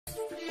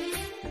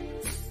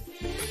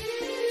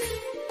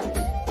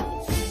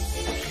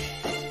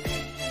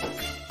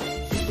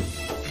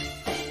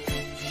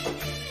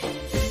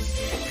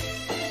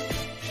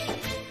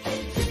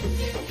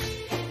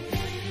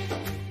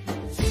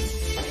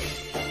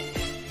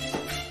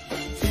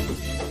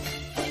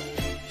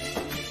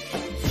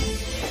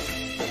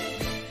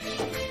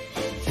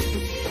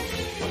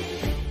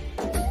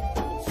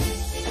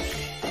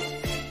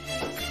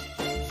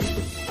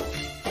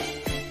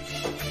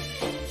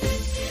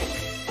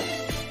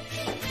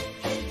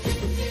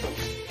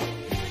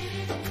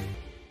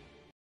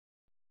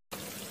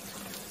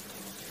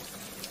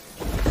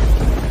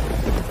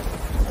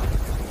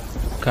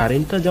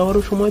কারেন্টটা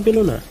যাওয়ারও সময় পেল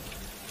না।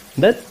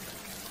 দেখ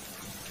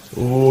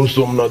ও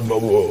সোমনাথ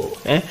বাবু,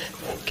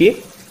 কে?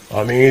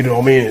 আমি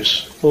রমেশ।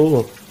 ও,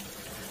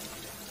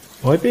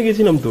 ভয় পেয়ে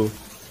গেছিলাম তো।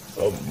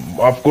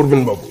 মাফ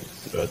করবেন বাবু,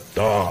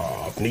 তা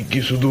আপনি কি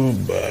শুধু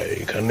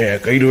এখানে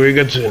একাই রয়ে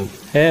গেছেন?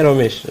 হ্যাঁ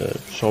রমেশ,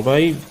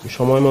 সবাই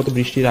সময় মতো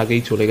বৃষ্টির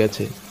আগেই চলে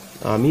গেছে।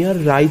 আমি আর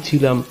রাই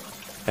ছিলাম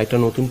একটা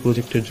নতুন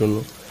প্রজেক্টের জন্য,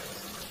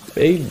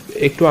 এই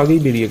একটু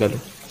আগেই বেরিয়ে গেল।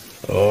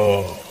 ও,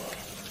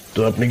 তো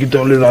আপনি কি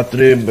তাহলে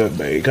রাত্রে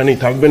এখানেই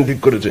থাকবেন ঠিক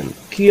করেছেন?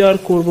 কি আর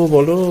করব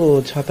বলো,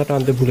 ছাতাটা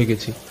আনতে ভুলে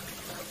গেছি।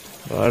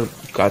 আর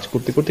কাজ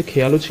করতে করতে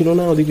খেয়ালও ছিল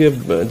না ওদিকে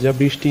যা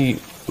বৃষ্টি,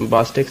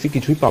 বাস ট্যাক্সি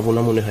কিছুই পাবো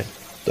না মনে হয়।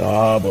 তা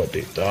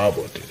বটে, তা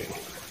বটে।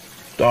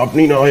 তা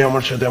আপনি না হয়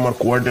আমার সাথে আমার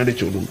কোয়ার্টারে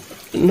চলুন।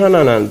 না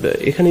না না,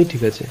 এখানেই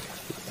ঠিক আছে।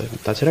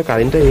 তাছাড়া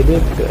কারেন্টটা এলে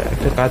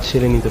একটা কাজ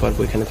সেরে নিতে পারবো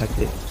এখানে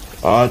থাকলে।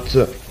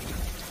 আচ্ছা,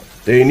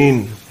 এই নিন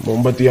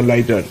মোমবাতি আর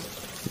লাইটার।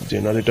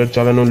 জেনারেটর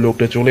চালানোর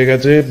লোকটা চলে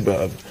গেছে,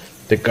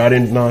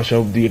 কারেন্ট না আসা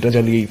অব্দি এটা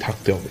জ্বালিয়েই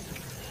থাকতে হবে।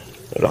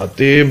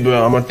 রাতে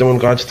আমার তেমন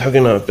কাজ থাকে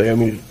না, তাই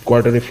আমি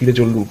কোয়ার্টারে ফিরে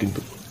চললুম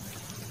কিন্তু।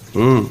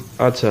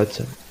 আচ্ছা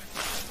আচ্ছা।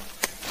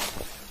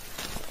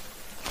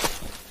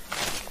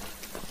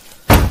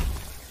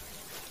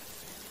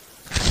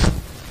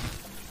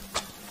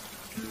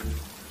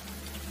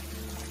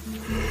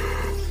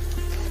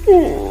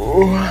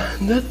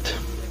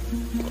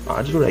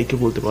 আজও রাইকে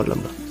বলতে পারলাম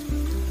না,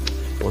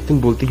 পরদিন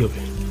বলতেই হবে।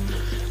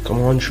 Come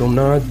on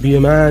Somnath, B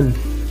a man.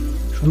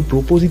 শুধু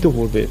প্রপোজই তো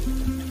করবে,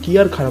 কি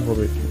আর খারাপ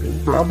হবে?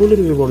 না বলে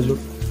দেবে বড়জোর।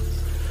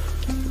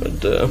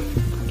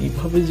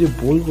 কিভাবে যে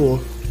বলবো,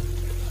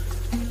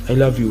 আই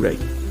লাভ ইউ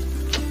রাইট।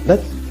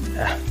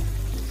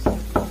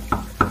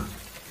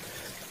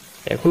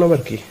 এখন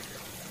আবার কি,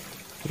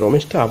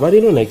 রমেশটা আবার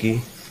এলো নাকি?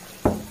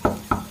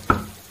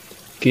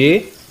 কে?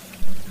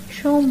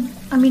 সোম,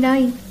 আমি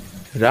রাই।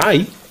 রাই?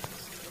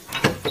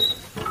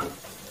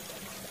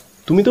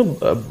 তুমি তো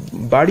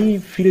বাড়ি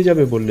ফিরে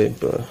যাবে বললে,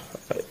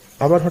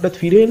 আবার হঠাৎ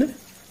ফিরে এলে?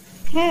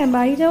 হ্যাঁ,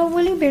 বাড়ি যাবো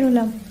বলেই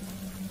বেরোলাম,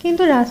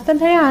 কিন্তু রাস্তার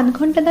ধারে আধ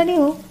ঘন্টা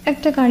দাঁড়িয়েও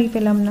একটা গাড়ি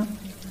পেলাম না,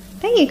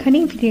 তাই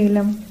এখানেই ফিরে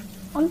এলাম।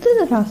 অন্তত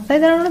রাস্তায়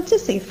দাঁড়ানো হচ্ছে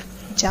সেফ,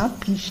 যা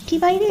বৃষ্টি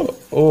বাইরে।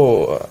 ও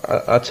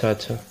আচ্ছা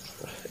আচ্ছা,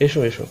 এসো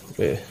এসো,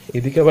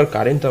 এদিকে আবার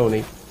কারেন্টটাও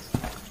নেই।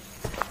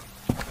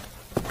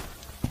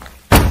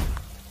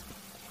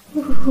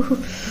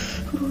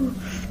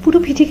 পুরো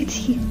ভিজে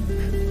গেছি।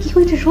 কি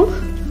হয়েছে সোম,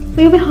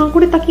 ওইভাবে হাঁ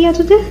করে তাকিয়ে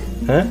আছো যে?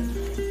 হ্যাঁ,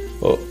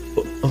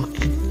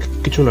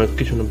 কিছু না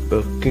কিছু না,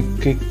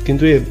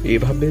 কিন্তু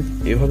এভাবে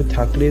এভাবে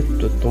থাকলে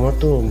তোমার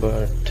তো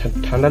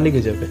ঠান্ডা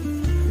লেগে যাবে।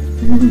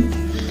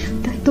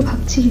 তাই তো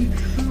ভাবছি।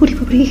 উড়ি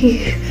বাবরি,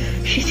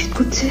 শীত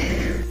করছে।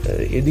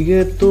 এদিকে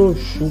তো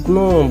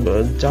শুকনো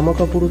জামা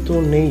কাপড় তো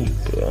নেই।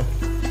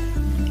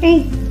 এই,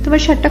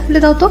 তোমার শার্টটা খুলে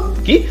দাও তো।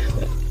 কি?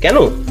 কেন?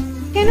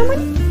 কেন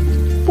মানে,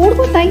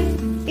 পরবো তাই।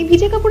 এই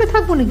ভিজে কাপড়ে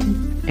থাকবো নাকি?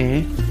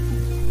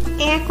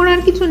 এখন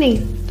আর কিছু নেই,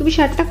 তুমি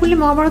শার্টটা খুললে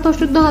মহাভারত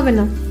অশুদ্ধ হবে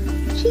না।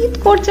 শীত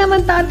করছে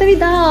আমার, তাড়াতাড়ি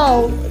দাও।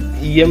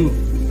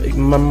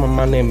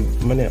 মানে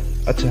মানে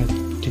আচ্ছা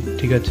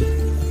ঠিক আছে।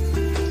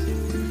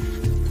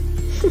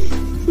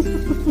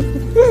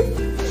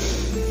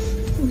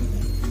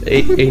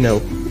 এই নাও।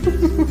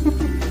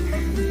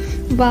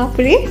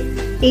 বাপরে,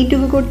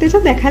 এইটুকু করতেছো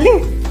দেখালে।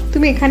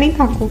 তুমি এখানেই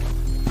থাকো।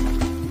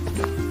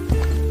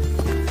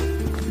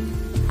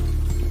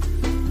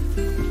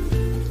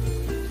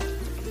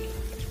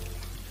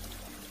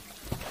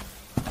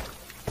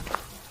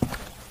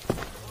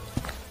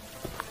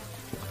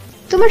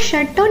 তোমার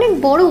শার্টটা অনেক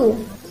বড়।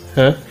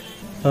 হ্যাঁ,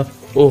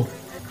 ও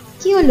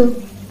কি হলো,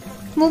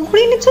 মুখ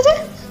ঘুরিয়ে নিচ্ছ যে?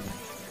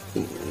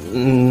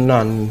 না,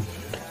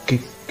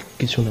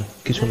 কিছু না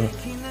কিছু না।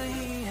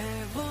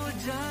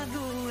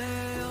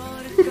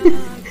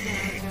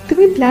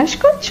 তুমি ব্লাশ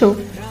করছো?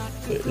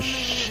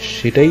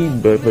 সেটাই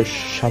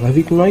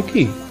স্বাভাবিক নয়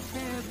কি?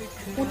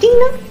 ওটাই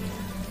না,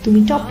 তুমি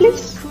টপলেস,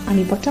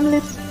 আমি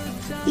বটমলেস,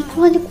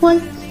 ইকুয়াল ইকুয়াল।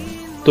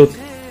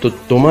 তো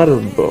তোমার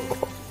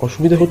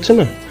অসুবিধা হচ্ছে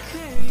না?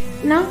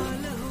 না,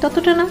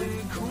 ততটা না।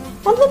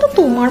 অন্তত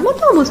তোমার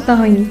মতো অবস্থা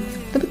হয়নি।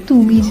 তবে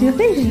তুমি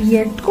যেভাবে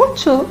রিঅ্যাক্ট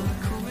করছো,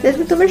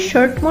 যাতে তোমার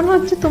শার্ট মনে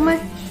হচ্ছে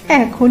তোমায়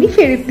এখনই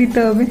ফেরত দিতে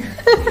হবে।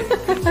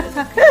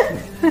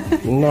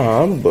 না,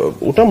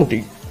 মোটামুটি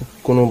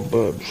কোনো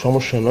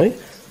সমস্যা নয়।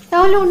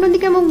 তাহলে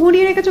অন্যদিকে মুখ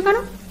ঘুরিয়ে রেখেছো কেন?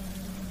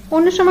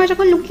 অন্য সময়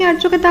যখন লুকিয়ে আর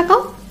চোখে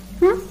তাকাও।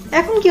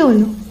 এখন কি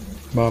হলো?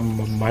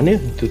 মানে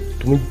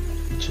তুমি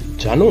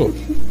জানো,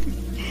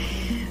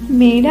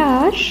 মেয়েরা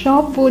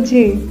সব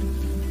বোঝে।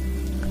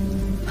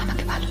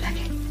 আমাকে ভালো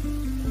লাগে।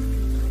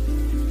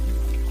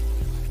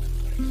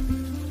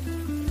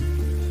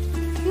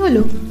 কি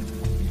হলো,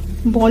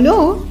 বলো।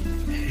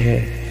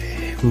 হ্যাঁ,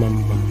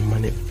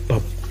 মানে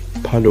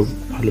ভালো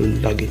ভালো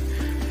লাগে।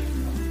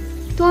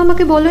 তো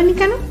আমাকে বলোনি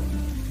কেন?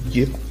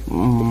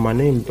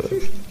 মানে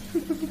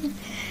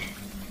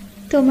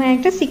তোমায়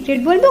একটা সিক্রেট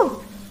বলবো।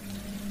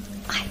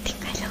 I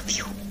think I love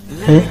you.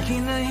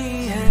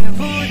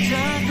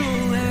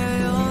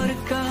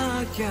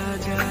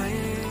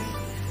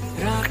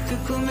 रात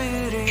को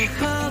मेरे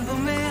ख्वाब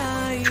में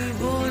आई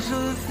वो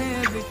जुल्फे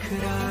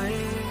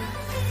बिखराए,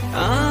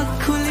 आँख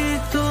खुली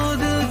तो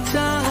दिल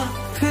चाह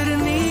फिर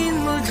नींद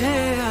मुझे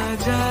आ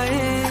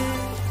जाए,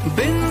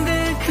 बिन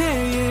देखे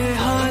ये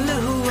हाल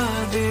हुआ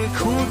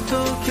देखूं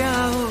तो क्या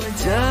हो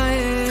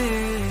जाए,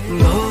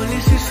 भोली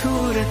सी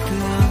सूरत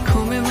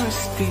आँखों में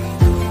मस्ती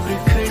दूर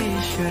खड़ी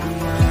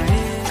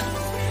शर्माए,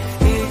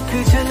 एक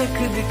झलक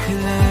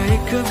दिखलाए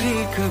कभी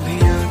कभी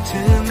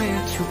आंचल में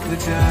छुप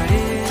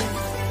जाए,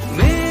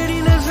 मेरी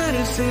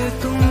नजर से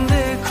तुम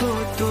देखो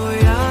तो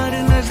यार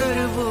नजर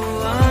वो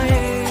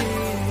आए,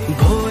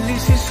 भोली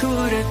सी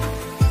सूरत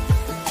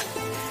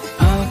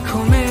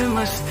आंखों में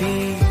मस्ती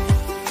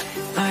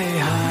आए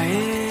हाय।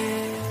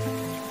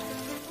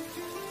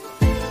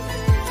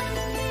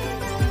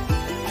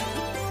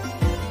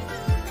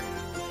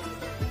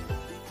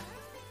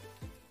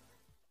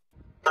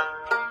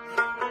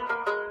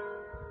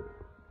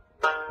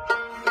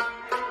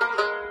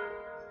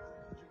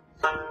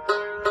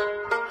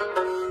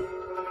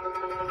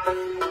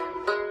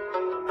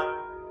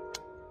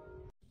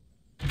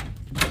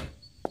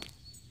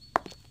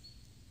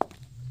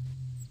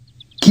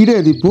 কিরে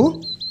দীপু,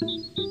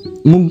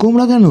 মুখ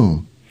গোমড়া কেন?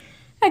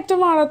 একটা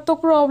মারাত্মক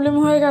প্রবলেম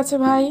হয়ে গেছে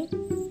ভাই।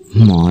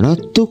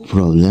 মারাত্মক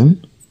প্রবলেম?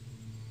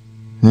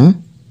 হ্যাঁ,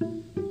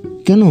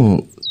 কেন,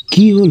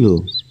 কি হলো?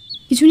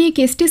 কিছু নিয়ে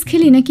কেস টেস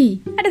খেলি নাকি?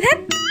 আরে ধ্যাৎ,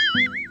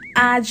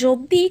 আজ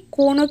অব্দি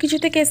কোনো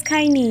কিছুতে কেস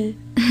খাইনি।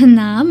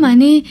 না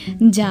মানে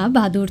যা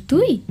বাদর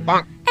তুই।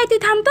 এই তুই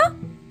থাম তো,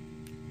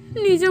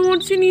 নিজে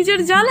মরছি নিজের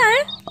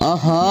জ্বালায়।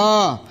 আহা,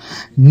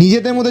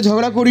 নিজেদের মধ্যে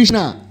ঝগড়া করিস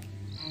না।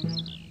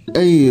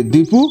 এই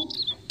দীপু,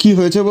 কি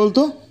হয়েছে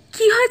বলতো?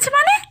 কি হয়েছে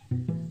মানে?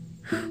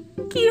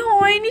 কি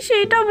হয়নি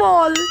সেটা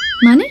বল।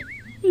 মানে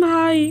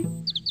ভাই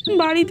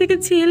বাড়ি থেকে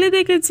ছেলে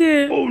দেখেছে।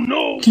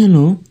 কেন,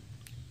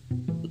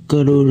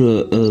 কারোর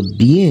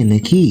বিয়ে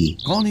নাকি?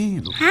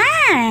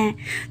 হ্যাঁ,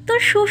 তোর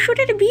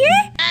শ্বশুরের বিয়ে।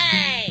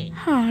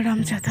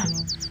 হারামজাদা,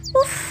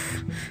 উফ,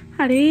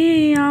 আরে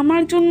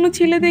আমার জন্য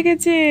ছেলে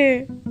দেখেছে।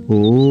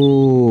 ও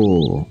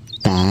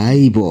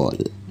তাই বল।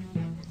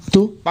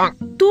 তো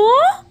তো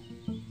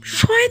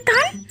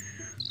শয়তান,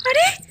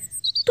 আরে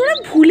তোরা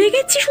ভুলে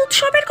গেছিস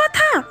উৎসবের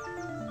কথা?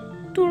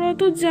 তোরা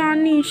তো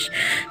জানিস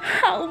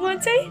how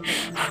much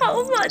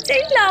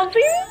I love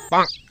you.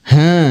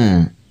 হ্যাঁ,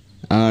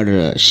 আর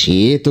সে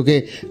তোকে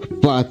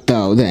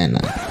পাত্তাও দেয়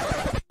না।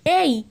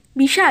 এই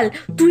বিশাল,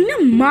 তুই না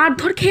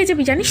মারধর খেয়ে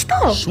যাবি জানিস তো।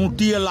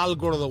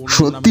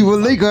 সত্যি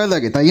বললেই গায়ে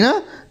লাগে, তাই না?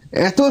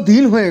 এত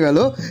দিন হয়ে গেল,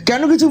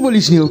 কেন কিছু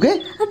বলিসনি ওকে?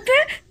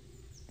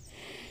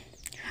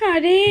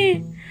 আরে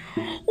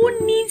ও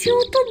নিজেও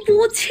তো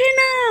বোঝে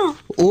না।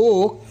 ও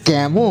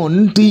কেমন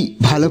তুই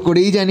ভালো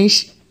করেই জানিস।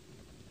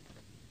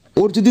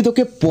 ওর যদি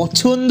তোকে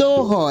পছন্দও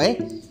হয়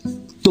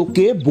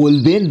তোকে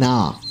বলবে না।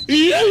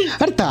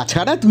 আর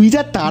তাছাড়া তুই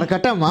যা তার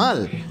কাটা মাল।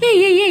 এই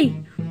এই এই,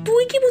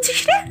 তুই কি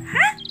বুঝিস রে?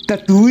 হ্যাঁ, তা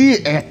তুই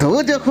এত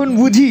যখন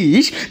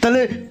বুঝিস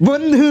তাহলে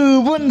বন্ধু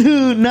বন্ধু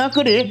না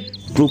করে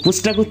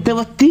প্রপোজটা করতে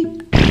পারতি।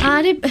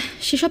 আরে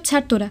সেসব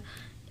ছাড় তোরা।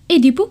 এই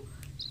দীপু,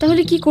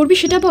 তাহলে কি করবি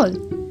সেটা বল।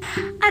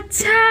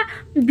 আচ্ছা,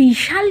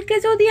 বিশালকে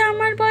যদি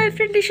আমার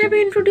বয়ফ্রেন্ড হিসেবে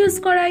ইন্ট্রোডিউস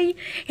করাই,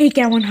 এই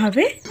কেমন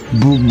হবে?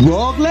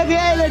 বগলা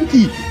গেল আর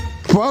কি,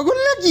 পাগল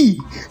নাকি?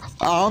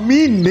 আমি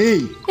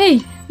নেই। এই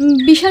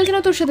বিশাল কেন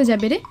তোর সাথে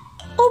যাবে রে?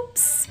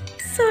 উপস,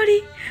 সরি,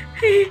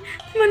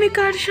 মানে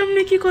কার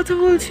সামনে কি কথা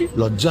বলছি?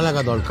 লজ্জা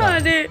লাগা দরকার।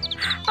 আরে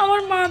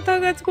আমার মাথা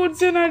কাজ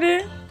করছে না রে।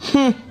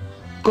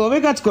 কবে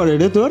কাজ করে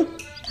রে তোর?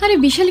 আরে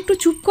বিশাল একটু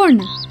চুপ কর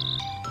না।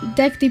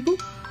 দেখ দীপু,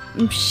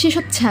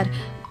 সেসব ছাড়।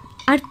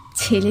 আর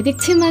ছেলে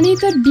দেখছে মানেই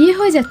তো আর বিয়ে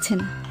হয়ে যাচ্ছে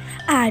না।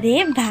 আরে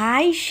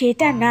ভাই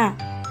সেটা না,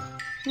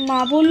 মা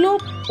বললো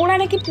ওরা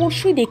নাকি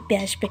পরশুই দেখতে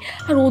আসবে,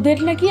 আর ওদের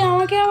নাকি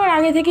আমাকে আবার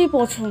আগে থেকেই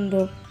পছন্দ।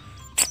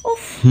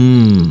 উফ,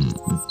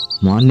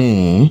 মানে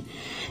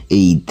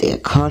এই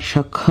দেখা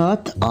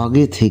সাক্ষাৎ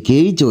আগে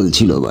থেকেই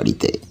চলছিল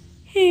বাড়িতে।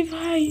 হে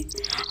ভাই,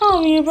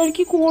 আমি এবার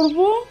কি করব?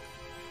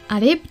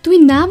 আরে তুই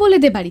না বলে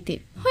দে, বাড়িতে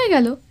হয়ে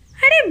গেল।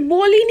 আরে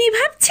বলিনি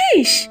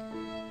ভাবছিস?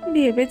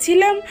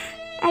 ভেবেছিলাম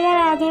আমার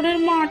আদরের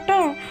মাটা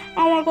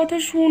আমার কথা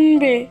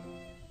শুনবে,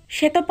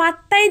 সে তো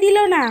পাত্তাই দিল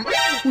না।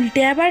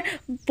 উল্টে আবার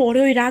পরে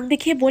ওই রাগ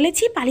দেখিয়ে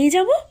বলেছি পালিয়ে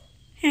যাব,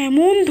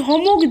 এমন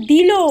ধমক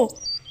দিল।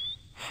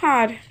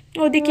 আর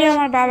ওদিকে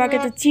আমার বাবাকে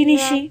তো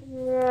চিনিসই।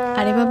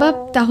 আরে বাবা,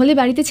 তাহলে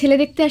বাড়িতে ছেলে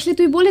দেখতে আসলে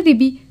তুই বলে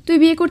দিবি তুই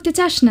বিয়ে করতে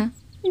চাস না।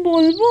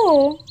 বলবো?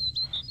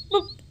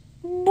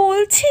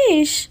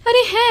 বলছিস?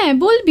 আরে হ্যাঁ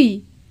বলবি,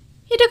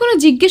 এটা কোনো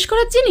জিজ্ঞেস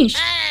করার জিনিস?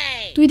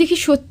 তুই দেখি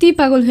সত্যিই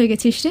পাগল হয়ে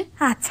গেছিস রে।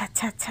 আচ্ছা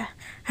আচ্ছা আচ্ছা,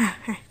 হ্যাঁ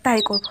হ্যাঁ, তাই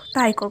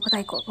করব।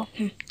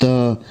 তা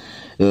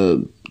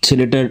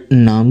ছেলেটার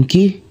নাম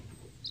কি?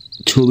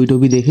 ছবি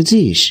টবি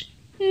দেখেছিস?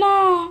 না,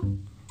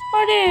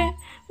 আরে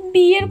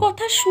বিয়ের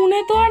কথা শুনে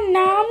তো আর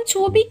নাম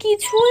ছবি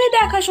কিছুই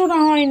দেখাশোনা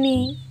হয়নি।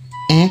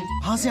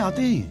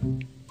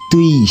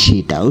 তুই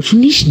সেটাও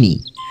শুনিসনি?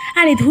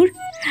 আরে ধুর,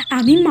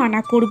 আমি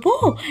মানা করব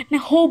না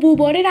হবু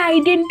বরের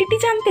আইডেন্টিটি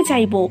জানতে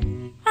চাইবো?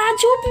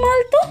 আজব মাল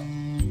তো।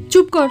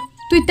 চুপ কর,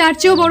 তুই তার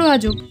চেয়েও বড়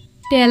আজব,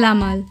 টেলা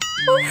মাল।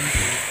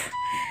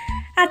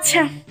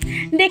 আচ্ছা,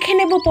 দেখে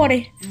নেব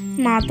পরে।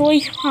 মা তো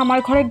ওই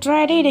আমার ঘরের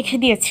ড্রয়ারেই রেখে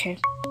দিয়েছে।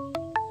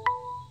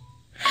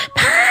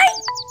 ভাই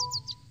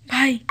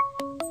ভাই,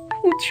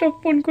 উৎসব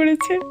ফোন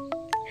করেছে।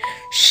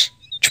 শ্,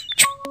 চুপ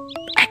চুপ,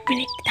 1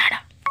 মিনিট দাঁড়া।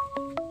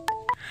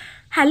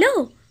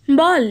 হ্যালো,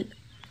 বল।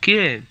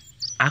 কে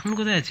এখন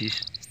কোথায়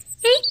আছিস?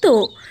 এই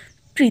তো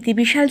প্রীতি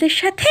বিশালদের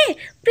সাথে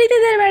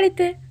প্রীতিদের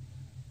বাড়িতে।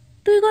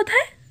 তুই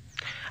কোথায়?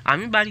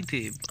 আমি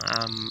বাড়িতে।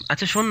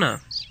 আচ্ছা শোন না,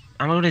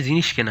 আমার একটা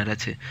জিনিস কেনার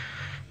আছে,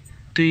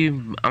 তুই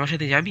আমার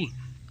সাথে যাবি?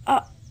 আ-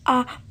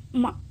 আ-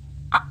 মা-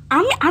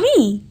 আমি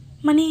আমি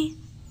মানে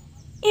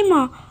এ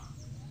মা,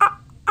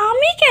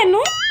 আমি কেন?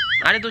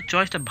 আরে তোর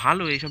চয়েসটা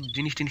ভালো এইসব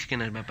জিনিস টিনিস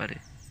কেনার ব্যাপারে।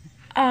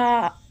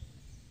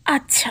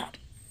 আচ্ছা,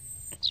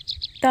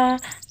 তা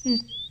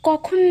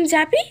কখন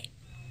যাবি?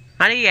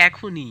 আরে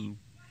এখনই,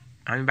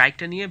 আমি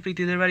বাইকটা নিয়ে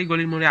প্রীতিদের বাড়ি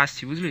গলির মোড়ে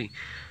আসছি, বুঝলি?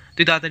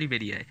 তুই তাড়াতাড়ি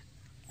বেরিয়ে আয়।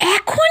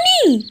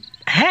 এখনই?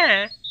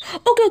 হ্যাঁ।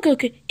 ওকে ওকে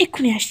ওকে,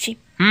 এক্ষুনি আসছি।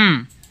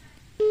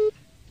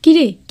 কি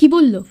রে, কি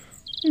বললো?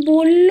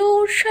 বললো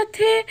ওর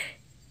সাথে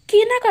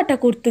কেনাকাটা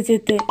করতে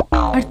যেতে।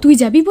 আর তুই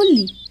যাবি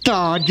বললি?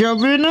 তা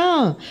যাবে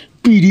না,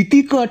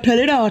 পিরিতি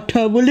কাঁঠালের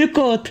আঠা বলে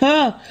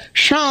কথা।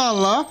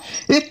 শালা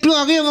একটু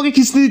আগে আমাকে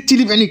খিস্তি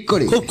দিচ্ছিলি প্যানিক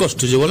করে, খুব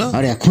কষ্ট যে বলো।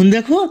 আর এখন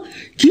দেখো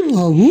কি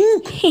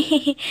ভাবুক।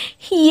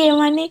 ইয়ে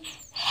মানে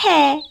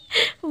হ্যাঁ,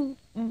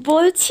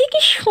 বলছি কি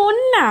শোন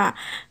না,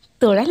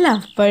 তোরা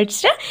লাভ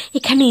বার্ডসরা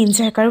এখানে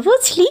এনজয় কর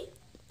বুঝলি,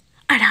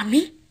 আর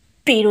আমি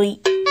বেরোই।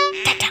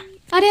 টাটা।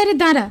 আরে আরে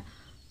দাঁড়া,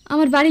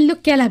 আমার বাড়ির লোক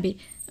কেলাবে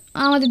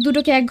আমাদের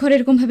দুটোকে এক ঘরে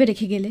এরকমভাবে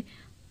রেখে গেলে।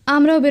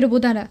 আমরাও বেরোবো,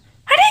 দাঁড়া।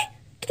 আরে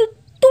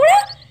তোরা,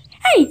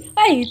 এই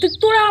এই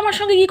তোরা আমার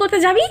সঙ্গে কি করতে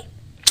যাবি?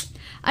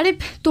 আরে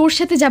তোর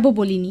সাথে যাব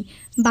বলিনি,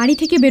 বাড়ি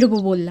থেকে বেরোবো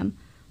বললাম।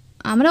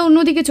 আমরা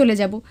অন্যদিকে চলে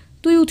যাব,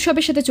 তুই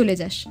উৎসবের সাথে চলে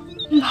যাস।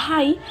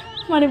 ভাই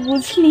মানে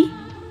বুঝলি,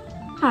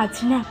 আজ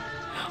না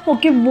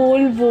ওকে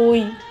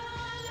বলবই,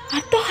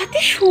 আর তো হাতে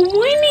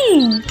সময়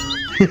নেই।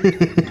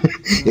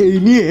 এই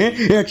নিয়ে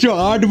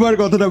 108 বার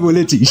কথাটা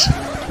বলেছিস,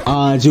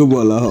 আজও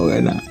বলা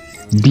হবে না।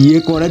 বিয়ে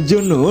করার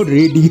জন্য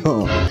রেডি হ।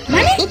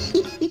 মানে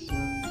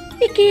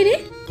এ কে রে?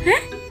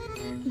 হ্যাঁ,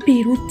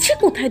 বেরোচ্ছে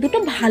কোথায়, দুটো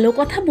ভালো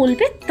কথা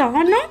বলবে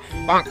তা না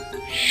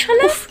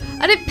শালা।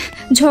 আরে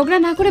ঝগড়া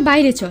না করে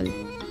বাইরে চল।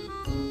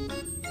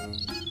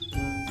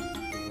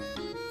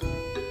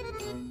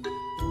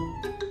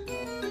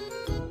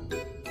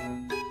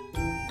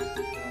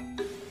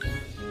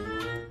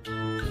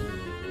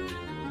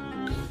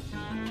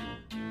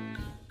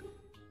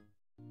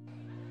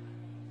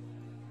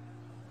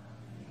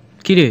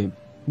 কিরে,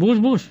 বস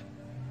বস।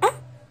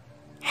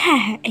 হ্যাঁ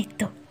হ্যাঁ, এই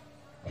তো।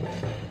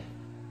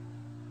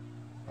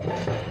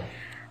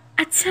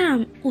 আচ্ছা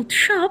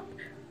উৎসব,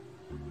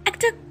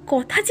 একটা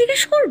কথা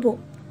জিজ্ঞেস করব?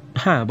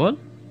 হ্যাঁ বল।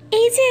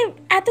 এই যে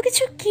এত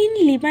কিছু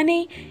কিনলি,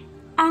 মানে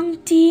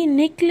আংটি,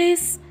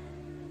 নেকলেস,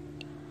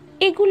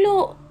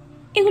 এগুলো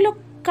এগুলো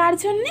কার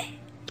জন্যে?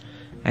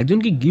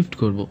 একজনকে গিফট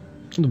করব,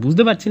 কিন্তু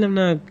বুঝতে পারছিলাম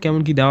না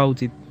কেমন কি দেওয়া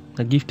উচিত।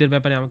 গিফটের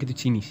ব্যাপারে আমাকে তুই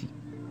চিনিসই,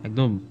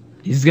 একদম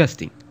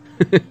ডিসগাস্টিং।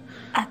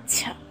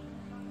 আচ্ছা,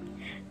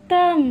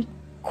 তা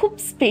খুব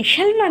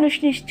স্পেশাল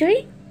মানুষ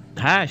নিশ্চয়ই?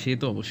 হ্যাঁ সে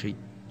তো অবশ্যই।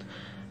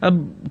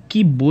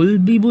 কি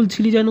বলবি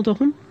বলছিলি যেন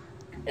তখন?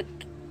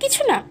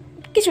 কিছু না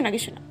কিছু না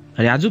কিছু না।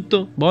 আরে আজব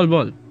তো, বল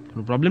বল,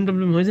 কোনো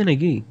প্রবলেম হয়েছে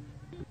নাকি?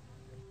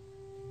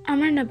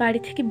 আমার না বাড়ি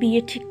থেকে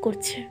বিয়ে ঠিক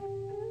করছে,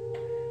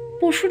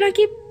 পরশু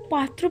নাকি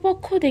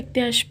পাত্রপক্ষ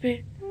দেখতে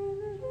আসবে,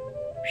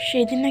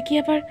 সেদিন নাকি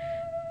আবার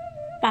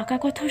পাকা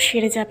কথাও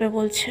সেরে যাবে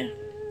বলছে।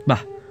 বাহ,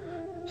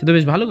 সে তো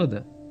বেশ ভালো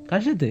কথা।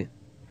 কার সাথে?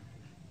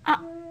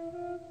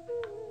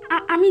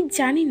 আমি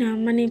জানি না,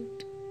 মানে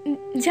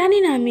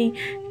জানি না আমি,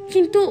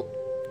 কিন্তু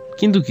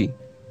কিন্তু কি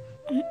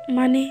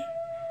মানে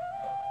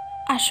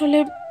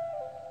আসলে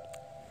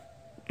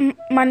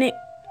মানে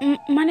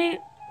মানে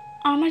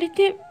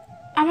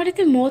আমার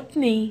এতে মত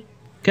নেই।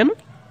 কেন?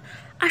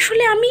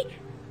 আসলে আমি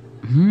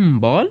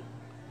বল।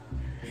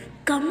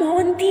 Come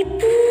on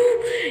Dipu,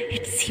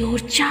 it's your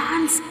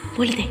chance.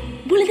 বলে দে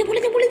বলে দে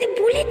বলে দে বলে দে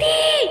বলে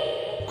দে।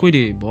 কই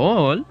রে,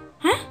 বল।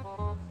 হ্যাঁ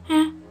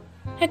হ্যাঁ,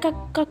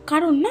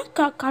 কারণ না,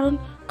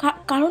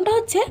 কারণটা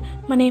হচ্ছে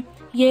মানে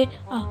ইয়ে,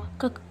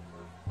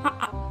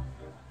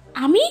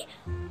 আমি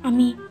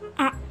আমি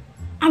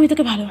আমি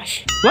তোকে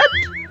ভালোবাসি। হোয়াট?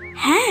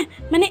 হ্যাঁ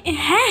মানে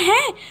হ্যাঁ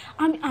হ্যাঁ,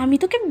 আমি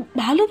তোকে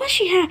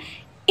ভালোবাসি। হ্যাঁ,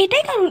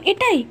 এটাই কারণ,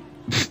 এটাই।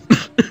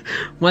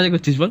 মজা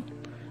করছিস? বল,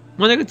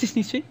 মজা করছিস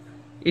নিশ্চয়ই।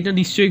 এটা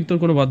নিশ্চয়ই তোর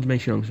কোনো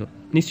বদমাইশির অংশ,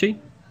 নিশ্চয়ই।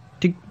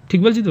 ঠিক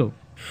ঠিক বলছি তো?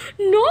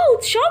 নো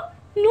উৎসব,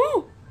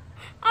 নো,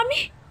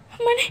 আমি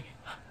মানে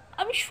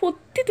আমি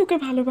সত্যি তোকে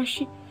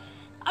ভালোবাসি।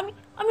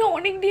 আমি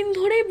অনেক দিন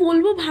ধরেই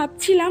বলবো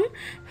ভাবছিলাম,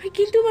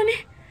 কিন্তু মানে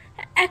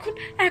এখন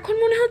এখন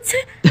মনে হচ্ছে।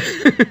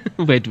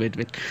 Wait,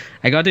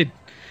 I got it.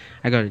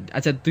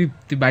 আচ্ছা তুই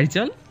বাড়ি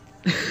চল,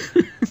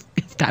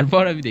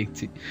 তারপর আমি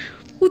দেখছি।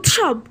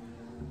 উৎসব,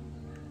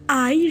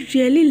 আই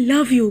রিয়েলি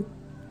লাভ ইউ।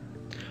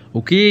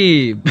 ওকে,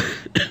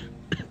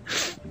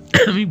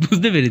 আমি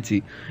বুঝতে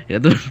পেরেছি, এটা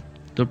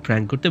তোর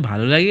প্র্যাঙ্ক করতে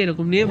ভালো লাগে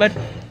এরকম নিয়ে। বাট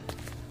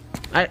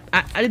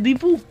আরে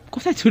দীপু,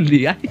 কোথায়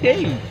চললি?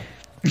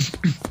 আরে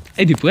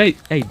এই দীপু, এই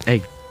এই এই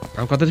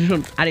আমার কথাটা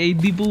শোন। আর এই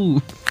দীপু,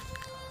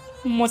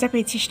 মজা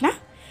পেয়েছিস না?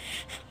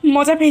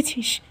 মজা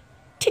পেয়েছিস?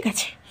 ঠিক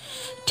আছে,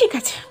 ঠিক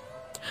আছে,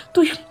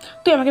 তুই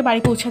তুই আমাকে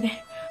বাড়ি পৌঁছে দে,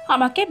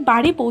 আমাকে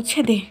বাড়ি পৌঁছে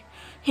দে।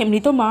 এমনি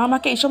তো মা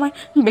আমাকে এই সময়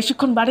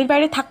বেশিক্ষণ বাড়ির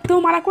বাইরে থাকতেও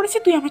মানা করেছে।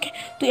 তুই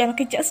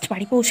আমাকে জাস্ট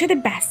বাড়ি পৌঁছে দে,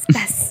 ব্যাস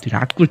ব্যাস। তুই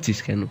রাগ করছিস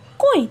কেন?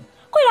 কই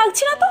কই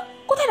রাখছি না তো।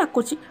 কোথায় রাগ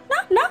করছি? না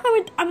না,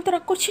 আমি তো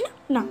রাগ করছি না,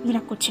 না আমি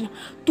রাগ করছি না।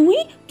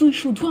 তুই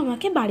শুধু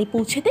আমাকে বাড়ি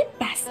পৌঁছে দে,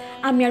 ব্যাস।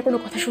 আমি আর কোনো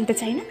কথা শুনতে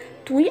চাই না,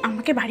 তুই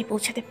আমাকে বাড়ি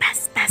পৌঁছে দে, ব্যাস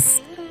ব্যাস।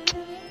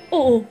 ও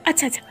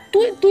আচ্ছা আচ্ছা,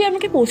 তুই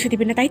আমাকে পৌঁছে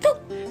দিবি না তাই তো?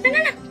 না না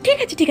না, ঠিক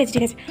আছে ঠিক আছে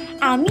ঠিক আছে,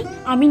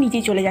 আমি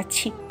নিজেই চলে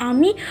যাচ্ছি,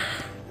 আমি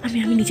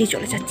নিজেই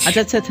চলে যাচ্ছি।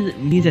 আচ্ছা আচ্ছা আচ্ছা,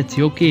 নিয়ে যাচ্ছি।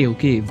 ওকে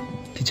ওকে,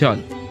 তুই চল।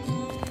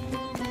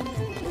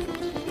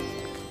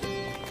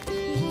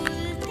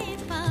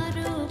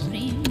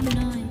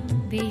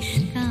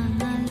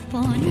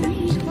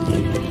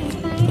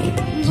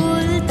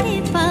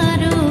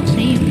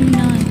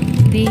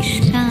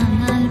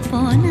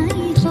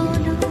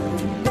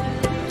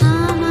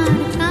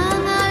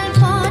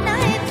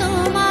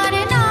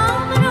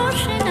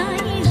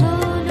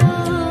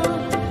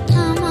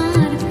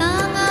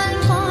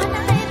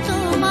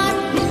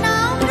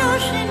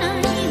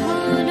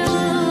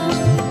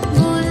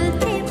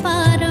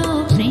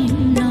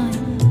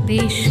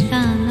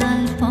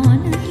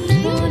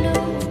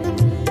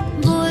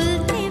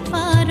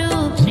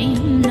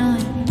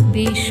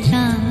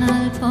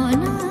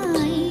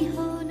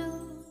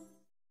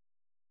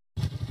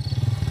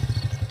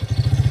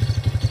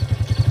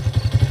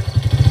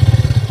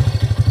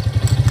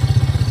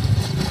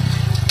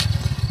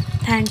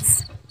 Thanks,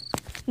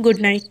 good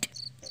night.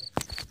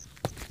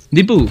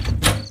 দীপু,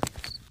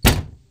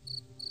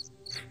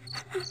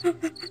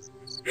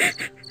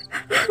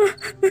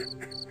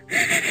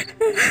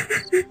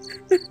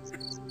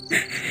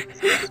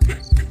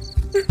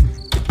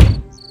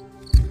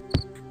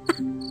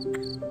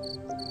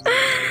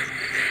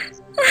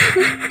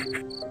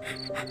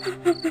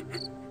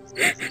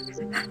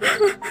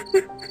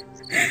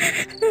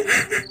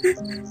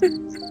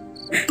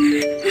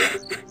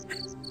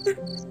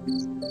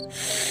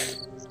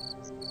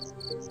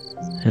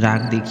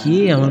 রাগ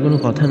দেখিয়ে আমার কোনো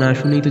কথা না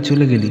শুনেই তো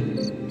চলে গেলি,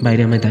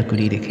 বাইরে আমায় দাঁড়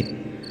করিয়ে রেখে।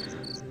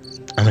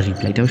 আমার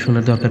রিপ্লাইটাও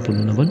শোনার দরকার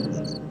পড়লো না বল?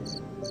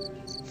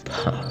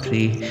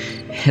 বাপরে,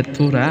 এত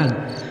রাগ!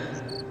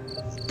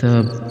 তা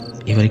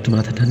এবার একটু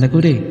মাথা ঠান্ডা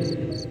করে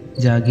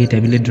যা গিয়ে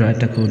টেবিলের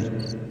ড্রয়ারটা খোল।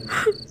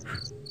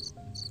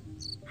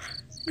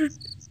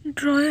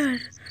 ড্রয়ার?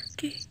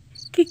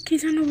 কি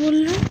যেন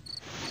বললাম?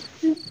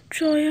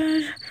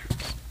 ড্রয়ার?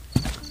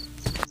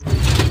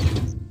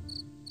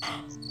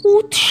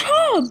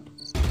 উৎসব?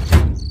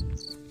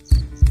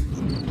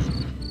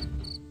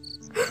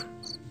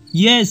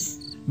 Yes,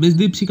 Miss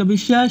Deepshika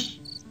বিশ্বাস,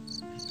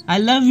 I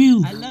love you.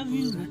 I love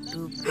you.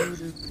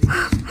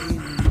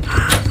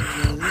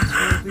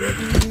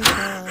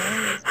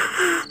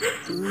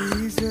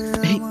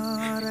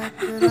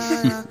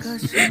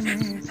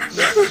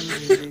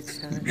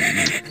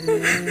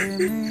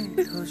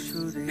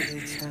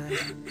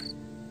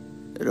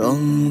 রং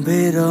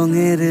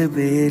বেরঙের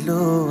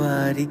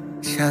বেলোয়ারি,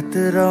 সাত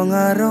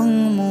রঙারং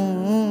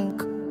মুখ,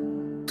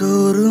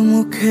 তোর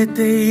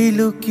মুখেতেই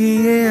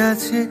লুকিয়ে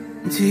আছে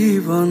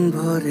জীবন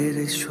ভরের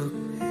সুখ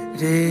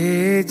রে,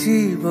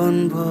 জীবন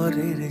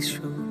ভরের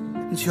সুখ।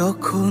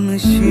 যখন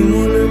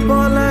শিমুল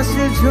পলাশ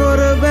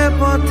ঝরবে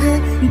পথে,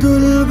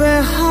 দুলবে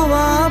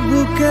হাওয়া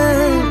বুকে,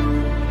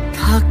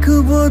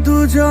 থাকবো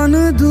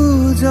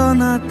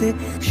দুজনাতে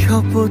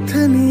শপথ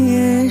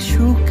নিয়ে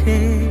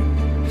সুখে।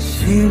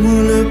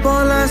 শিমুল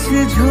পলাশ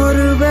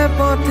ঝরবে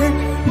পথে,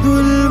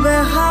 দুলবে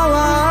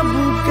হাওয়া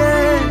বুকে,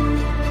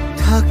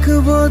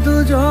 থাকবো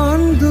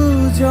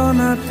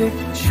দুজনাতে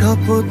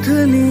শপথ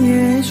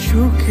নিয়ে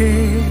সুখে।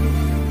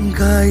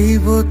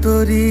 গাইব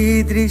তোরি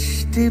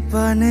দৃষ্টি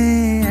পানে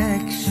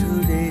এক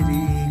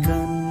সুরেরই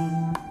গান,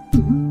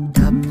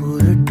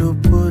 টাপুর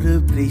টুপুর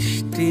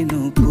বৃষ্টি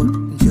নুপুর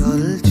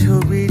জল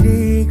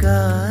ছবিরই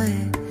গায়।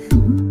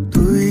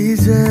 তুই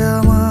যে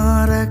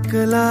আমার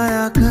একলা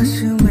আকাশ,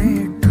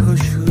 মেঠো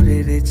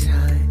সুরের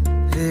ছায়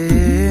রে,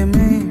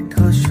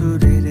 মেঠো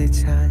সুরের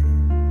ছায়।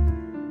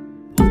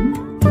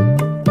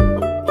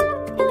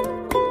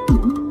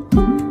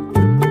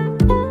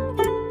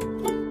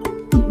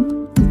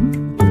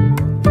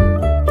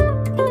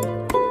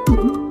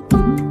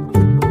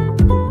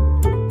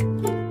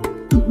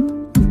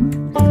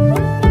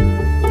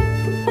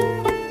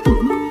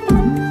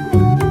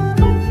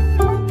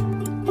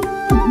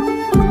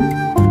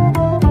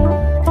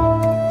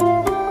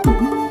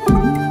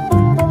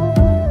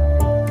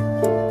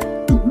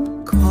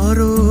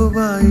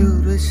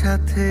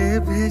 সাথে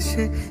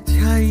ভেসে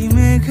ছাই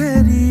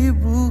মেঘেরই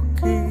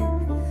বুকে,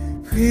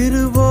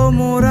 ফিরবো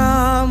মোরা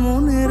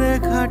মনের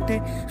ঘাটে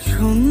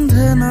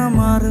সন্ধে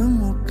নামার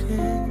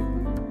মুখে।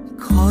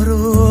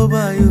 খরো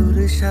বায়ুর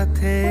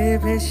সাথে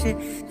ভেসে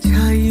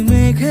ছাই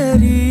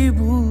মেঘেরই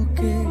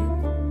বুকে,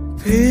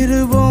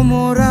 ফিরবো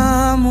মোরা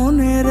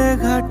মনের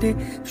ঘাটে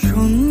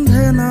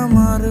সন্ধে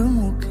নামার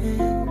মুখে,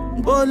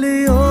 বলি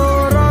ও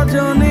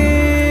রজনী,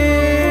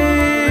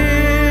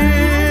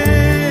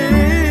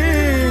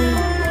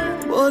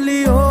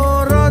 বলি ও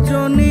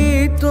রজনী,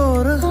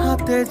 তোর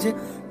হাতে যে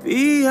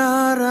পিয়া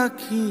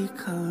রাখি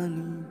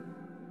খানি,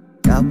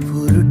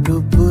 টাপুর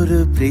টুপুর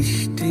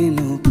বৃষ্টি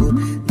নুপুর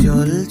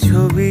জল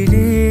ছবির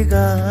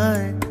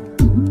গায়,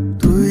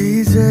 তুই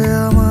যে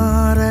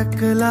আমার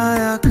একলা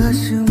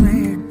আকাশ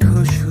মেঠো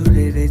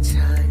সুরের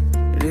ছায়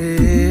রে,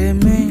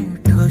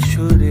 মেঠো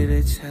সুরের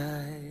ছায়।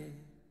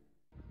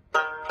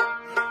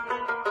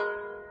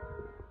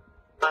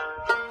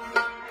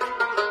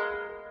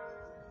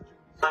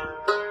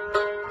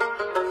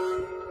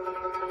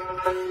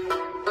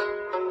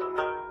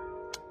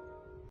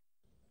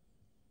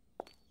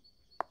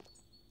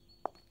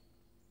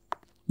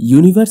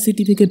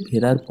 ইউনিভার্সিটি থেকে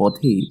ফেরার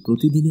পথে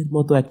প্রতিদিনের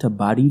মতো একটা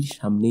বাড়ির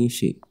সামনে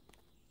এসে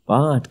পা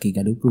আটকে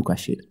গেল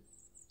প্রকাশের।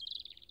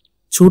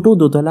 ছোট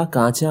দোতলা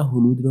কাঁচা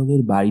হলুদ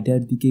রঙের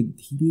বাড়িটার দিকে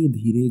ধীরে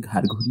ধীরে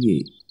ঘাড় ঘুরিয়ে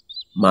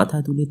মাথা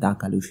তুলে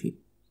তাকালো সে।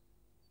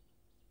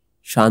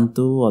 শান্ত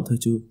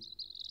অথচ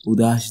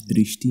উদাস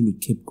দৃষ্টি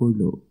নিক্ষেপ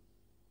করল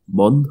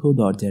বন্ধ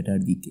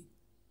দরজাটার দিকে।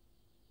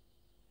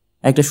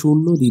 একটা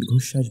শূন্য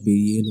দীর্ঘশ্বাস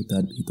বেরিয়ে এলো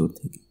তার ভিতর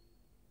থেকে।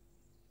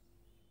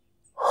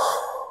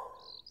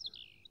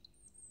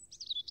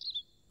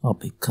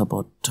 অপেক্ষা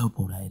বড্ড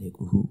পোড়ায় রে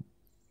কুহু।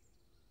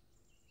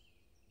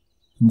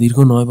 দীর্ঘ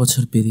 9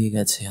 বছর পেরিয়ে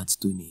গেছে, আজ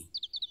তুই নেই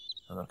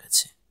আমার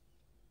কাছে।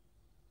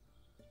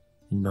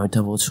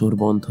 9টা বছর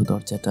বন্ধ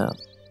দরজাটা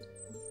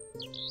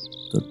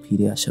তোর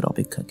ফিরে আসার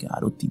অপেক্ষাকে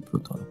আরো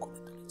তীব্রতর করে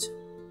তুলেছে,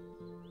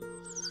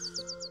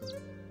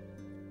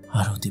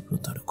 আরো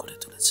তীব্রতর করে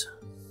তুলেছে।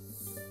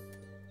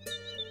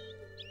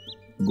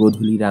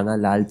 গোধূলি রাঙা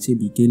লালচে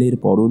বিকেলের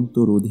পড়ন্ত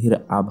রোদের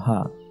আভা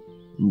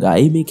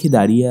গায়ে মেখে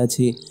দাঁড়িয়ে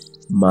আছে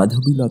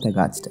মাধবীলতা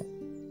গাছটা।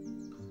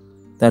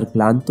 তার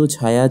ক্লান্ত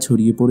ছায়া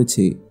ছড়িয়ে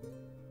পড়েছে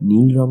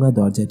নীল রঙা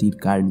দরজাটির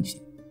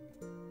কার্নিশে।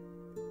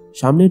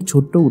 সামনের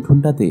ছোট্ট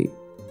উঠোনটাতে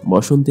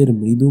বসন্তের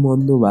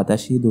মৃদুমন্দ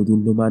বাতাসে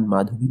দোদুল্যমান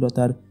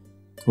মাধবীলতার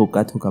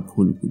থোকা থোকা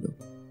ফুলগুলো।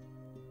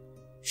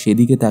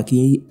 সেদিকে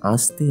তাকিয়েই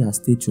আস্তে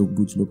আস্তে চোখ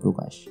বুঝল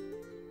প্রকাশ।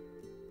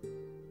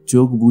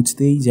 চোখ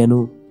বুঝতেই যেন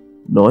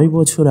 9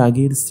 বছর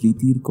আগের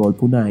স্মৃতির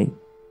কল্পনায়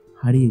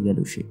হারিয়ে গেল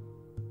সে।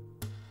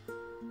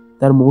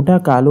 তার মোটা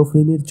কালো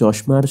ফ্রেমের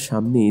চশমার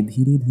সামনে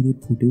ধীরে ধীরে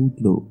ফুটে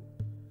উঠল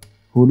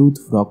হলুদ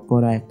ফ্রক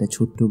পরা একটা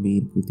ছোট্ট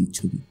মেয়ের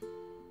প্রতিচ্ছবি।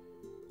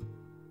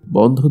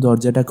 বন্ধ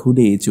দরজাটা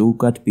খুলে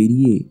চৌকাঠ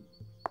পেরিয়ে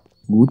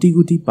গুটি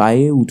গুটি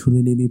পায়ে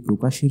উঠোনে নেমে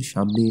প্রকাশের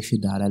সামনে এসে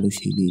দাঁড়ালো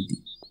সেই মেয়েটি।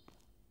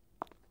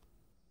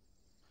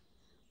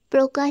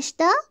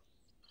 প্রকাশদা,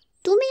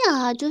 তুমি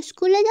আজও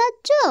স্কুলে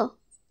যাচ্ছ?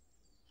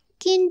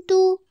 কিন্তু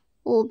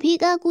অভি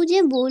কাকু যে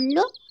বলল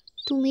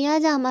তুমি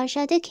আজ আমার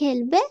সাথে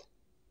খেলবে।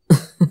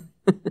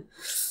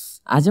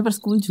 আজ আবার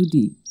স্কুল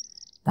ছুটি,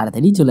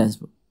 তাড়াতাড়ি চলে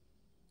আসবো,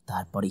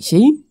 তারপরে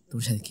সেই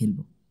তোর সাথে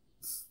খেলবো,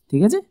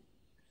 ঠিক আছে?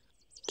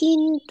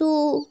 কিন্তু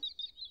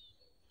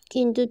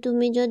কিন্তু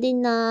তুমি যদি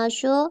না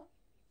আসো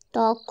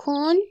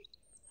তখন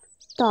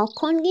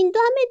তখন কিন্তু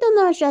আমি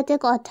তোমার সাথে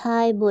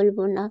কথাই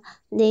বলবো না,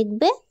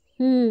 দেখবে?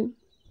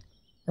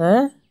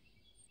 হ্যাঁ,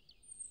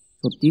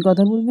 সত্যি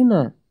কথা বলবি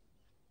না?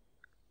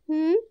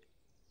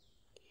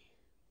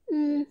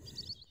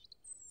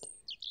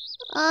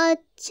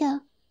 আচ্ছা,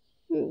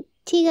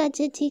 ঠিক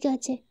আছে ঠিক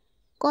আছে,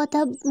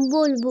 কথা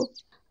বলবো,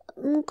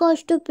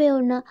 কষ্ট পেও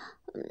না,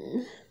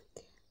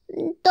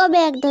 তবে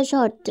একটা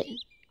শর্তে।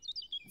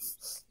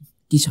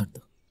 কি শর্ত?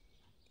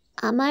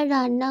 আমার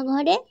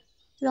রান্নাঘরে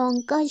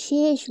লঙ্কা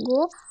শেষ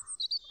গো,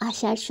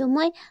 আসার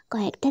সময়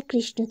কয়েকটা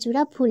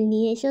কৃষ্ণচূড়া ফুল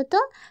নিয়ে এসো তো,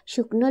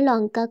 শুকনো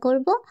লঙ্কা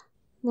করব,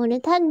 মনে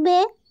থাকবে?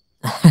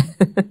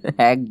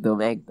 একদম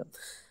একদম,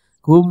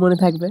 খুব মনে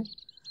থাকবে।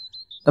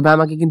 তবে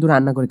আমাকে কিন্তু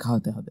রান্না করে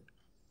খাওয়াতে হবে।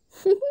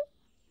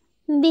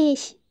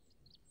 বেশ।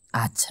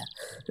 আচ্ছা,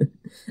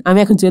 আমি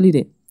এখন চলি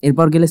রে,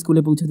 এরপর গেলে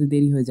স্কুলে পৌঁছাতে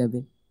দেরি হয়ে যাবে।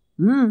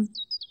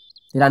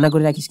 রান্না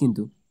করে রাখিস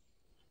কিন্তু।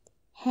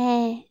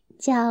 হ্যাঁ,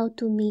 যাও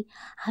তুমি,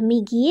 আমি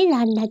গিয়ে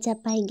রান্না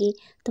চাপাই গে,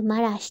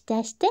 তোমার আসতে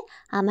আসতে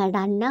আমার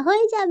রান্না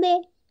হয়ে যাবে।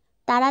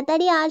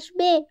 তাড়াতাড়ি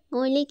আসবে,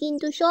 নইলে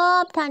কিন্তু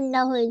সব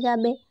ঠান্ডা হয়ে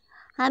যাবে।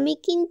 আমি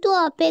কিন্তু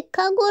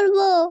অপেক্ষা করব।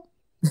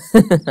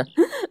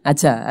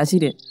 আচ্ছা, আসি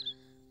রে।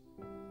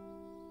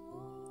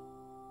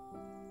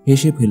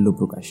 হেসে ফেলল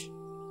প্রকাশ।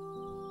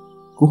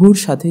 কুহুর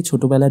সাথে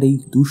ছোটবেলার এই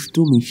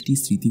দুষ্টু মিষ্টি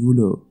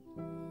স্মৃতিগুলো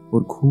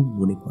ওর খুব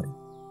মনে পড়ে।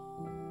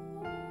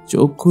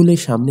 চোখ খুলে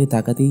সামনে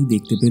তাকাতেই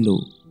দেখতে পেল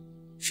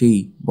সেই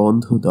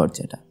বন্ধ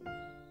দরজাটা।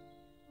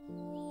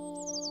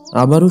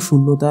 আবারও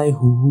শূন্যতায়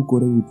হু হু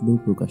করে উঠল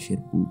প্রকাশের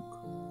বুক।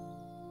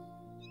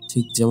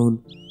 ঠিক যেমন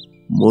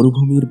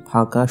মরুভূমির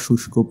ফাঁকা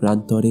শুষ্ক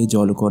প্রান্তরে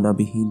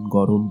জলকণাবিহীন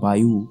গরম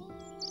বায়ু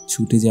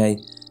ছুটে যায়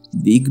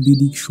দিক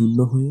বিদিক শূন্য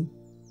হয়ে,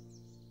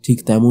 ঠিক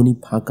তেমনই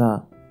ফাঁকা,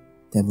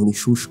 তেমনই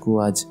শুষ্ক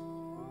আজ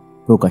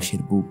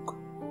প্রকাশের বুক।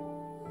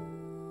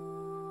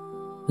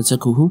 আচ্ছা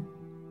কুহু,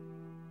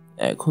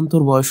 এখন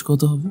তোর বয়স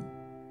কত হবে?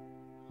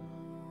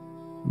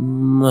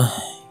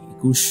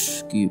 21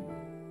 কি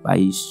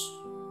 22,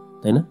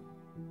 তাই না?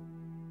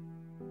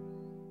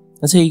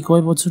 আচ্ছা, এই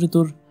কয় বছরে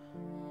তোর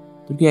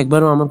কি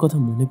একবারও আমার কথা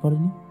মনে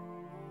পড়েনি?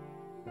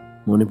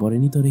 মনে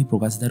পড়েনি তোর এই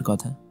প্রকাশদার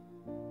কথা,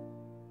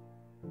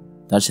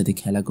 তার সাথে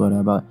খেলা করা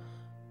বা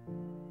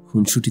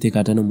খুনসুটিতে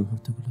কাটানো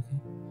মুহূর্তগুলোকে?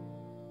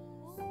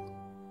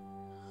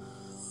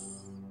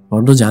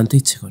 বড্ড জানতে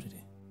ইচ্ছে করে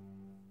রে,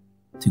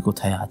 তুই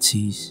কোথায়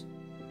আছিস,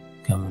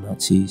 কেমন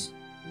আছিস,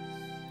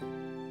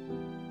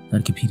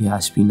 আর কি ফিরে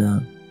আসবি না?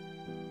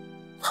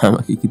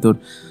 আমাকে কি তোর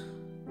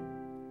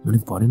মনে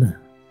পড়ে না?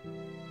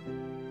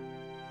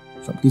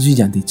 সবকিছুই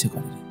জানতে ইচ্ছে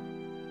করে রে,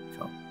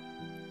 সব।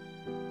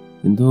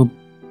 কিন্তু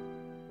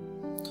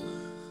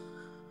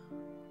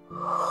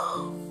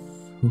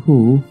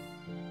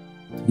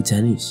তুই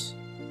জানিস,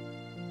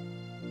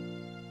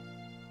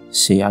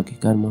 সে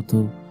আগেকার মতো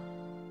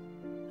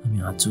আমি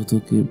আজও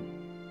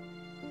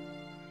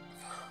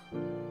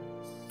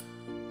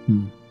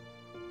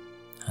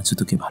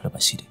তোকে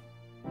ভালোবাসি রে,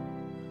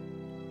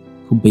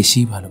 খুব বেশি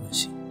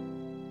ভালোবাসি।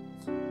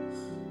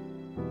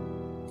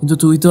 কিন্তু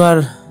তুই তো আর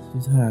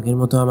আগের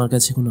মতো আমার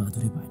কাছে কোনো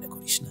আদরে বায়না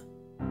করিস না,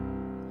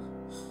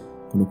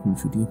 কোনো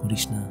খুনসুটিও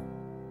করিস না।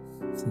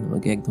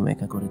 আমাকে একদম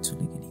একা করে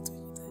চলে গেলি তুই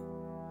কোথায়?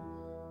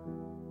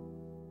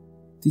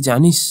 তুই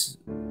জানিস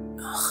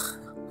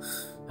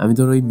আমি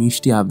তোর ওই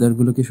মিষ্টি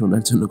আবদারগুলোকে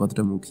শোনার জন্য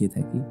কতটা মুখিয়ে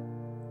থাকি,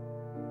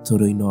 তোর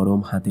ওই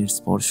নরম হাতের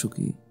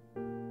স্পর্শকে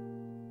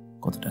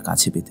কতটা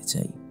কাছে পেতে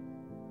চাই,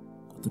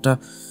 কতটা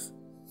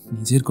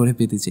নিজের করে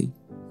পেতে চাই।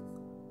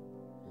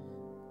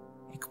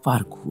 একবার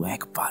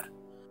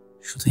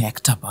শুধু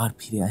একটা বার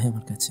ফিরে আয়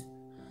আমার কাছে,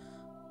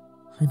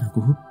 হয় না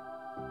কুহু?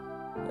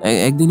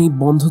 একদিন এই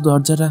বন্ধ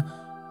দরজাটা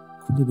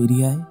খুলে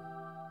বেরিয়ে আয়,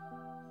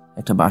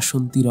 একটা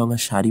বাসন্তী রঙা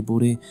শাড়ি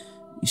পরে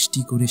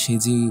মিষ্টি করে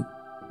সেজে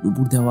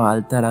নুপুর দেওয়া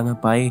আলতা রাঙা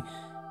পায়ে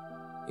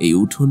এই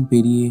উঠোন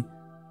পেরিয়ে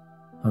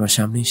আমার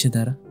সামনে এসে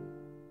দাঁড়া।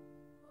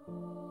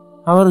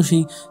 আবারও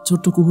সেই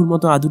ছোট্ট কুহুর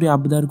মতো আদুরে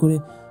আবদার করে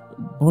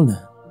বল না,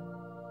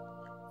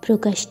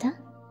 প্রকাশদা,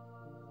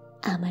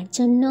 আমার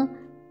জন্য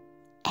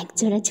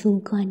একজোড়া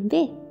ঝুমকো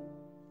আনবে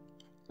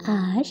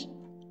আর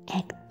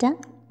একটা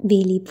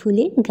বেলি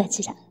ফুলের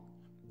গাজরা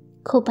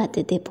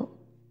খোপাতে দেব।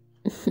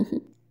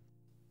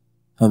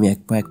 আমি এক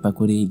পা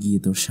করে এগিয়ে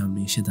তোর সামনে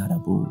এসে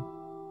দাঁড়াবো,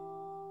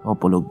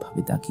 অপলক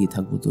ভাবে তাকিয়ে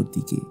থাকবো তোর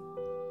দিকে।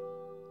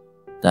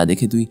 তা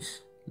দেখে তুই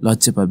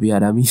লজ্জা পাবি,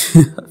 আর আমি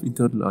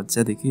তোর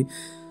লজ্জা দেখে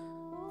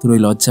তোর ওই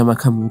লজ্জা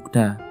মাখা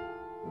মুখটা,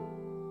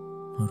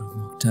 নরম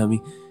মুখটা আমি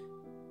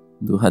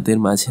দু হাতের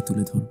মাঝে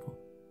তুলে ধরবো,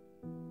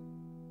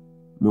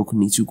 মুখ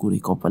নিচু করে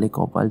কপালে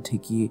কপাল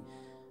ঠেকিয়ে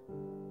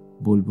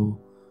বলবো,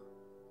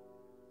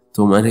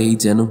 তোমার এই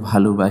যেন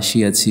ভালোবাসি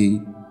আছি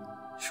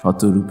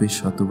শতরূপে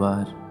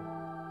শতবার,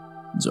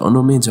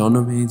 জনমে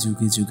জনমে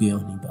যুগে যুগে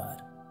অনিবার,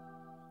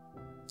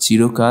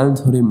 চিরকাল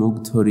ধরে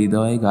মুগ্ধ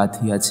হৃদয়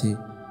গাথি আছে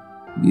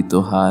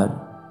গীতহার,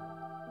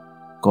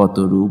 কত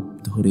রূপ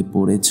ধরে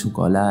পড়েছ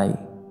গলায়,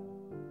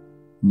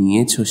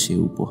 নিয়েছ সে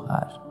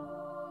উপহার,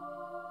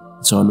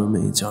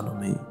 জনমে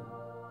জনমে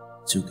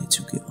যুগে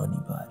যুগে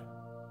অনিবার।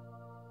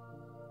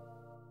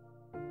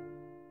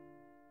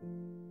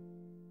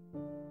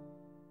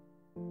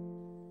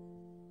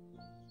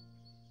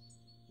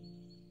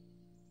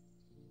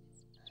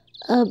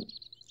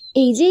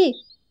 এই যে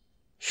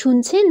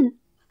শুনছেন?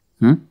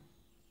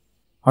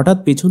 হঠাৎ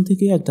পেছন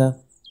থেকে একটা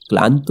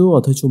ক্লান্ত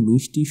অথচ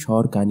মিষ্টি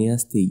স্বর কানে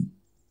আসতেই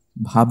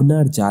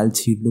ভাবনার জাল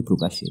ছিঁড়ল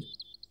প্রকাশের।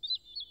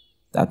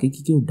 তাকে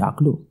কি কেউ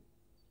ডাকলো?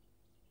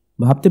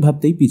 ভাবতে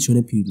ভাবতেই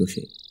পিছনে ফিরল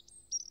সে।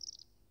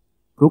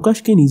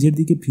 প্রকাশকে নিজের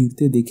দিকে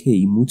ফিরতে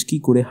দেখেই মুচকি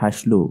করে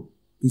হাসল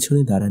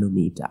পিছনে দাঁড়ানো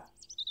মেয়েটা,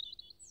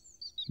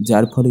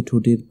 যার ফলে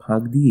ঠোঁটের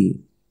ফাঁক দিয়ে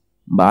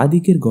বাঁ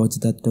দিকের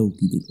গজদাঁতটা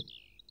উকি দিল।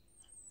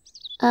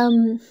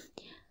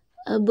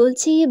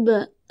 বলছি,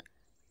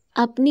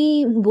 আপনি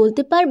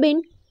বলতে পারবেন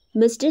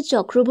মিস্টার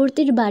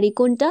চক্রবর্তীর বাড়ি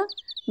কোনটা?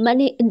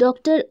 মানে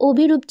ডক্টর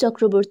অভিরূপ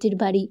চক্রবর্তীর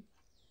বাড়ি।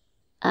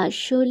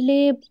 আসলে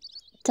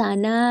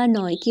টানা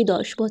 9 কি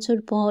 10 বছর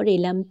পর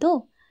এলাম তো,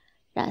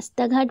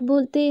 রাস্তাঘাট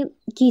বলতে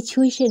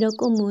কিছুই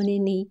সেরকম মনে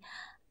নেই,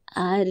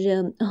 আর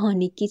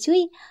অনেক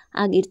কিছুই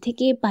আগের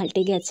থেকে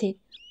পাল্টে গেছে,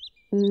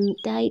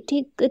 তাই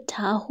ঠিক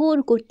ঠাহর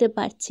করতে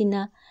পারছি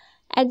না।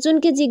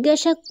 একজনকে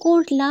জিজ্ঞাসা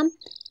করলাম,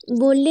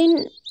 বললেন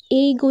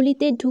এই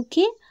গলিতে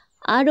ঢুকে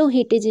আরও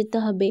হেঁটে যেতে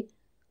হবে।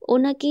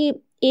 ওনাকে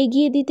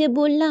এগিয়ে দিতে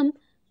বললাম,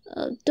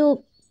 তো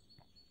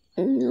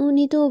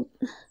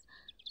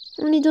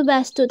উনি তো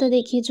ব্যস্ততা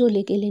দেখিয়ে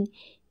চলে গেলেন।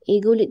 এই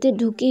গলিতে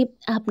ঢুকে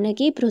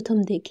আপনাকেই প্রথম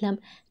দেখলাম,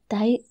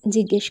 তাই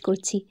জিজ্ঞেস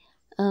করছি,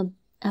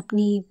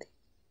 আপনি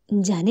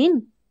জানেন?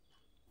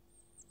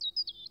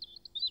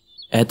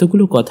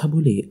 এতগুলো কথা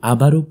বলে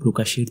আবারও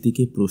প্রকাশের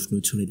দিকে প্রশ্ন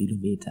ছুড়ে দিল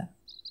মেয়েটা।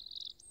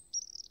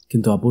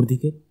 কিন্তু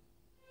অপরদিকে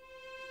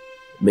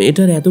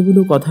মেয়েটার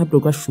এতগুলো কথা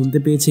প্রকাশ শুনতে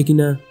পেয়েছে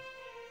কিনা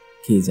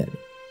কে জানে।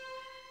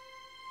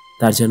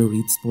 তার যেন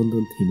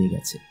হৃদস্পন্দন থেমে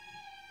গেছে,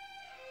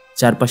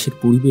 চারপাশের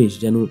পরিবেশ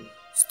যেন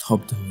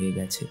স্তব্ধ হয়ে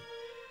গেছে,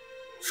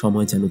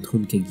 সময় যেন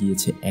থমকে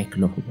গিয়েছে এক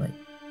লহমায়।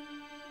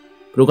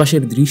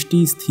 প্রকাশের দৃষ্টি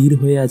স্থির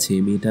হয়ে আছে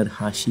মেয়েটার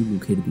হাসি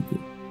মুখের দিকে,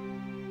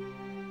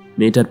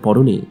 মেয়েটার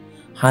পরনে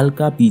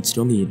হালকা পিচ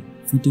রঙের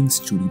ফিটিংস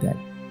চুড়িদার,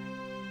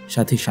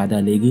 সাথে সাদা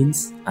লেগিংস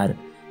আর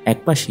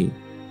একপাশে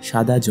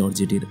সাদা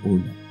জর্জেটের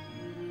ওড়না।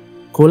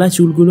 খোলা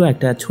চুলগুলো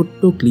একটা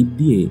ছোট্ট ক্লিপ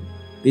দিয়ে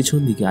পেছন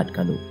দিকে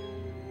আটকানো,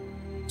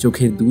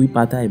 চোখের দুই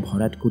পাতায়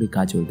ভরাট করে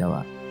কাজল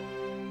দেওয়া,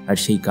 আর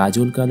সেই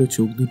কাজল কালো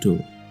চোখ দুটো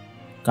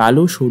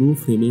কালো সরু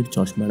ফ্রেমের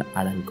চশমার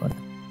আড়াল করা।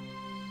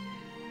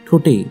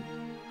 ঠোঁটে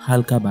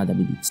হালকা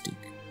বাদামি লিপস্টিক,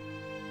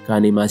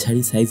 কানে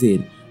মাঝারি সাইজের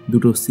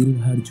দুটো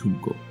সিলভার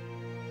ঝুমকো,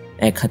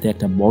 এক হাতে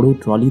একটা বড়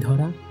ট্রলি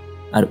ধরা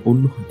আর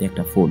অন্য হাতে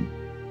একটা ফোন।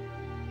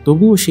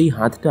 তবুও সেই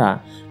হাতটা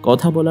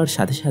কথা বলার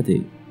সাথে সাথে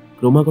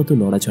ক্রমাগত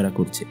নড়াচড়া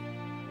করছে।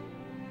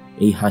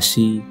 এই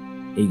হাসি,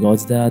 এই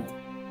গজদাঁত,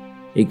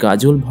 এই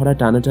কাজল ভরা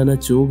টানা টানা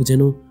চোখ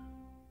যেন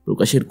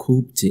প্রকাশের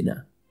খুব চেনা,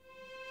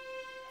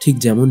 ঠিক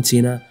যেমন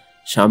চেনা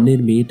সামনের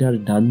মেয়েটার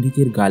ডান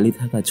দিকের গালে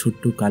থাকা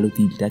ছোট্ট কালো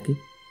তিলটাকে।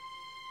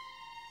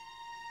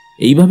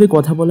 এইভাবে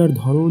কথা বলার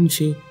ধরন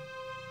সে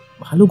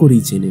ভালো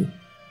করেই চেনে।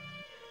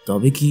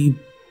 তবে কি?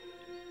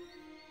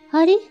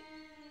 আরে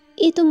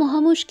এ তো মহা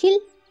মুশকিল।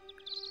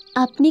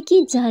 আপনি কি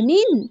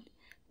জানেন?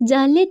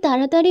 জানলে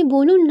তাড়াতাড়ি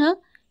বলুন না,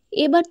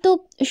 এবার তো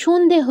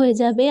সন্ধে হয়ে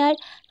যাবে, আর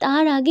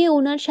তার আগে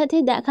ওনার সাথে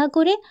দেখা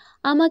করে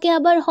আমাকে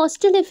আবার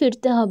হস্টেলে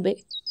ফিরতে হবে।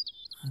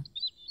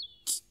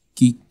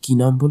 কি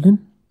নাম বললেন?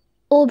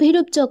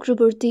 অভিরূপ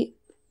চক্রবর্তী।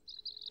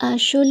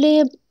 আসলে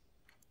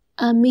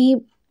আমি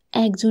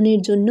একজনের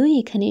জন্যই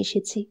এখানে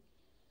এসেছি।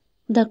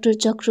 ডক্টর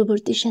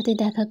চক্রবর্তীর সাথে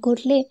দেখা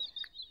করলে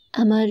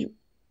আমার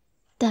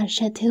তার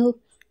সাথেও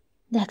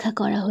দেখা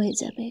করা হয়ে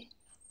যাবে।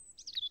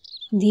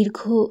 দীর্ঘ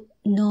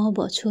 9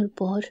 বছর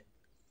পর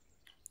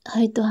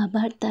হয়তো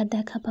আবার তার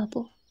দেখা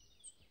পাবো,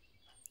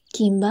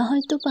 কিংবা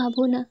হয়তো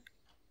পাবো না,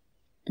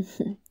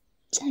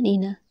 জানি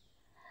না।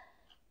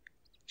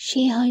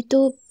 সে হয়তো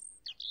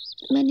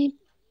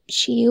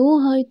সেও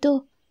হয়তো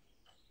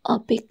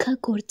অপেক্ষা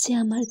করছে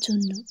আমার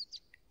জন্য,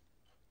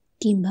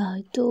 কিংবা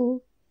হয়তো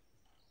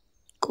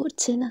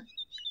করছে না।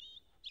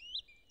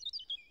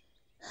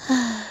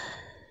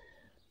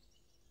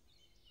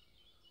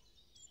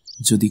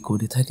 যদি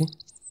করে থাকে,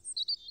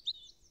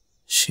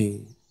 সে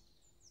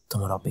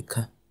তোমার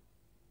অপেক্ষা।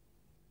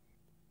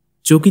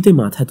 চকিতে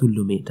মাথা তুলল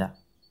মেয়েটা,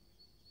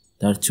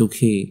 তার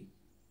চোখে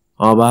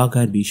অবাক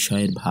আর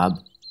বিস্ময়ের ভাব।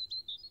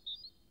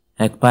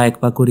 এক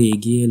পা করে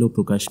এগিয়ে এলো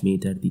প্রকাশ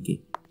মেয়েটার দিকে।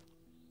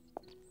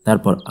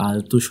 তারপর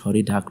আলতো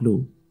স্বরে ডাকলো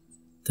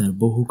তার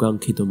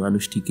বহুকাঙ্ক্ষিত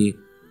মানুষটিকে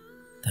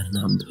তার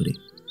নাম ধরে।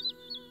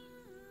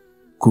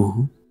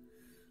 কুহু।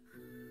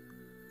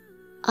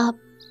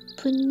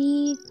 আপনি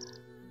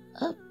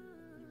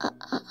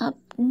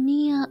আপনি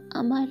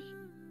আমার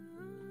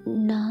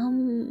নাম?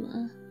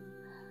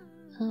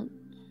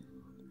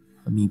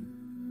 আমি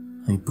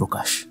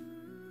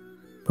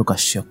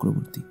প্রকাশ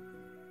চক্রবর্তী,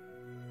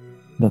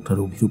 ডক্টর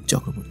অভিরূপ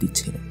চক্রবর্তীর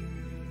ছেলে।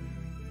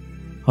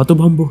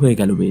 হতভম্ব হয়ে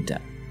গেল মেয়েটা।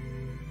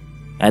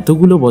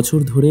 এতগুলো বছর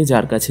ধরে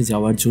যার কাছে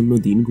যাওয়ার জন্য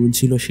দিন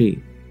গুনছিল সে,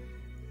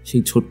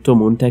 সেই ছোট্ট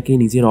মনটাকে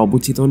নিজের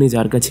অবচেতনে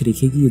যার কাছে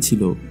রেখে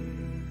গিয়েছিল,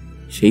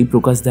 সেই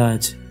প্রকাশদা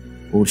আজ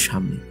ওর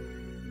সামনে।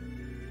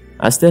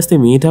 আস্তে আস্তে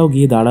মেয়েটাও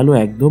গিয়ে দাঁড়ালো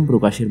একদম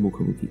প্রকাশের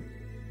মুখোমুখি।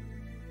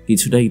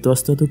 কিছুটা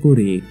ইতস্তত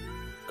করে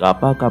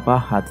কাপা কাপা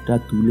হাতটা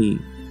তুলে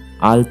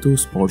আলতো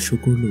স্পর্শ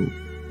করল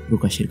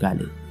প্রকাশের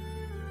গালে।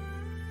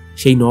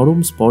 সেই নরম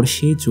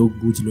স্পর্শে চোখ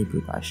বুঝল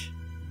প্রকাশ।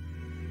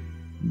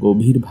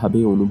 গভীরভাবে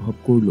অনুভব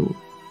করল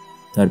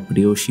তার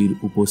প্রেয়সীর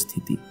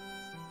উপস্থিতি,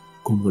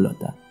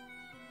 কোমলতা।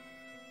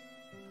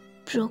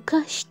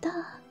 প্রকাশদা।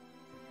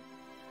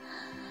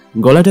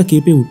 গলাটা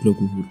কেঁপে উঠল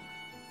কুহুর।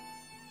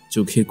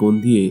 চোখের কোণ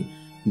দিয়ে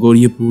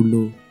গড়িয়ে পড়ল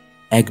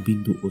এক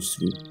বিন্দু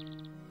অশ্রু,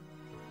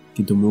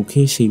 কিন্তু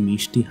মুখে সেই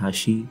মিষ্টি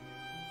হাসি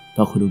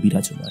তখনও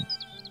বিরাজমান।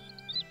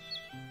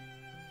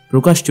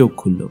 প্রকাশ চোখ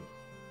খুলল,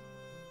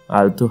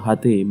 আলতো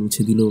হাতে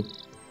মুছে দিল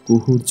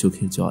কুহুর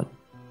চোখের জল।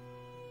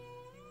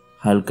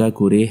 হালকা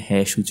করে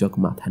হ্যাঁ সূচক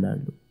মাথা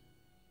নাড়ল।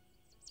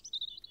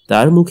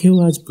 তার মুখেও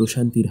আজ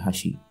প্রশান্তির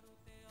হাসি,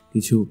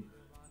 কিছু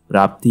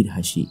প্রাপ্তির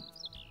হাসি,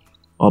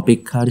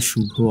 অপেক্ষার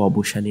শুভ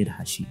অবসানের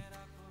হাসি,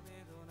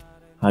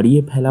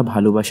 হারিয়ে ফেলা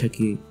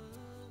ভালোবাসাকে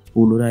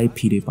পুনরায়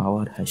ফিরে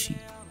পাওয়ার হাসি।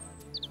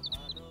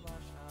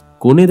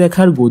 কোণে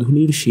দেখার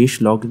গোধূলির শেষ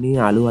লগ্নে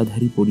আলো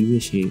আধারী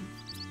পরিবেশে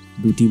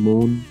দুটি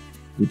মন,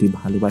 দুটি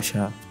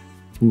ভালোবাসা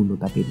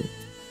পূর্ণতা পেল।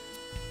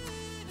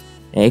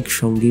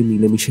 একসঙ্গে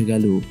মিলেমিশে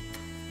গেল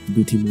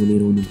দুটি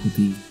মনের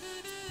অনুভূতি,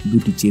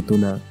 দুটি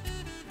চেতনা,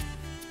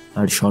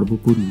 আর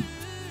সর্বোপরি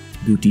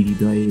দুটি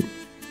হৃদয়ের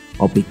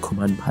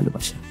অপেক্ষমান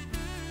ভালোবাসা।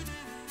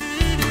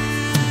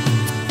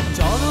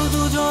 চলো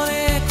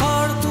দুজনে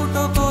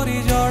খড়কুটো করি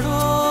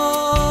জড়ো,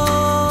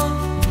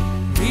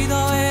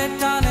 হৃদয়ের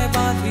টানে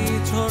বাঁধি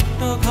ছোট্ট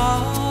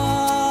ঘর,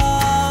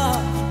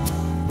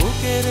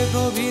 বুকের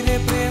গভীরে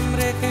প্রেম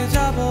রেখে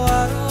যাব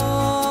আরো,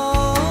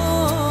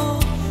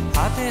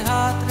 হাতে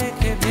হাত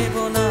রেখে দেব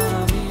না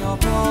আমি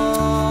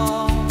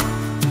অপর।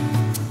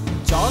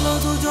 চলো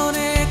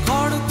দুজনে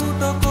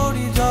খড়কুটো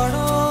করি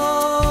জড়ো,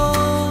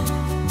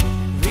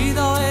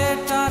 হৃদয়ের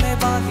টানে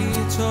বাঁধি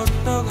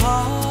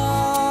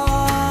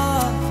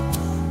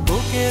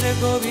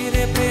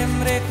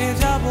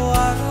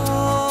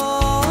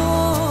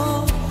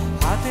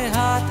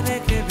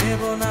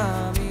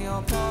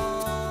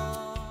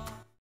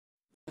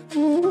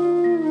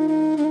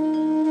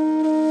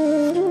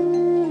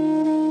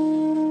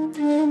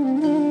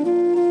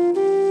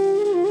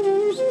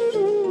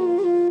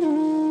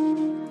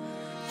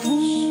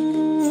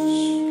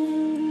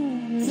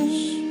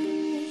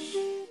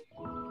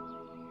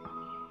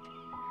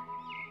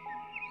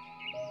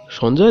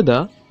সঞ্জয় দা,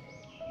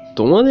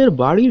 তোমাদের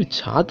বাড়ির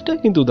ছাদটা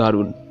কিন্তু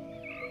দারুণ।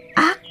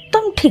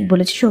 একদম ঠিক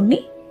বলেছিস অগ্নি,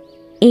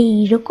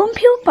 এইরকম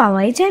ভিউ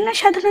পাওয়াই যায় না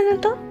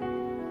সাধারণত।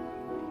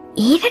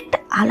 এর একটা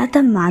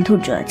আলাদা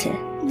মাধুর্য আছে,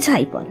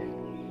 যাই বল।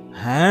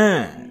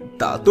 হ্যাঁ,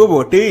 তা তো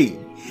বটেই।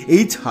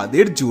 এই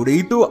ছাদের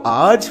জোরেই তো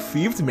আজ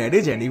 5th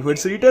ম্যারেজ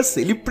অ্যানিভার্সারিটা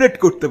সেলিব্রেট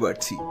করতে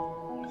পারছি।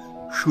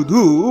 শুধু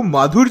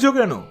মাধুর্য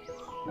কেন,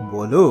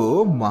 বলো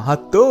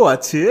মাহাত্ম্য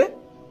আছে।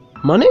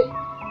 মানে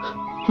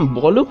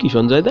বলো কি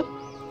সঞ্জয় দা?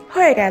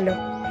 হয়ে গেল,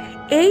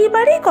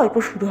 এইবারেই গল্প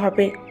শুরু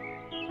হবে।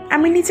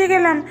 আমি নিচে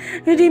গেলাম,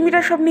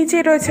 রিমিরা সব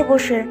নিচেই রয়েছে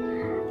বসে।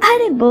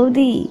 আরে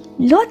বৌদি,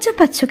 লজ্জা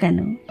পাচ্ছ কেন?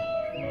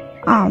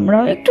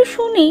 আমরাও একটু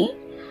শুনি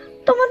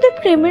তোমাদের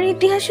প্রেমের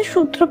ইতিহাসের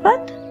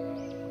সূত্রপাত।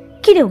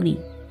 কি রে উনি,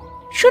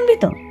 শুনবি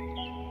তো?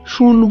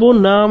 শুনবো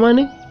না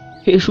মানে?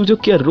 এই সুযোগ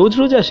কি আর রোজ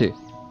রোজ আসে?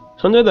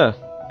 সঞ্জয় দা,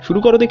 শুরু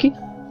করো দেখি।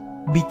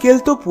 বিকেল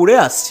তো পড়ে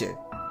আসছে,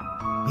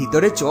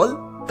 ভিতরে চল,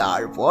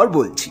 তারপর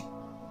বলছি।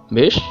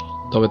 বেশ,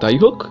 তবে তাই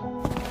হোক।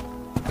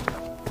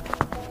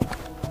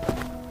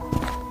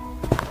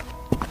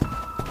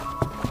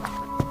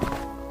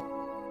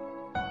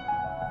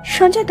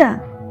 সঞ্জয় দা,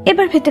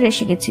 এবার ভেতরে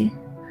এসে গেছি,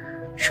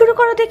 শুরু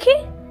করো দেখি।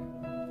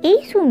 এই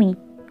সুমি,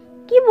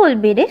 কি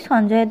বলবে রে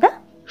সঞ্জয় দা?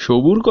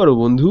 সবুর করো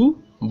বন্ধু,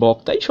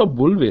 বক্তাই সব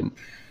বলবেন।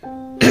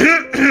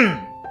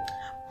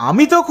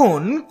 আমি তখন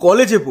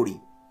কলেজে পড়ি,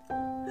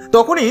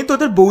 তখনই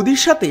তোদের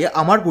বৌদির সাথে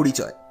আমার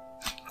পরিচয়।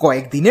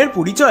 কয়েকদিনের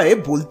পরিচয়ে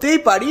বলতেই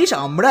পারিস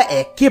আমরা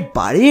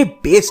একেবারে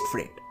বেস্ট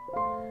ফ্রেন্ড।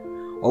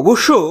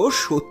 অবশ্য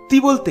সত্যি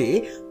বলতে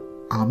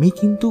আমি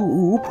কিন্তু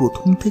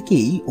প্রথম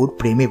থেকেই ওর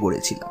প্রেমে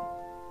পড়েছিলাম,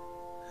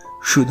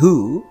 শুধু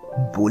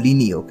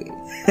বলিনি ওকে।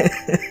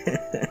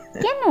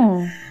 কেন?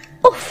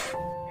 উফ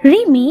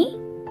রিমি,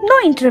 নো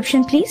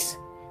ইন্টারাপশন প্লিজ।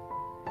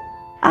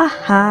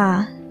 আহা,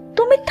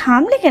 তুমি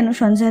থামলে কেন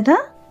সঞ্জয় দা?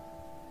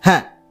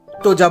 হ্যাঁ,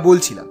 তো যা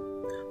বলছিলাম,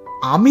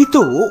 আমি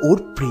তো ওর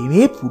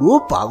প্রেমে পুরো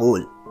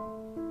পাগল,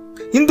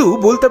 কিন্তু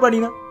বলতে পারি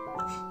না।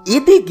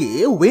 এদিকে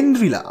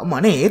ওয়েন্দ্রিলা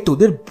মানে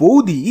তোদের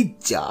বৌদি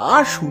যা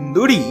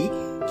সুন্দরী,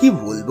 কি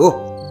বলবো।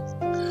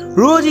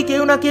 রোজই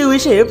কেউ না কেউ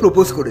এসে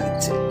প্রপোজ করে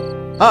দিচ্ছে,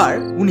 আর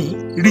উনি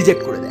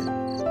রিজেক্ট করে দেন।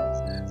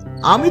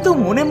 আমি তো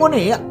মনে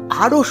মনে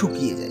আরো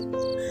শুকিয়ে যাই।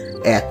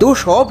 এত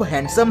সব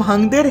হ্যান্ডসাম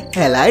হাংদের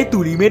হেলায়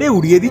তুলি মেরে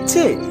উড়িয়ে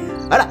দিচ্ছে,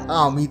 আর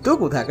আমি তো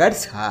কোথাকার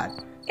ছাড়।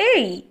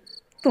 এই,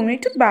 তুমি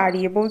একটু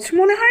বাড়িয়ে বলছো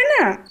মনে হয়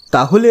না?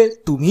 তাহলে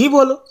তুমিই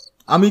বলো,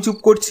 আমি চুপ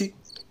করছি।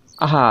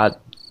 আহা,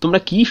 তোমরা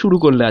কি শুরু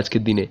করলে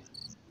আজকের দিনে?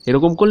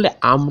 এরকম করলে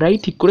আমরাই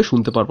ঠিক করে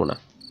শুনতে পারবো না।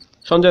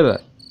 সঞ্জয় দা,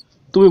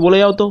 তুমি বলে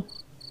যাও তো।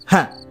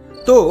 হ্যাঁ,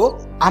 তো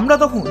আমরা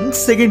তখন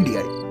সেকেন্ড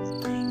ইয়ারে।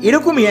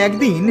 এরকমই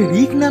একদিন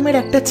রিক নামের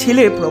একটা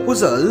ছেলের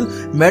প্রপোজাল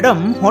ম্যাডাম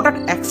হঠাৎ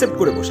অ্যাকসেপ্ট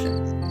করে বসলেন,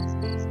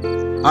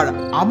 আর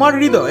আমার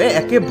হৃদয়ে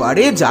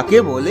একেবারে যাকে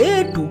বলে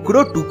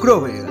টুকরো টুকরো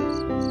হয়ে গেল।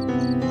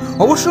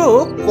 অবশ্য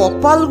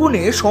কপাল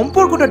গুণে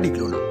সম্পর্কটা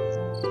টিকল না।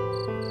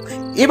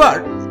 এবার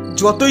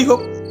যতই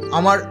হোক,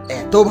 আমার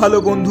এত ভালো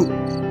বন্ধু,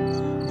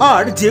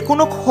 আর যে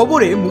কোনো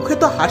খবরে মুখে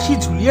তো হাসি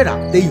ঝুলিয়ে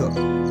রাখতেই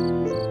হবে।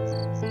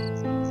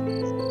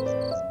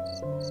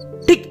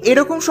 ঠিক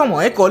এরকম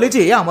সময়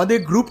কলেজে আমাদের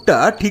গ্রুপটা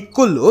ঠিক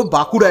করলো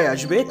বাঁকুড়ায়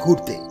আসবে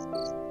ঘুরতে।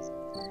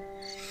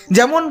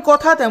 যেমন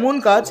কথা তেমন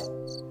কাজ।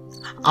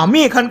 আমি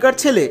এখানকার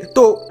ছেলে,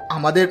 তো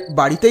আমাদের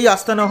বাড়িতেই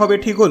আস্তানা হবে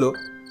ঠিক হলো।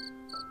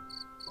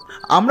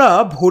 আমরা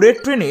ভোরের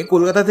ট্রেনে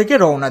কলকাতা থেকে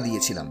রওনা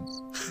দিয়েছিলাম।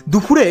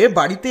 দুপুরে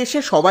বাড়িতে এসে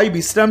সবাই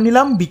বিশ্রাম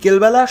নিলাম।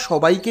 বিকেলবেলা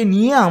সবাইকে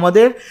নিয়ে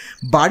আমাদের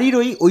বাড়ির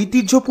ওই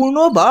ঐতিহ্যপূর্ণ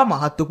বা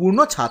মাহাত্ম্যপূর্ণ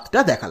ছাদটা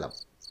দেখালাম।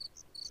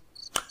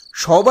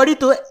 সবারই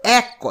তো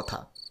এক কথা,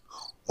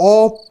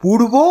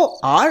 অপূর্ব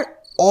আর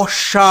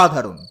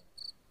অসাধারণ।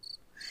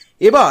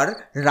 এবার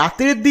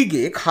রাতের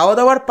দিকে খাওয়া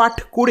দাওয়ার পাঠ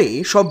করে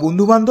সব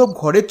বন্ধুবান্ধব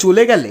ঘরে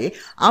চলে গেলে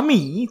আমি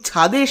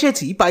ছাদে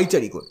এসেছি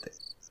পাইচারি করতে।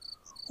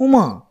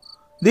 উমা,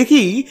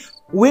 দেখি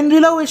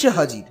ওয়েন্দ্রিলাও এসে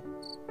হাজির।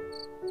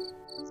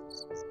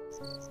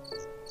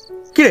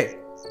 কিরে,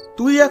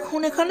 তুই এখন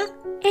এখানে?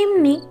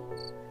 এমনি,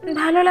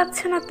 ভালো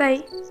লাগছে না তাই।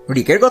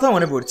 রিকের কথা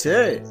মনে পড়ছে?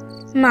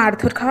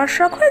 মারধর খাওয়ার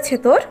শখ হয়েছে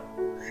তোর?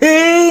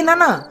 এই না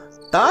না,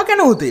 তা কেন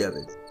হতে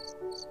যাবে।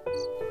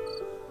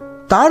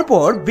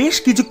 তারপর বেশ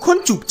কিছুক্ষণ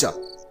চুপচাপ।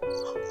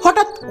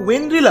 হঠাৎ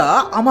ওয়েন্দ্রিলা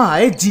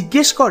আমায়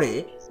জিজ্ঞেস করে,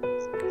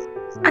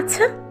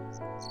 আচ্ছা,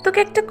 তোকে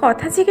একটা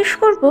কথা জিজ্ঞেস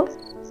করব?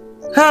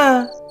 হ্যাঁ,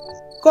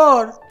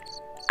 কর।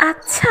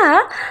 আচ্ছা,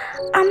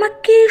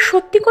 আমাকে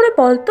সত্যি করে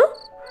বলতো,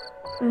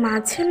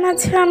 মাঝে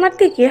মাঝে আমার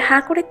দিকে হা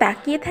করে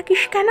তাকিয়ে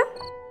থাকিস কেন?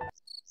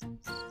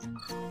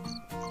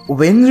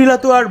 ওয়েন্দ্রিলা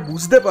তো আর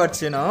বুঝতে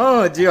পারছে না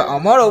যে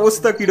আমার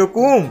অবস্থা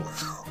কিরকম।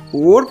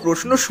 ওর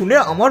প্রশ্ন শুনে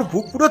আমার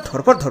বুক পুরো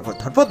ধরপড় ধরপড়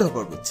ধরপড়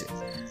ধরপড় করছে।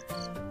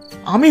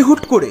 আমি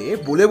হুট করে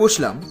বলে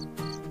বসলাম,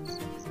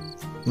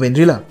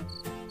 ওয়েন্দ্রিলা,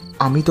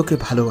 আমি তোকে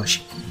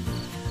ভালোবাসি।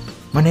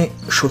 মানে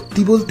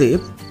সত্যি বলতে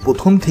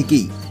প্রথম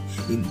থেকেই,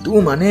 কিন্তু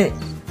মানে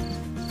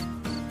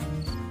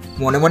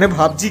মনে মনে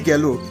ভাবছি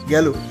গেল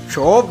গেল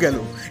সব গেল,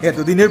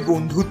 এতদিনের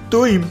বন্ধুত্ব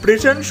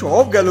ইমপ্রেশন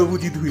সব গেল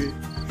বুঝি ধুয়ে।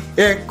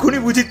 এক্ষুনি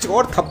বুঝি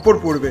চর থাপ্পড়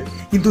পড়বে,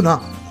 কিন্তু না,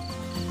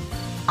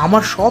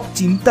 আমার সব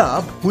চিন্তা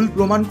ভুল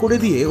প্রমাণ করে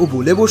দিয়ে ও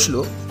বলে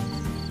বসলো,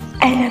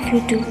 আই লাভ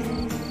ইউ টু।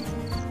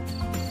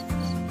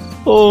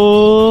 ও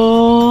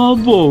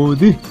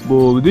বৌদি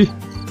বৌদি,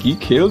 কি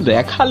খেল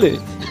দেখালে।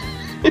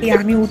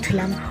 আমি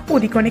উঠলাম,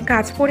 ওদিকে অনেক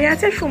কাজ পড়ে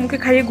আছে, সমুখে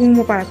খাইয়ে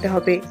ঘুমও পাড়াতে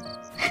হবে।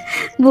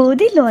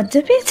 বৌদি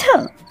লজ্জা পেয়েছ?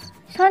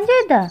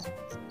 সঞ্জয় দা,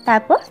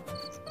 তারপর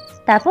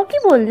তারপর কি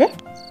বললে?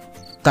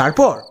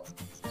 তারপর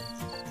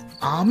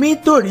আমি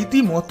তো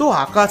রীতিমতো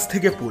আকাশ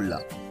থেকে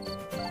পড়লাম।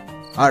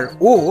 আর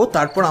ও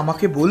তারপর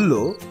আমাকে বলল,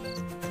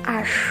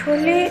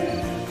 আসলে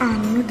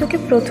আমি তোকে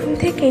প্রথম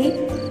থেকেই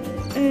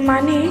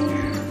মানে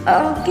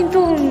কিন্তু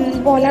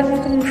বলার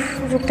মতন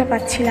সুযোগটা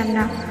পাচ্ছিলাম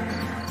না।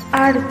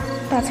 আর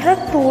তাছাড়া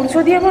তোর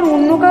যদি আবার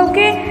অন্য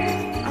কাউকে,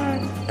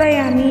 তাই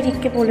আমি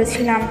রিককে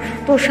বলেছিলাম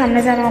তোর সামনে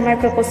যেন আমায়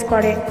প্রপোজ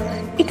করে।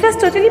 ইট ওয়াজ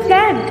টোটালি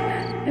প্ল্যান্ড,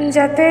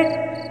 যাতে।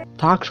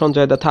 থাক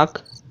সঞ্জয়দা থাক,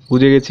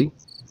 বুঝে গেছি।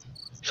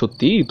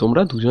 সত্যি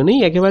তোমরা দুজনেই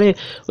একেবারে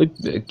ওই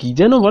কি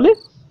যেন বলে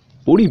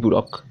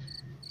পরিপূরক।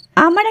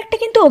 আমার একটা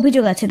কিন্তু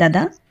অভিযোগ আছে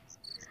দাদা।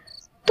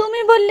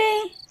 তুমি বললে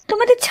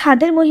তোমাদের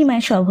ছাদের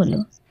মহিমায় সব হলো,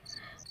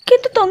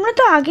 কিন্তু তোমরা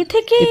তো আগে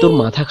থেকে। তোর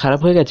মাথা খারাপ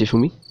হয়ে গেছে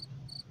সুমি,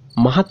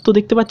 মাহাত্ম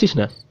দেখতে পাচ্ছিস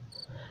না?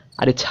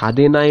 আরে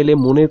ছাদে না এলে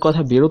মনের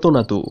কথা বেরোতো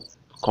না তো,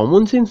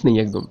 কমন সেন্স নেই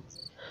একদম।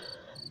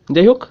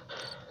 যাই হোক,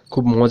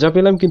 খুব মজা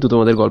পেলাম কিন্তু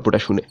তোমাদের গল্পটা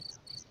শুনে।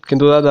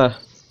 কিন্তু দাদা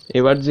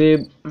এবার যে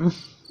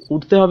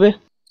উঠতে হবে।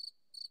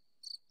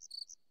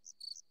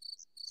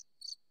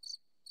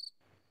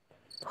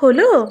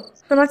 হলো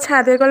তোমার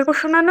ছাদের গল্প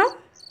শোনানো?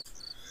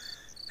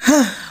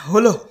 হ্যাঁ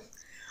হলো,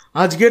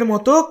 আজকের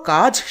মতো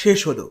কাজ শেষ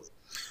হলো,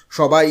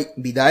 সবাই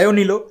বিদায়ও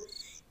নিল।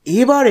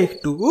 এবার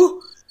একটু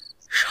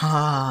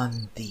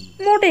শান্তি।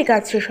 মোটেই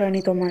কাজ শেষ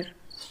হয়নি তোমার।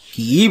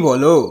 কি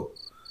বলো,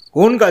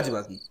 কোন কাজ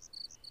বাকি?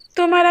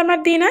 তোমার আমার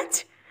দিন আজ,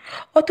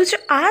 অথচ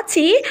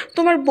আজই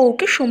তোমার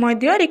বউকে সময়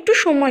দেওয়ার একটু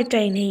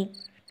সময়টাই নেই।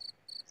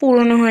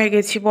 পুরনো হয়ে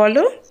গেছি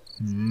বলো।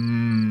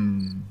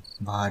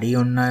 ভারী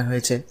অন্যায়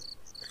হয়েছে।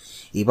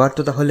 এবার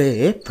তো তাহলে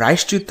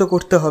প্রায়শ্চিত্ত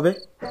করতে হবে।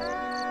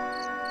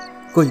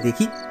 কই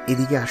দেখি,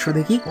 এদিকে আসো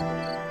দেখি।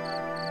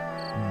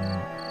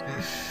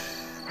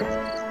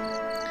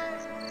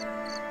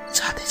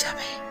 ছাদে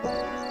যাবে?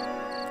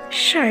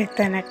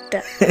 শয়তান একটা।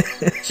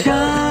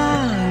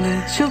 चांद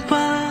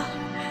छुपा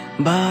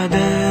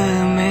बादल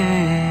में,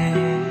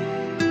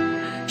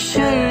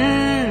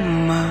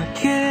 शर्मा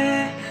के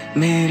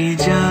मेरी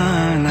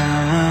जाना,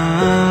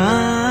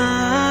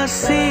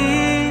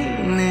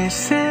 सीने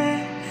से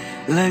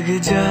लग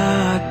जा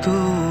तू,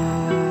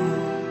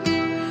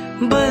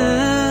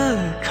 बल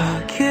खा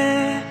के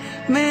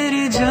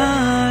मेरी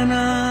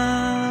जाना।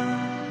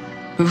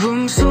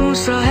 गुमसुम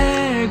सा है,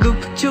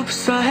 गुपचुप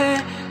सा है,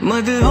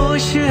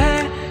 मदहोश है,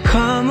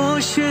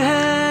 खामोश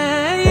है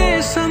ये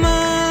समा,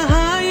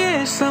 हाँ ये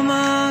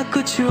समा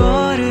कुछ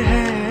और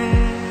है।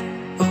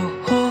 ओ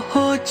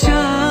हो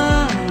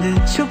चांद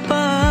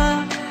छुपा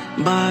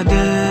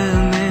बादल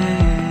में,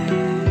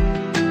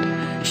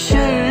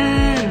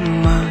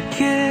 शर्मा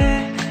के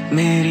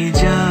मेरी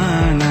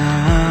जाना,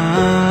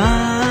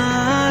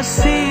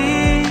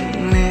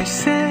 सीने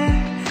से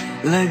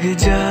लग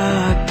जा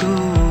तू,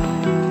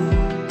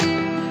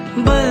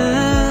 बल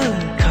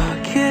खा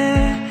के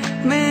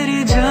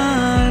मेरी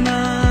जाना।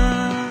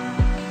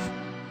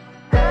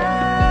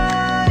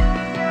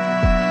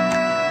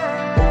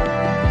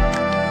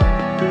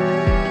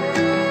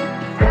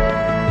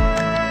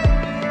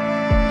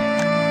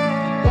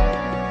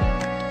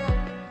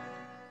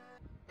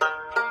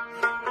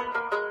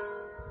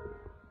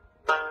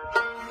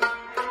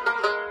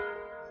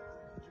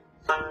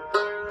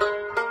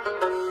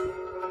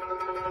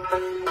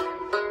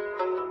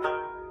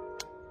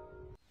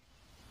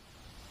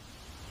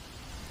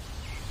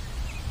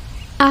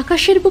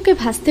 আকাশের বুকে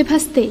ভাসতে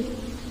ভাসতে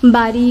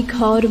বাড়ি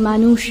ঘর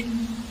মানুষ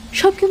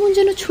সব কেমন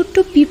যেন ছোট্ট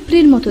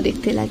পিঁপড়ের মতো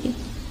দেখতে লাগে।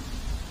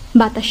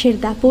 বাতাসের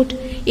দাপট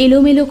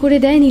এলোমেলো করে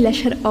দেয়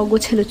নীলাশার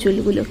অগোছালো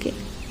চুলগুলোকে।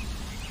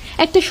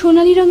 একটা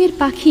সোনালি রঙের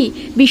পাখি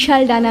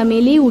বিশাল ডানা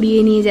মেলে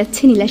উড়িয়ে নিয়ে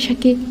যাচ্ছে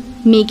নীলাশাকে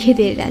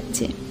মেঘেদের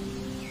রাজ্যে।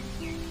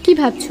 কি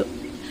ভাবছো,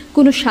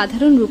 কোনো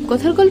সাধারণ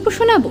রূপকথার গল্প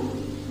শোনাবো?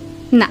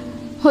 না,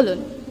 হলো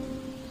না।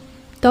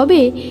 তবে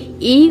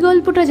এই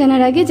গল্পটা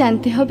জানার আগে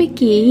জানতে হবে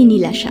কে এই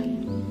নীলাশা।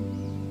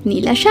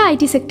 নীলাশা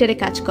আইটি সেক্টরে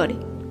কাজ করে।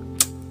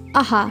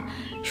 আহা,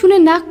 শুনে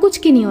নাক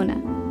কুচকে নিও না।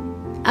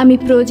 আমি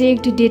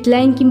প্রজেক্ট,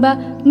 ডেডলাইন কিংবা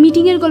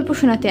মিটিংয়ের গল্প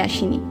শোনাতে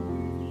আসিনি।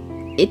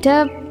 এটা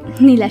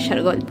নীলাশার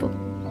গল্প।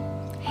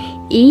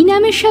 এই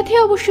নামের সাথে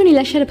অবশ্য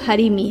নীলাশার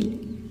ভারী মিল।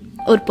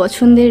 ওর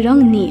পছন্দের রং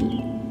নীল,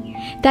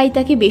 তাই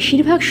তাকে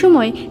বেশিরভাগ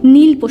সময়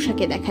নীল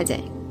পোশাকে দেখা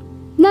যায়।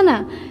 না না,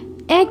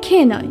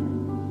 একঘেয়ে নয়,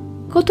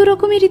 কত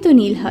রকমেরই তো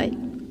নীল হয়।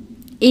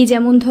 এই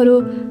যেমন ধরো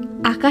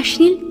আকাশ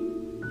নীল,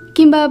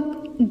 কিংবা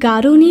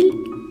গাঢ় নীল,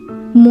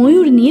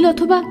 ময়ূর নীল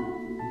অথবা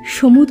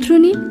সমুদ্র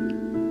নীল।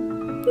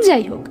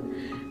 যাই হোক,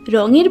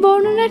 রঙের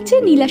বর্ণনার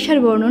চেয়ে নীলাশার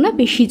বর্ণনা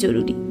বেশি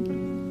জরুরি।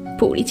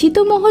 পরিচিত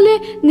মহলে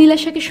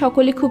নীলাশাকে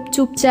সকলে খুব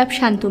চুপচাপ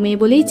শান্ত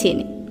মেয়ে বলেই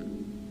চেনে।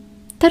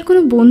 তার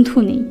কোনো বন্ধু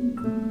নেই,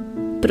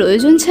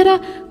 প্রয়োজন ছাড়া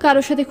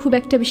কারোর সাথে খুব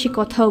একটা বেশি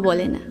কথাও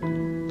বলে না।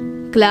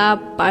 ক্লাব,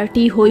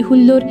 পার্টি, হই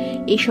হুল্লোড়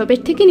এসবের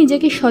থেকে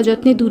নিজেকে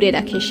সযত্নে দূরে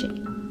রাখে সে।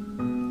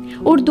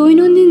 ওর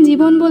দৈনন্দিন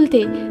জীবন বলতে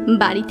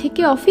বাড়ি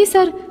থেকে অফিস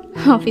আর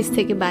অফিস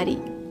থেকে বাড়ি।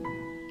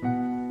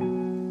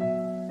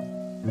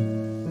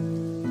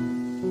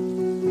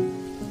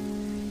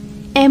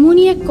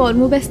 এমনই এক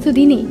কর্মব্যস্ত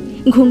দিনে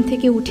ঘুম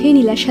থেকে উঠে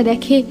নীলাশা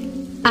দেখে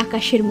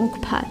আকাশের মুখ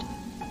ভার।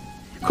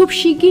 খুব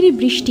শিগগিরই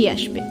বৃষ্টি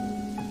আসবে।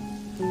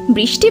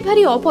 বৃষ্টি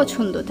ভারী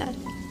অপছন্দ তার,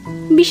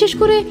 বিশেষ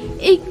করে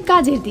এই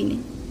কাজের দিনে।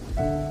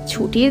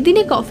 ছুটির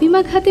দিনে কফি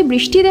মাগ হাতে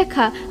বৃষ্টি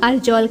দেখা আর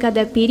জল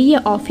কাদা পেরিয়ে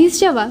অফিস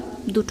যাওয়া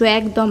দুটো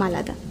একদম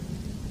আলাদা।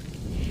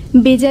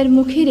 বেজার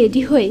মুখে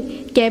রেডি হয়ে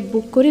ক্যাব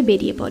বুক করে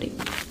বেরিয়ে পড়ে।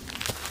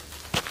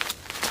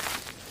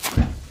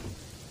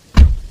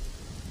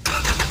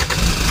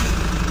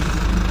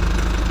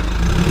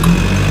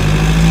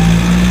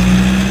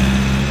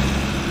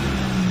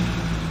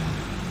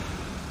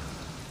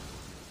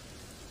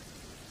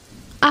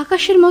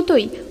 আকাশের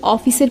মতোই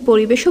অফিসের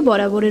পরিবেশও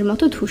বরাবরের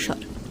মতো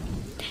ধূসর।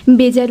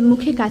 বেজার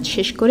মুখে কাজ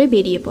শেষ করে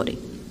বেরিয়ে পড়ে।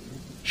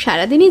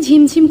 সারাদিনই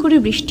ঝিমঝিম করে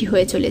বৃষ্টি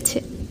হয়ে চলেছে,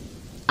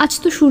 আজ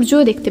তো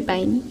সূর্যও দেখতে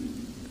পাইনি।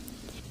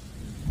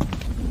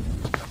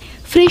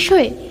 ফ্রেশ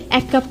হয়ে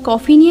এক কাপ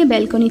কফি নিয়ে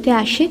ব্যালকনিতে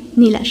আসে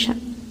নীলাশা।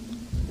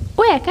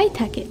 ও একাই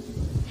থাকে,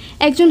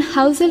 একজন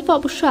হাউস হেল্প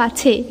অবশ্য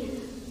আছে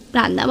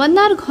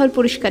রান্নাবান্না আর ঘর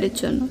পরিষ্কারের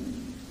জন্য।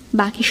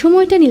 বাকি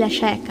সময়টা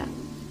নীলাশা একা।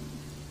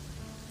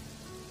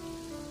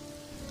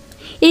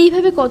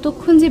 এইভাবে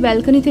কতক্ষণ যে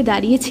ব্যালকনিতে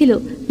দাঁড়িয়েছিল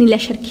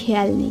নীলাশার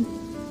খেয়াল নেই।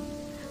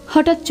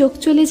 হঠাৎ চোখ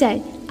চলে যায়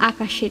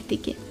আকাশের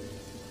দিকে।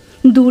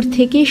 দূর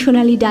থেকে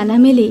সোনালি ডানা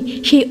মেলে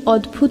সেই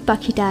অদ্ভুত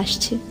পাখিটা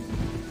আসছে।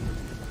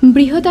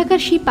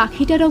 বৃহদাকার সেই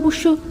পাখিটার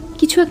অবশ্য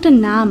কিছু একটা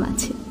নাম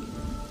আছে।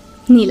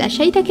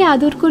 নীলাশাই তাকে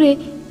আদর করে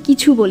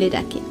কিছু বলে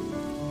ডাকে।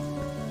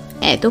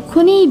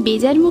 এতক্ষণে এই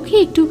বেজার মুখে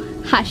একটু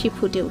হাসি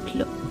ফুটে উঠল।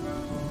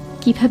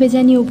 কিভাবে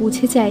জানি ও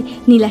বুঝে যায়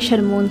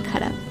নীলাশার মন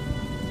খারাপ,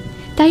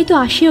 তাই তো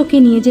আসে ওকে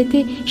নিয়ে যেতে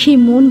সেই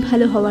মন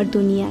ভালো হওয়ার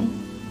দুনিয়ায়।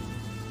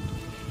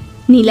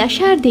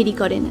 নীলাশা আর দেরি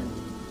করে না,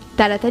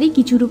 তাড়াতাড়ি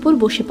কিছুর উপর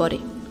বসে পড়ে।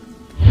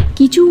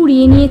 কিছু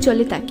উড়িয়ে নিয়ে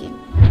চলে তাকে।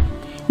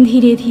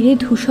 ধীরে ধীরে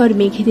ধূসর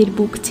মেঘেদের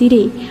বুক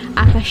চিরে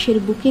আকাশের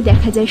বুকে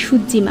দেখা যায়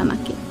সূর্যি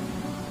মামাকে।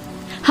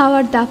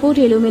 হাওয়ার দাপট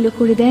এলোমেলো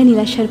করে দেয়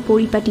নীলাশার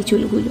পরিপাটি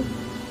চুলগুলো।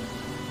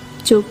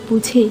 চোখ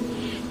বুঝে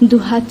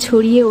দুহাত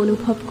ছড়িয়ে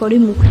অনুভব করে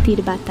মুক্তির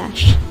বাতাস।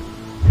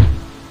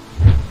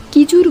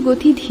 কিছুর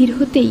গতি ধীর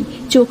হতেই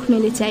চোখ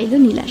মেলে চাইল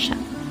নীলাশা।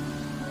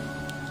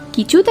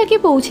 কিছু তাকে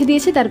পৌঁছে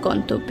দিয়েছে তার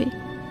গন্তব্যে।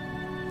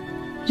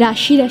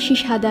 রাশি রাশি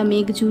সাদা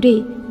মেঘ জুড়ে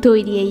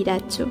তৈরি এই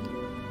রাজ্য।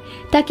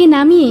 তাকে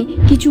নামিয়ে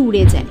কিছু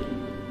উড়ে যায়।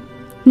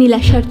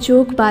 নীলাশার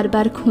চোখ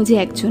বারবার খোঁজে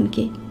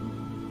একজনকে।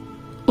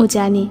 ও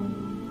জানে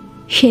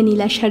সে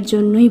নীলাশার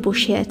জন্যই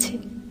বসে আছে।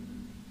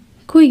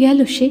 কই গেল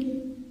সে?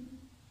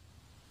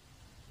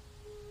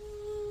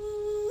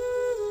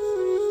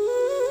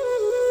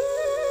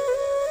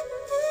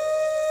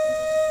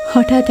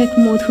 হঠাৎ এক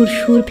মধুর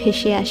সুর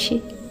ভেসে আসে।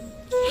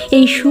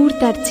 এই সুর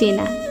তার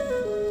চেনা।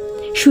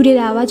 সুরের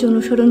আওয়াজ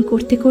অনুসরণ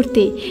করতে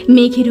করতে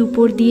মেঘের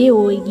উপর দিয়ে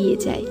ও এগিয়ে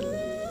যায়।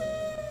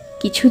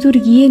 কিছু দূর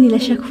গিয়ে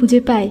নীলাশা খুঁজে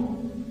পায়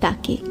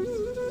তাকে,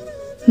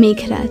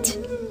 মেঘরাজ,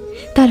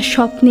 তার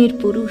স্বপ্নের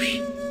পুরুষ।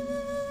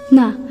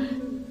 না,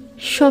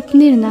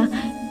 স্বপ্নের না,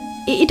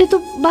 এটা তো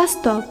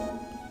বাস্তব।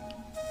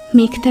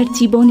 মেঘ তার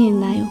জীবনের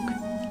নায়ক।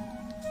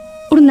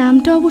 ওর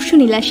নামটা অবশ্য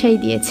নীলাশাই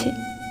দিয়েছে।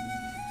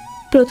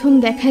 প্রথম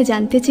দেখায়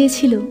জানতে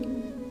চেয়েছিল,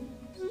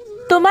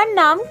 তোমার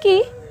নাম কি?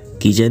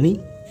 কি জানি,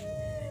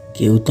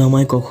 কেউ তো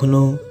আমায়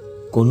কখনো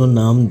কোনো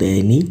নাম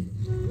দেয়নি।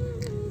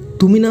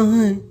 তুমি না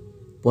হয়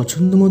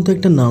পছন্দ মতো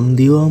একটা নাম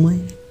দিও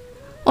আমায়।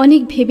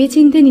 অনেক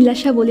ভেবেচিন্তে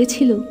নীলাশা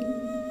বলেছিল,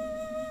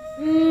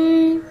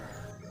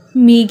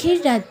 মেঘের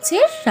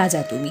রাজ্যের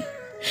রাজা তুমি।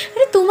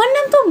 আরে তোমার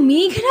নাম তো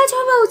মেঘরাজ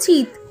হওয়া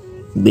উচিত।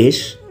 বেশ,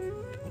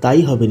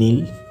 তাই হবে নীল।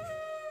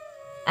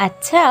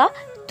 আচ্ছা,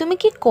 তুমি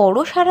কি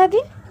করো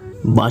সারাদিন?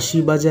 বাঁশি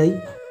বাজাই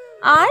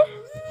আর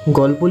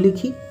গল্প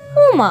লিখি।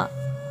 ওমা,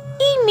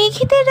 এই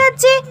মেঘেদের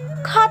রাজ্যে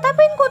খাতা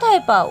পেন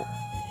কোথায় পাও?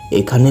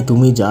 এখানে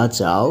তুমি যা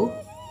চাও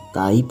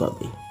তাই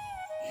পাবে।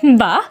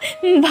 বাহ,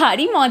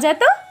 ভারী মজা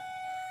তো।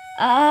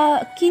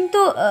 কিন্তু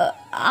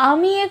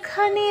আমি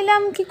এখানে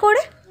এলাম কি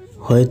করে?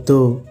 হয়তো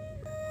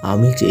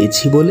আমি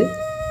চেয়েছি বলে।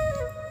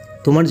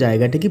 তোমার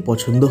জায়গাটা কি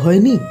পছন্দ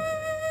হয়নি?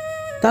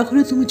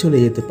 তাহলে তুমি চলে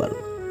যেতে পারো,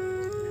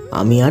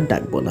 আমি আর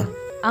ডাকবো না।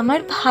 আমার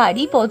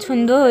ভারী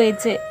পছন্দ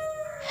হয়েছে।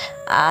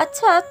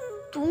 আচ্ছা,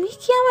 তুমি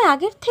কি আমায়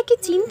আগের থেকে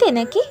চিনতে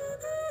নাকি?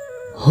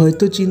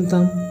 হয়তো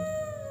চিনতাম,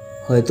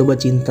 হয়তো বা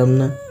চিনতাম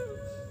না।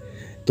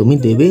 তুমি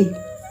দেবে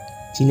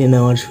চিনে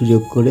নেওয়ার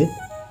সুযোগ করে।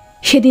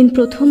 সেদিন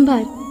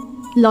প্রথমবার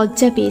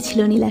লজ্জা পেয়েছিল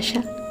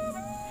নীলাশা।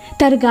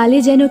 তার গালে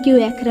যেন কেউ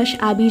একরাশ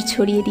আবির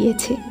ছড়িয়ে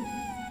দিয়েছে।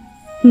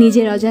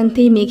 নিজের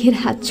অজান্তেই মেঘের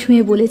হাত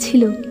ছুঁয়ে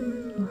বলেছিল,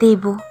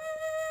 দেব।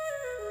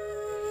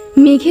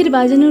 মেঘের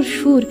বাজানোর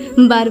সুর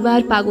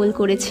বারবার পাগল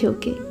করেছে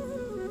ওকে।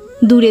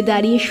 দূরে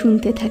দাঁড়িয়ে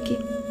শুনতে থাকে।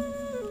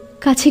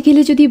 কাছে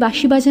গেলে যদি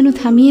বাঁশি বাজানো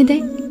থামিয়ে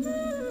দেয়,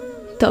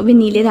 তবে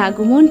নীলের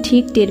আগমন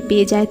ঠিক টের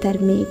পেয়ে যায় তার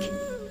মেঘ।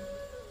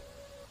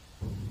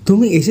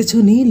 তুমি এসেছো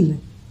নীল?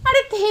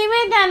 আরে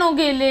থেমে কেন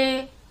গেলে?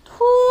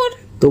 ধুর,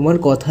 তোমার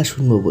কথা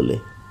শুনবো বলে।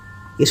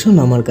 এসো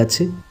না আমার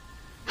কাছে।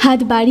 হাত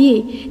বাড়িয়ে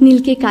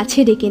নীলকে কাছে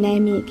ডেকে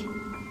নেয় মেঘ।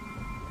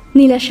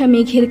 নীলাশা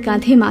মেঘের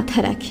কাঁধে মাথা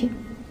রাখে।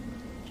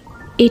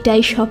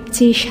 এটাই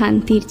সবচেয়ে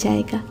শান্তির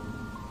জায়গা।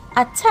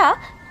 আচ্ছা,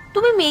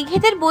 তুমি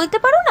মেঘেদের বলতে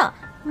পারো না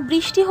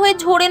বৃষ্টি হয়ে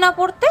ঝরে না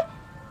পড়তে?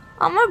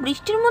 আমার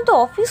বৃষ্টির মধ্যে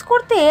অফিস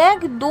করতে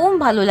একদম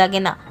ভালো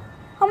লাগে না।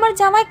 আমার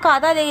জামায়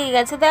কাদা লেগে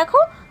গেছে দেখো,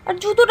 আর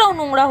জুতোটাও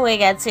নোংরা হয়ে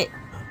গেছে।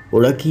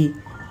 ওরা কি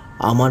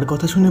আমার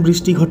কথা শুনে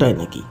বৃষ্টি ঘটায়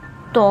নাকি?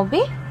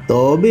 তবে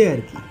তবে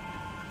আর কি,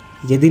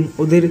 যেদিন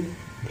ওদের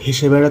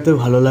ভেসে বেড়াতে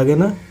ভালো লাগে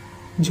না,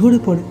 ঝরে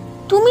পড়ে।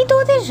 তুমি তো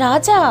ওদের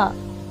রাজা,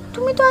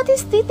 তুমি তো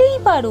আদেশ দিতেই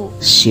পারো।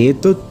 সে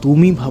তো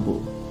তুমি ভাবো,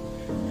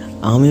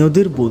 আমি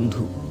ওদের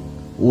বন্ধু,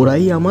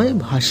 ওরাই আমায়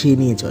ভাসিয়ে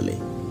নিয়ে চলে।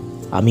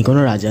 আমি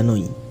কোনো রাজা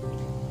নই।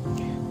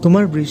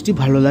 তোমার বৃষ্টি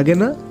ভালো লাগে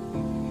না?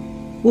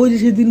 ওই যে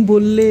সেদিন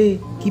বললে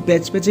কি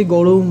প্যাচ প্যাচে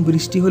গরম,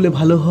 বৃষ্টি হলে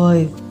ভালো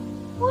হয়।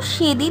 ও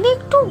সেদিন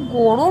একটু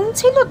গরম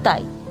ছিল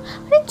তাই।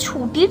 আরে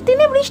ছুটির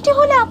দিনে বৃষ্টি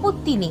হলে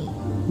আপত্তি নেই।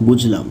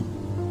 বুঝলাম।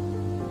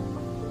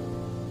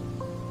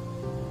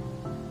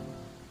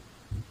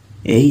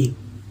 এই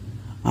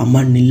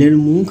আমার নীলের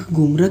মুখ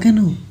গোমরা কেন?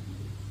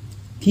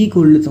 কি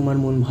করলে তোমার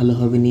মন ভালো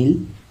হবে নীল?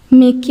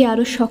 মেঘকে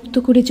আরো শক্ত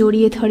করে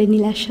জড়িয়ে ধরে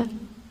নীলাশা।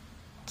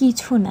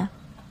 কিছু না,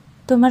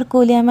 তোমার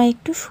কোলে আমায়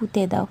একটু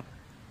শুতে দাও,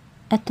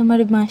 আর তোমার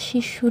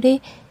বাঁশির সুরে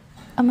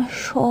আমার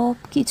সব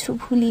কিছু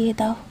ভুলিয়ে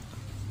দাও।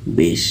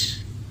 বেশ,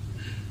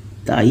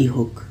 তাই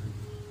হোক।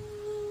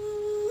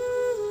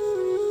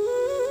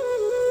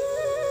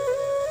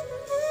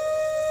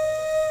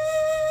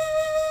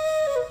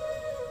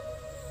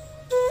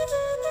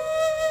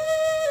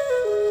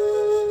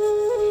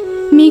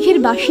 মেঘের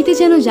বাঁশিতে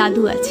যেন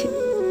জাদু আছে।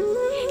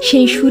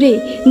 সেই সুরে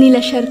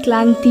নীলাশার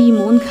ক্লান্তি,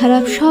 মন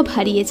খারাপ সব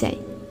হারিয়ে যায়।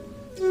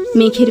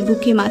 মেঘের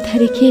বুকে মাথা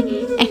রেখে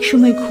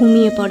একসময়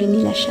ঘুমিয়ে পড়ে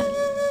নীলাশা।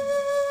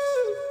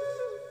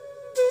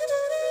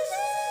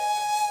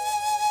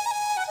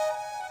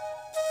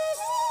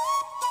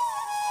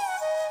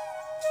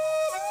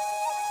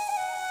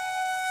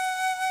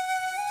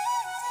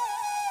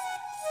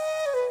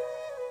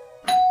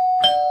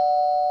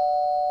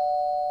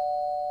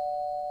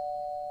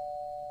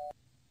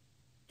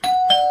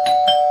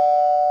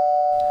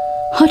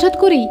 হঠাৎ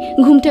করেই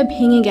ঘুমটা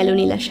ভেঙে গেল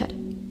নীলাশার।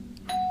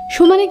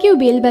 সমানে কেউ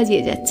বেল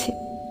বাজিয়ে যাচ্ছে।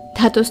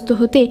 ধাতস্থ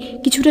হতে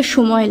কিছুটা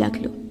সময়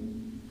লাগলো।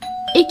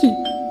 এ কি,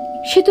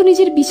 সে তো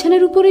নিজের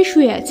বিছানার উপরেই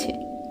শুয়ে আছে।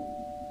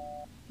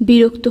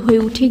 বিরক্ত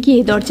হয়ে উঠে গিয়ে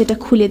দরজাটা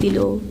খুলে দিল।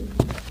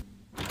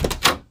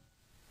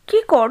 কি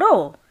করো?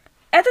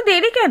 এত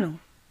দেরি কেন?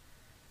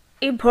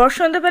 এই ভর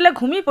সন্ধ্যাবেলা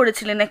ঘুমিয়ে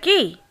পড়েছিলে নাকি?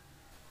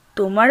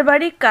 তোমার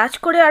বাড়ির কাজ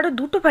করে আরো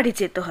দুটো বাড়ি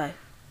যেতে হয়।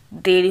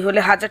 দেরি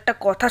হলে হাজারটা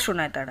কথা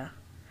শোনায় তারা।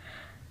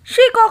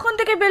 সেই কখন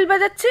থেকে বেল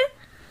বাজাচ্ছে?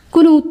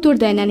 কোনো উত্তর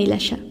দেয় না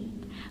নীলাশা।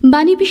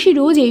 বানি পিসি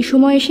রোজ এই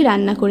সময় এসে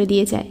রান্না করে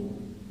দিয়ে যায়।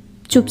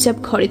 চুপচাপ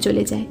ঘরে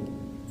চলে যায়।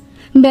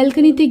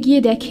 ব্যালকনিতে গিয়ে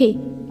দেখে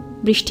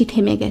বৃষ্টি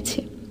থেমে গেছে।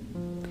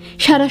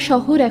 সারা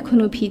শহর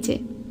এখনো ভিজে।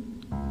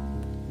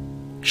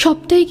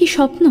 সবটাই কি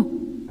স্বপ্ন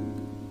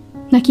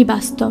নাকি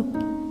বাস্তব?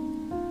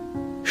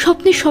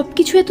 স্বপ্নে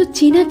সবকিছু এত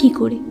চেনা কি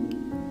করে?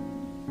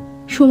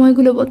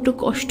 সময়গুলো বড্ড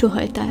কষ্ট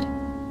হয় তার।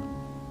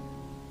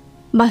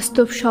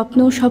 বাস্তব স্বপ্ন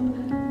সব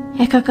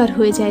একাকার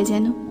হয়ে যায়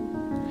যেন।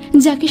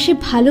 যাকে সে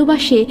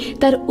ভালোবাসে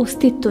তার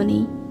অস্তিত্ব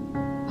নেই,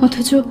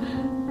 অথচ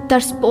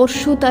তার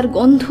স্পর্শ, তার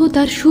গন্ধ,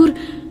 তার সুর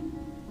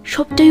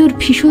সবটাই ওর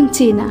ভীষণ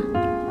চেনা।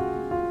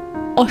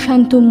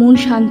 অশান্ত মন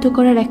শান্ত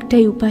করার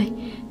একটাই উপায়,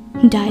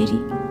 ডায়েরি।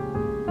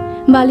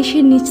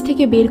 বালিশের নিচ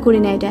থেকে বের করে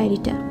নেয়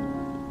ডায়েরিটা।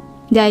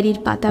 ডায়েরির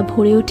পাতা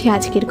ভরে ওঠে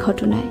আজকের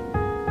ঘটনায়।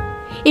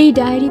 এই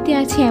ডায়েরিতে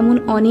আছে এমন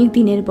অনেক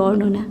দিনের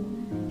বর্ণনা,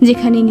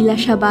 যেখানে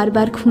নীলাশা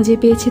বারবার খুঁজে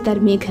পেয়েছে তার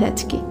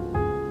মেঘরাজকে।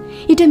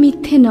 এটা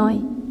মিথ্যে নয়।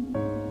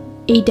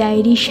 এই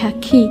ডায়েরি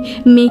সাক্ষী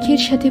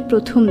মেঘের সাথে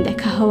প্রথম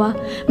দেখা হওয়া,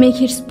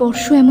 মেঘের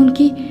স্পর্শ,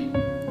 এমনকি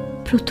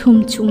প্রথম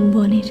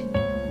চুম্বনের।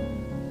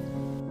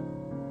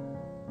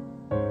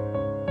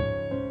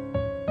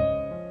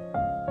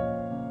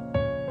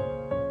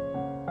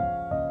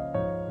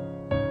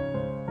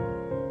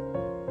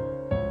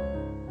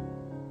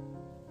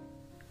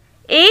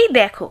 এই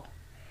দেখো,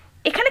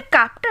 এখানে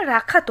কাপটা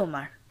রাখা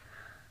তোমার।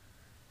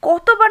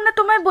 কতবার না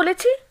তোমায়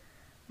বলেছি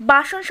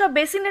বাসন সব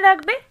বেসিনে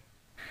রাখবে?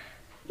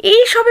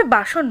 এই সবে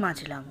বাসন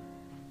মাজলাম।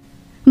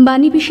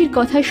 বানি পিসির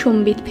কথায়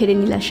সম্বিত ফেরে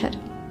নীলাশার।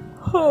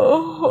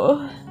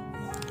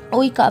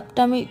 ওই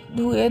কাপটা আমি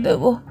ধুয়ে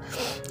দেব।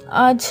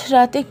 আজ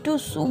রাতে একটু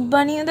স্যুপ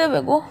বানিয়ে দেবে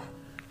গো।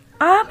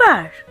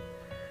 আবার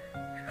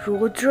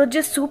রোজ রোজ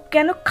যে স্যুপ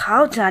কেন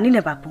খাও জানি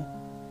না বাপু।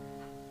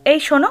 এই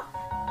শোনো,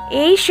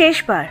 এই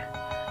শেষবার,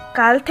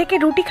 কাল থেকে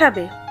রুটি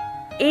খাবে,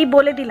 এই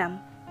বলে দিলাম,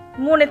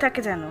 মনে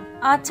থাকে যেন।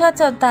 আচ্ছা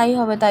আচ্ছা, তাই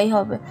হবে তাই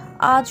হবে।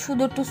 আজ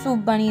শুধু একটু স্যুপ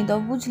বানিয়ে দাও,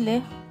 বুঝলে?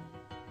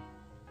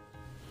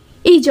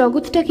 এই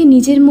জগৎটাকে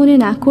নিজের মনে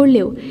না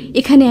করলেও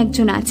এখানে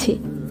একজন আছে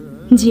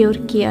যে ওর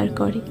কেয়ার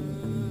করে।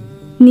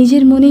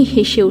 নিজের মনেই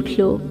হেসে উঠল।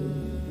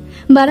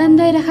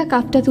 বারান্দায় রাখা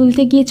কাপটা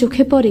তুলতে গিয়ে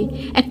চোখে পড়ে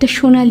একটা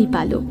সোনালি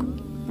পালক।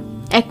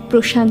 এক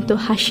প্রশান্ত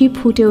হাসি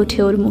ফুটে ওঠে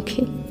ওর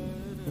মুখে।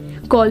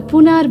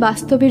 কল্পনা আর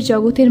বাস্তবের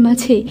জগতের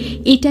মাঝে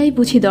এটাই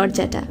বুঝি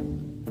দরজাটা।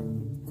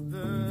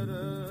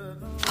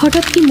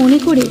 হঠাৎ কি মনে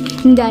করে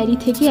ডায়েরি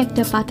থেকে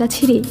একটা পাতা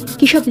ছিঁড়ে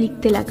কী সব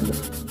লিখতে লাগলো,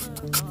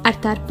 আর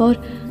তারপর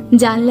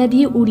জানলা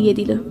দিয়ে উড়িয়ে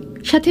দিল,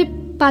 সাথে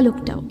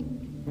পালকটাও।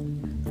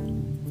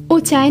 ও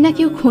চায় না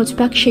কেউ খোঁজ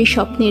পাক সেই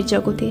স্বপ্নের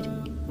জগতের,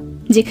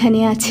 যেখানে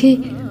আছে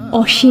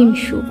অসীম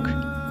সুখ।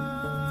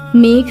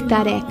 মেঘ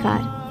তার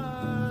একার।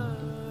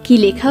 কি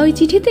লেখা ওই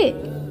চিঠিতে?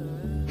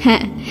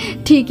 হ্যাঁ,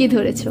 ঠিকই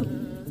ধরেছ,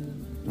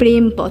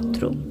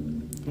 প্রেমপত্র।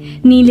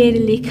 নীলের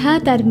লেখা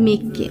তার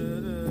মেঘকে।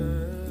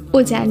 ও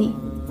জানে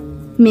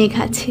মেঘ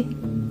আছে,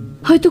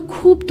 হয়তো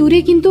খুব দূরে,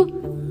 কিন্তু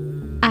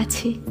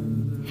আছে।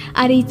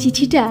 আর এই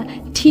চিঠিটা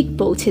ঠিক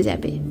পৌঁছে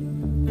যাবে।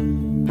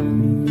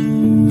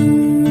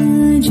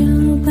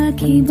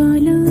 পাখি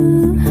বলো,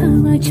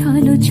 হাওয়া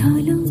ছলো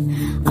ছলো,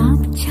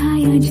 আপ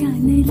ছায়া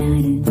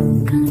জানলার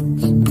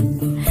কাঁচ।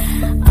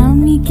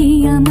 আমি কি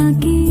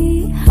আমাকে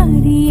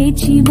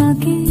হারিয়েছি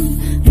বাকে,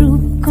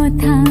 রূপ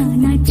কথা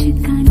নাচ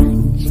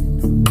কানাচ।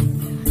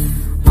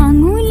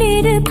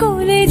 আঙুলের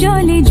কোলে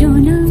জলে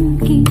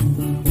জোনাকি,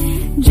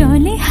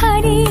 জলে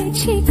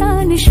হারিয়েছি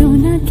কান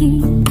শোনাকি।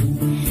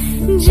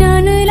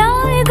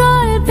 জানলায়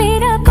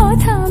গল্পের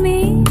কথা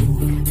মেঘ,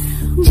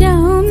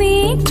 যাও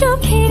মেঘ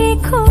চোখে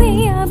রেখো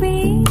আবে।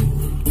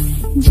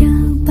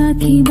 যাও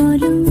পাখি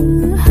বলো,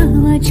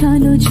 হাওয়া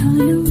ছলো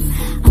ছলো,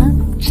 আপ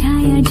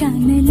ছায়া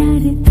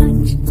জানলার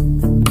কাঁচ।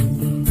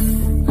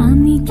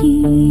 আমি কি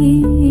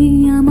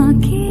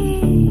আমাকে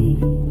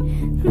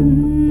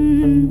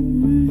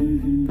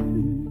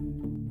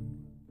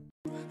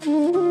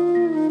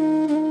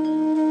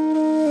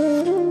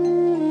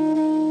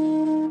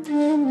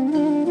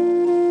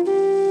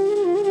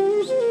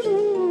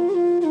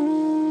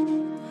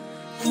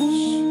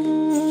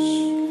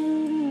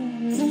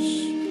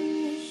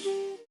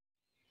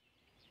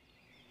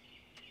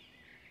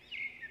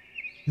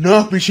না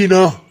পিসি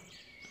না,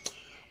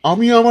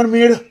 আমি আমার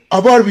মেয়ের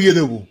আবার বিয়ে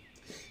দেব।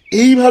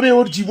 এইভাবে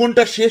ওর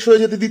জীবনটা শেষ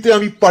হয়ে যেতে দিতে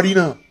আমি পারি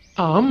না।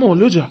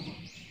 মলজা,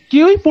 কে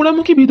ওই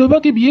পোড়ামুখী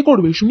বিধবাকে বিয়ে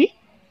করবে শুনি?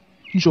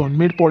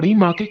 জন্মের পরেই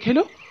মাকে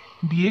খেলো,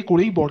 বিয়ে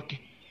করেই বরকে।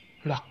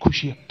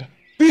 রাক্ষসী একটা।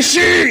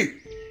 পিসি!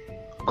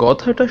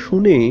 কথাটা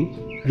শুনে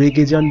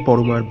রেগে যান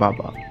পরমার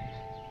বাবা।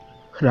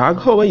 রাগ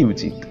হওয়াই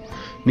উচিত।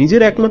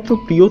 নিজের একমাত্র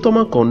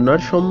প্রিয়তমা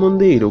কন্যার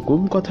সম্বন্ধে এরকম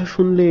কথা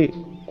শুনলে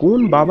কোন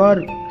বাবার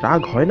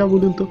রাগ হয় না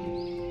বলুন তো?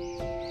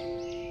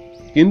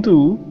 কিন্তু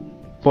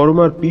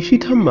পরমার পিসি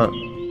ঠাম্মা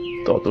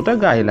ততটা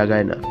গায়ে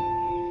লাগায় না।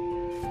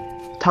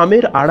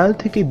 থামের আড়াল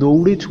থেকে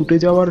দৌড়ে ছুটে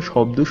যাওয়ার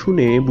শব্দ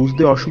শুনে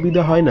বুঝতে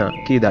অসুবিধা হয় না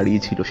কে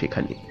দাঁড়িয়েছিল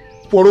সেখানে।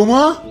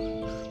 পরমা,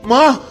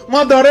 মা,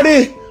 মা দাঁড়া রে,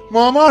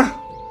 মা আমার।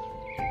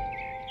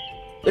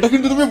 এটা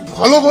কিন্তু তুমি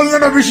ভালো বললে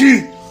না পিসি,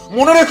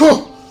 মনে রেখো।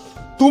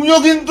 তুমিও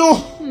কিন্তু।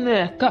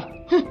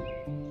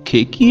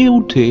 খেকিয়ে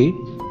উঠে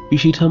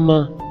পিসি ঠাম্মা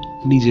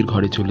নিজের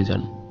ঘরে চলে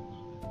যান।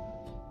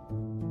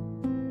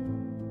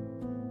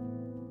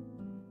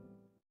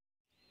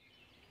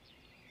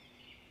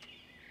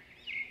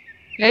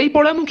 এই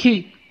পোড়ামুখী,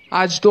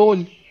 আজ দোল।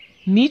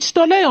 নিচ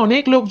তলায়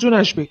অনেক লোকজন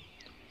আসবে,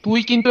 তুই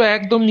কিন্তু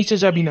একদম নিচে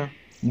যাবি না।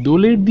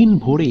 দোলের দিন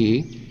ভোরে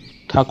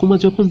ঠাকুমা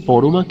যখন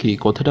পরমাকে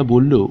কথাটা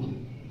বলল,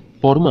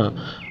 পরমা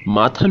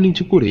মাথা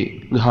নিচু করে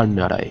ঘাড়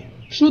নাড়ায়।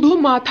 শুধু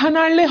মাথা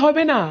নাড়লে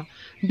হবে না,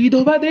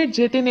 বিধবাদের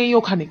যেতে নেই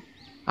ওখানে।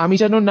 আমি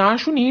যেন না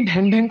শুনি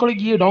ঢ্যাং ঢ্যাং করে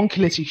গিয়ে রং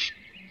খেলেছিস।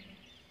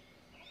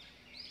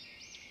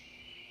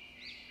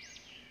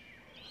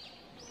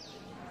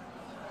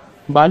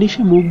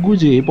 বালিশে মুখ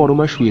গুজে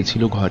পরমা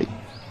শুয়েছিল ঘরে,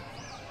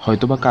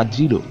 হয়তোবা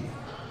কাঁদছিল।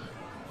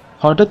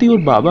 হঠাৎই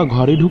ওর বাবা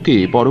ঘরে ঢুকে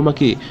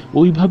পরমাকে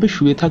ওইভাবে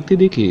শুয়ে থাকতে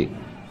দেখে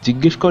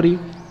জিজ্ঞেস করে,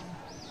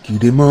 কি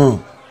রে মা,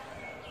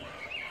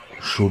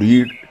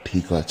 শরীর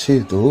ঠিক আছে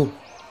তো?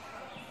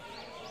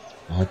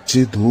 আজ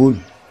দোল,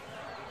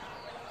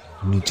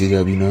 নিচে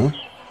যাবি না?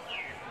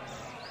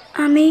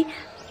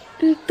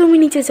 তুমি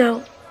নিচে যাও,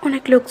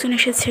 অনেক লোকজন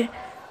এসেছে,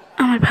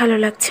 আমার ভালো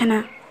লাগছে না।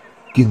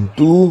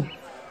 কিন্তু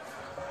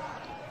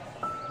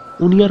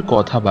উনি আর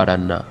কথা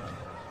বাড়ান না।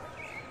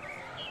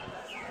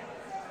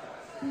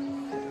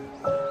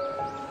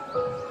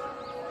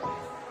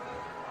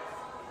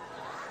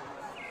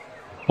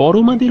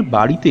 পরমাদের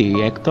বাড়িতে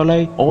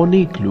একতলায়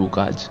অনেক লোক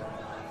আজ।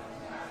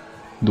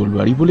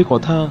 দোলবাড়ি বলে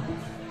কথা।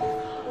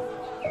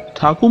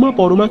 ঠাকুমা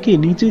পরমাকে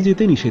নিচে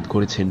যেতে নিষেধ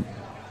করেছেন,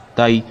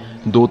 তাই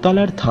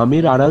দোতলার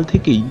থামের আড়াল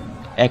থেকেই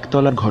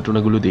একতলার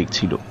ঘটনাগুলো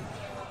দেখছিল।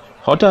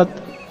 হঠাৎ,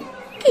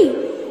 কি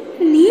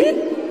নীল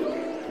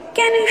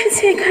কেন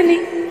এসেছে এখানে?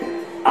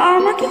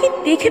 আমাকে কি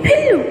দেখে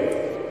ফেললো?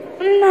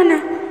 না না,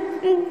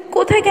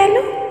 কোথায় গেল?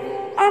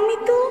 আমি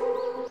তো।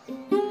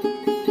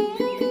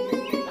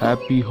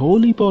 হ্যাপি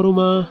হোলি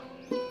পরমা।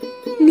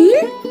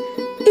 নীল,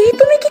 এই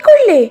তুমি কি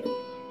করলে?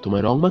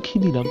 তোমায় রং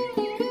মাখিয়ে দিলাম,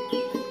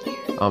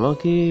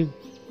 আমাকে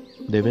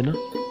দেবে না?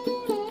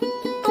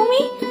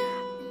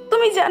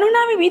 তুমি জানো না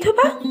আমি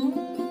বিধবা?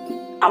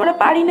 আমরা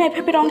পারি না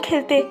এভাবে রং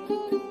খেলতে।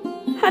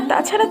 আর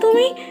তাছাড়া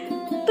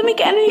তুমি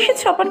কেন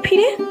এসেছো আবার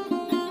ফিরে?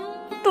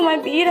 তোমায়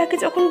বিয়ের আগে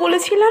যখন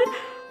বলেছিলাম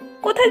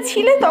কোথায়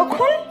ছিলে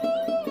তখন?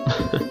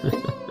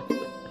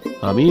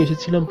 আমি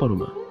এসেছিলাম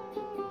পরমা,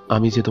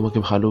 আমি যে তোমাকে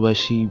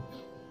ভালোবাসি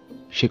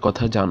সে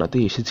কথা জানাতে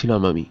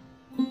এসেছিলাম আমি।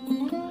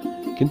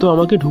 কিন্তু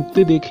আমাকে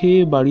ঢুকতে দেখে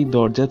বাড়ির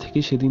দরজা থেকে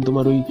সেদিন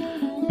তোমার ওই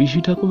পিসি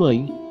ঠাকুমাই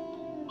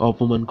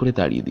অপমান করে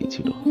তাড়িয়ে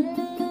দিয়েছিল।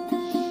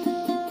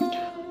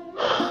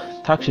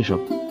 থাক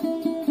সেসব,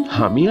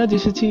 আমি আজ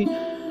এসেছি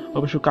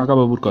অবশ্য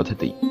কাকাবাবুর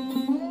কথাতেই।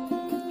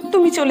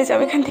 তুমি চলে যাও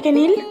এখান থেকে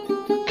নীল।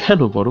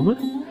 কেন পরমা?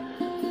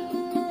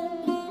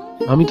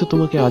 আমি তো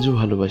তোমাকে আজও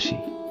ভালোবাসি।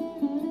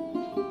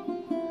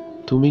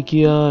 তুমি কি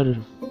আর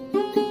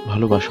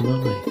ভালোবাসো না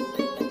আমায়,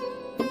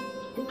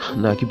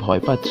 নাকি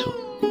ভয় পাচ্ছ?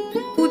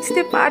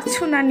 বুঝতে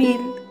পারছো না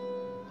নীল।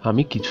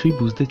 আমি কিছুই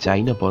বুঝতে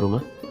চাই না পরমা।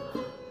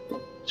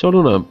 চলো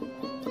না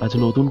আজ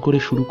নতুন করে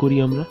শুরু করি,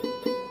 আমরা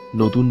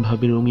নতুন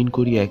ভাবে রঙিন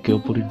করি একে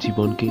অপরের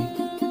জীবনকে।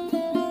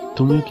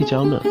 তুমিও কি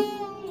চাও না?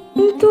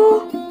 কিন্তু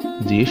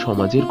যে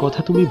সমাজের কথা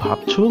তুমি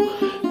ভাবছো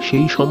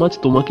সেই সমাজ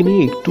তোমাকে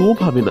নিয়ে একটুও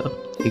ভাবে না,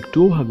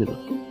 একটুও ভাবে না।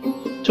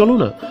 চলো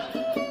না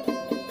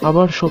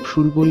আবার সব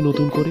শুরু করি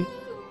নতুন করে।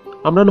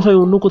 আমরা না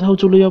হয় অন্য কোথাও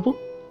চলে যাব,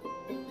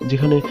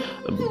 যেখানে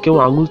কেউ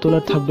আঙুল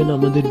তোলার থাকবে না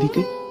আমাদের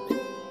দিকে।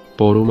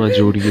 পরমা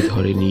জড়িয়ে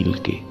ধরে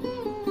নীলকে,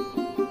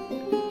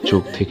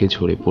 চোখ থেকে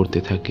ঝরে পড়তে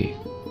থাকে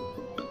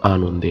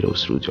আনন্দের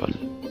অশ্রুজল।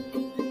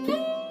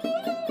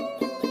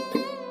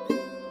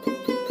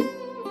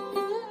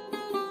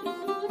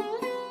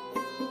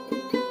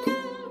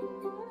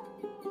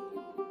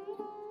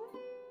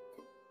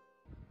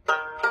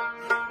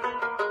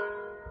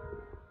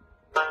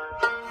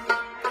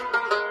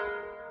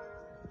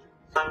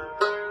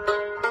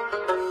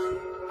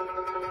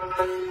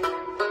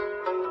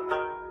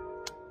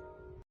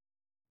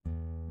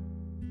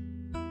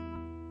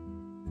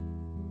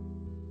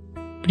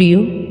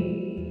 প্রিয়,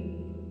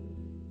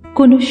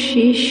 কোনো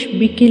শেষ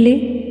বিকেলে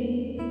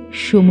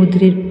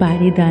সমুদ্রের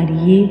পাড়ে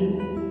দাঁড়িয়ে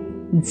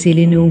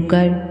জেলে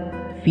নৌকার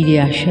ফিরে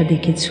আসা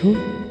দেখেছ?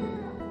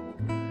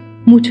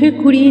 মুঠোয়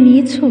কুড়িয়ে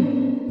নিয়েছ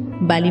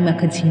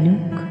বালিমাখা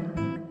ঝিনুক,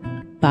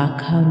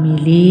 পাখা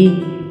মেলে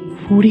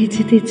উড়ে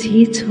যেতে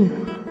চেয়েছ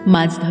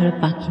মাছ ধরা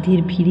পাখিদের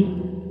ভিড়ে।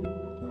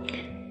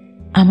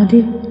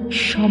 আমাদের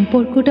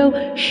সম্পর্কটাও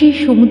সেই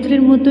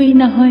সমুদ্রের মতোই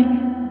না হয়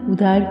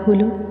উদার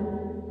হলো।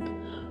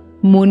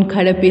 মন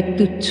খারাপের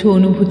তুচ্ছ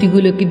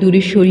অনুভূতিগুলোকে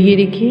দূরে সরিয়ে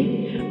রেখে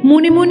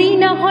মনে মনেই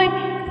না হয়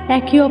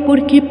একে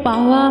অপরকে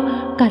পাওয়া,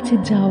 কাছে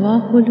যাওয়া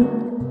হলো।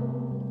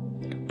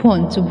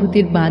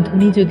 পঞ্চভূতের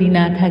বাঁধনই যদি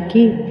না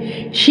থাকে,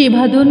 সে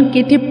বাঁধন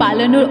কেটে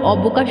পালানোর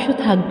অবকাশও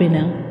থাকবে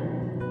না।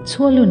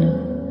 চলো না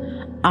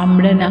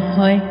আমরা না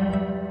হয়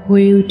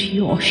হয়ে উঠি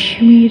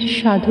অসীমের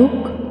সাধক।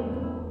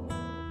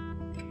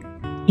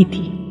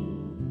 ইতি,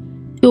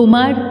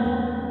 তোমার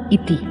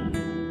ইতি।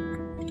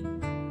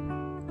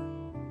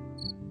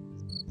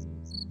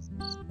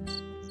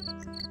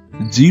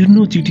 জীর্ণ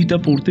চিঠিটা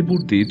পড়তে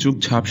পড়তে চোখ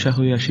ঝাপসা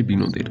হয়ে আসে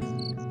বিনোদের।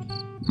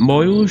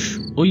 বয়স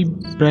ওই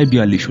প্রায়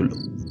 42 হলো।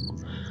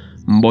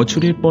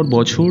 বছরের পর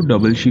বছর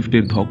ডাবল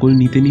শিফটের ধকল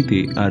নিতে নিতে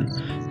আর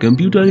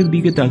কম্পিউটারের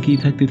দিকে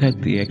তাকিয়ে থাকতে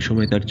থাকতে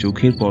একসময় তার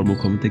চোখের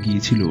কর্মক্ষমতা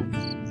গিয়েছিল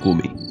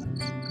কমে।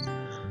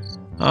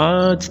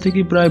 আজ থেকে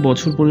প্রায়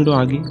বছর 15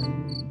 আগে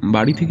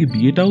বাড়ি থেকে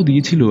বিয়েটাও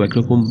দিয়েছিল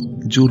একরকম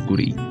জোর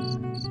করেই।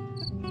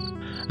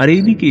 আর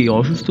এইদিকে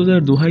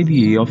অসুস্থতার দোহাই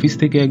দিয়ে অফিস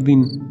থেকে একদিন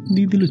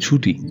দিয়ে দিল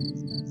ছুটি।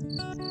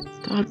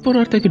 তারপর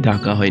আর তাকে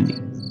ডাকা হয়নি।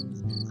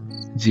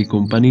 যে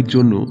কোম্পানির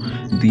জন্য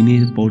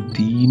দিনের পর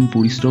দিন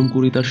পরিশ্রম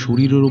করে তার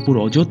শরীরের ওপর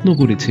অযত্ন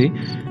করেছে,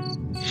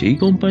 সেই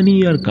কোম্পানি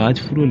আর কাজ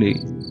ফুরলে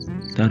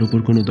তার উপর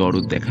কোনো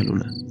দরদ দেখালো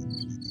না।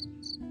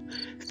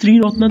 স্ত্রী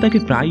রত্না তাকে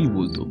প্রায়ই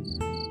বলতো,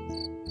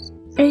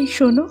 এই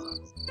শোনো,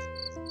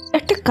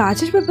 একটা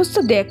কাজের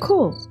ব্যবস্থা দেখো,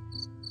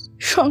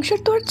 সংসার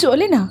তো আর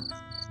চলে না।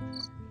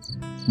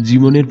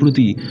 জীবনের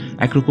প্রতি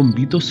একরকম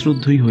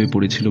বীতশ্রদ্ধই হয়ে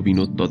পড়েছিল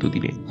বিনোদ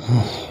ততদিনে।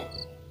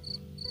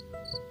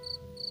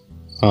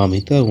 আমি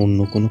তো আর অন্য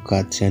কোনো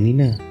কাজ জানি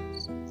না।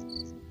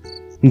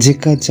 যে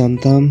কাজ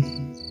জানতাম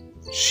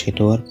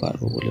সেটাও আর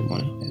পারবো বলে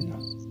মনে হয় না।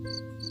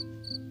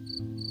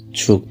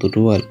 চোখ দুটো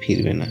আর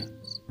ফিরবে না।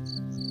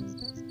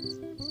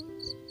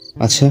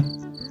 আচ্ছা,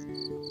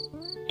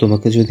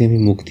 তোমাকে যদি আমি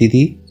মুক্তি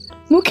দিই?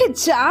 মুখে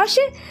যা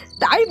আসে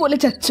তাই বলে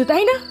যাচ্ছ,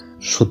 তাই না?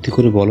 সত্যি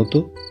করে বলো তো,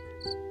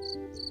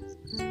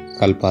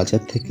 কাল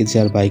বাজার থেকে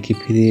যার বাইকে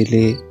ফিরে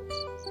এলে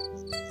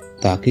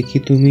তাকে কি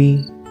তুমি?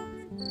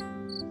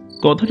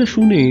 কথাটা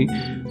শুনে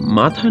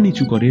মাথা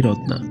নিচু করে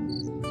রত্না।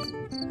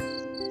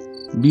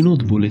 বিনোদ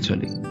বলে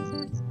চলে,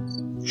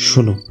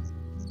 শোনো,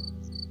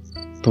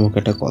 তোমাকে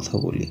একটা কথা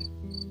বলি।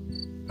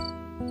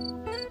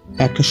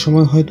 একটা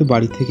সময় হয়তো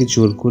বাড়ি থেকে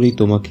জোর করেই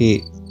তোমাকে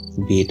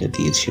বিয়েটা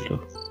দিয়েছিল।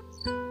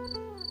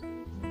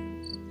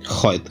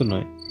 হয়তো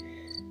নয়,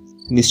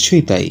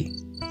 নিশ্চয়ই তাই।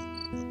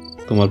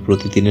 তোমার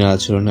প্রতিদিনের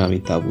আচরণে আমি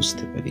তা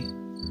বুঝতে পারি।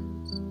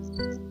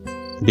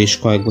 বেশ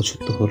কয়েক বছর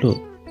তো হলো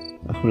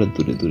আমরা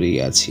দূরে দূরেই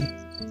আছি।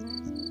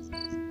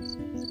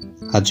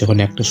 আর যখন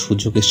একটা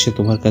সুযোগ এসছে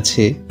তোমার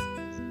কাছে,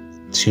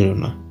 ছিল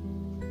না।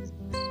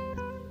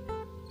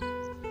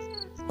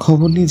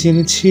 খবর নিয়ে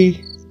জেনেছি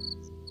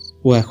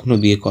ও এখনো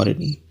বিয়ে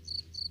করেনি।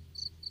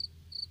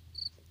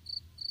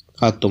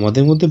 আর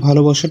তোমাদের মধ্যে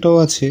ভালোবাসাটাও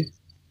আছে,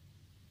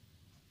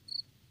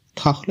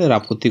 তাহলে আর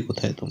আপত্তি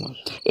কোথায় তোমার?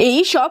 এই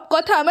সব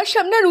কথা আমার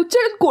সামনে আর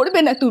উচ্চারণ করবে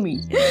না, তুমি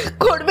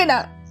করবে না।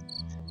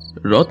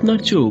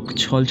 রত্নার চোখ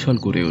ছলছল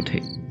করে ওঠে।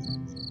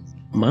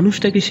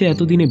 মানুষটাকে সে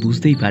এতদিনে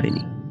বুঝতেই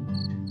পারেনি,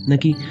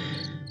 নাকি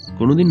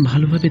কোনোদিন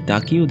ভালোভাবে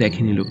তাকিয়েও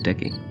দেখেনি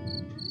লোকটাকে।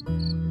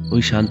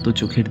 ওই শান্ত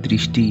চোখের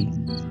দৃষ্টি,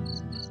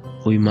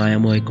 ওই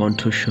মায়াময়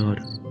কণ্ঠস্বর,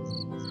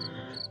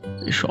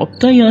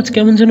 সবটাই আজ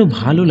কেমন যেন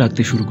ভালো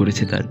লাগতে শুরু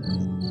করেছে তার।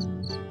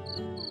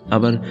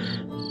 আবার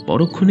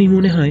পরক্ষণেই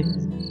মনে হয়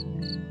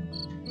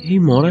এই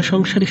মরা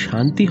সংসারে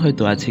শান্তি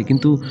হয়তো আছে,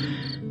 কিন্তু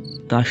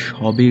তা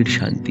সবের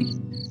শান্তি,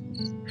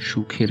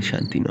 সুখের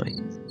শান্তি নয়।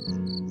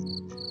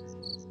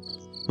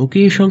 ওকে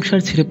এই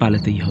সংসার ছেড়ে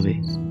পালাতেই হবে।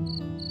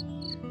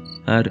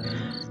 আর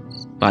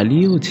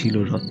পালিয়েও ছিল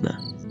রত্না,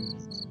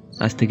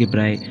 আজ থেকে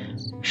প্রায়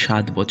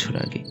 7 বছর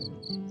আগে।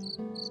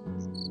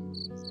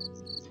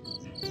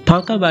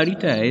 ফাঁকা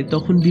বাড়িটায়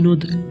তখন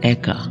বিনোদ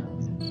একা।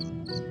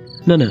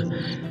 না না,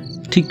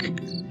 ঠিক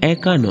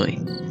একা নয়।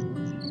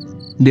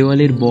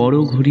 দেওয়ালের বড়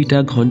ঘড়িটা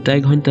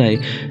ঘন্টায় ঘন্টায়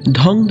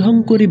ঢং ঢং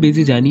করে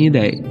বেজে জানিয়ে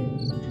দেয়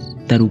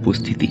তার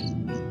উপস্থিতি।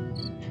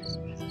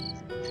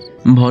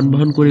 ভন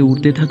ভন করে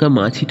উড়তে থাকা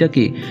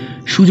মাছিটাকে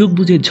সুযোগ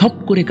বুঝে ঝপ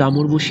করে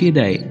কামড় বসিয়ে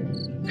দেয়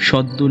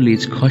সদ্য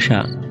লেজ খসা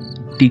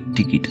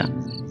টিকটিকিটা।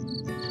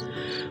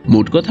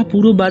 মোট কথা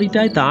পুরো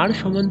বাড়িটায় তার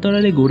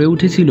সমান্তরালে গড়ে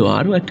উঠেছিল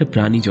আরো একটা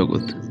প্রাণী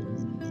জগৎ,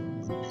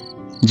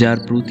 যার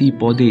প্রতি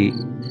পদে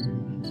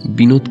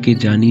বিনোদকে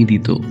জানিয়ে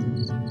দিত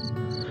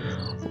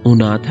ও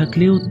না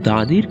থাকলেও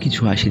তাদের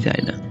কিছু আসে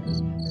যায় না।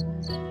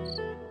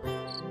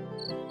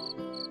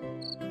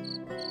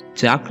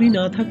 চাকরি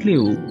না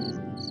থাকলেও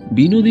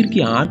বিনোদের কি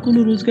আর কোনো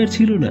রোজগার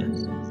ছিল না?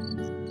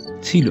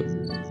 ছিল,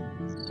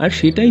 আর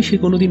সেটাই সে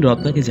কোনোদিন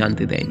রত্নাকে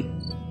জানতে দেয়নি।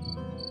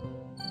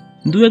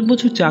 2-1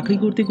 বছর চাকরি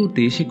করতে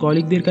করতে সে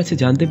কলিগদের কাছে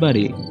জানতে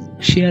পারে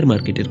শেয়ার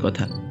মার্কেটের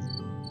কথা।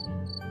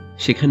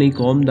 সেখানেই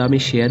কম দামে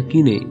শেয়ার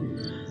কিনে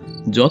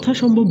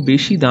যথাসম্ভব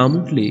বেশি দাম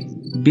উঠলে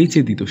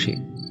বেচে দিত সে।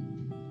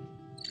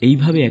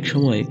 এইভাবে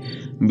একসময়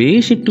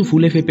বেশ একটু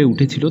ফুলে ফেপে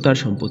উঠেছিল তার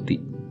সম্পত্তি।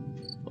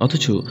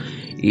 অথচ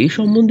এ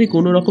সম্বন্ধে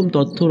কোনো রকম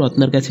তথ্য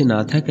রত্নার কাছে না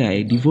থাকায়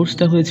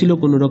ডিভোর্সটা হয়েছিল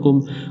কোনো রকম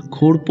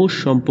খোরপোশ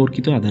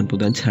সম্পর্কিত আদান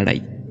প্রদান ছাড়াই।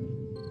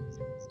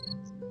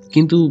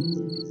 কিন্তু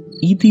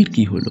ইতির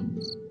কি হলো?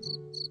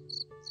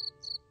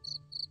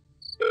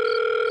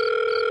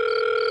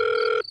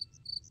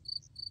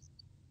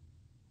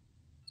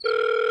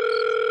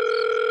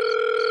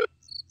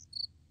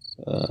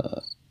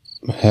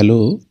 হ্যালো,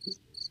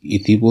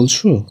 ইতি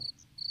বলছো?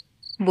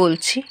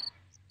 বলছি।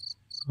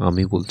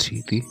 আমি বলছি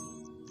ইতি।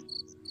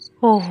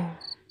 ও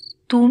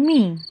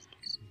তুমি?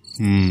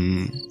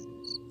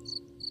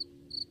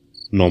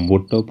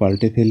 নম্বরটাও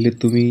পাল্টে ফেললে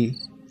তুমি,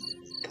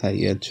 তাই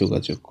আর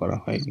যোগাযোগ করা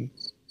হয়নি।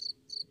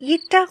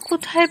 এটা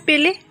কোথায়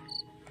পেলে?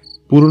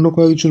 পুরনো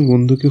কয়েকজন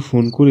বন্ধুকে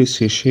ফোন করে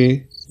শেষে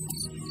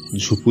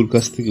ঝুপুর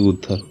কাছ থেকে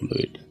উদ্ধার হলো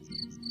এটা।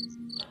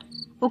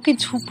 ওকে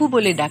ঝুপু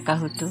বলে ডাকা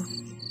হতো,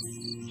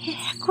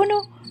 এখনো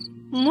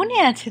মনে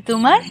আছে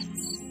তোমার?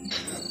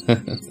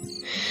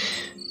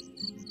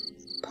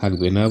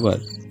 থাকবে না আবার?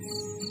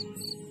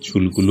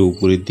 চুলগুলো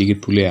উপরের দিকে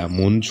তুলে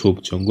এমন ঝোপ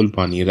জঙ্গল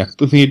বানিয়ে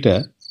রাখতো মেয়েটা।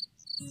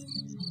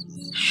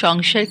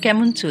 সংসার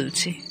কেমন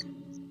চলছে?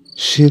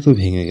 সে তো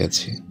ভেঙে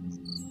গেছে।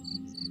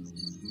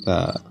 তা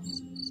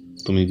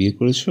তুমি বিয়ে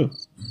করেছো?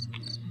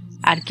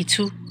 আর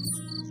কিছু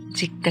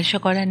জিজ্ঞাসা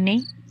করার নেই?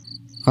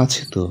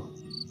 আছে তো।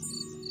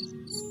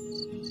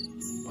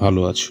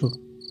 ভালো আছো?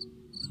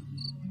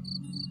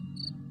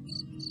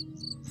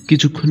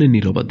 কিছুক্ষণের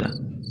নীরবতা,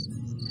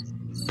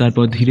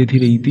 তারপর ধীরে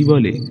ধীরে ইতি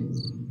বলে,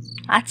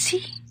 আছি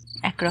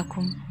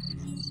একরকম।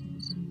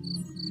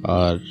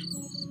 আর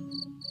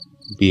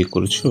বিয়ে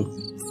করেছো?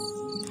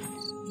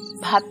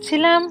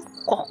 ভাবছিলাম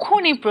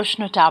কখন এই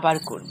প্রশ্নটা আবার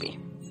করবে।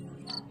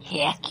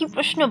 একই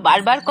প্রশ্ন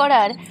বারবার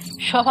করার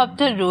স্বভাব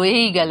তো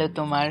রয়েই গেল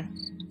তোমার।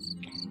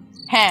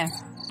 হ্যাঁ,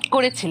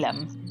 করেছিলাম।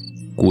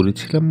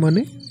 করেছিলাম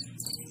মানে?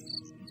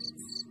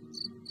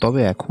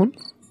 তবে এখন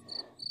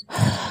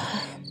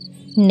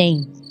নেই।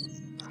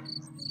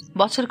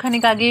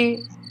 বছরখানেক আগে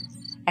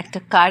একটা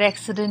কার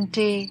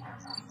অ্যাক্সিডেন্টে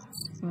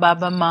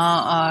বাবা মা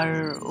আর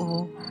ও।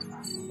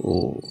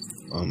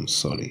 I am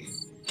sorry.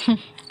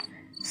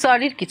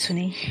 সরির কিছু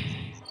নেই।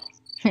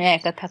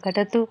 একা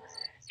থাকাটা তো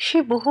সে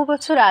বহু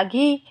বছর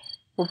আগেই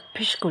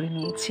অভ্যেস করে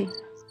নিয়েছি।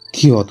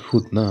 কি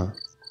অদ্ভুত না,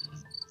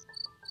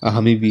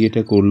 আমি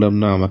বিয়েটা করলাম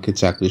না আমাকে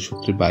চাকরি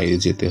সূত্রে বাইরে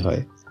যেতে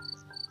হয়,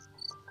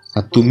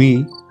 আর তুমি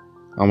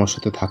আমার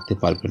সাথে থাকতে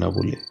পারবে না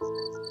বলে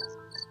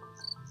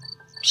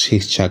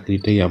সেই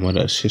চাকরিটাই আমার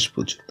আর শেষ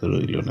পর্যন্ত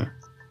রইল না।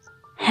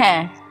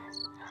 হ্যাঁ,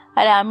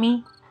 আর আমি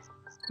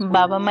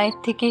বাবা মায়ের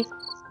থেকে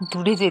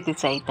দূরে যেতে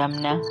চাইতাম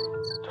না,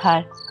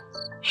 আর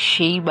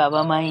সেই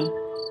বাবা মাই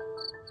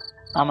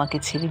আমাকে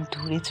ছেড়ে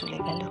দূরে চলে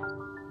গেল।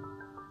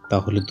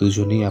 তাহলে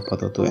দুজনেই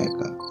আপাতত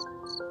একা।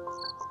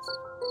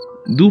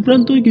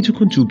 দুপ্রান্তই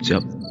কিছুক্ষণ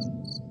চুপচাপ।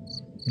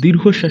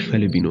 দীর্ঘশ্বাস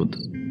ফেলে বিনোদ,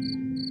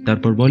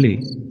 তারপর বলে,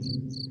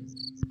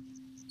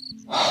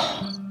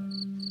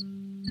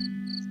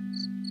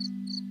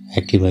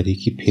 একেবারে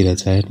কি ফেরা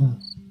যায় না?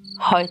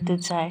 হয়তো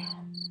যায়,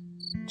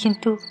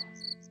 কিন্তু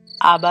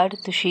আবার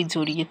তো সেই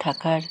জড়িয়ে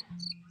থাকার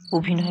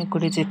অভিনয়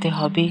করে যেতে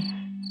হবে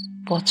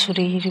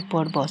বছরের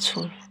পর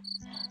বছর।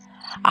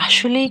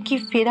 আসলে কি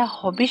ফেরা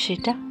হবে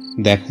সেটা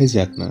দেখাই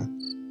যাক না।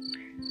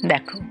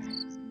 দেখো,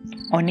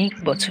 অনেক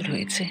বছর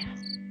হয়েছে,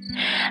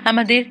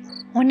 আমাদের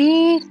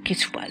অনেক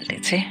কিছু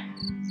পাল্টেছে।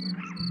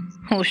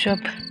 ওসব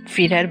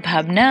ফেরার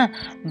ভাবনা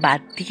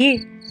বাদ দিয়ে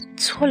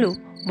চলো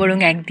বরং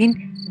একদিন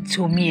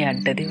জমিয়ে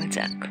আড্ডা দেওয়া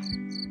যাক।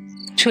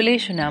 চলে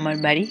এসো না আমার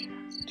বাড়ি।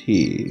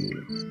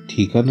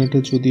 ঠিকানাটা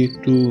যদি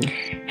একটু...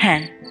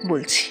 হ্যাঁ,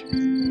 বলছি।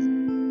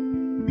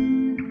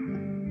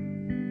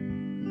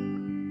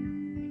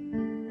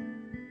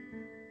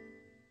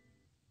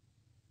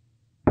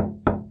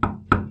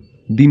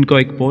 দিন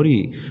কয়েক পরে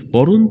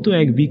পরন্ত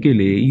এক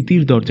বিকেলে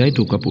ইতির দরজায়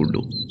টোকা পড়ল।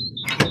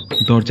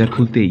 দরজা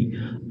খুলতেই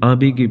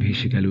আবেগে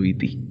ভেসে গেল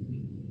ইতি।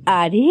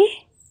 আরে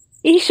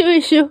এসো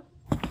এসো,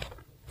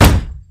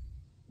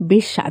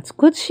 বেশ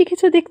সাজগোজ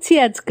শিখেছ দেখছি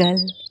আজকাল।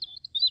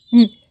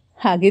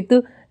 আগে তো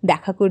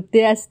দেখা করতে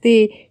আসতে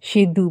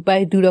সে দু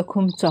পায়ে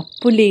দুরকম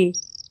চপ্পলে,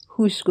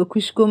 খুস্কো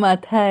খুস্কো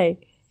মাথায়।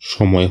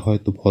 সময়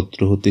হয়তো ভদ্র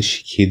হতে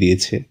শিখিয়ে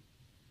দিয়েছে।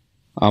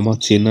 আমার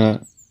চেনা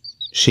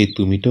সেই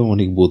তুমিটাও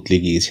অনেক বদলে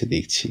গিয়েছে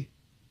দেখছি।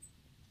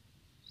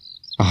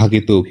 আগে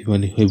তো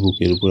অভিমানী হয়ে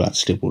বুকের উপর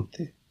আছড়ে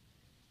পড়তে,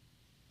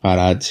 আর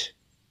আজ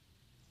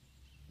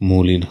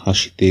মলিন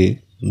হাসিতে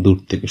দূর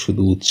থেকে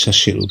শুধু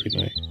উচ্ছ্বাসের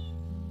অভিনয়।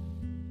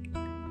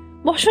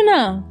 বসো না।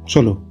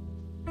 চলো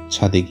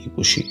ছাদে গিয়ে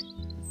বসি।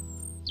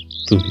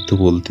 তুমি তো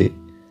বলতে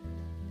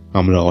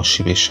আমরা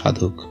অসীমের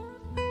সাধক,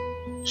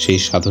 সেই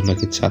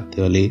সাধনাকে ছাদ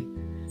দেওয়ালে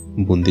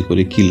বন্দি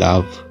করে কি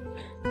লাভ?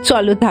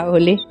 চলো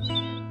তাহলে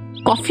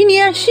কফি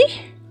নিয়ে আসি।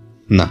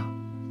 না,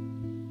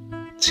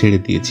 ছেড়ে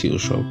দিয়েছি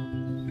ওসব।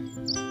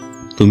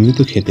 তুমিও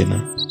তো খেতে না।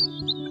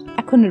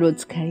 এখন রোজ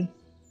খাই,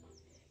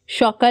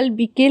 সকাল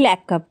বিকেল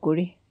 1 কাপ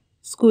করে।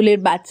 স্কুলের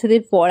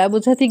বাচ্চাদের পড়া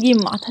বোঝাতে গিয়ে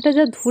মাথাটা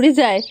যা ধরে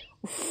যায়।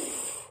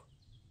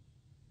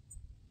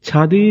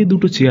 ছাদে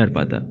দুটো চেয়ার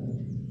পাতা,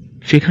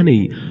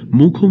 সেখানেই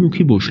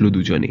মুখোমুখি বসলো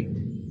দুজনে।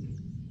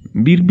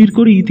 বিড়বিড়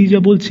করে ইতি যা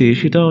বলছে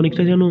সেটা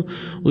অনেকটা যেন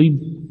ওই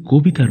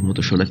কবিতার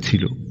মতো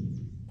শোনাচ্ছিল।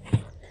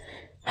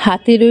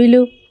 হাতে রইল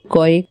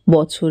কয়েক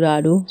বছর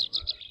আরো,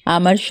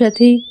 আমার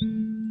সাথেই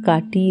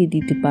কাটিয়ে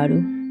দিতে পারো,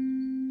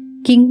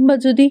 কিংবা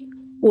যদি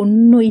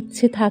অন্য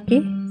ইচ্ছে থাকে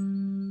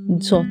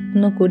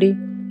যত্ন করে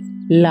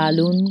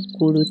লালন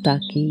করো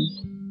তাকেই।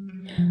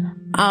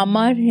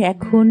 আমার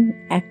এখন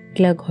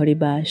একলা ঘরে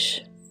বাস,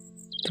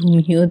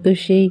 তুমিও তো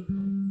সেই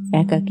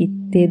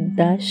একাকিত্বের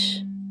দাস।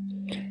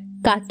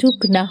 কাটুক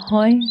না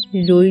হয়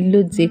রইল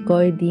যে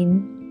কয়দিন,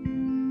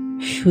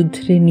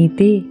 শুধরে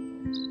নিতে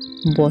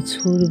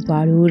বছর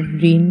 12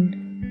 ঋণ।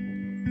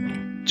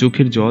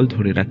 চোখের জল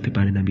ধরে রাখতে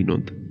পারে না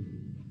বিনোদ।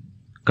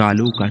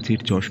 কালো কাচের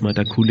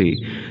চশমাটা খুলে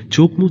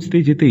চোখ মুছতে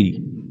যেতেই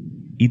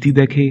ইতি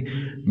দেখে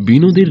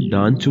বিনোদের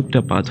ডান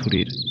চোখটা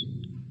পাথরের,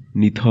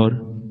 নিথর,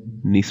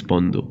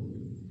 নিস্পন্দ।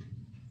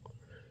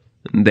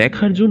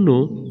 দেখার জন্য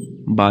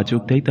বা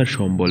চোখটাই তার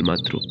সম্বল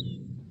মাত্র।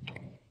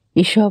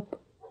 এসব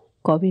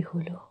কবে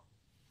হলো?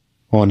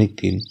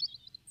 অনেকদিন।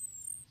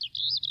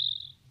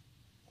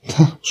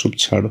 সব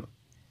ছাড়ো,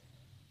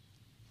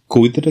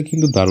 কবিতাটা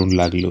কিন্তু দারুণ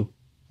লাগলো।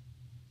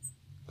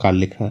 কার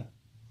লেখা?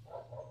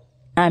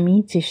 আমি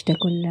চেষ্টা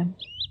করলাম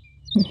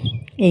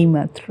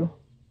এইমাত্র।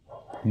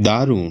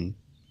 দারুণ।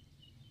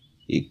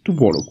 একটু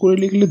বড় করে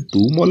লিখলে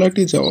 2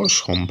 মলাটে যাওয়ার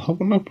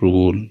সম্ভাবনা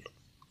প্রবল।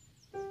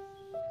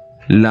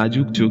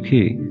 লাজুক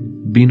চোখে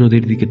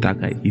বিনোদের দিকে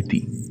তাকায়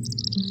ইতি।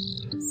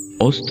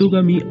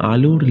 অস্তগামী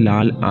আলোর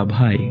লাল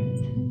আভায়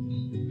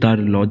তার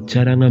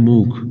লজ্জারাঙা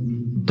মুখ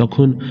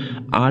তখন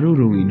আরো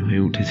রঙিন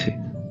হয়ে উঠেছে।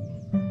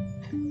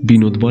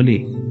 বিনোদ বলে,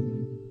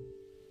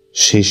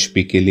 শেষ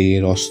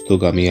বিকেলের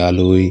অস্তগামী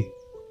আলোয়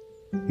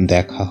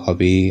দেখা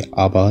হবে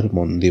আবার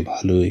মন্দে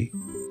ভালোয়,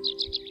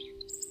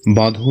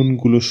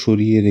 বাঁধনগুলো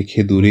সরিয়ে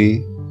রেখে দূরে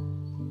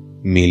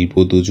মিলব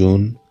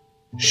দুজন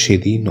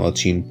সেদিন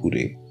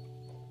অচিনপুরে।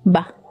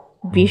 বাহ,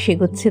 বেশ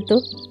এগোচ্ছে তো।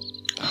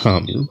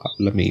 আমিও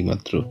ভাবলাম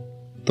এইমাত্র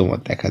তোমার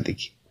দেখা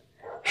দেখি।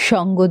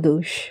 সঙ্গ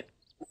দোষ।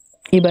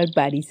 এবার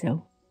বাড়ি যাও,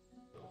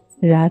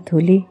 রাত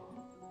হলে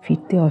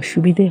ফিরতে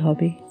অসুবিধে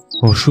হবে।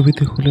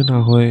 অসুবিধে হলে না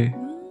হয়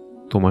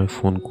তোমায়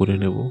ফোন করে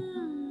নেব।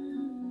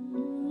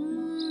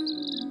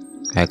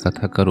 একা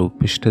থাকার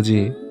অভ্যেসটা যে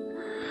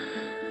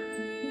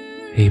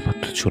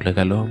এইমাত্র চলে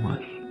গেল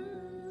আমার।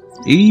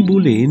 এই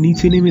বলে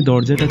নিচে নেমে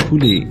দরজাটা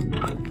খুলে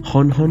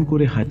হন হন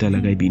করে হাঁটা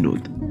লাগায়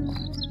বিনোদ।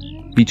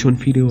 পিছন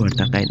ফিরেও আর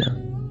তাকায় না।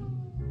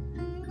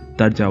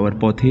 তার যাওয়ার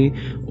পথে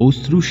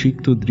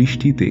অশ্রুসিক্ত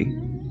দৃষ্টিতে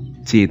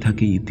চেয়ে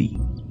থাকে ইতি।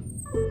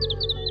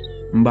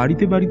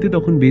 বাড়িতে বাড়িতে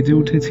তখন বেজে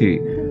উঠেছে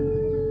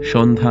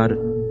সন্ধ্যার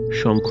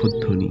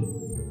শঙ্খধ্বনি।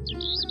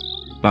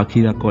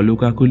 পাখিরা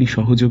কলকাকলি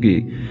সহযোগে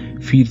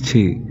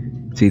ফিরছে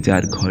যে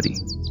যার ঘরে।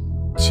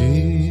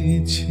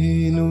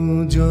 চেয়েছিল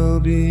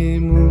যবে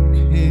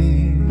মুখে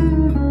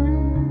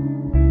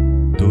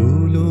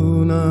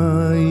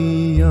তুলনাই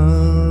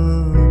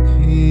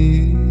আঁখে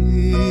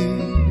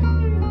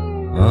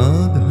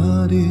আধা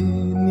আধারে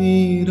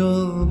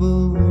নীরব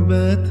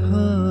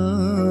ব্যথা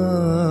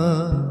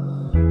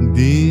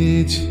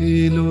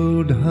দিয়েছিল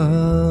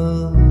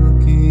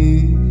ঢাকি,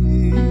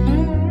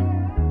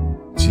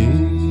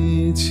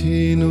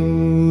 চেয়েছিল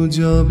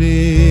যবে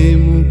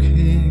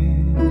মুখে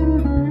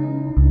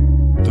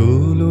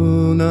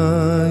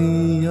তুলনাই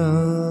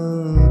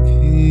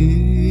আঁখি,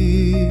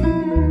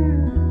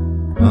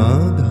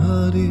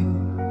 আধারে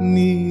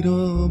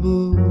নীরব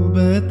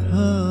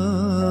ব্যথা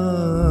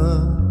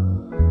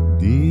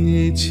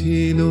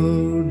দিয়েছিল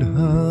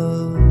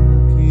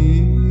ঢাকি।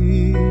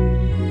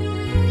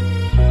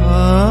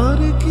 আর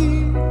কি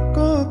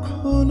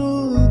কখনো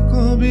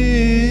কবে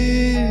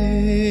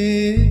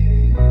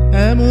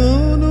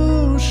এমন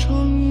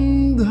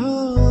সন্ধ্যা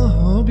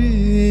হবে,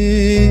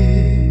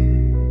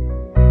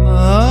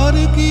 আর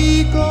কি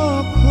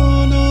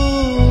কখনো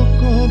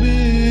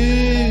কবে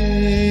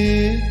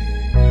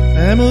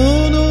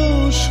এমন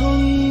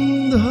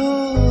সন্ধ্যা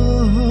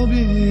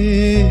হবে,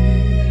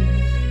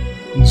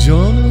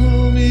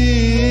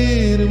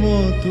 জনমের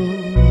মতো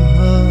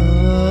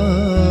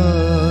হায়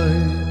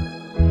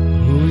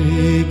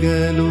হয়ে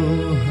গেল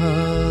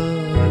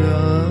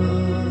হারা,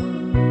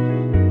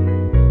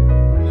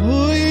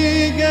 হয়ে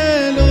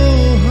গেল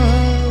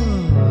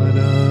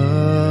হারা।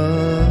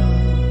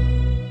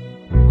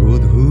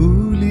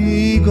 গধূলি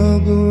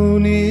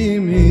গগনে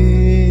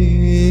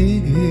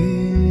মেঘে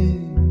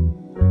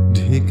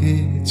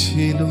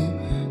ঢেকেছিল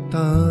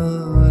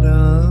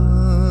তারা,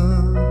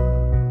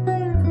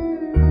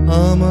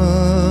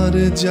 আমার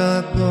যা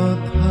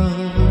কথা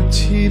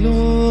ছিল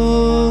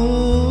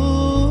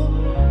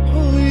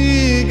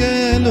হয়ে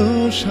গেল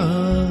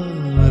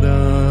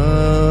সারা।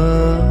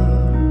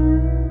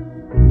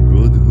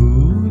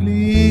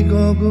 গধূলি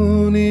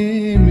গগনে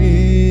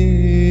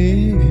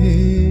মেঘে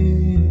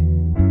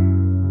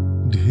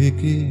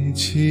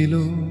ঢেকেছিল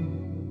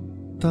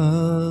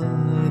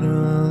তারা।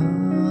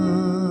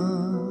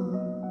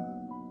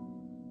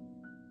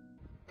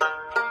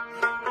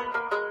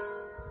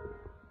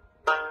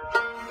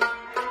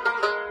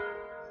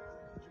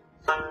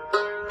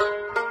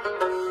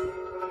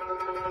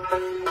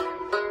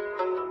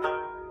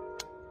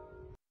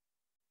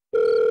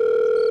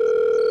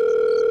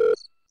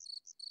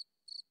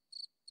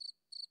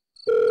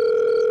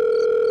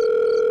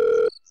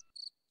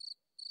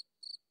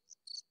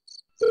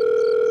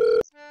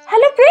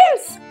 Hello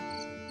Prince.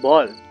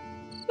 বল।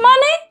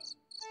 মানে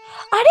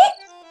আরে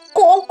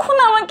কখন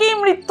আমাকে এই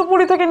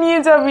মৃত্যুপুরী থেকে নিয়ে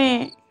যাবি?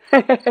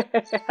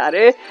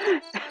 আরে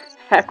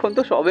এখন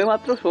তো সবে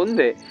মাত্র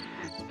সন্ধে,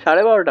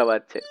 12:30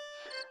 বাজছে,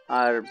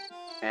 আর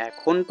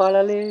এখন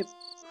পালালে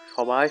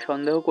সবাই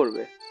সন্দেহ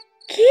করবে।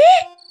 কি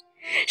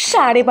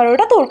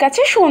 12:30 তোর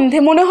কাছে সন্ধে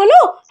মনে হলো?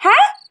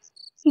 হ্যাঁ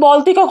বল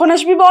তুই কখন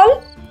আসবি বল।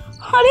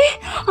 আরে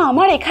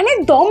আমার এখানে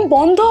দম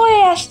বন্ধ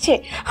হয়ে আসছে,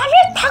 আমি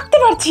আর থাকতে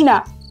পারছি না।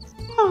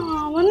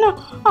 আমার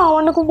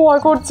না খুব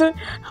ভয় করছে।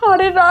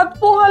 আরে রাত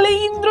পোহালে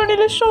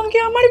ইন্দ্রনীলের সঙ্গে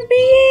আমার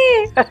বিয়ে।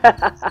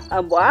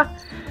 বাহ,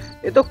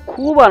 এ তো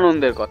খুব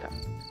আনন্দের কথা।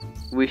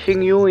 Wishing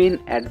you in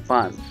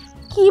advance.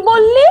 কি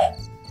বললি?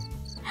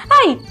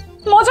 এই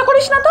মজা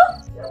করিস না তো,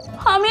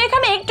 আমি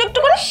এখানে একটু একটু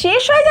করে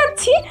শেষ হয়ে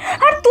যাচ্ছি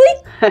আর তুই।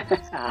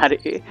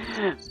 আরে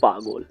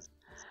পাগল,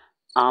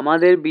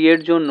 আমাদের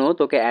বিয়ের জন্য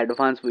তোকে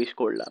অ্যাডভান্স উইশ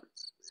করলাম।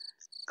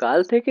 কাল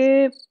থেকে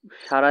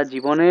সারা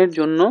জীবনের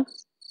জন্য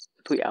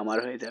তুই আমার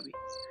হয়ে যাবি।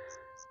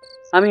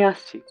 আমি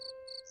আসছি,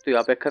 তুই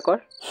অপেক্ষা কর।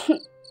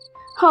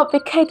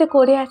 অপেক্ষাই তো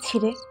করে আছি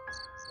রে।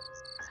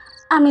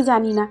 আমি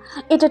জানি না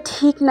এটা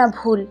ঠিক না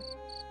ভুল,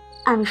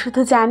 আমি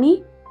শুধু জানি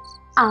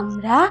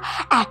আমরা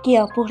একে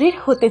অপরের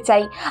হতে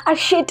চাই, আর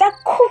সেটা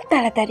খুব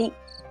তাড়াতাড়ি।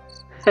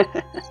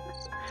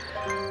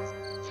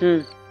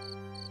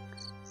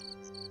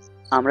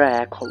 আমরা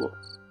এক হব।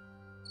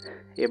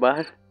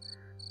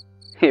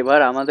 এবার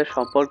আমাদের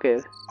সম্পর্কের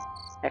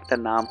একটা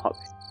নাম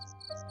হবে।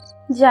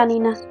 জানি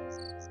না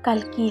কাল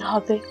কি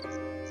হবে,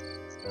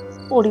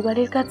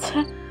 পরিবারের কাছে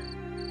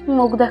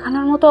মুখ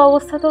দেখানোর মতো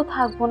অবস্থাতেও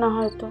থাকবো না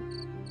হয়তো।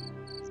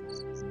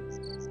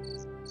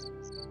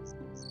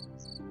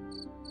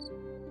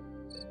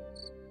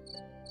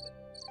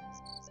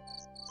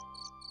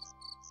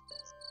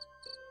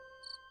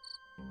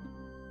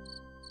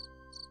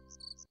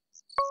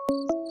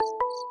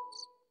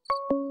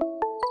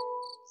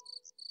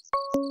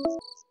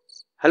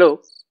 হ্যালো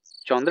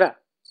চন্দ্রা,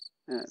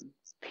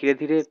 ধীরে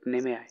ধীরে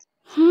নেমে আয়।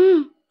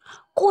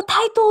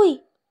 কোথায় তুই?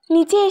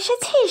 নিচে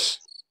এসেছিস?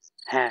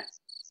 হ্যাঁ।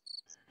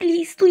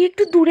 প্লিজ তুই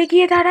একটু দূরে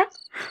গিয়ে দাঁড়া,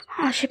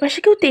 আশেপাশে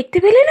কেউ দেখতে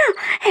পেলে না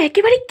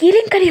একেবারে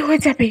কেলেঙ্কারি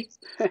হয়ে যাবে।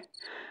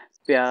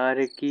 প্যার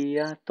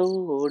কিয়া তো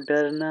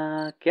ডরনা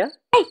ক্যা?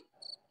 এই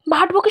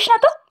ভাট বকিস না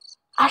তো,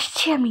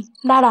 আসছি আমি,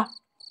 দাঁড়া।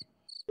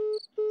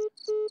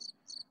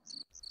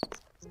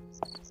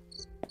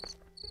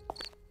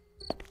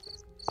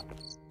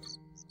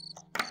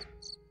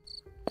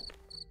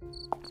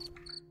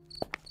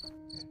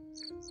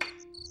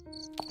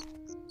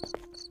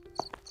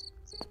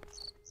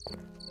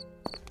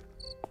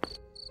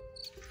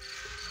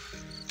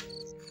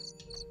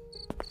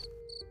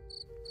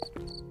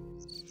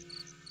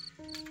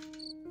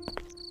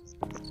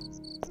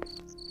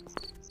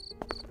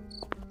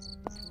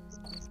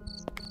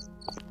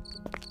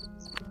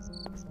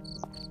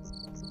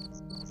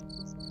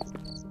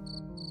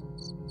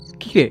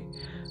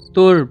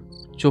 তোর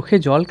চোখে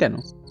জল কেন?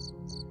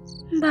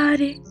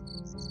 বারে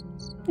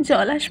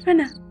জল আসবে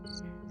না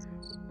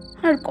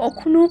আর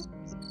কখনো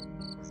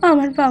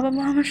আমার বাবা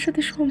মা আমার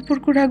সাথে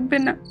সম্পর্ক রাখবে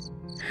না,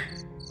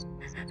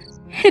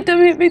 এটা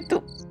ভেবে তো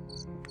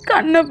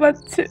কান্না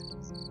পাচ্ছে।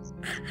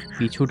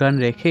 পিছুটান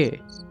রেখে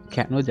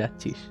কেন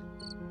যাচ্ছিস?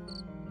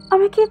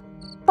 আমি কি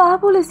তা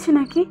বলেছি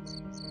নাকি?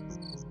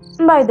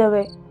 বাই দ্য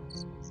ওয়ে,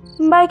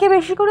 বাইকে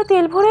বেশি করে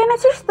তেল ভরে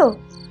এনেছিস তো?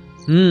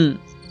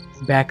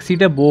 ব্যাক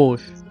সিটে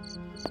বস।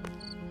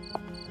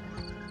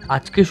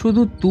 আজকে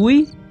শুধু তুই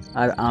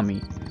আর আমি,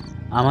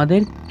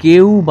 আমাদের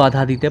কেউ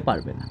বাধা দিতে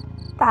পারবে না।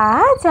 তা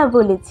যা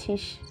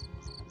বলেছিস।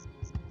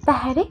 তা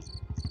হ্যাঁ রে,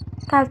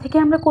 কাল থেকে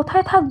আমরা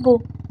কোথায় থাকবো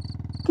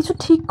কিছু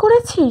ঠিক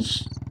করেছিস?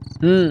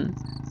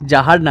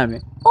 জাহার নামে।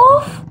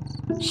 ওফ,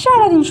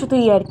 সারাদিন শুধু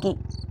আর কি,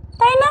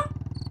 তাই না?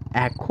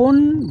 এখন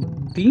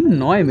দিন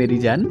নয় মেরি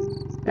জান,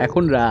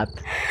 এখন রাত।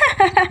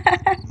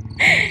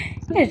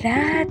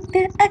 रात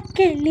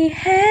अकेली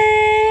है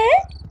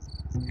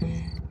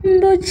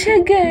बुझ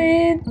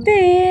गए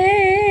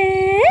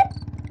दिए।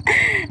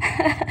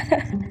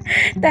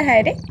 তা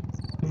হ্যাঁ রে,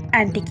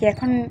 আন্টি কি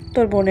এখন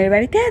তোর বোনের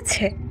বাড়িতে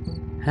আছে?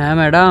 হ্যাঁ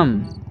ম্যাডাম।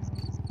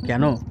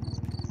 কেন?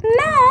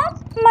 না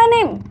মানে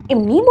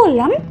এমনি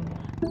বললাম।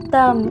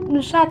 তা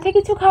সাথে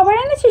কিছু খাবার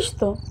এনেছিস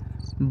তো?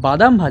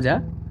 বাদাম ভাজা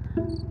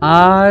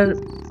আর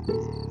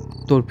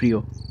তোর প্রিয়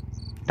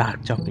ডার্ক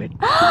চকলেট।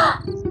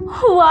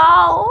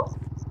 ওয়াও,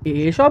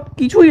 এসব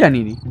কিছুই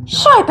আনিনি।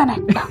 শয়তান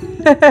একটা।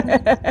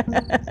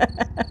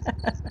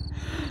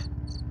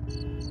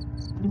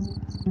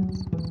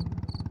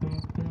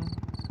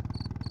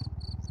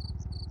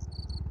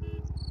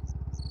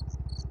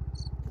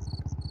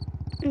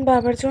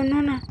 বাবার জন্য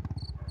না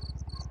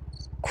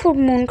খুব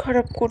মন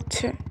খারাপ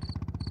করছে।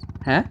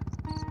 হ্যাঁ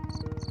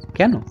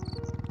কেন?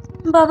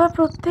 বাবা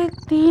প্রত্যেক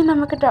দিন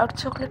আমাকে ডার্ক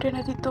চকলেট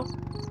এনে দিত,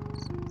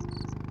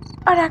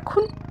 আর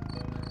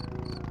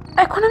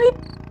এখন আমি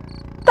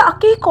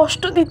তাকেই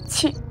কষ্ট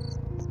দিচ্ছি।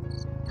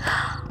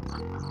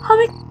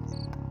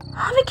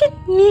 আমি কি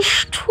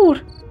নিষ্ঠুর,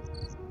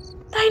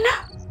 তাই না?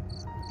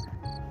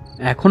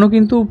 এখনো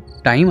কিন্তু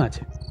টাইম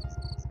আছে,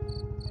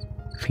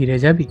 ফিরে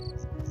যাবি।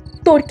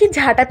 তোর কি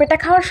ঝাঁটা পেটা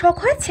খাওয়ার শখ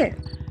হয়েছে?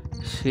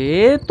 সে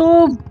তো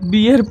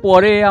বিয়ের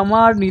পরে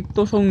আমার নিত্য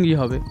সঙ্গী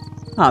হবে,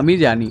 আমি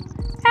জানি।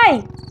 এই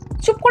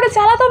চুপ করে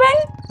চালা তো ব্যাং,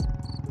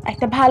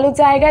 একটা ভালো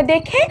জায়গা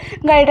দেখে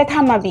গাড়িটা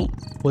থামাবি।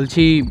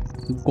 বলছি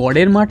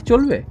গড়ের মাঠ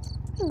চলবে?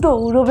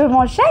 দৌড়বে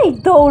মশাই,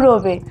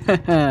 দৌড়বে।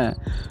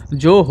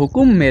 জো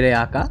হুকুম মেরে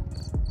আকা।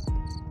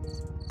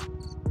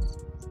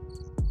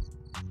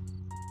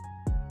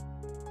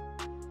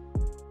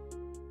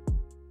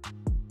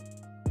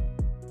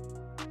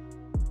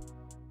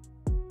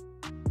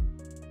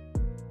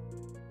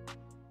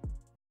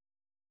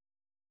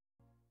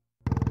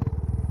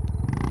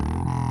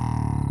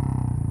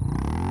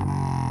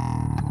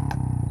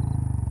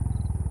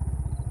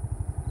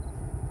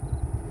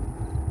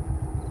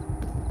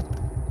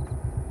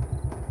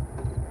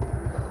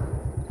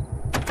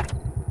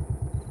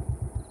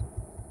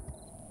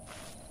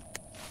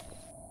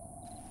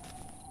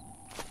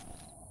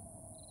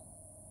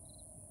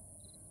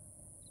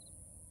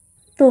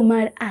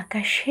 তোমার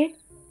আকাশে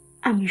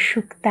আমি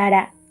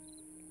শুকতারা,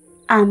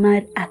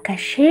 আমার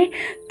আকাশে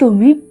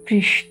তুমি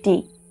বৃষ্টি।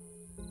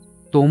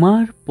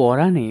 তোমার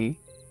পরাণে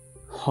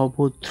হব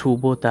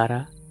ধ্রুব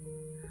তারা,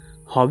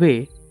 হবে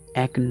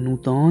এক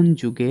নূতন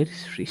যুগের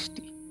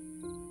সৃষ্টি।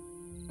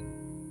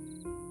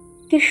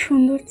 কি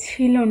সুন্দর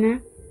ছিল না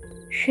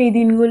সেই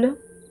দিনগুলো?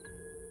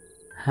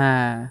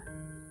 হ্যাঁ,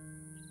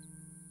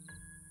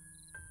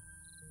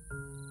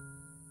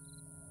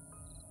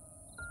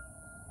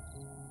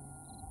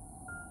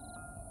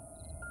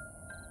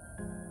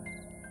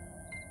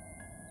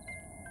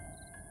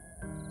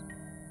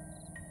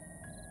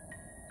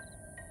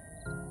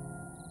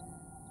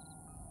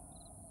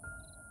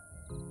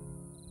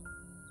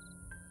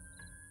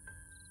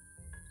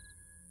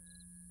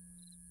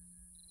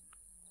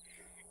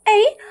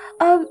 এই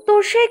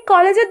তোর সেই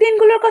কলেজের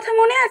দিনগুলোর কথা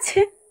মনে আছে?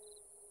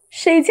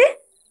 সেই যে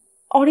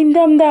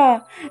অরিন্দম দা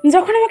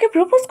যখন আমাকে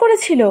প্রপোজ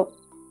করেছিল,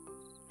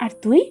 আর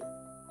তুই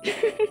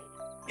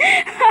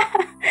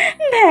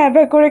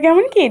ভ্যাবা করে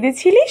কেমন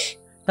কেঁদেছিলিস।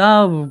 তা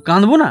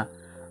কাঁদবো না?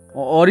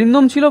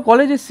 অরিন্দম ছিল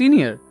কলেজের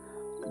সিনিয়র,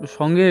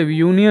 সঙ্গে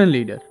ইউনিয়ন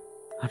লিডার,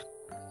 আর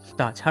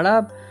তাছাড়া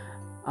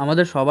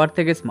আমাদের সবার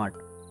থেকে স্মার্ট।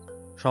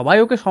 সবাই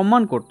ওকে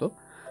সম্মান করত।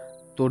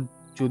 তোর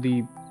যদি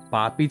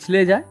পা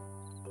পিছলে যায়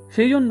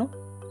সেই জন্য।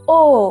 ও,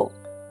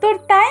 তোর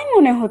তাই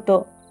মনে হতো?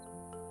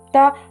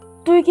 তা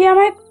তুই কি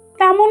আমায়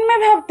তেমন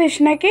মেয়ে ভাবতিস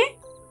নাকি?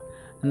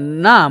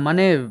 না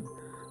মানে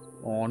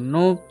অন্য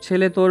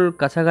ছেলে তোর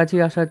কাছাকাছি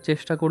আসার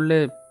চেষ্টা করলে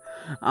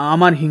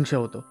আমার হিংসা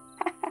হতো।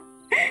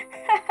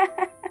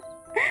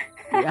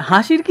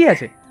 হাসির কি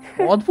আছে,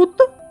 অদ্ভুত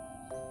তো।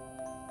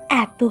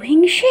 এত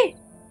হিংসে?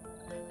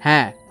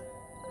 হ্যাঁ,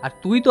 আর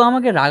তুই তো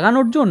আমাকে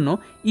রাগানোর জন্য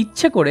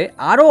ইচ্ছে করে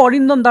আরো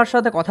অরিন্দম দার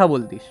সাথে কথা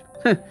বলতিস।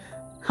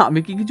 আমি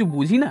কি কিছু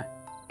বুঝি না?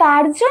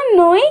 তার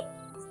জন্যই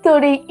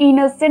তোর এই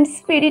ইনোসেন্ট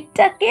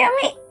স্পিরিটটাকে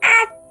আমি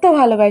এত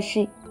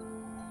ভালোবাসি।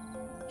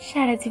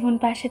 সারা জীবন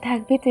পাশে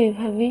থাকবি তো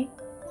এভাবেই?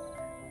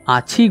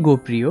 আছি গো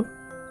প্রিয়,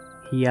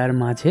 হিয়ার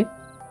মাঝে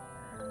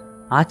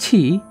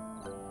আছি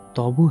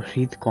তবু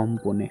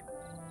হৃদকম্পনে।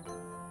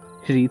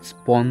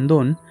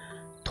 হৃদস্পন্দন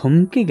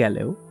থমকে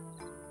গেলেও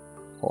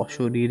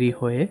অশরীরী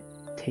হয়ে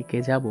থেকে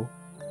যাব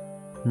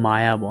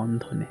মায়া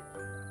বন্ধনে।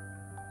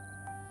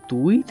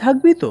 তুই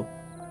থাকবি তো?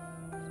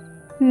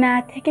 না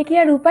থেকে কি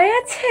আর উপায়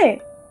আছে?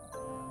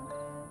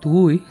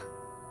 তুই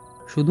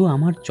শুধু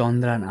আমার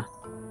চন্দ্রা না,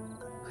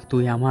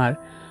 তুই আমার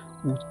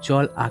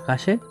উজ্জ্বল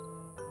আকাশে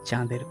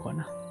চাঁদের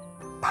কণা।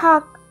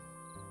 থাক,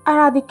 আর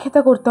আদিক্ষেতা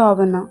করতে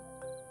হবে না।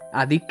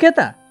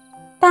 আদিক্ষেতা?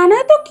 তা না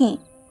তো কি?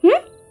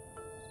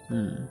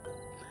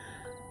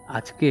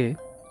 আজকে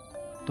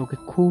তোকে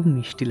খুব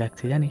মিষ্টি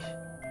লাগছে জানিস?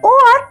 ও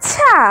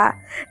আচ্ছা,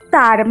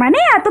 তার মানে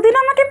এতদিন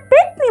আমাকে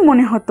পেতনি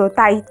মনে হতো,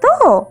 তাই তো?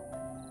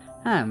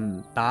 হ্যাঁ,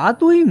 তা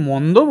তুই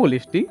মন্দ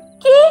বলিসটি।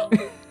 কি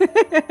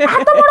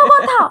এত বড়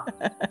কথা?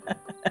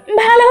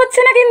 ভালো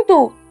হচ্ছে না কিন্তু।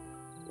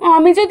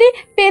 আমি যদি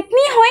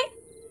পেতনি হই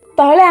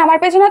তাহলে আমার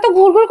পেছনে তো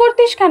ঘুরঘুর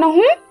করতিস কেন?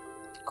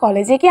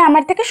 কলেজে কি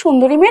আমার থেকে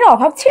সুন্দরী মেয়ের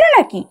অভাব ছিল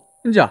নাকি?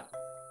 যা,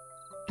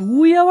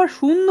 তুই আবার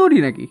সুন্দরী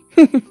নাকি?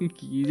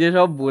 কি যে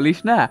সব বলিস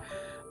না,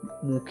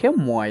 মুখে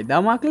ময়দা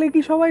মাখলে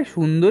কি সবাই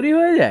সুন্দরী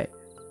হয়ে যায়?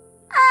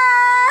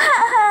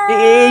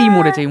 এই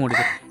মরেছে।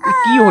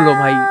 কি হলো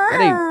ভাই?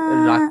 আরে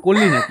রাগ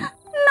করলি নাকি?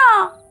 না,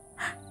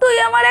 তুই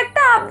আমার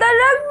একটা আবদার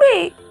রাখবি?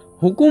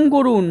 হুকুম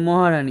করুন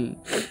মহারানী।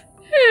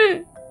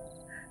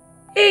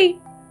 এই,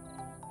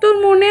 তোর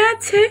মনে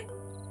আছে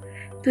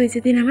তুই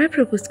যেদিন আমার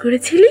প্রপোজ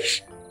করেছিলিস,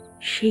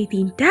 সেই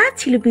দিনটা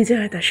ছিল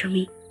বিজয়া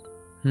দশমী।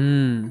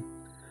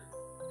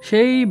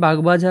 সেই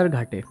বাগবাজার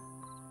ঘাটে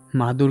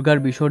মা দুর্গার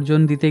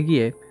বিসর্জন দিতে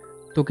গিয়ে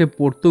তোকে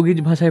পর্তুগিজ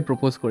ভাষায়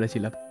প্রপোজ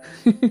করেছিলাম।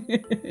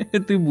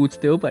 তুই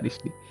বুঝতেও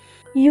পারিসনি।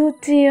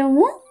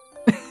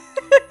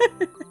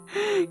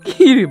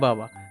 কি রে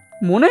বাবা,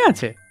 মনে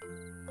আছে?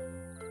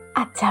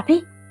 আজ যাবি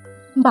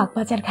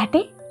বাগবাজার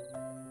ঘাটে?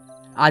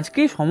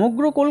 আজকে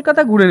সমগ্র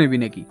কলকাতা ঘুরে নেবি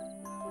নাকি?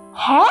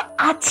 হ্যাঁ,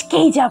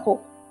 আজকেই যাব।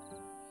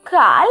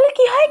 কাল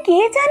কি হয় কে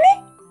জানে।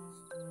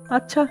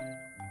 আচ্ছা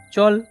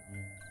চল।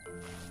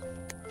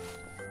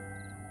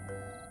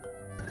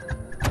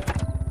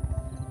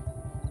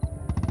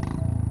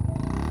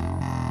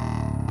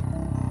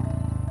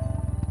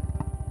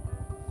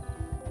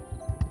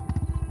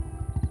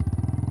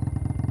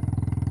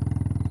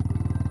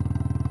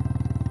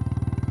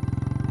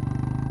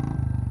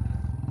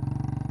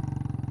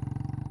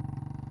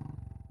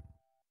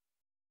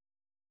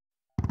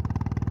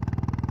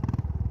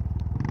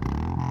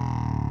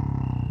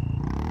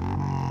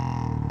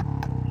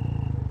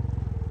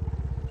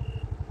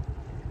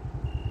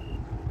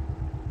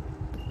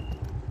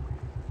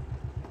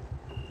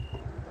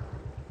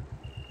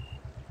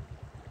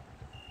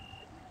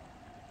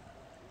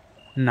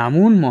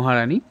 নামুন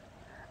মহারানী,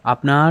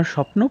 আপনার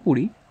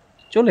স্বপ্নপুরী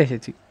চলে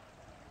এসেছি।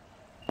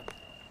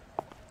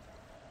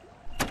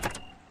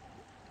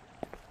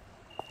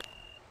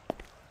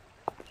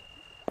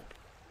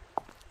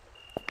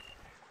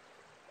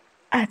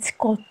 আজ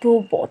কত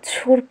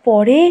বছর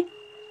পরে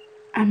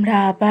আমরা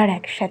আবার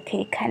একসাথে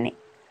এখানে।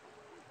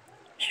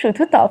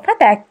 শুধু তফাৎ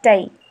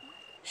একটাই,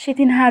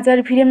 সেদিন হাজার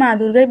ভিড়ে মা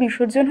দুর্গার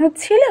বিসর্জন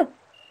হচ্ছিল,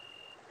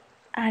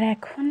 আর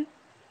এখন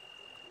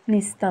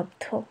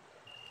নিস্তব্ধ।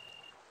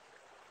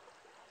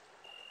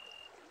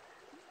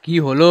 কি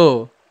হলো?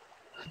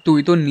 তুই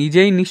তো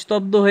নিজেই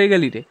নিস্তব্ধ হয়ে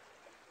গেলি রে।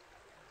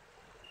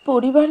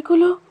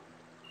 পরিবারগুলো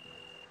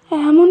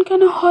এমন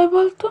কেন হয়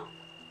বলতো?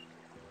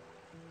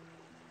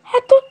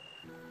 এত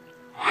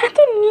এত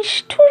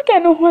নিষ্ঠুর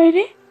কেন হয়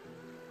রে?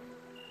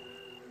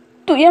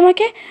 তুই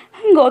আমাকে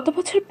গত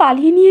বছর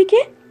পালিয়ে নিয়ে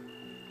গিয়ে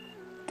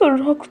তোর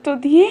রক্ত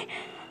দিয়ে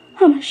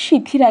আমার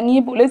সিদ্ধি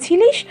রাঙিয়ে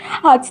বলেছিলিস,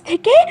 আজ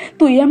থেকে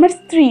তুই আমার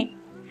স্ত্রী।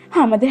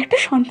 আমাদের একটা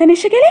সন্তান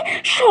এসে গেলে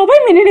সবাই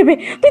মেনে নেবে,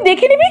 তুই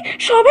দেখে নিবি,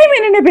 সবাই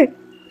মেনে নেবে।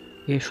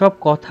 এসব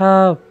কথা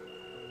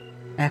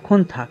এখন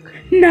থাক।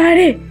 না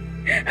রে,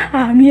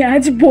 আমি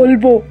আজ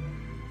বলবো।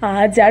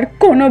 আজ আর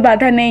কোনো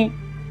বাধা নেই।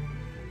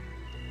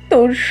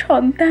 তোর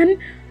সন্তান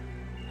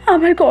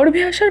আমার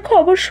গর্ভে আসার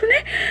খবর শুনে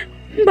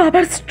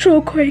বাবার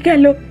স্ট্রোক হয়ে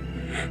গেল।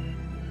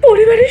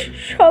 পরিবারের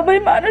সবাই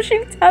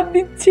মানসিক চাপ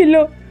দিচ্ছিল,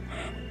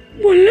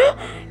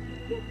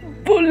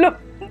 বলল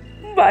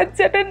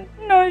বাচ্চাটা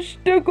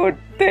নষ্ট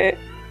করতে।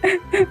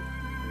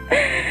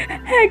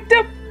 একটা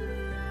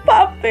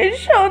পাপের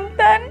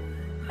সন্তান।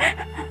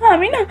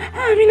 আমি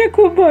না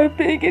খুব ভয়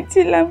পেয়ে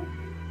গেছিলাম,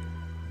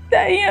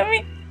 তাই আমি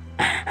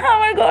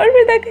আমার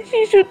গর্ভে থাকা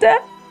শিশুটা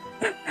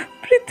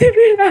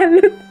পৃথিবীর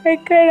আলো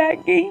দেখার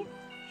আগেই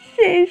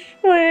শেষ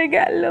হয়ে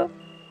গেল।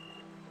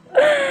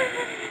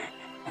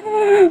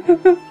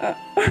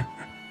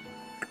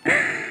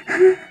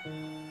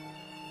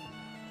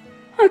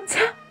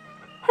 আচ্ছা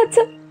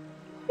আচ্ছা,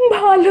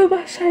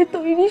 ভালোবাসায়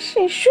তৈরি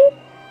শিশু,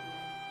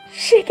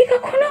 সে কি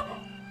কখনো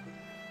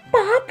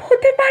পাপ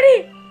হতে পারে?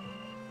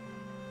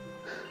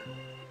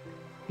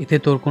 এতে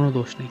তোর কোনো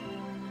দোষ নেই,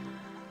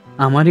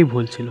 আমারই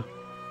ভুল ছিল।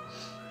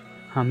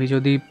 আমি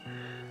যদি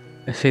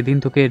সেদিন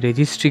তোকে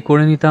রেজিস্ট্রি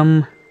করে নিতাম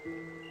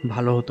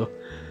ভালো হতো।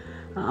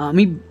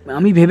 আমি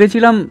আমি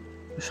ভেবেছিলাম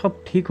সব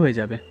ঠিক হয়ে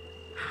যাবে।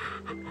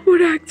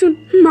 ওরা একজন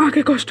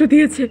মাকে কষ্ট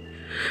দিয়েছে,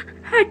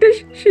 একটা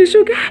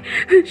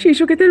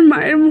শিশুকে তার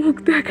মায়ের মুখ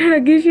দেখার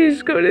আগে শেষ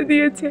করে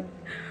দিয়েছে।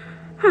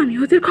 আমি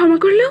ওদের ক্ষমা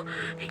করলেও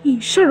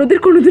ঈশ্বর ওদের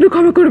কোনোদিনও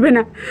ক্ষমা করবে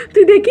না।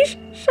 তুই দেখিস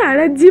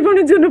সারা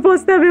জীবনের জন্য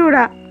পস্তাবে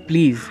ওরা।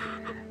 প্লিজ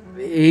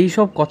এই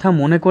সব কথা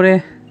মনে করে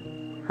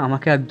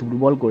আমাকে আর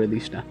দুর্বল করে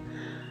দিস না।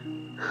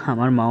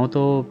 আমার মাও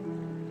তো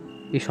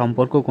এই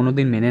সম্পর্ক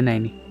কোনোদিন মেনে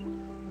নেয়নি।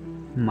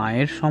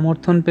 মায়ের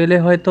সমর্থন পেলে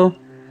হয়তো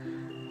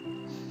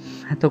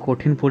এত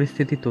কঠিন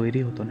পরিস্থিতি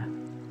তৈরি হতো না।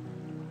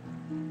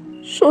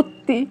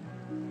 সত্যি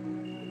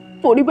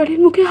পরিবারের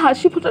মুখে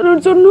হাসি ফোটানোর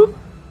জন্য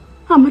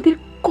আমাদের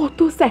কত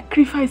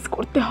স্যাক্রিফাইস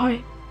করতে হয়।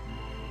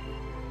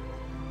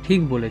 ঠিক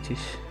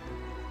বলেছিস।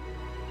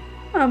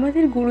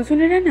 আমাদের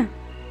গুরুজনেরা না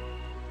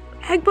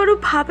একবারও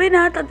ভাবে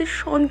না তাদের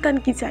সন্তান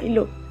কি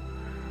চাইলো।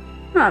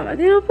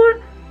 আমাদের ওপর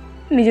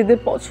নিজেদের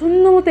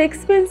পছন্দ মতো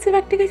এক্সপেন্সিভ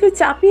একটা কিছু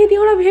চাপিয়ে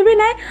দিয়ে ওরা ভেবে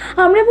নেয়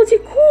আমরা বুঝি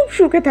খুব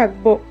সুখে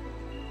থাকবো,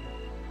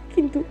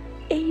 কিন্তু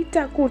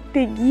এইটা করতে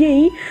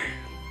গিয়েই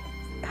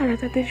তারা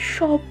তাদের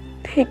সব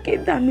থেকে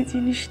দামি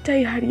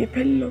জিনিসটাই হারিয়ে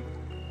ফেললো।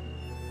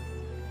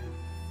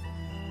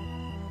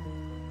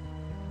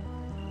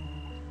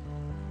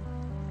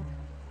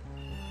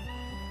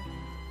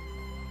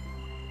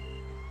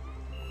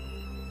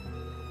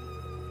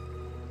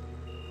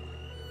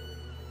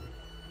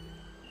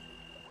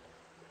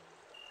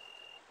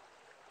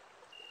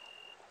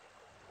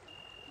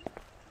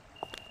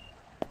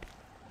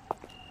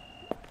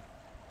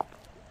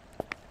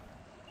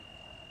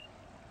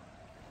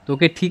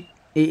 তোকে ঠিক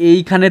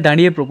এইখানে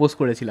দাঁড়িয়ে প্রপোজ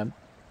করেছিলাম।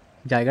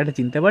 জায়গাটা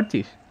চিনতে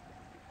পারছিস?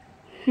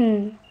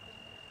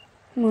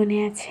 মনে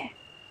আছে।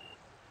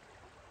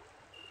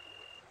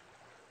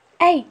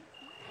 এই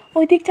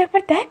ওই দিকটা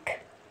একবার দেখ।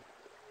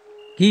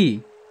 কি?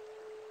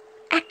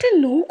 একটা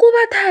নৌকো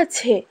বাঁধা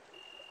আছে,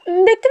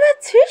 দেখতে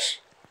পাচ্ছিস?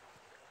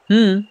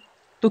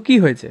 তো কি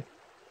হয়েছে?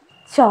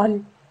 চল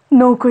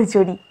নৌকোয়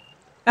চড়ি।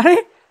 আরে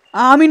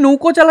আমি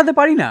নৌকো চালাতে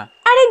পারি না।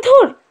 আরে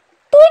ধুর,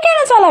 তুই কেন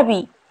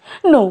চালাবি?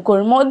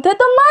 নৌকোর মধ্যে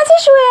তো মাঝি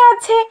শুয়ে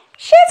আছে,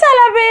 সে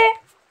চালাবে।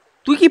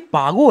 তুই কি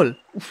পাগল?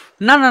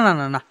 না না না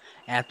না না,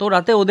 এত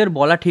রাতে ওদের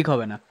বলা ঠিক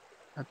হবে না।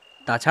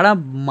 তাছাড়া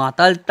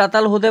মাতাল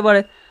টাতাল হতে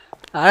পারে।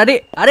 আরে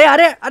আরে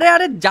আরে আরে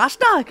আরে যাস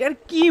না।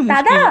 কি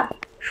দাদা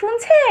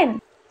শুনছেন?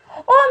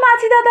 ও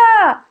মাঝি দাদা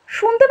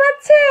শুনতে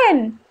পাচ্ছেন?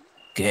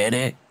 কে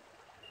রে?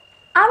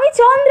 আমি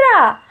চন্দ্রা।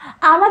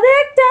 আমাদের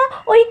একটা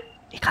ওই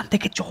এখান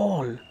থেকে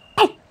চল।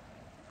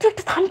 তুই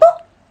একটু থাম তো।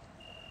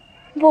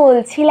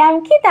 বলছিলাম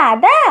কি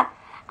দাদা,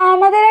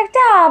 আমাদের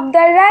একটা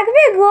আবদার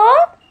রাখবে গো।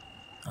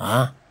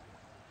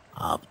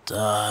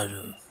 আবদার?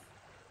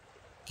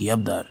 কি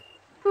আবদার?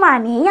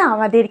 মানে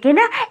আমাদেরকে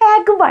না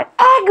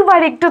একবার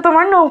একটু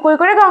তোমার নৌকোয়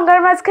করে গঙ্গার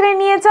মাঝখানে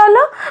নিয়ে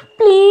চলো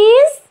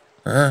প্লিজ।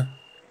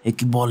 এ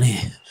কি বলে?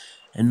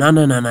 না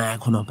না না না,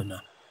 এখন হবে না।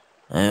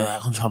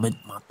 এখন সবে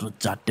মাত্র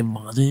 4টে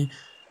বাজে,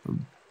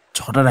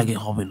 6টার আগে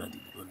হবে না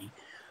দিদিমণি,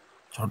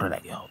 6টার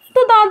আগে হবে।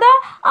 তো দাদা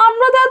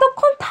আমরা তো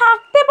এতক্ষণ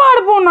থাকতে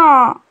পারবো না।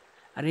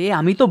 আরে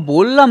আমি তো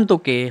বললাম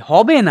তোকে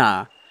হবে না।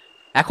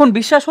 এখন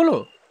বিশ্বাস হলো?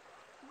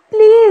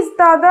 প্লিজ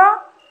দাদা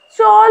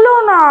চলো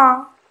না।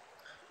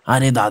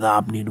 আরে দাদা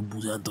আপনি একটু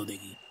বুঝান তো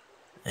দেখি,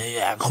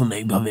 এখন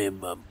এইভাবে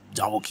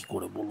যাবো কি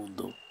করে বলুন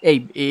তো?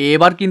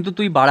 এবার কিন্তু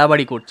তুই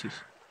বাড়াবাড়ি করছিস।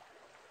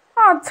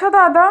 আচ্ছা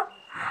দাদা,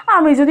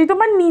 আমি যদি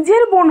তোমার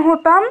নিজের বোন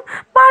হতাম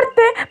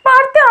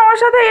পারতে আমার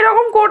সাথে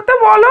এরকম করতে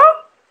বলো?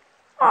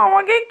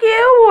 আমাকে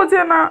কেউ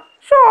বোঝে না,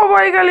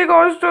 সবাই খালি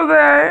কষ্ট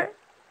দেয়।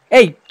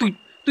 এই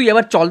তুই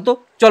এবার চল তো,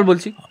 চল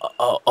বলছি।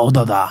 ও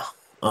দাদা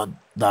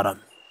দাঁড়ান।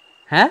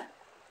 হ্যাঁ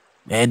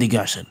এদিকে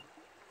আসেন।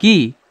 কি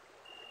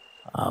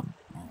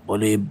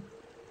বলি,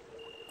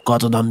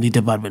 কত দাম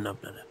দিতে পারবেন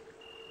আপনারা?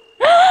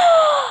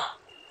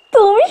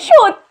 তুমি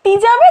সত্যি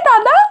যাবে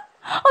দাদা?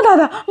 ও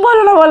দাদা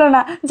বলো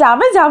না,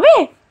 যাবে?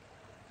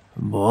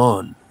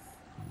 বোন,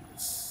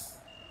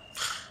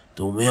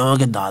 তুমি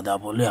আমাকে দাদা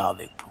বলে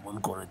আবেগ প্রমাণ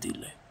করে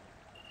দিলে।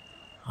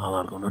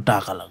 আমার কোনো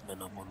টাকা লাগবে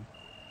না বোন।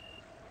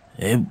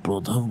 এই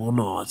প্রথম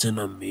কোনো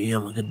অচেনা মেয়ে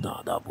আমাকে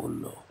দাদা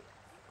বলল।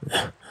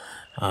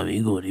 আমি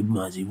গরিব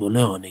মাঝি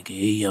বলে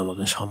অনেকেই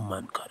আমাকে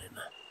সম্মান করে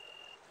না।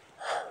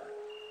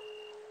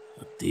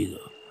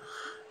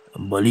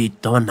 বলি,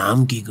 তোমার নাম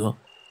কি গো?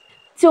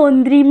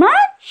 চন্দ্রিমা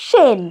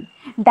সেন,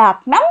 ডাক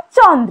নাম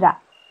চন্দ্রা।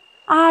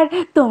 আর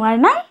তোমার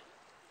নাম?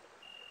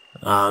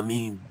 আমি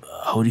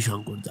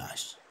হরিশঙ্কর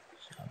দাস,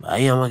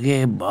 সবাই আমাকে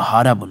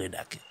হারা বলে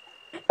ডাকে।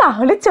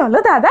 তাহলে চলো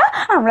দাদা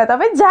আমরা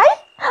তবে যাই,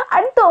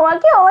 আর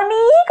তোমাকে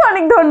অনেক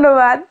অনেক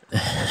ধন্যবাদ।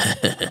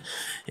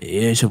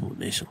 এসো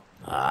বোন এসো,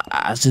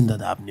 আসেন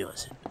দাদা, আপনিও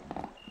আসেন।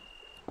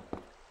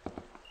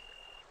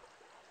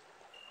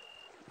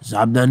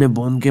 সাবধানে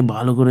বোনকে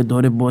ভালো করে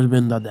ধরে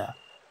বসবেন দাদা।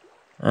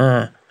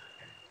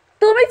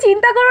 তুমি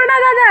চিন্তা করো না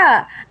দাদা,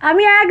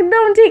 আমি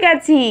একদম ঠিক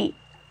আছি।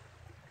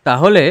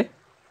 তাহলে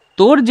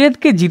তোর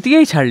জেদকে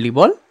জিতিয়েই ছাড়লি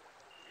বল?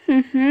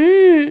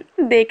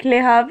 দেখলে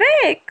হবে,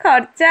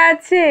 খরচা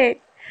আছে।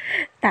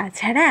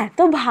 তাছাড়া এত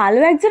ভালো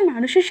একজন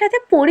মানুষের সাথে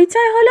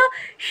পরিচয় হলো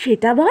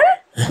সেটা বল।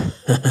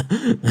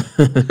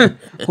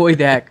 ওই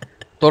দেখ,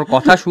 তোর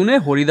কথা শুনে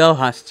হরিদাও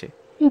হাসছে।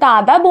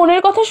 দাদা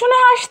বোনের কথা শুনে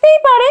হাসতেই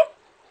পারে,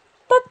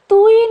 তা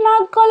তুই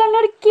নাক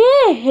গলানোর কে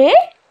হে?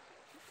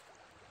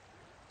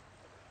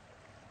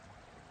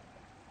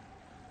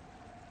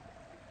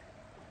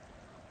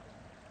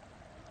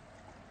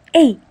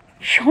 এই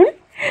শোন,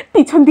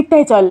 পিছন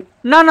দিকটায় চল।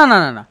 না না না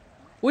না না,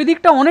 ওই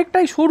দিকটা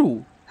অনেকটাই সরু,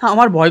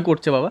 আমার ভয়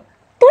করছে বাবা।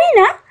 তুই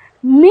না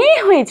মেয়ে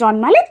হয়ে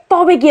জন্মালে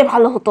তবে গিয়ে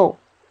ভালো হতো।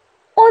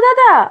 ও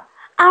দাদা,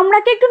 আমরা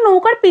কি একটু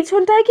নৌকার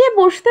পিছনটায় গিয়ে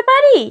বসতে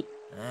পারি?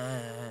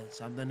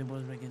 সাবধানে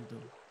বসবে কিন্তু।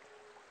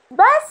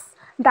 বাস,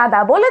 দাদা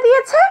বলে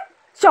দিয়েছে,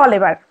 চল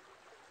এবার।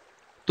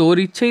 তোর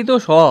ইচ্ছেই তো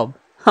সব,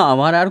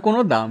 আমার আর কোনো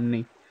দাম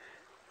নেই,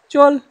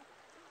 চল।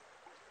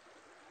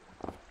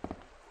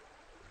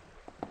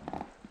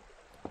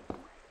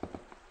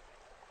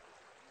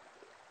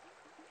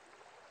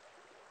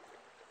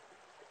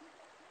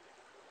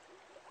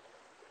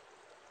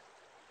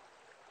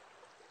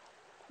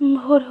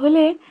 ভোর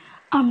হলে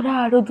আমরা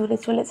আরো দূরে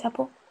চলে যাব,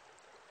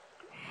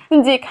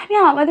 যেখানে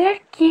আমাদের আর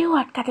কেউ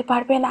আটকাতে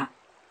পারবে না।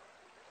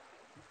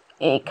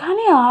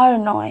 এখানে আর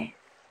নয়।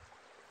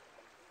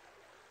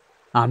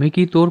 আমি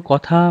কি তোর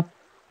কথা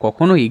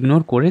কখনো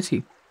ইগনোর করেছি?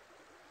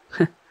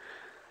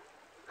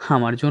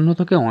 আমার জন্য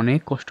তোকে অনেক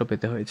কষ্ট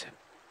পেতে হয়েছে।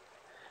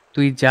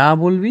 তুই যা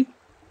বলবি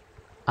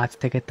আজ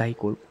থেকে তাই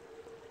করব।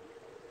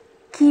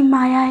 কি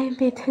মায়ায়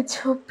বেঁধেছ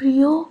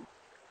প্রিয়,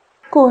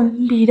 কোন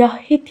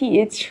বিরহে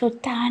দিয়েছ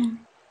টান,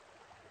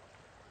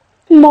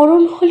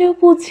 মরণ হলেও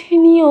বুঝে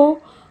নিও,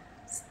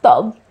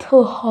 স্তব্ধ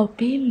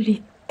হবে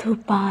মৃত্যু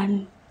পান।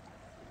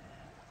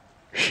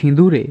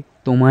 সিঁদুরে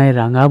তোমায়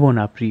রাঙাবো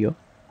না প্রিয়,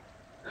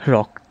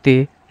 রক্তে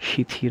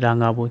সিথি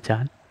রাঙাবো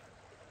জান।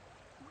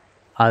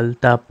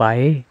 আলতা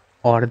পায়ে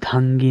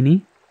অর্ধাঙ্গিনী,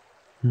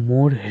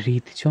 মোর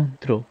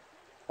হৃদযন্ত্র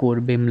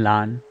করবে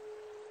ম্লান।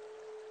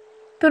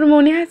 তোর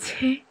মনে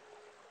আছে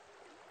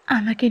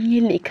আমাকে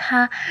নিয়ে লেখা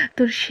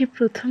তোর সে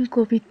প্রথম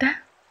কবিতা?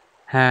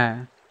 হ্যাঁ,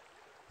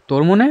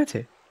 তোর মনে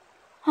আছে?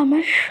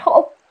 আমার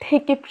সব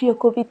থেকে প্রিয়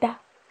কবিতা,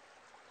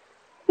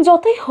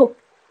 যতই হোক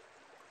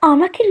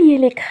আমাকে নিয়ে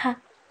লেখা।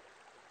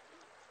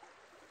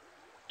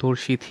 তোর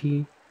সিথি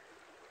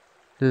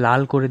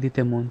লাল করে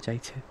দিতে মন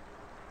চাইছে।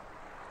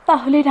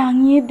 তাহলে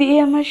রাঙিয়ে দে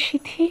আমার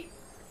সিথি।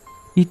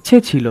 ইচ্ছে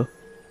ছিল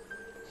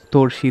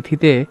তোর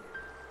সিথিতে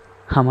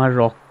আমার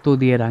রক্ত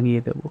দিয়ে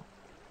রাঙিয়ে দেব,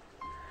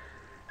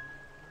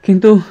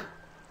 কিন্তু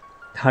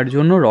তার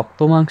জন্য রক্ত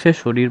মাংসের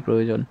শরীর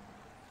প্রয়োজন।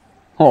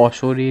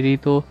 অশরীরই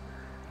তো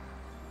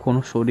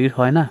কোনো শরীর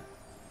হয় না,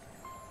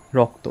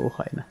 রক্তও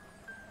হয় না।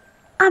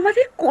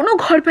 আমাদের কোনো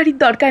ঘর বাড়ির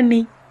দরকার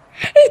নেই,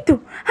 এই তো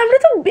আমরা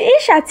তো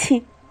বেশ আছি।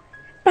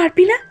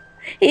 পারবি না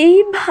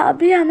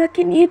এইভাবে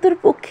আমাকে নিয়ে তোর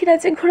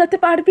পক্ষীরাজে ঘোরাতে?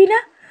 পারবি না?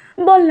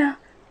 বল না,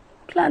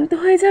 ক্লান্ত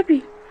হয়ে যাবি?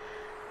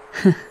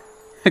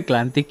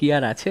 ক্লান্তি কি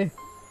আর আছে?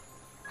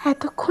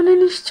 এতক্ষণে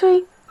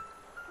নিশ্চয়ই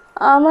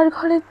আমার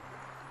ঘরে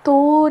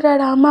তোর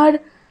আর আমার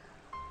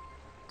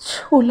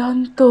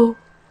ঝুলন্ত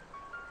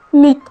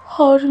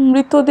নিথর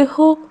মৃতদেহ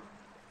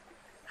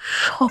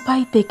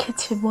সবাই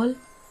দেখেছে। বল,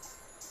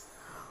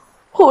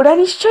 ওরা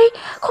নিশ্চয়ই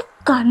খুব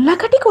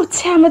কান্নাকাটি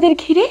করছে আমাদের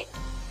ঘিরে।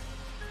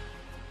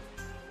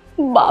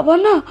 বাবা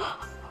না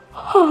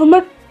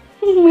আমার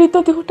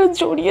মৃতদেহটা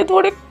জড়িয়ে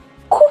ধরে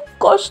খুব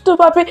কষ্ট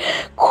পাবে,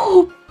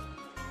 খুব,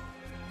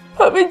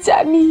 আমি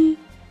জানি।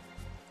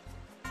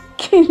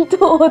 কিন্তু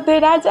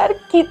ওদের আজ আর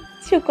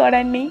কিচ্ছু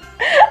করার নেই,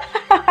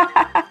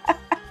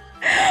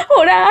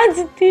 ওরা আজ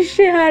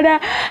দিশেহারা,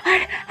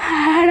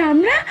 আর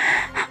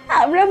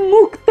আমরা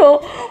মুক্ত,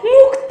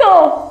 মুক্ত।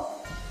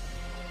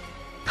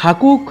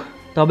 থাকুক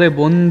তবে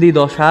বন্দি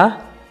দশা,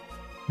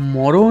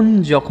 মরণ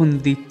যখন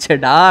দিচ্ছে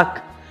ডাক,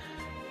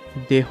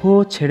 দেহ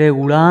ছেড়ে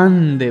উড়ান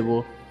দেব,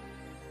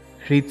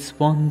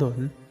 হৃদস্পন্দন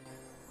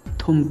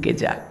থমকে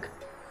যাক।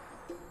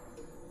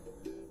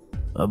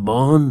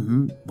 বোন,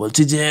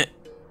 বলছি যে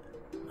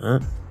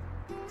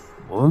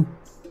বোন,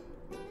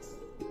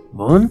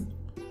 বোন,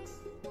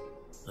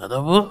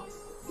 দাদাবু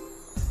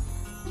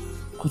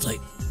কোথায়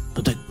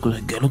কোথায়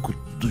কোথায় গেল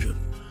দুজন?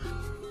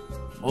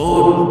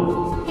 বোন,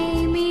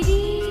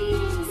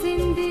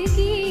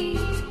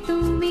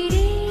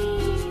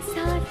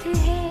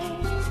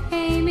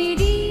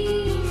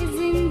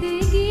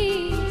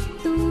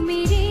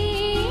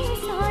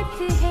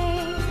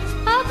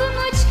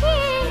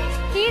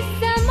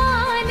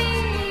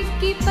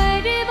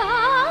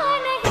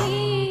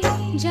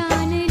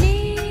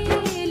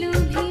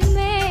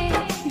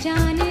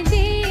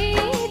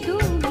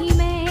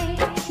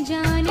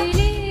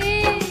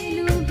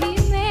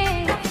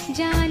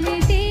 जान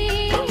दे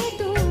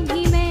तू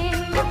भी मैं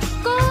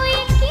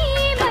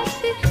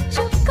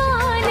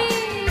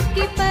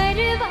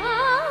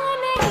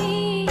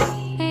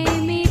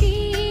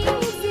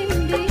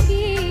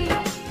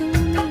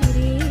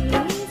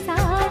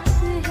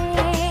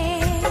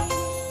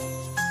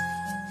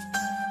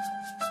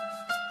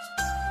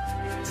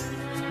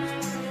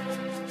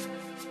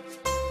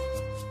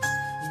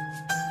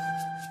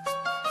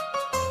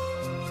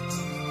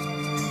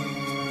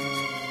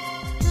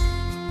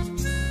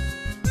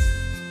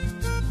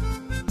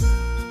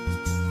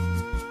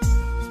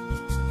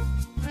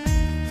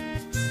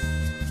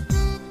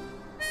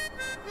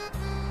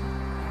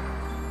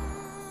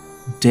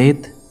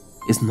Death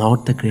is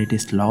not the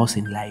greatest loss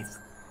in life.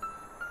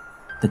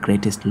 The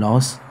greatest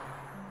loss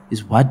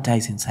is what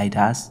dies inside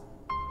us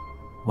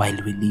while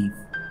we live.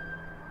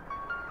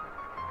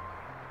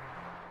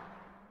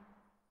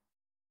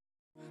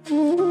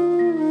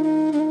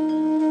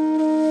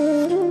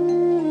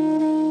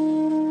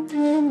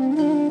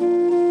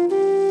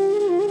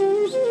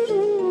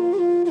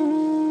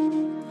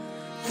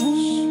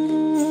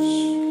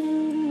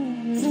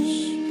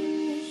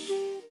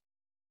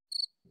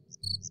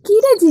 কি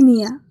রে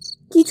জিনিয়া,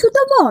 কিছু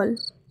তো বল।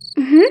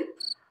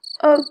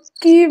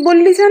 কি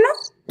বললি জানো?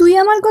 তুই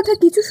আমার কথা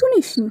কিছু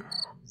শুনিসনি?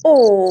 ও,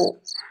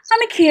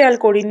 আমি খেয়াল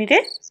করিনি রে।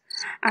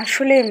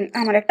 আসলে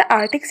আমার একটা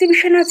আর্ট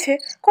এক্সিবিশন আছে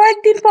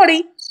কয়েকদিন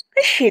পরেই,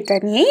 সেটা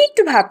নিয়েই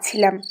একটু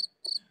ভাবছিলাম।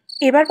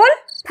 এবার বল।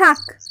 থাক,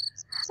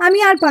 আমি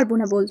আর পারবো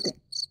না বলতে।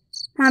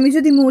 আমি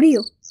যদি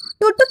মরিও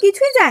তোর তো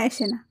কিছুই যায়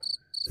আসে না।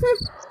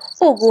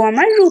 ওগো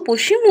আমার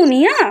রূপসী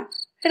মুনিয়া,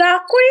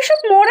 রাগ করে এসব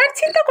মরার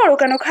চিন্তা করো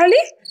কেন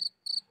খালি?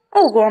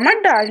 ওগো আমার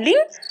ডার্লিং,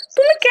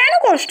 তুমি কেন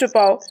কষ্ট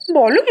পাও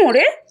বলো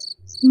মোরে।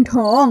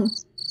 ঢং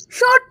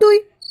সর তুই।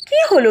 কি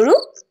হলো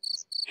রূপ?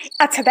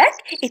 আচ্ছা দেখ,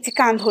 এই যে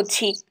কান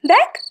ধরছি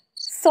দেখ।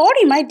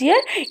 সরি মাই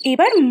ডিয়ার,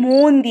 এবার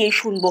মন দিয়ে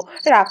শুনবো,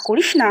 রাগ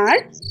করিস না আর।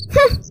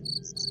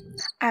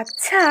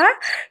 আচ্ছা,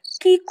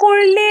 কি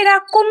করলে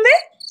রাগ কমবে?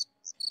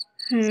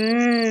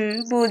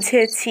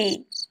 বুঝেছি।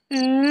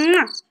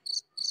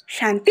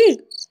 শান্তি,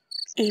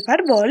 এবার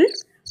বল।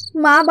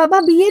 মা বাবা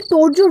বিয়ে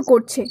তোড়জোড়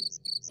করছে,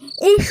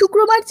 এই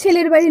শুক্রবার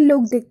ছেলের বাড়ির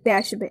লোক দেখতে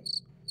আসবে।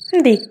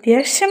 দেখতে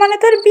আসছে মানে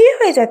তোর বিয়ে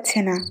হয়ে যাচ্ছে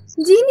না?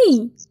 জিনি,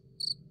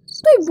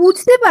 তুই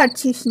বুঝতে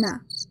পারছিস না।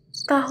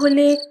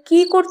 তাহলে কি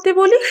করতে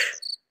বলিস?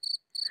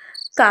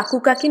 কাকু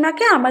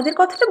কাকিমাকে আমাদের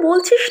কথাটা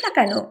বলছিস না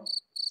কেন?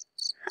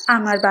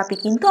 আমার বাপি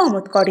কিন্তু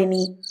অমত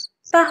করেনি।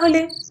 তাহলে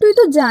তুই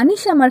তো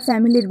জানিস আমার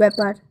ফ্যামিলির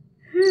ব্যাপার।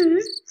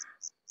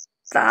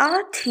 তা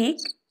ঠিক,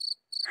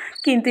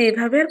 কিন্তু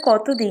এভাবে আর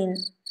কতদিন?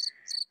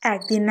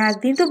 একদিন না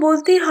একদিন তো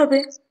বলতেই হবে।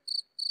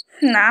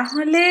 না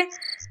হলে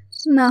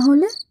না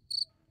হলে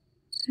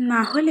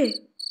না হলে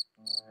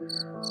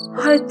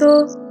হয়তো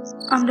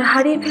আমরা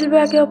হারিয়ে ফেলবো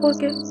একে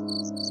অপরকে,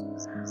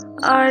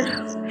 আর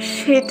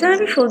সেটা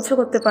আমি সহ্য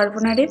করতে পারবো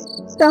না রে।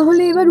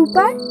 তাহলে এবার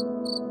উপায়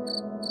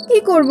কি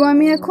করব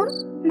আমি এখন?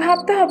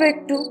 ভাবতে হবে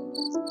একটু।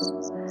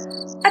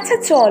 আচ্ছা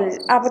চল,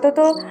 আপাতত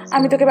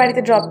আমি তোকে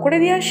বাড়িতে ড্রপ করে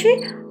দিয়ে আসি।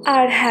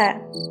 আর হ্যাঁ,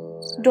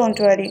 ডোন্ট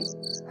ওয়ারি।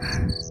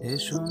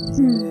 এসো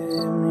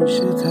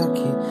মিশে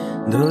থাকি,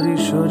 ধরি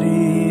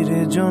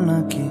শরীরে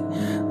জোনাকি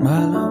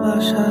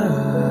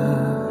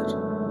ভালোবাসার।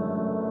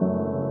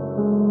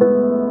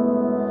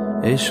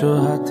 এসো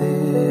হাতে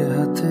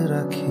হাতে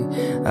রাখি,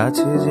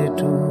 আছে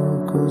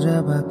যেটুকু যা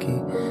বাকি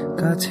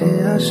কাছে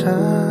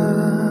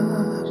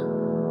আসার,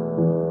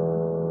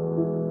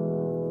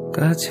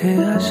 কাছে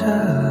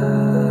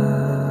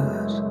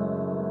আসার।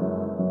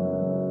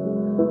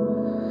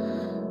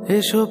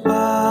 এসো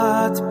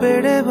পাত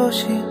পেড়ে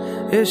বসি,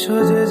 এসো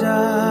যে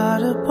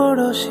যার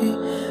পড়োশি,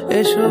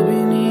 এসো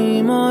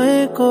বিনিময়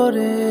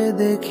করে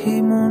দেখি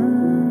মন।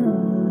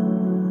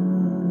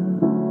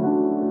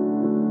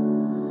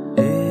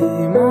 এই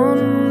মন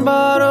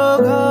বারো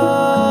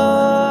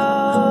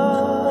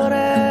ঘর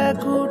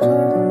এক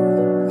উঠোন,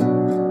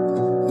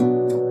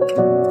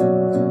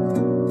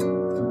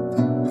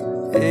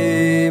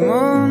 এই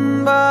মন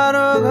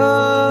বারো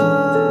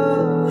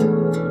ঘর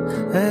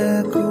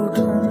এক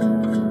উঠোন।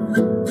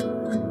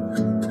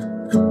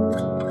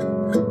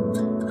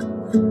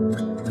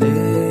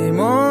 এই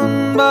মন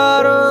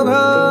বারো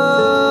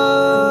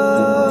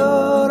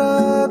ঘর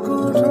এক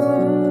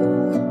উঠোন,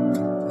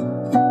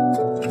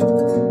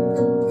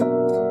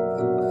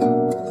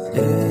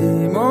 এই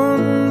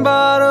মন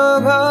বারো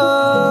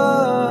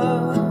ঘর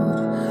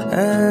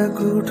এক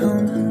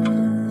উঠোন।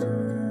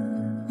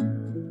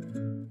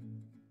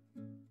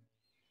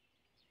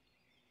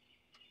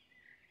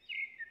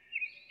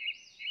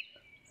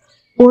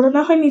 ওরা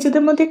না হয়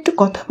নিজেদের মধ্যে একটু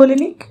কথা বলে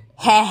নিক।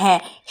 হ্যাঁ হ্যাঁ,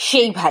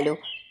 সেই ভালো।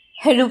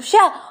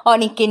 রূপসা,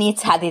 অনেককে নিয়ে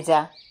ছাদে যা,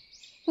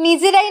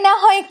 নিজেরাই না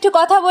হয় একটু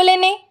কথা বলে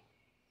নে।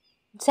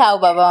 যাও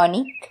বাবা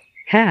অনিক।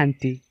 হ্যাঁ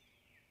আন্টি।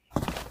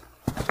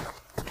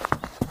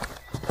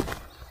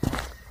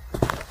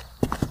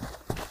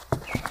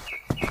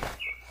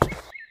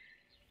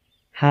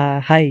 হ্যাঁ,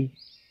 হাই।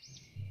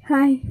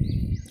 হাই।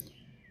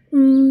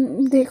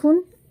 দেখুন,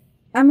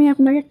 আমি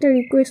আপনাকে একটা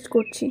রিকোয়েস্ট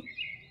করছি।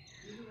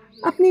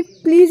 আপনি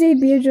প্লিজ এই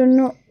বিয়ের জন্য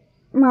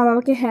মা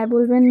বাবাকে হ্যাঁ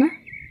বলবেন না।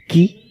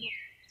 কি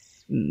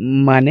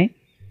মানে?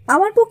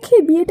 আমার পক্ষে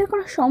এই বিয়েটা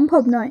করা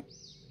সম্ভব নয়।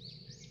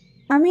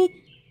 আমি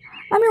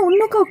আমি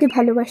অন্য কাউকে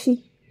ভালোবাসি,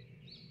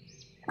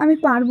 আমি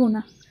পারবো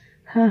না।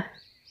 হ্যাঁ,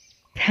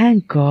 থ্যাংক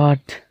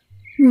গড।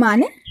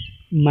 মানে?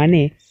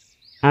 মানে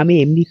আমি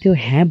এমনিতেও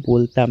হ্যাঁ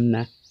বলতাম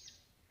না।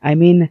 I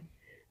mean,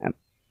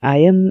 I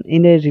am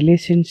in a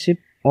relationship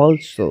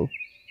also,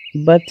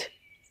 but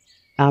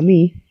আমি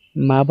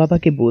মা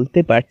বাবাকে বলতে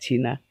পারছি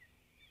না।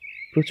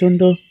 প্রচণ্ড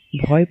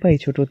ভয় পাই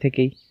ছোট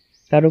থেকেই।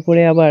 তার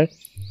উপরে আবার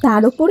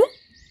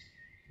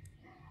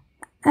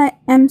আই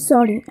এম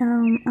সরি,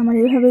 আমার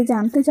এভাবে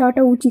জানতে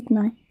চাওয়াটা উচিত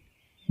নয়।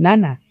 না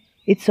না,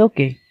 It's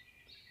okay.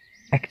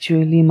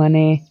 Actually,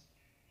 মানে,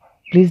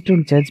 please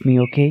don't judge me,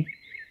 okay?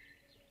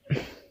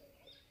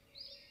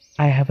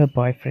 I have a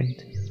boyfriend.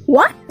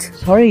 What?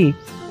 Sorry.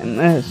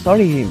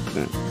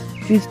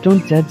 Please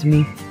don't judge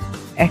me.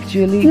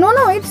 Actually, no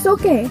it's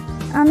okay,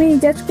 আমি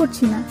জাজ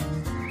করছি না।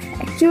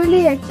 অ্যাকচুয়ালি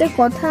একটা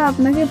কথা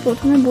আপনাকে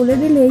প্রথমে বলে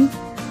দিলেই,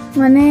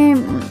 মানে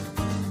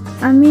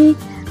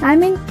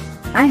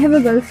I have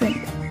a girlfriend.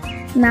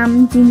 নাম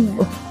Jinia.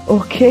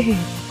 okay.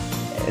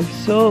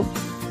 So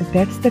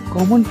that's the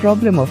common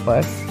problem of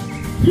us.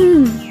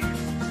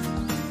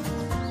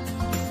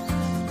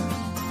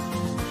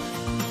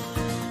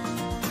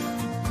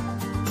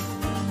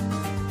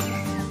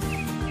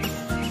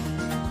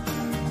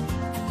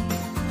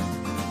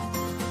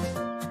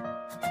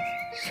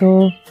 So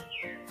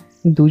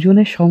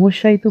দুজনের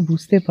সমস্যাই তো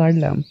বুঝতে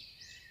পারলাম।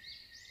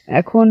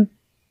 এখন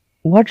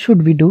what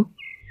should we do?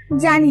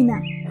 জানি না,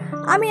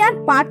 আমি আর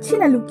পারছি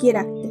না লুকিয়ে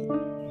রাখতে।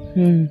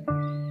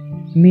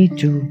 Me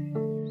too.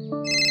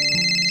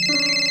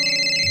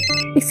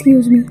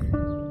 Excuse me.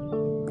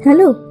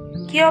 Hello,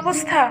 কি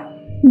অবস্থা?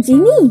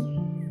 জিনি,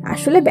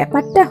 আসলে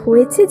ব্যাপারটা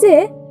হয়েছে যে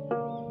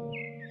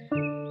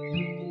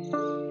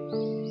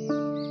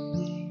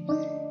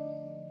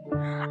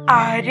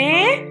আরে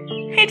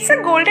ইটস আ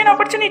গোল্ডেন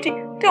অপরচুনিটি,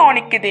 তুই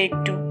অনেককে দে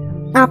একটু।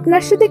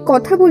 আপনার সাথে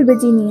কথা বলবে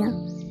জিনিয়া।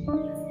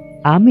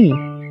 আমি?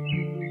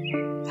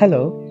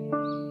 হ্যালো।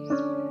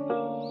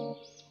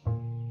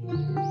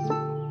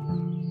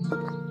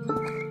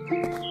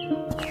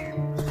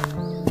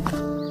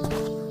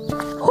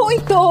 ওই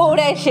তো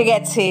ওরা এসে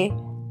গেছে।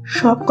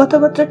 সব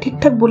কথাবার্তা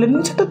ঠিকঠাক বলে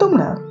নিয়েছো তো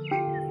তোমরা?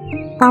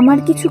 আমার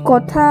কিছু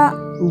কথা।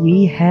 We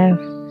have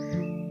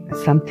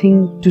something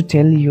to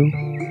tell you.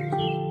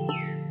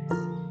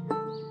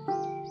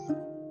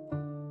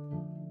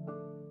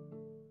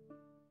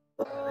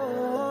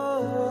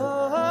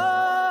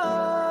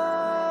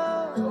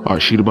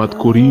 আশীর্বাদ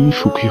করি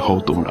সুখী হও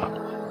তোমরা।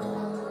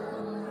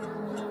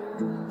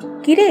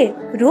 কিরে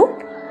রূপ,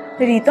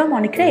 রিতম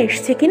অনেকরা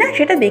এসছে কিনা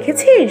সেটা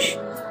দেখেছিস?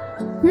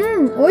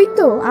 ওই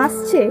তো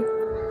আসছে।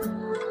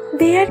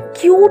 দে আর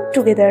কিউট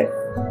টুগেদার।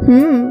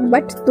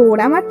 বাট তোর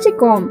আমার চেয়ে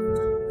কম।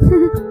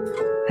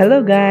 Hello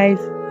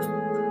guys,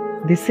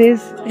 this is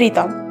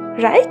Ritam,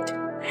 right?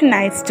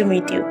 Nice to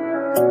meet you.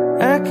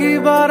 একই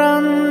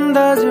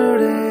বারান্দা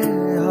জুড়ে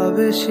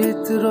হবে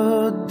শীত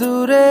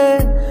রোদ্দুরে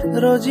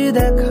রোজই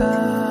দেখা,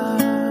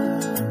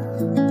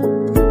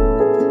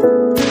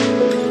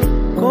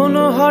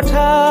 কোনো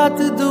হঠাৎ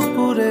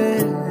দুপুরে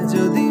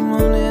যদি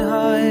মনে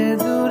হয়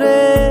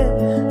দূরে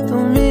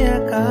তুমি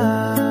একা,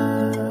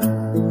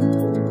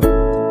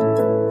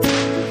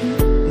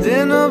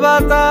 যেন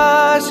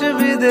বাতাস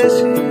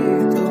বিদেশি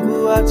তবু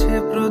আছে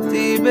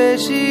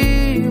প্রতিবেশী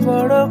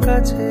বড়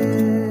কাছে,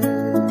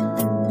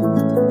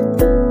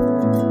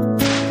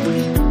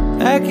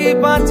 একই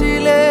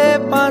পাঁচিলে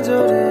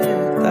পাঁজরে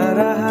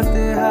তারা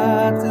হাতে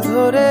হাত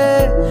ধরে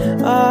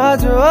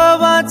আজও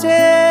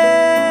বাঁচে।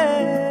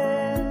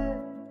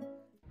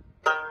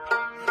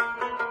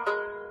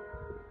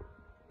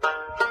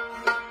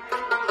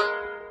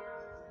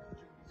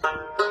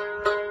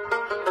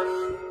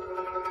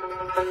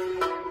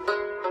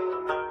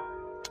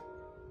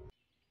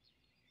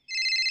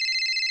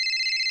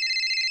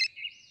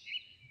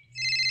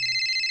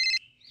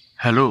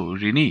 হ্যালো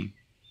রিনি,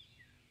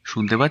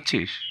 শুনতে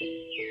পাচ্ছিস?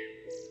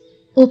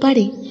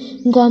 ওপারে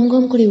গম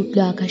গম করে উঠল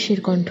আকাশের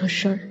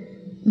কণ্ঠস্বর।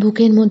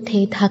 বুকের মধ্যে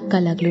ধাক্কা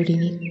লাগলো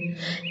রিনির।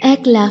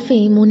 এক লাফে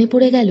মনে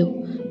পড়ে গেল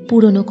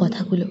পুরনো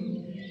কথাগুলো,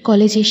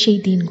 কলেজের সেই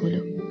দিনগুলো।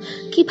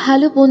 কি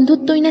ভালো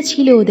বন্ধুত্বই না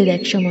ছিল ওদের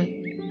এক সময়।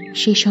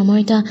 সেই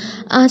সময়টা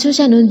আজও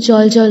যেন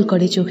জল জল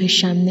করে চোখের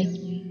সামনে।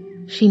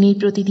 রিনির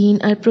প্রতিদিন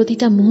আর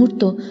প্রতিটা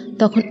মুহূর্ত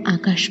তখন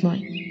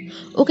আকাশময়।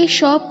 ওকে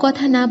সব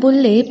কথা না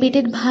বললে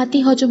পেটের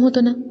ভাতই হজম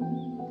হতো না।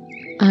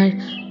 আর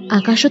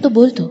আকাশও তো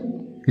বলতো,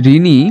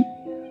 রিনি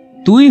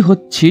তুই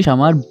হচ্ছিস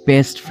আমার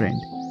বেস্ট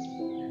ফ্রেন্ড,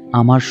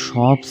 আমার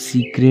সব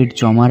সিক্রেট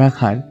জমা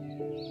রাখার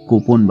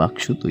গোপন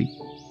বাক্স তুই।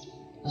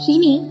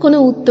 রিনি কোনো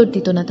উত্তর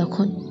দিত না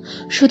তখন,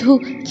 শুধু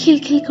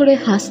খিলখিল করে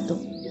হাসত।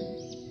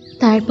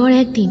 তারপর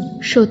একদিন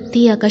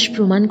সত্যিই আকাশ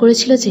প্রমাণ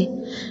করেছিল যে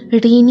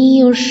রিনি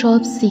ওর সব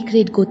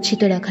সিক্রেট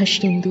গচ্ছিত রাখার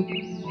সিন্ধুক।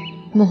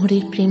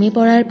 মোহরের প্রেমে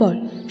পড়ার পর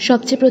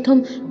সবচেয়ে প্রথম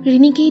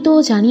রিনিকেই তো ও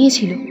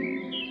জানিয়েছিল।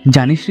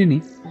 জানিস রিনি,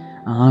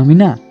 আমি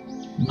না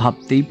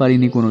ভাবতেই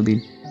পারিনি কোনোদিন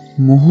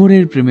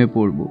মোহরের প্রেমে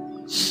পড়ব।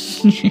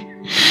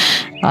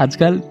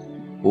 আজকাল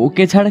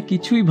ওকে ছাড়া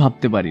কিছুই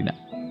ভাবতে পারি না।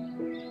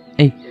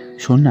 এই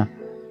শোন না,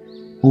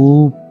 ও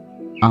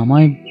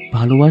আমায়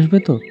ভালোবাসবে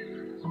তো?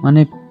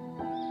 মানে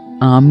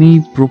আমি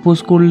প্রপোজ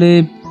করলে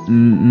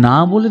না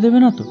বলে দেবে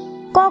না তো?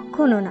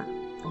 কখনো না,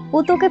 ও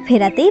তোকে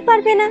ফেরাতেই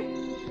পারবে না।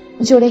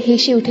 জোরে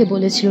হেসে উঠে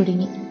বলেছিল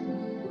রিনি।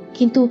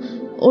 কিন্তু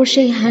ওর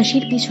সেই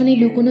হাসির পিছনে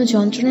লুকোনো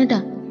যন্ত্রণাটা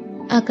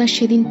আকাশ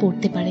সেদিন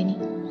পড়তে পারেনি,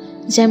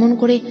 যেমন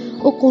করে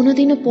ও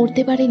কোনোদিনও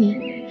পড়তে পারেনি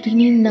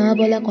রিনির না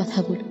বলা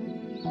কথাগুলো।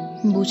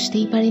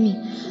 বুঝতেই পারেনি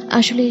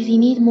আসলে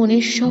রিনির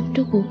মনের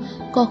সবটুকু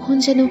কখন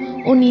যেন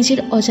ও নিজের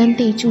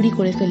অজান্তেই চুরি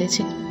করে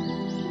ফেলেছে।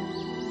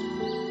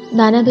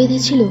 দানা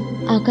বেঁধেছিল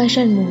আকাশ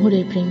আর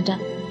মোহরের প্রেমটা,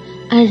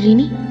 আর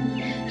রিনি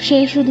সে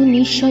শুধু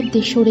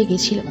নিঃশব্দে সরে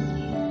গেছিল।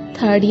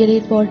 থার্ড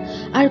ইয়ারের পর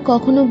আর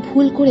কখনো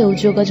ভুল করেও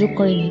যোগাযোগ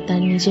করেনি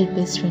তার নিজের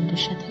বেস্ট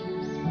ফ্রেন্ডের সাথে।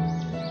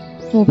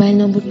 মোবাইল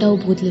নম্বরটাও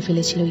বদলে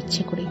ফেলেছিল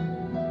ইচ্ছে করে।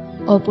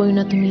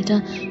 অপরিণত মেয়েটা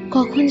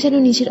কখন যেন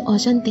নিজের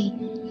অজান্তেই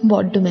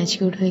বড্ড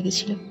ম্যাচিউর হয়ে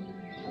গেছিল।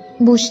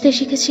 বুঝতে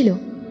শিখেছিল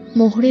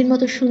মোহরের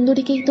মতো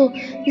সুন্দরীকেই তো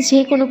যে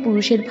কোনো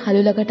পুরুষের ভালো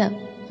লাগাটা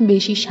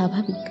বেশি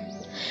স্বাভাবিক।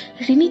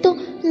 রিনি তো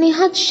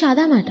নেহাত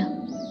সাদামাটা।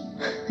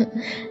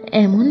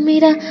 এমন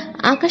মেয়েরা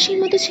আকাশের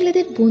মতো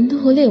ছেলেদের বন্ধু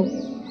হলেও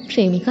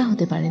প্রেমিকা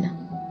হতে পারে না।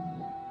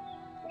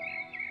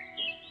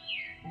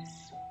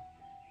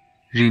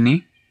 রিনি,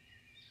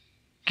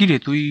 কি রে,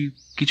 তুই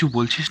কিছু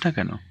বলছিস না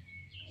কেন?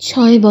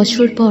 6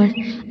 বছর পর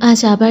আজ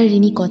আবার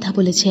রিনি কথা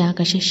বলেছে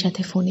আকাশের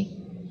সাথে ফোনে।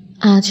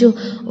 আজও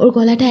ওর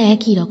গলাটা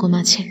একই রকম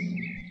আছে।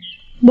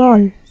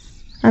 বল,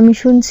 আমি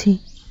শুনছি,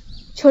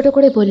 ছোট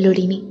করে বলল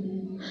রিনি।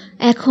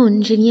 এখন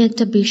রিনি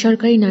একটা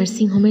বেসরকারি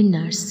নার্সিং হোমের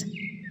নার্স।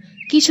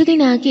 কিছুদিন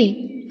আগে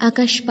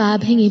আকাশ পা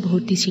ভেঙে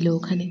ভর্তি ছিল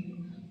ওখানে,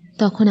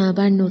 তখন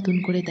আবার নতুন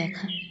করে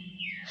দেখা।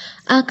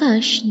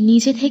 আকাশ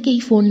নিজে থেকেই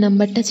ফোন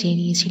নাম্বারটা চেয়ে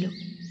নিয়েছিল।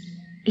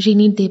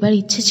 রিনির দেবার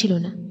ইচ্ছে ছিল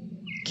না,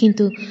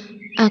 কিন্তু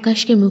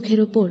আকাশকে মুখের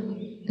ওপর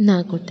না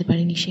করতে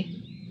পারেনি সে।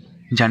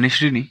 জানিস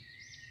রিনি,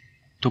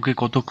 তোকে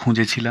কত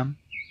খুঁজেছিলাম।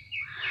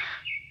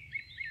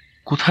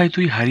 কোথায়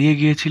তুই হারিয়ে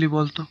গিয়েছিলি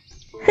বলতো?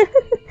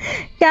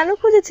 কেন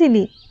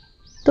খুঁজেছিলি?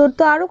 তোর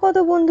তো আরো কত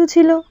বন্ধু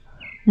ছিল,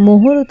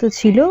 মোহরও তো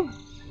ছিল,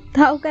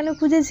 তাও কেন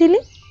খুঁজেছিলি?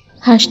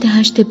 হাসতে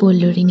হাসতে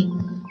বলল রিনি।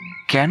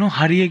 কেন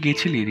হারিয়ে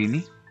গেছিলি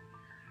রিনি?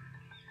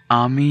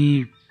 আমি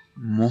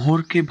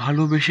মোহরকে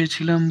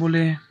ভালোবেসেছিলাম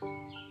বলে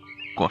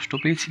কষ্ট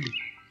পেয়েছিলি?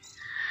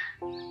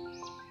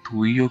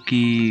 তুইও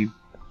কি?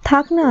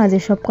 থাক না আজ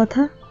এসব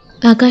কথা।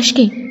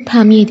 আকাশকে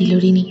থামিয়ে দিল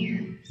রিনি।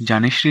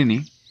 জানিস রিনি,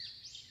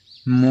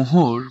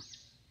 মোহর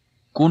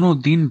কোনো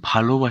দিন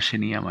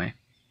ভালোবাসেনি আমায়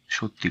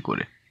সত্যি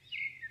করে।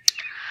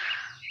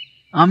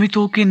 আমি তো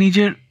ওকে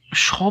নিজের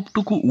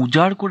সবটুকু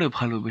উজাড় করে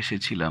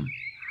ভালোবেসেছিলাম,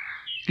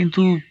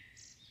 কিন্তু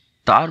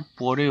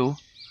তারপরেও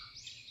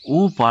ও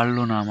পারল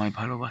না আমায়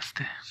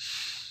ভালোবাসতে।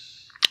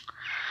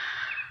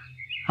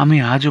 আমি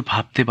আজও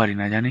ভাবতে পারি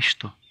না, জানিস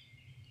তো,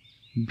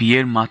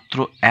 বিয়ের মাত্র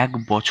 1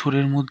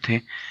 বছরের মধ্যে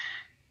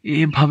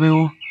এভাবে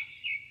ও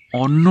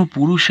অন্য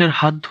পুরুষের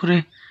হাত ধরে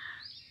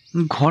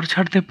ঘর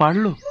ছাড়তে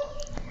পারলো।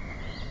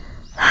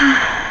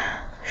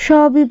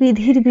 সবই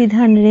বিধির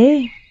বিধান রে।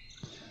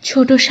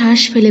 ছোট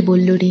শ্বাস ফেলে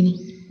বলল রিনি।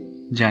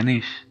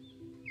 জানিস,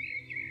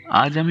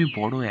 আজ আমি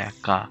বড়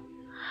একা,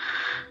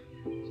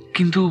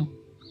 কিন্তু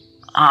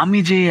আমি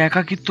যে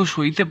একাকিত্ব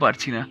সইতে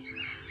পারছি না।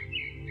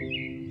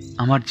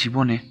 আমার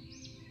জীবনে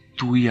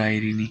তুই আয়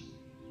রিনি,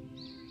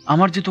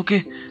 আমার যে তোকে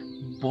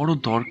বড়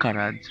দরকার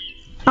আজ।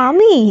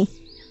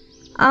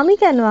 আমি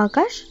কেন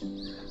আকাশ?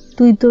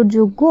 তুই তোর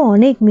যোগ্য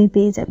অনেক মেয়ে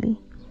পেয়ে যাবি।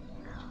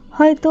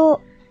 হয়তো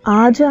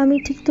আজও আমি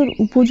ঠিক তোর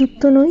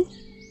উপযুক্ত নই।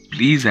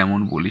 প্লিজ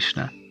এমন বলিস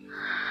না।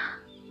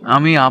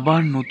 আমি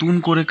আবার নতুন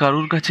করে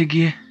কারোর কাছে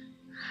গিয়ে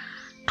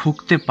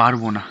ঠকতে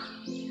পারবো না।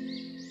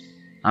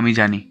 আমি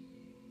জানি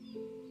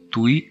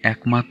তুই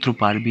একমাত্র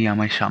পারবি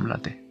আমায়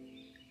সামলাতে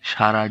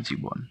সারা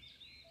জীবন।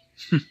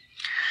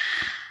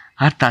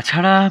 আর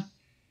তাছাড়া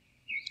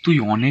তুই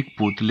অনেক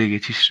বদলে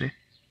গেছিস রে।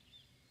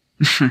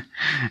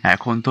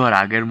 এখন তো আর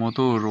আগের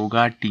মতো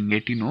রোগা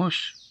টিঙ্গেটি নোস,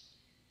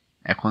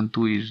 এখন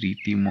তুই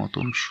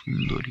রীতিমতন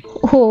সুন্দরী।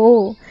 ও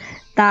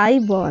তাই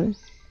বল।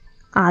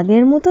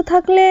 আগের মতো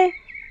থাকলে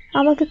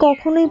আমাকে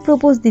কখনোই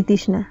প্রপোজ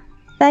দিতিস না,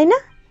 তাই না?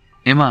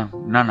 এমা,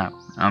 না না,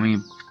 আমি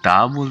তা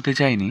বলতে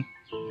চাইনি।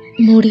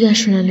 মরিয়া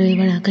শোনালো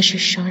এবার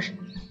আকাশের স্বর।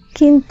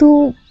 কিন্তু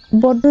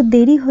বড্ড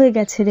দেরি হয়ে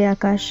গেছে রে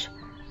আকাশ।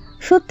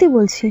 সত্যি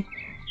বলছি,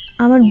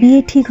 আমার বিয়ে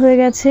ঠিক হয়ে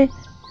গেছে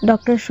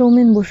ডক্টর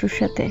সৌমেন বসুর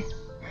সাথে।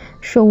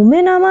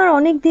 সৌমেন আমার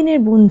অনেক দিনের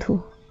বন্ধু,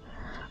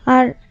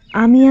 আর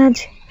আমি আজ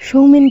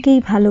সৌমেনকেই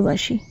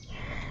ভালোবাসি।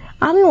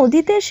 আমি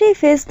অদিতের সেই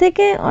ফেজ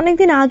থেকে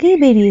অনেকদিন আগেই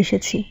বেরিয়ে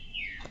এসেছি,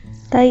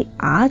 তাই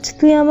আজ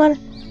তুই আমার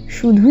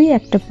শুধুই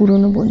একটা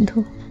পুরনো বন্ধু।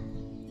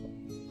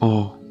 ও,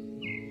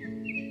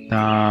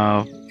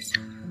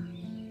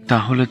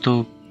 তাহলে তো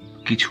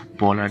কিছু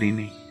বলারই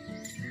নেই।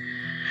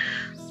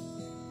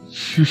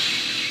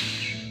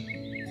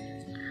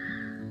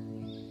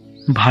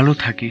 ভালো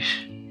থাকিস।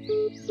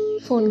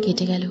 ফোন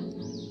কেটে গেল।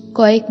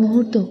 কয়েক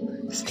মুহূর্ত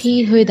স্থির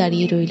হয়ে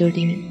দাঁড়িয়ে রইল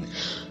রিনি।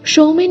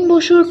 সৌমেন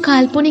বসুর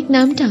কাল্পনিক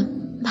নামটা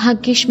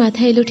ভাগ্যিস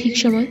মাথায় এলো ঠিক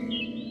সময়।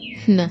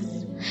 না,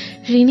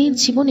 রিনির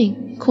জীবনে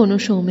কোনো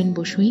সৌমেন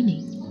বসুই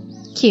নেই,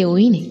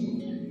 কেউই নেই।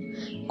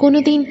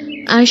 কোনোদিন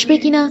আসবে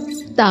কিনা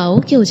তাও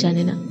কেউ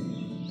জানে না।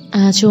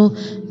 আজও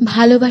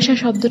ভালোবাসা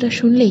শব্দটা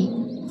শুনলেই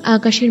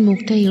আকাশের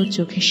মুখটাই ওর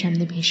চোখের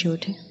সামনে ভেসে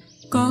ওঠে।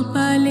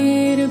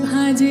 কপালের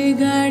ভাঁজে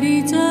গাড়ি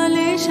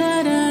চলে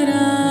সারা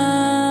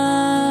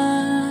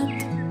রাত,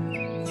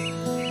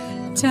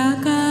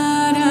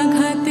 চাকার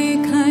আঘাতে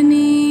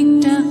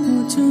খানিকটা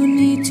উঁচু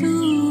নিচু,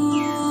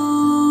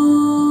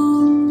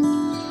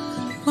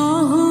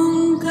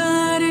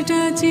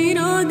 অহংকারটা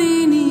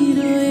চিরদিনই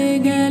রয়ে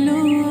গেল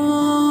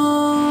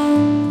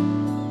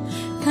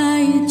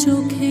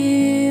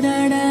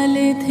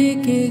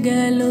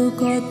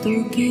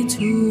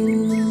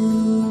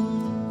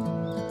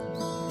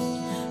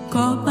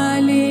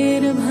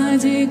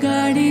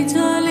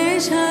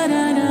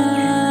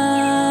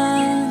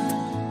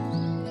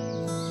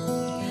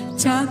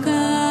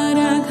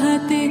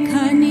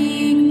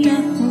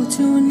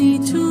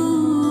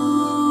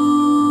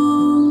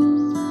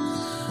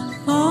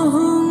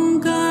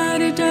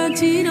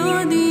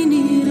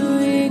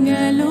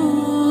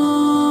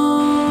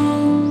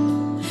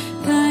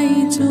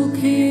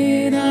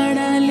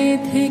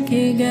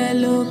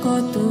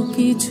কত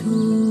কিছু।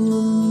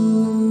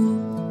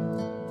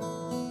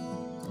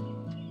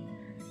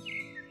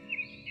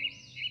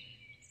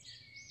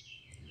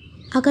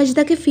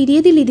 আকাশদাকে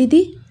ফিরিয়ে দিলি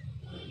দিদি?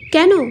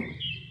 কেন?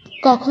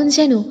 কখন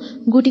যেন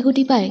গুটি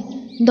গুটি পায়ে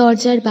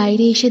দরজার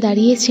বাইরে এসে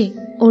দাঁড়িয়েছে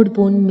ওর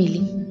বোন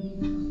মিলি।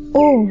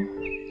 ও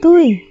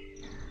তুই?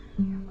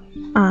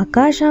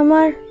 আকাশ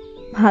আমার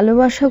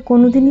ভালোবাসা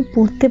কোনোদিনই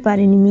পড়তে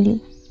পারেনি মিলি,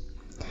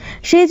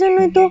 সেই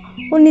জন্যই তো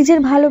ও নিজের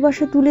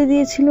ভালোবাসা তুলে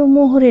দিয়েছিল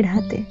মোহরের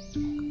হাতে।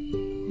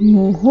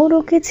 মোহর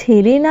ওকে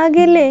ছেড়ে না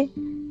গেলে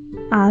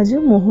আজও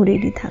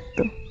মোহরেরই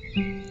থাকতো,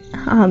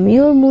 আমি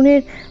ওর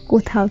মনের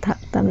কোথাও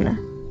থাকতাম না।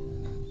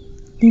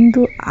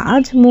 কিন্তু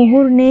আজ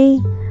মোহর নেই,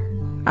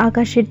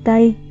 আকাশের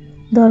তাই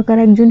দরকার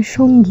একজন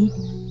সঙ্গী।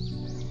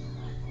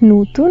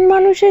 নতুন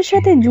মানুষের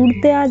সাথে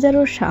জুড়তে আজ আর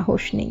ওর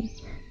সাহস নেই,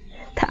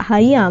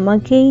 তাই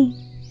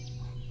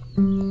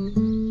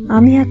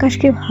আমি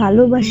আকাশকে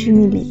ভালোবাসি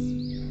মিলি,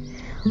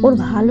 ওর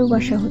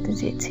ভালোবাসা হতে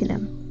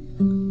চেয়েছিলাম,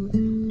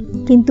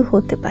 কিন্তু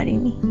হতে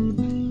পারিনি,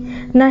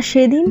 না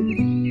সেদিন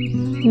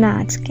না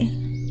আজকে।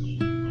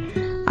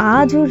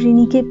 আজ ওর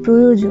রিনিকে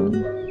প্রয়োজন,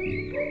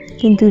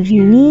 কিন্তু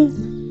রিনি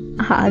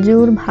আজ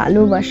ওর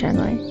ভালোবাসা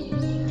নয়।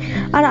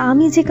 আর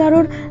আমি যে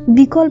কারোর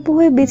বিকল্প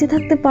হয়ে বেঁচে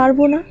থাকতে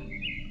পারবো না,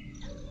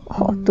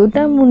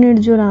 অতটা মনের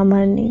জোর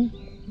আমার নেই।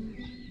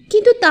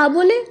 কিন্তু তা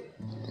বলে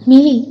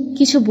মিলি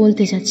কিছু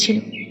বলতে যাচ্ছিল,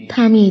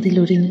 থামিয়ে দিল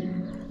রিনি।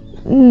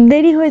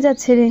 দেরি হয়ে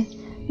যাচ্ছে রে,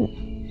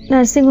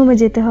 নার্সিংহোমে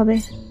যেতে হবে,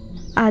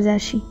 আজ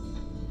আসি।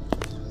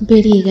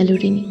 বেরিয়ে গেল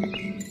রিনি,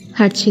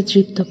 হাঁটছে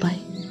তৃপ্ত পায়।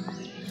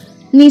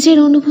 নিজের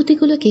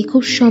অনুভূতিগুলোকে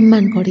খুব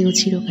সম্মান করে ও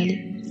চিরকালে,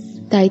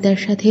 তাই তার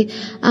সাথে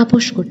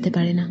আপোষ করতে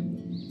পারে না।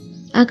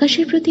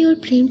 আকাশের প্রতি ওর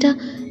প্রেমটা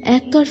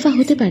একতরফা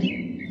হতে পারে,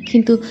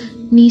 কিন্তু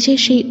নিজের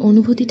সেই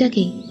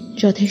অনুভূতিটাকেই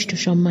যথেষ্ট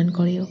সম্মান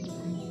করে ও।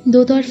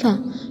 দোতরফা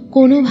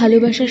কোনো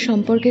ভালোবাসার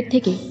সম্পর্কের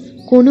থেকে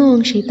কোনো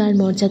অংশে তার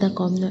মর্যাদা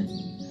কম নয়।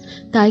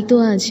 তাই তো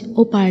আজ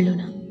ও পারল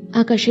না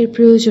আকাশের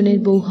প্রয়োজনের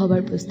বউ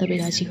হবার প্রস্তাবে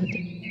রাজি হতে।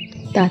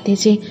 তাতে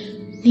যে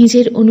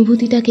নিজের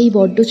অনুভূতিটাকেই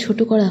বড্ড ছোট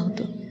করা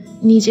হতো,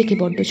 নিজেকে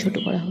বড্ড ছোট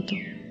করা হতো।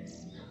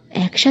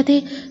 একসাথে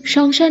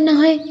সংসার না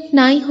হয়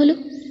নাই হলো,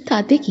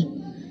 তাতে কি?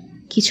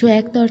 কিছু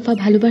একতরফা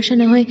ভালোবাসা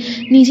না হয়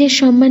নিজের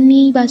সম্মান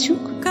নিয়েই বাঁচুক।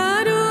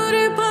 কারোর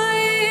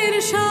পায়ের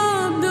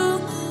শব্দ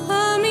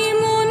আমি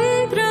মন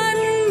প্রাণ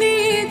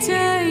দিয়ে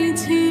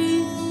চাইছি,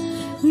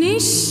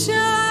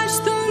 নিঃশ্বাস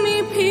তুমি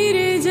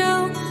ফিরে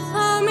যাও,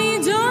 আমি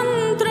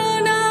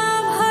যন্ত্রণা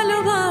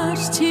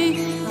ভালোবাসছি,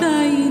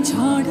 তাই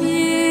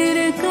ঝড়ের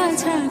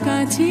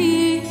কাছাকাছি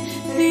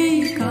এই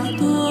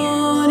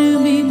কাতর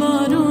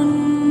বিবরণ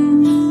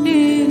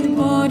এর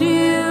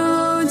পরেও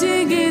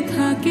জেগে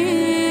থাকে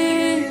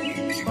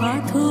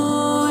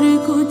পাথর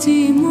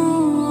কুচি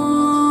মন।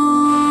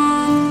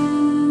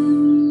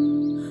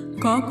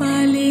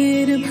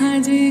 কপালের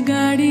ভাঁজে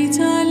গাড়ি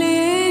চলে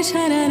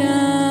সারা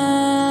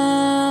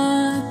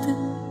রাত।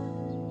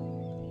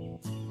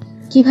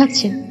 কি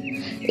ভাবছেন?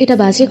 এটা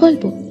বাজে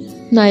গল্প?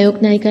 নায়ক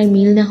নায়িকার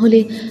মিল না হলে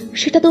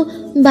সেটা তো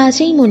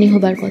বাজেই মনে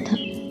হবার কথা।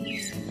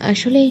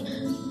 আসলে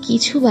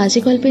কিছু বাজে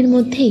গল্পের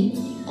মধ্যেই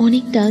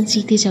অনেকটা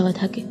জিতে যাওয়া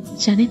থাকে,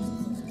 জানেন।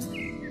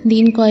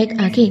 দিন কয়েক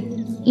আগে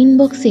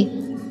ইনবক্সে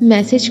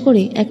মেসেজ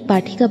করে এক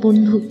পাঠিকা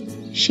বন্ধু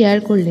শেয়ার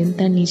করলেন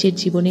তার নিজের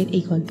জীবনের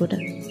এই গল্পটা।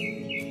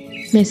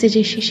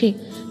 মেসেজের শেষে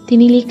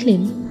তিনি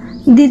লিখলেন,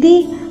 দিদি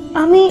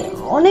আমি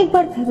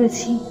অনেকবার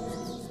ভেবেছি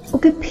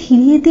ওকে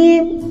ফিরিয়ে দিয়ে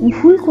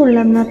ভুল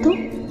করলাম না তো,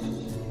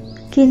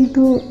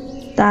 কিন্তু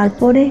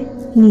তারপরে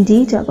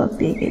নিজেই জবাব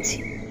পেয়ে গেছি।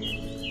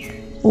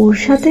 ওর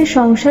সাথে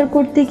সংসার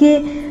করতে গিয়ে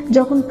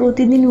যখন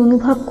প্রতিদিন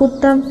অনুভব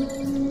করতাম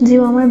যে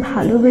ও আমায়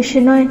ভালোবেসে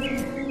নয়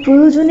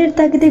প্রয়োজনের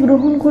তাগিদে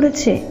গ্রহণ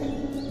করেছে,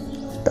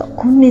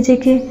 তখন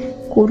নিজেকে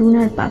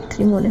করুণার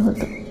পাত্রী মনে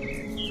হতো।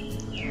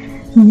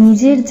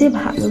 নিজের যে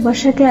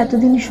ভালোবাসাকে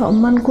এতদিন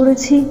সম্মান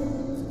করেছি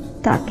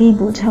তাকেই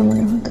বোঝা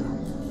মনে হতো।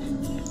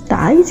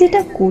 তাই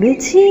যেটা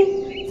করেছি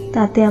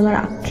তাতে আমার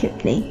আক্ষেপ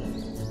নেই।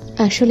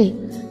 আসলে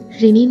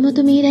রিনির মতো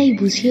মেয়েরাই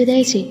বুঝিয়ে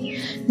দেয় যে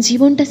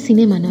জীবনটা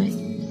সিনেমা নয়।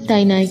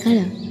 তাই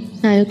নায়িকারা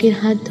নায়কের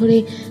হাত ধরে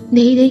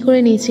ধেই ধেই করে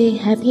নেচে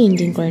হ্যাপি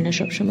এন্ডিং করে না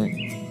সবসময়।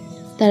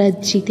 তারা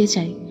জিতে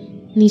চায়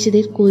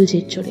নিজেদের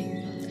কলজের জোরে।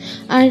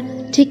 আর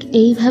ঠিক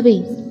এইভাবেই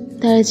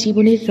তারা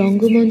জীবনের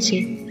রঙ্গমঞ্চে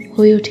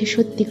হয়ে ওঠে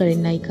সত্যিকারের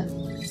নায়িকা,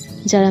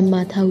 যারা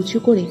মাথা উঁচু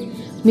করে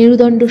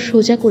মেরুদণ্ড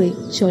সোজা করে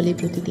চলে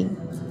প্রতিদিন।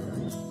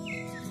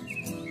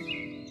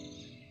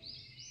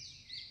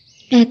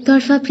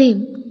 একতরফা প্রেম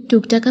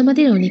টুকটাক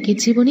আমাদের অনেকের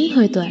জীবনেই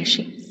হয়তো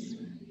আসে,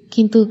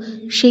 কিন্তু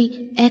সেই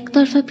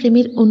একতরফা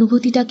প্রেমের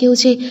অনুভূতিটাকেও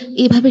যে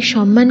এভাবে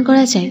সম্মান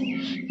করা যায়,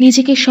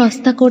 নিজেকে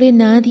সস্তা করে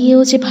না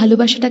দিয়েও যে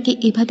ভালোবাসাটাকে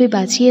এভাবে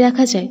বাঁচিয়ে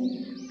রাখা যায়,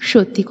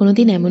 সত্যি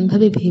কোনোদিন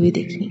এমনভাবে ভেবে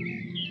দেখিনি।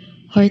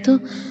 হয়তো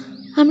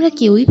আমরা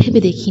কেউই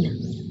ভেবে দেখি না।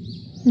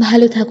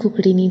 ভালো থাকুক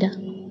রিনিরা,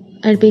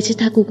 আর বেঁচে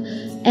থাকুক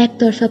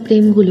একতরফা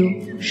প্রেমগুলো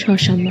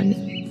সসম্মানে।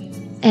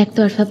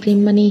 একতরফা প্রেম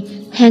মানে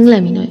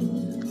হ্যাংলামি নয়,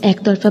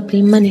 একতরফা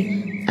প্রেম মানে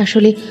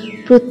আসলে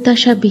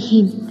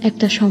প্রত্যাশাবিহীন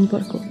একটা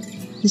সম্পর্ক,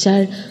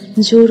 যার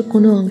জোর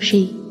কোনো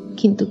অংশেই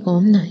কিন্তু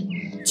কম নয়।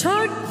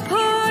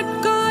 ছটফট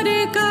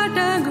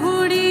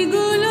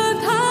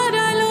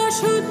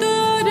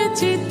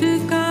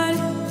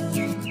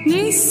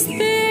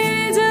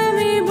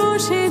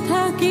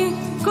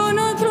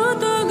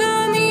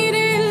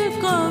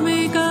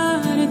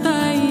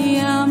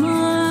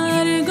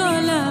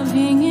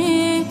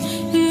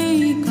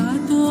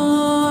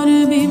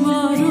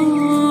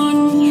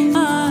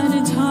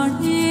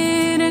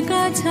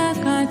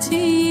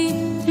কাছাকাছি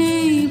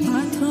এই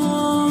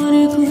পাথর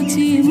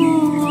কুচি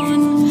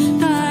মন,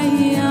 তাই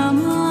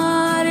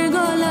আমার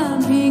গলা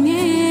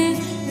ভেঙে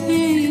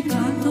এই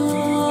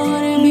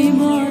কাতর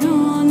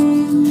বিবরণ।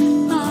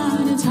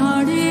 আর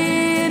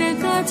ঝড়ের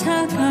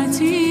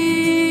কাছাকাছি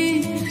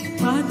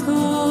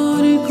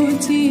পাথর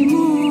কুচি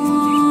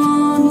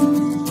মন,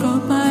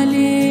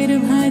 কপালের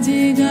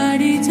ভাঁজে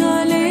গাড়ি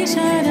চলে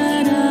সারা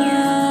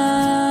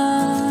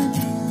রাত।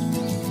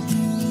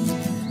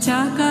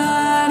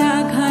 চাকার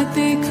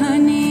আঘাতে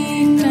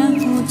খানিকটা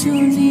উঁচু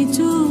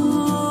নিচু,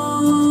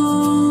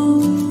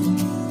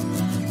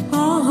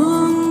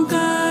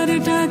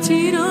 অহংকারটা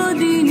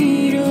চিরদিনই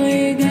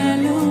রয়ে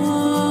গেল।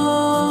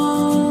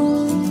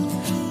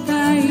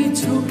 তাই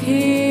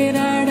চোখের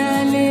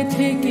আড়ালে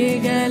থেকে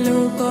গেল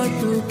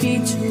কত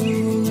কিছু,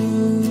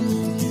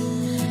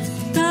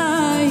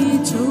 তাই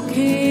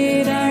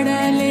চোখের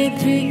আড়ালে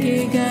থেকে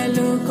গেল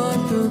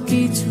কত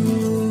কিছু,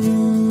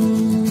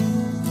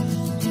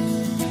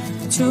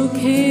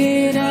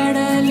 চোখের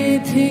আড়ালে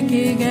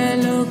থেকে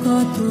গেল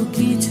কত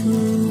কিছু।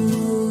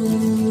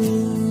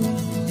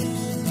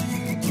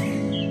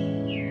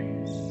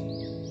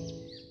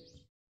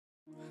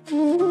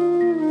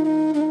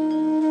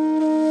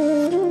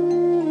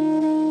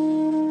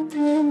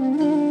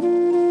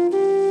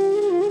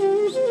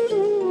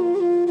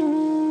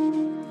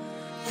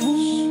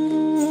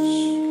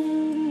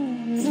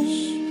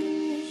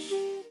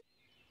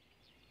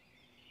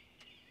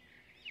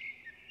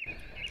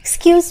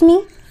 এক্সকিউজ মি,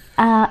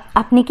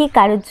 আপনি কি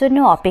কারোর জন্য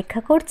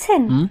অপেক্ষা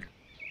করছেন?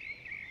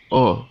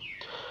 ও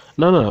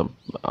না না,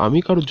 আমি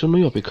কারোর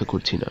জন্যই অপেক্ষা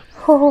করছি না।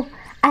 হো,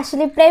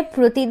 আসলে প্রায়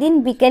প্রতিদিন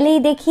বিকেলেই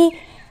দেখি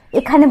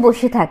এখানে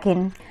বসে থাকেন।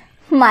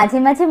 মাঝে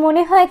মাঝে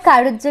মনে হয়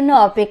কারোর জন্য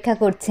অপেক্ষা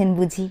করছেন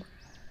বুঝি।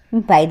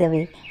 বাই দ্য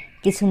ওয়ে,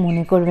 কিছু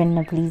মনে করবেন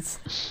না প্লিজ।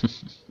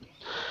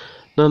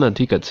 না না,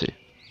 ঠিক আছে,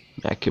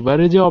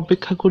 একেবারে যে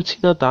অপেক্ষা করছি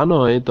না তা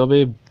নয়, তবে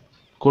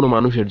কোনো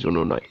মানুষের জন্য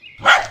নয়।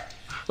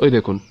 ওই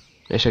দেখুন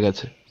এসে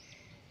গেছে।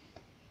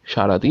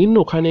 সারাদিন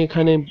ওখানে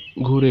এখানে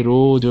ঘুরে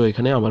রোজ ও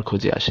এখানে আমার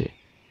খোঁজে আসে।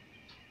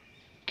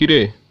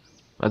 কিরে,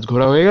 আজ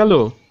ঘোরা হয়ে গেল?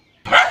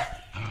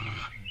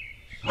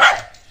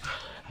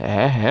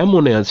 হ্যাঁ হ্যাঁ,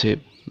 মনে আছে।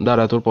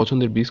 দাঁড়া, তোর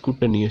পছন্দের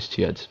বিস্কুটটা নিয়ে এসছি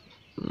আজ।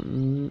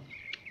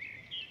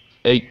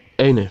 এই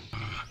এই নে।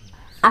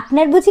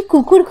 আপনার বুঝি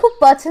কুকুর খুব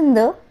পছন্দ?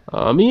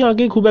 আমি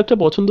আগে খুব একটা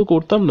পছন্দ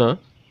করতাম না,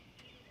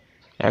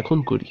 এখন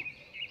করি।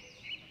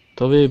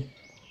 তবে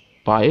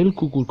পায়েল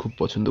কুকুর খুব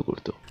পছন্দ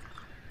করতো।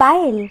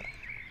 পায়েল?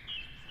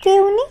 কে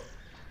উনি?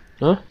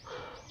 হ্যাঁ,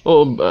 ও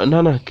না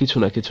না, কিছু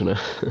না কিছু না।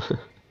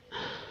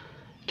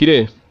 কিরে,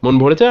 মন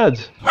ভরেছে আজ?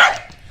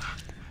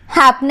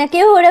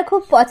 আপনাকেও ওরা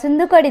খুব পছন্দ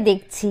করে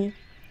দেখছি।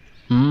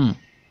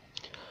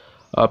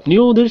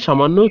 আপনিও ওদের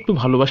সামান্য একটু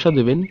ভালোবাসা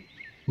দেবেন,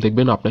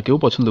 দেখবেন আপনাকেও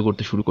পছন্দ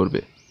করতে শুরু করবে।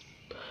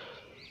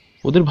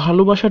 ওদের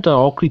ভালোবাসাটা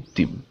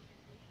অকৃত্রিম,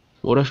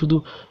 ওরা শুধু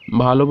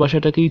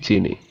ভালোবাসাটাকেই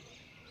চেনে।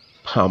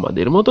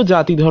 আমাদের মতো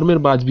জাতি ধর্মের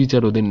বাজ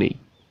বিচার ওদের নেই।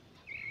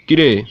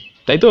 কিরে,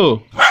 তাই তো?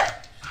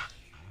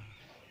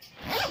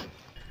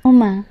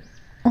 ওমা,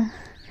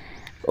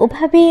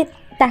 ওভাবে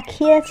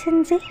তাকিয়ে আছেন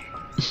যে?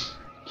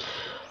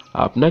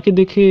 আপনাকে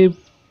দেখে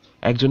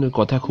একজনের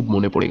কথা খুব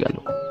মনে পড়ে গেল।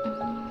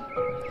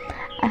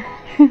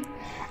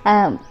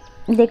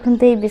 দেখুন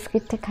তো এই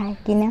বিস্কিটটা খায়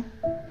কিনা।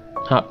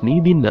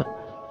 আপনিই দিন না,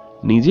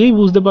 নিজেই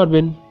বুঝতে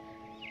পারবেন।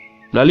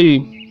 লালি,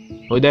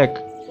 ওই দেখ।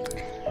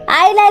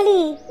 আয়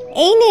লালি,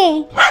 এই নে।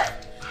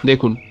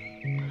 দেখুন,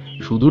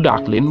 শুধু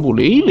ডাকলেন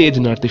বলেই লেজ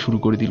নাড়তে শুরু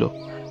করে দিল।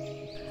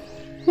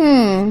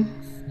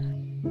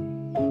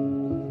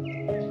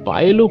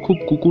 পায়েলও খুব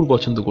কুকুর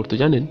পছন্দ করতে,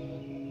 জানেন।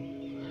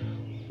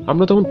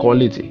 আমরা তখন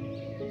কলেজে,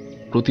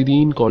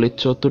 প্রতিদিন কলেজ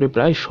চত্বরে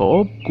প্রায়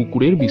সব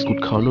কুকুরের বিস্কুট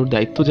খাওয়ানোর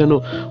দায়িত্ব যেন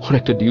ওর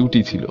একটা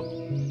ডিউটি ছিল।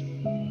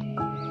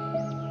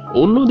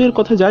 অন্যদের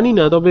কথা জানি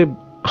না, তবে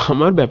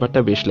আমার ব্যাপারটা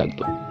বেশ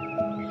লাগতো।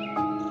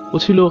 ও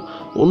ছিল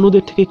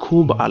অন্যদের থেকে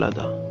খুব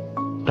আলাদা,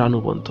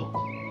 প্রাণবন্ত,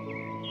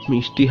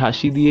 মিষ্টি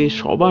হাসি দিয়ে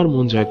সবার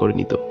মন জয় করে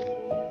নিত।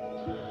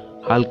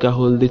 হালকা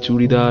হলদে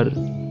চুড়িদার,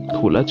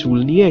 খোলা চুল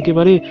নিয়ে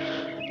একেবারে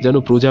যেন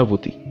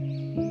প্রজাপতি।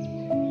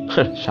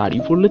 শাড়ি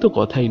পরলে তো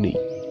কথাই নেই।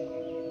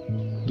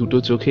 দুটো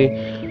চোখে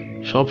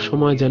সব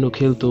সময় যেন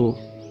খেলতো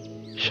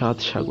সাত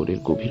সাগরের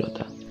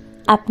গভীরতা।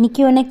 আপনি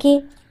কি ওনাকে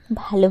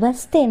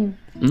ভালোবাসতেন?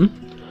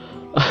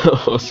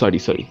 সরি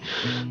সরি,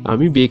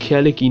 আমি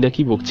বেখেয়ালে কি না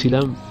কি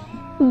বকছিলাম।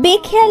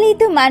 বেখেয়ালেই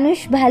তো মানুষ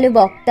ভালো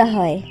বক্তা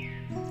হয়।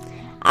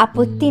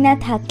 আপত্তি না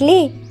থাকলে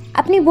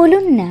আপনি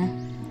বলুন না,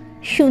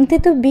 শুনতে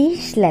তো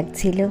বেশ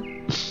লাগছিল।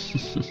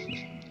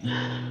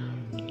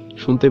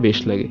 শুনতে বেশ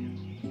লাগে,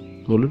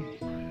 বলুন।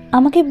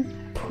 আমাকে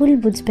ভুল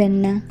বুঝবেন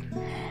না,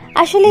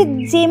 আসলে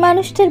যে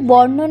মানুষটার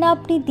বর্ণনা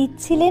আপনি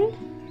দিচ্ছিলেন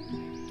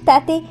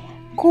তাতে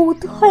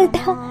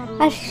কৌতূহলটা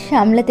আর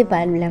সামলাতে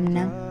পারলাম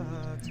না,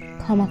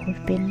 ক্ষমা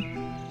করবেন।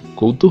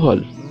 কৌতূহল?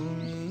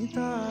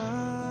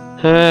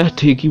 হ্যাঁ,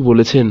 ঠিকই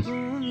বলেছেন।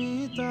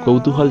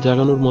 কৌতূহল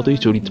জাগানোর মতোই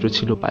চরিত্র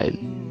ছিল পায়েল।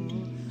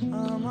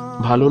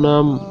 ভালো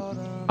নাম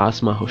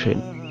আসমা হোসেন।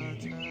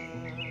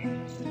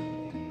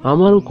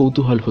 আমারও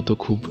কৌতূহল হতো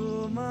খুব,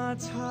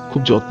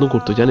 খুব যত্ন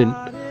করতো জানেন।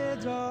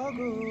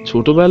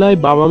 ছোটবেলায়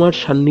বাবা মার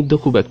সান্নিধ্য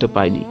খুব একটা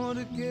পাইনি,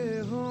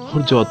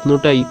 ওর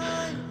যত্নটাই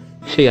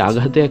সেই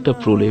আঘাতে একটা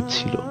প্রলেপ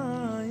ছিল।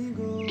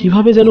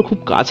 কিভাবে যেন খুব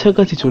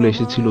কাছাকাছি চলে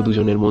এসেছিল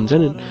দুজনের মন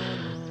জানেন।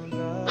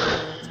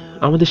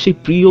 আমাদের সেই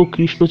প্রিয়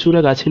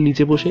কৃষ্ণচূড়া গাছের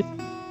নিচে বসে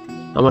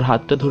আমার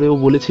হাতটা ধরে ও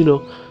বলেছিল,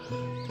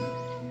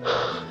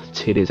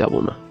 ছেড়ে যাব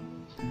না।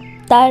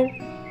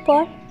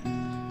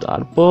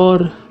 তারপর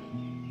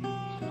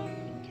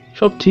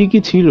সব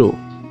ঠিকই ছিল।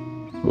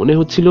 মনে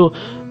হচ্ছিল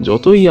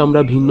যতই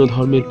আমরা ভিন্ন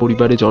ধর্মের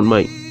পরিবারে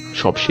জন্মাই,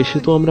 সব শেষে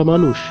তো আমরা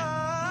মানুষ।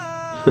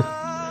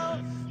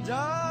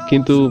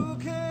 কিন্তু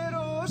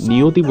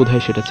নিয়তি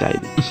বোধহয় সেটা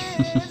চায়নি।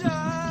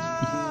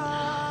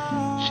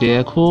 সে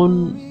এখন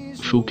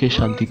সুখে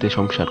শান্তিতে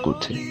সংসার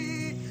করছে।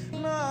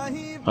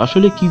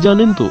 আসলে কি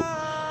জানেন তো,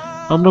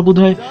 আমরা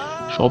বোধহয়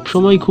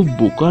সবসময় খুব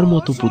বোকার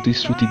মতো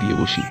প্রতিশ্রুতি দিয়ে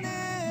বসি।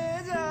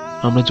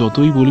 আমরা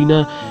যতই বলি না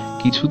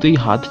কিছুতেই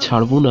হাত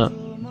ছাড়বো না,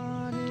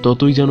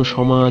 ততই যেন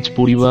সমাজ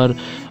পরিবার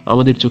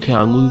আমাদের চোখে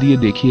আঙুল দিয়ে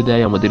দেখিয়ে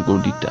দেয় আমাদের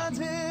গণ্ডিটা।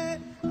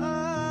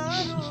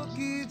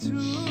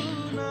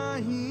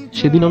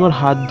 সেদিন আমার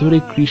হাত ধরে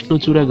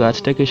কৃষ্ণচূড়া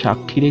গাছটাকে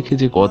সাক্ষী রেখে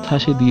যে কথা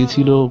সে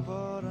দিয়েছিল,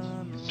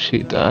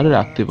 সেটা আর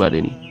রাখতে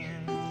পারেনি।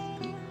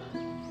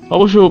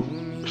 অবশ্য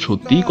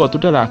সত্যি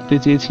কতটা রাখতে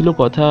চেয়েছিল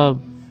কথা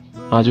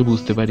আজও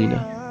বুঝতে পারি না।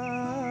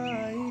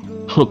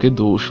 ওকে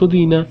দোষও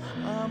দিই না,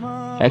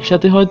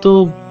 একসাথে হয়তো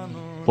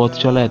পথ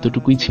চলা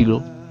এতটুকুই ছিল।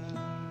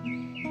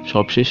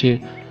 সবশেষে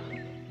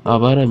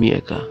আবার আমি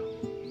একা।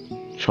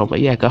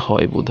 সবাই একা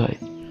হয় বোধহয়।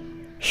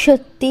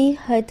 সত্যি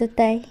হয়তো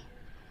তাই।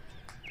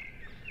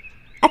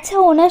 আচ্ছা,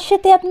 ওনার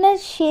সাথে আপনার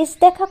শেষ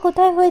দেখা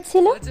কোথায়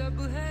হয়েছিল?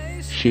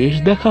 শেষ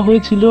দেখা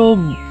হয়েছিল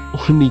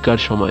ওর নিকার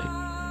সময়।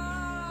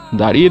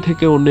 দাঁড়িয়ে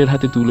থেকে অন্যের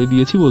হাতে তুলে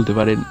দিয়েছি বলতে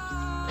পারেন।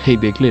 এই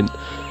দেখলেন,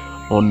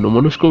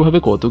 অন্যমনস্কভাবে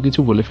কত কিছু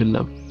বলে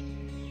ফেললাম।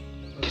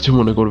 কিছু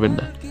মনে করবেন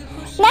না।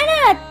 না না,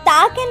 তা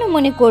কেন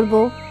মনে করব?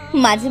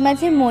 মাঝে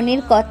মাঝে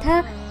মনের কথা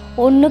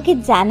অন্যকে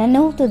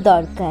জানানোও তো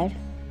দরকার।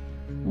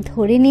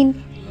 ধরে নিন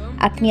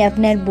আপনি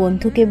আপনার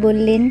বন্ধুকে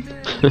বললেন।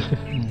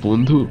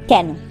 বন্ধু?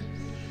 কেন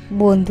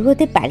বন্ধু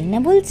হতে পারি না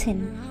বলছেন?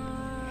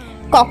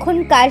 কখন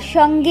কার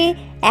সঙ্গে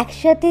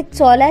একসাথে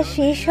চলা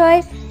শেষ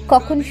হয়,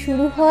 কখন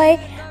শুরু হয়,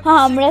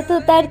 আমরা তো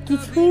তার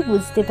কিছুই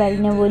বুঝতে পারি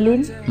না বলুন।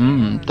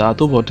 তা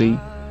তো বটেই।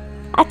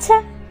 আচ্ছা,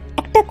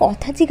 একটা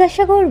কথা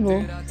জিজ্ঞাসা করব?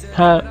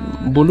 হ্যাঁ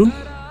বলুন।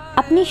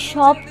 আপনি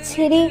সব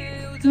ছেড়ে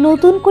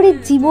নতুন করে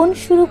জীবন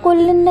শুরু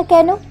করলেন না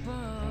কেন?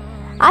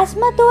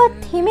 আজমা তো আর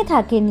থেমে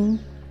থাকেনি,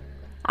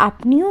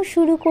 আপনিও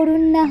শুরু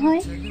করুন না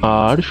হয়।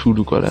 আর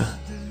শুরু করা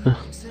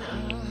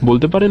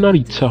বলতে পারেন আর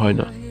ইচ্ছা হয়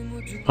না।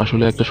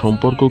 আসলে একটা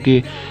সম্পর্ককে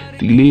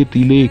তিলে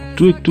তিলে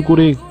একটু একটু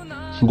করে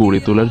গড়ে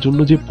তোলার জন্য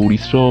যে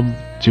পরিশ্রম,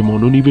 যে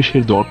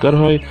মনোনিবেশের দরকার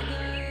হয়,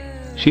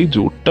 সেই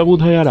জোরটা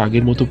বোধহয় আর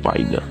আগের মতো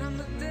পাই না।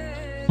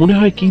 মনে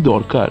হয় কি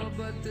দরকার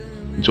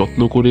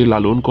যত্ন করে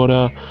লালন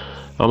করা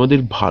আমাদের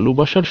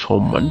ভালোবাসার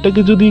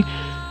সম্মানটাকে যদি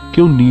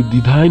কেউ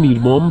নির্দ্বিধায়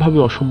নির্মমভাবে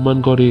অসম্মান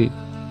করে,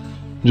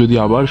 যদি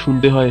আবার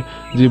শুনতে হয়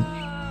যে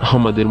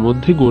আমাদের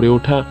মধ্যে গড়ে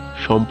ওঠা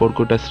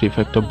সম্পর্কটা স্রেফ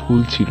একটা ভুল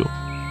ছিল,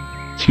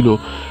 ছিল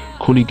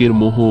ক্ষণিকের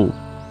মোহ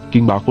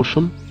কিংবা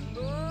আকর্ষণ,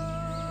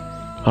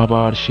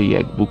 আবার সেই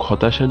এক বুক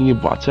হতাশা নিয়ে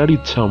বাঁচার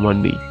ইচ্ছা আমার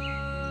নেই।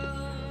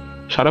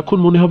 সারাক্ষণ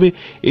মনে হবে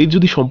এই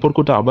যদি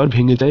সম্পর্কটা আবার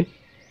ভেঙে যায়,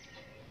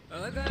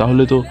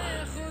 তাহলে তো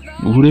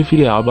ঘুরে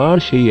ফিরে আবার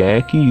সেই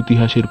একই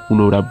ইতিহাসের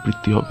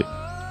পুনরাবৃত্তি হবে।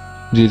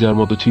 যে যার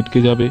মতো ছিটকে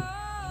যাবে,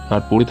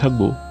 আর পড়ে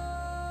থাকবো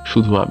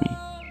শুধু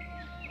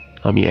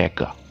আমি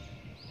একা।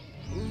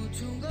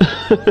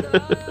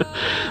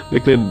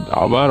 দেখলেন,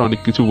 আবার অনেক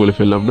কিছু বলে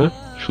ফেললাম না?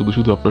 শুধু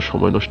শুধু আপনার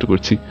সময় নষ্ট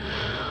করছি।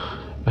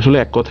 আসলে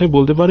এক কথায়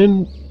বলতে পারেন,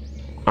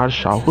 আর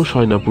সাহস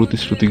হয় না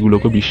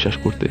প্রতিশ্রুতিগুলোকে বিশ্বাস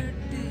করতে।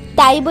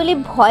 তাই বলে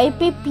ভয়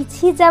পেয়ে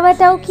পিছিয়ে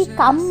যাওয়াটাও কি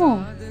কাম্য?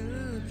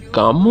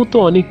 কাম্য তো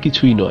অনেক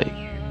কিছুই নয়।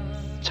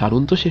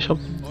 ছাড়ুন তো সেসব।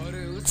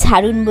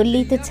 ছাড়ুন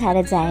বললেই তো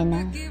ছাড়া যায় না।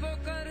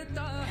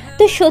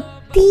 তো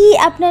সত্যি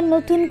আপনার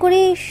নতুন করে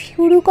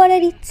শুরু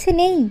করার ইচ্ছে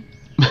নেই?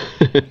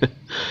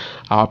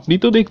 আপনি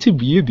তো দেখছি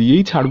বিয়ে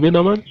দিয়েই ছাড়বেন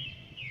আমার।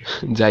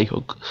 যাই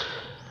হোক,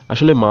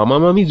 আসলে মামা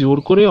মামি জোর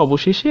করে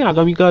অবশেষে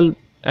আগামীকাল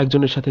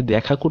একজনের সাথে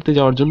দেখা করতে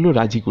যাওয়ার জন্য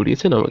রাজি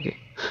করিয়েছেন আমাকে।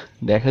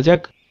 দেখা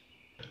যাক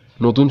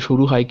নতুন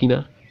শুরু হয় কিনা।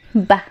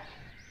 বাহ,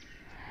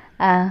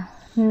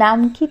 নাম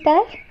কি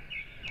তার?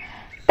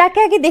 তাকে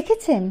আগে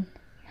দেখেছেন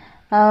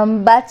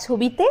বা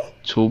ছবিতে?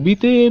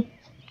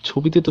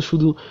 ছবিতে তো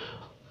শুধু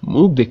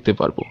মুখ দেখতে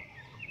পারবো,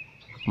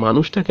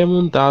 মানুষটা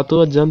কেমন তা তো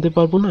আর জানতে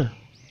পারবো না,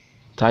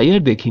 তাই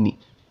আর দেখিনি।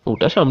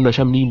 ওটা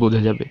সামনাসামনিই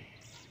বোঝা যাবে।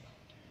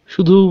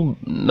 শুধু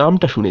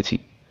নামটা শুনেছি,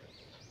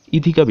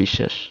 ইথিকা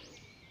বিশ্বাস,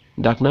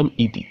 ডাকনাম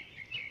ইতি।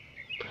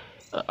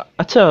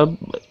 আচ্ছা,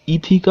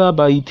 ইথিকা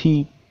বা ইথি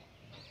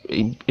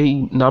এই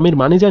নামের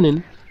মানে জানেন?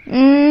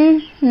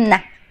 না।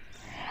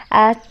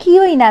 কি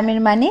ওই নামের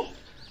মানে?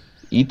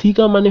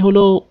 ইথিকা মানে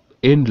হলো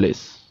এন্ডলেস,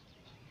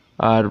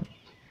 আর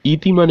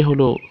ইতি মানে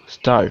হলো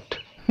start.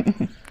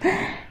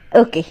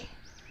 Okay,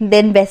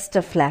 then best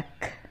of luck.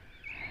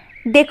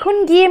 দেখুন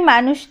গিয়ে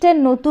মানুষটা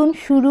নতুন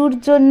শুরুর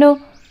জন্য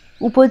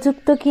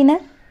উপযুক্ত কিনা।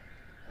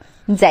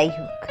 যাই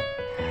হোক,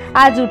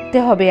 আজ উঠতে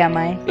হবে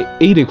আমায়।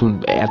 এই দেখুন,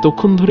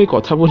 এতক্ষণ ধরে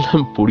কথা বললাম,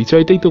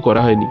 পরিচয়টাই তো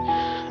করা হয়নি।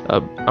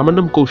 আমার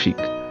নাম কৌশিক,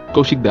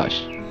 কৌশিক দাস।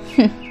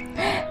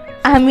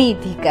 আমি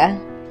ইথিকা,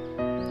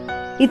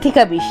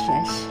 ইথিকা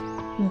বিশ্বাস,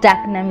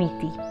 ডাকনাম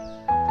ইতি।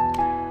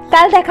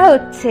 কাল দেখা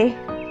হচ্ছে,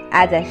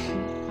 আজ আসি।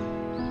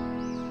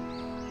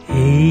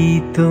 এই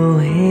তো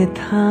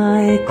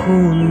হেথায়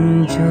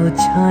কুঞ্জ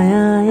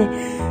ছায়ায়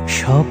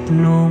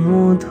স্বপ্ন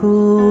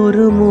মধুর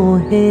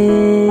মোহে,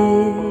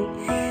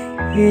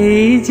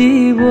 এই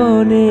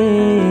জীবনে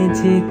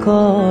যে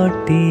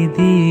কটি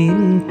দিন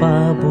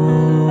পাবো,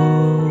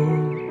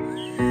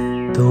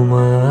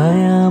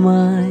 তোমায়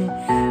আমায়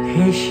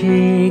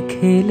হেসে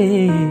খেলে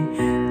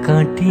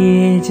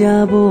কাটিয়ে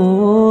যাব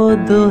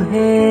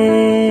দোহে,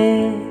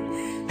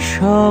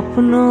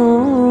 স্বপ্ন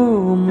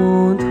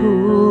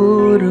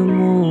মধুর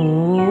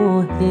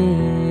মোহে।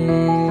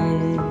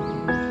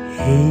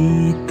 এই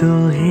তো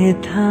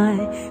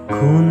হেথায়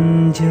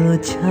কুঞ্জ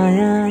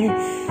ছায়ায়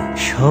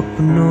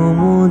স্বপ্ন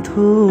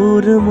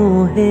মধুর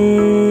মোহে,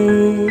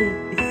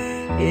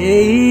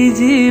 এই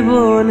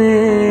জীবনে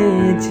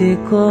যে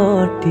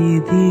কটি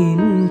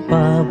দিন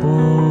পাবো,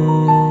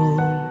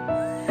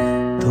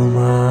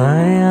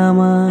 তোমায়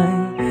আমায়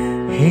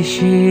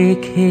হেসে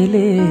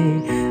খেলে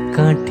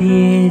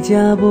কাটিয়ে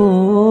যাব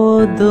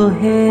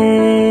দোহে,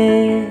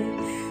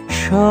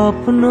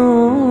 স্বপ্ন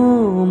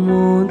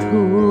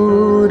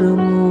মধুর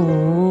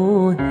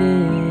মোহে।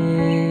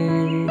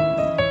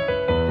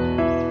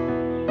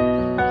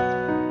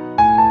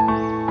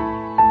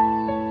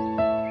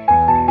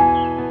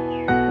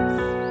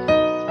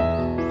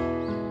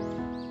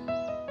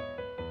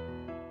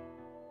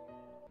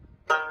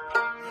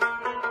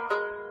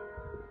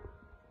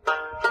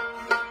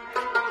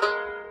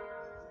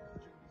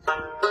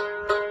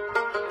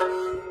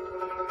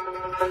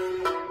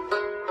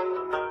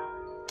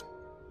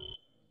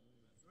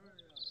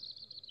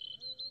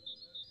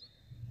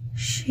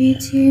 সে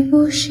যে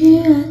বসে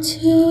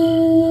আছে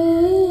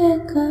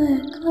একা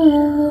একা,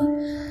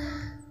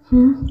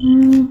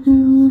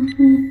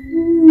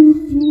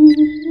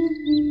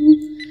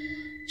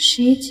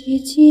 সে যে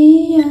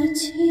চেয়ে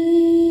আছে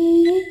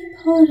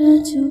ভরা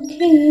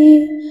চোখে,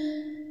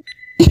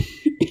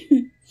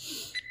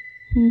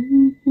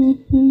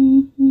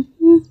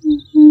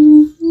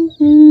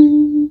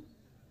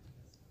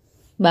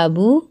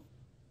 বাবু,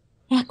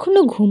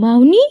 এখনো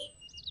ঘুমাওনি?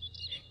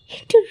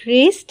 একটু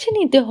রেস্ট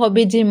নিতে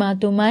হবে যে মা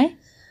তোমায়।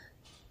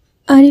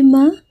 আরে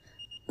মা,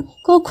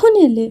 কখন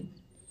এলে?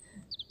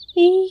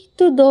 এই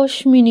তো 10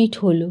 মিনিট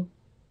হলো।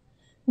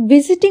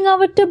 ভিজিটিং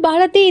আওয়ারটা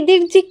বাড়াতে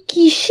এদের যে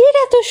কিসের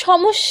এত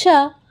সমস্যা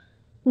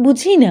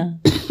বুঝি না।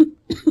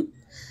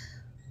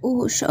 ও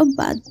সব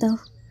বাদ দাও।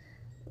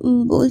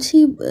 বলছি,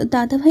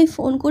 দাদাভাই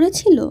ফোন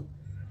করেছিল?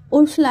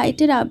 ওর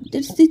ফ্লাইটের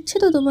আপডেটস দিচ্ছে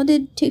তো তোমাদের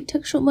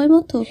ঠিকঠাক সময়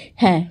মতো?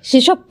 হ্যাঁ,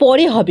 সেসব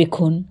পরে হবে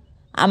খন।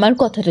 আমার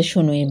কথাটা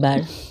শোনো এবার।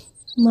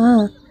 মা,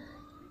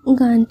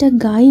 গানটা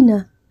গাই না।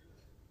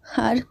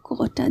 আর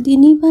কটা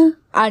দিনই বা।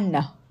 আর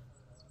না,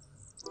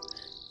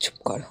 চুপ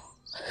করো।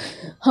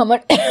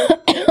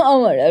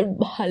 আমার আর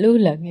ভালো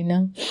লাগে না।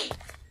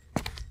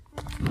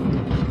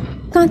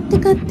 কাঁদতে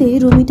কাঁদতে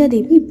রমিতা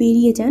দেবী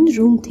বেরিয়ে যান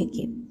রুম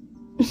থেকে।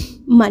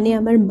 মানে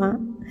আমার মা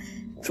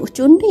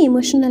প্রচণ্ড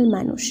ইমোশনাল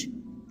মানুষ,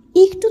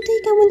 একটুতেই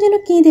কেমন যেন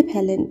কেঁদে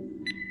ফেলেন।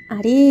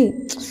 আরে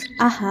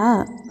আহা,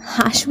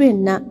 হাসবেন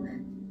না,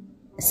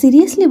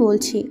 সিরিয়াসলি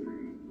বলছি।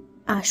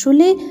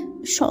 আসলে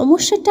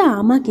সমস্যাটা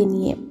আমাকে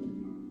নিয়ে,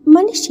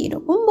 মানে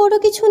সেরকম বড়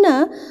কিছু না,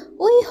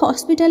 ওই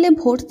হসপিটালে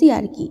ভর্তি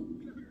আর কি।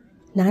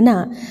 না না,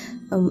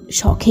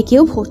 শখে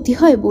কেউ ভর্তি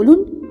হয় বলুন?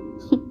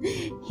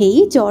 এই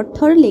জ্বর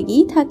থর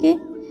লেগেই থাকে,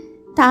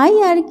 তাই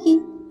আর কি।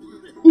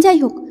 যাই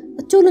হোক,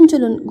 চলুন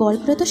চলুন,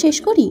 গল্পটা তো শেষ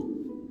করি।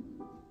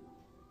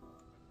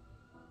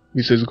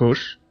 Mrs Ghosh,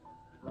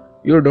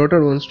 your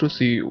daughter wants to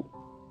C you.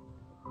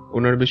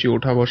 ওনার বেশি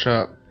ওঠা বসা,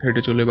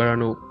 হেঁটে চলে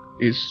বেড়ানো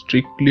is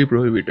strictly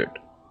prohibited.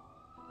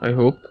 I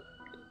hope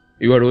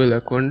you are well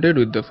অ্যাকোয়ান্টেড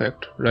with the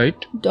fact, right?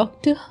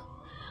 Doctor,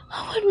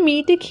 আমার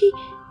মেয়েটা কি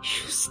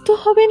সুস্থ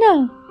হবে না?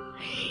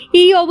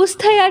 এই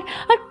অবস্থায়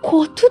আর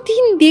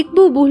কতদিন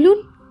দেখবো বলুন?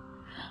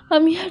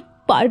 আমি আর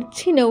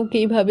পারছি না ওকে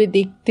এইভাবে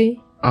দেখতে।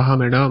 আহা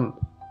ম্যাডাম,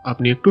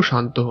 আপনি একটু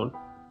শান্ত হন।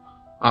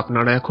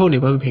 আপনারা এখন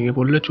এভাবে ভেঙে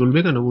পড়লে চলবে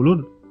কেন বলুন?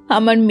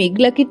 আমার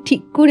মেঘলাকে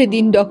ঠিক করে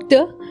দিন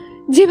ডক্টর,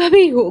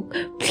 যেভাবেই হোক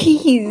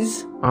প্লিজ।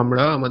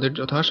 আমরা আমাদের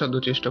যথাসাধ্য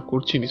চেষ্টা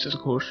করছি Mrs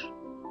Ghosh.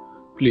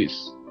 Please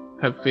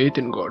have faith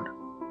in god.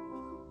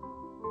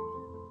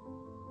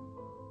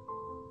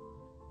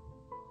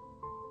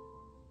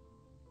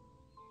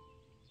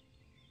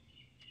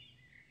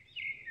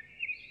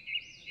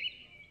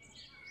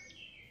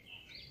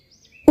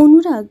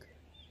 অনুরাগ,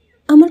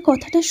 আমার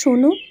কথাটা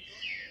শোনো।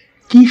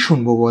 কি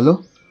শুনবো বলো?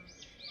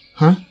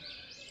 হ্যাঁ,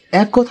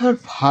 এক কথা আর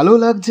ভালো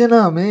লাগছে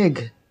না মেঘ।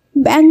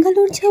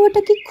 ব্যাঙ্গালোর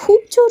যাওয়াটা কি খুব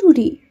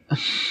জরুরি?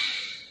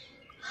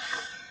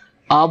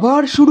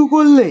 আবার শুরু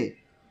করলে?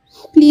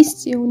 প্লিজ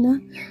যেও না,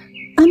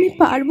 আমি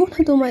পারবো না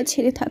তোমায়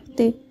ছেড়ে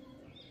থাকতে।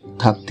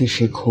 থাকতে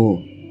শেখো।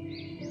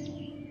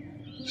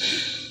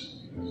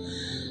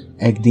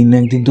 একদিন না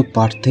একদিন তো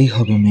পারতেই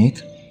হবে মেঘ।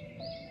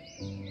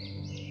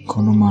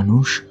 কোনো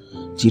মানুষ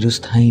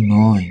চিরস্থায়ী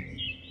নয়।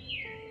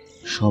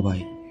 সবাই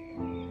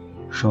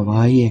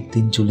সবাই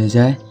একদিন চলে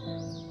যায়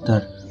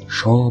তার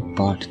সব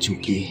পাঠ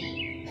চুকিয়ে।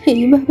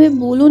 এইভাবে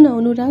বলো না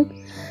অনুরাগ,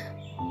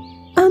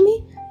 আমি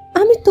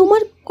আমি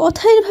তোমার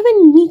কথা এভাবে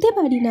নিতে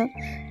পারি না।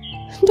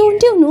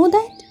 Don't you know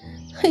that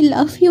I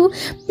love you?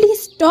 Please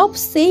stop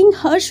saying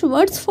Harsh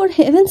words for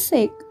হেভেনস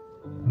সেক।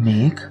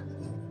 মেঘ,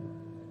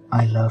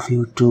 I love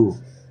you too.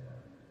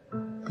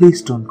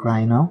 Please don't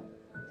cry now.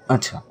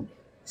 Acha,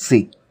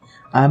 see,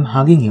 I am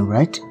hugging you,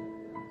 right?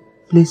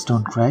 Please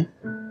don't cry.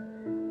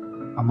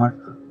 আমার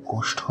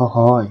কষ্ট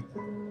হয়।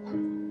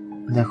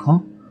 দেখো,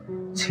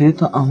 ছেড়ে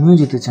তো আমিও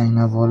যেতে চাই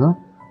না বলো,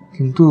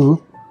 কিন্তু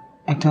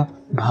একটা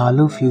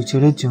ভালো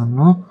ফিউচারের জন্য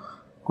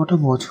কটা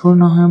বছর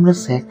না হয় আমরা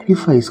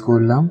স্যাক্রিফাইস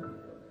করলাম,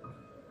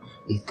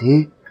 এতে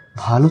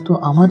ভালো তো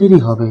আমাদেরই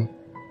হবে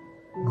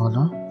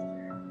বলো,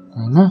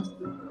 তাই না?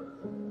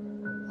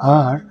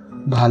 আর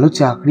ভালো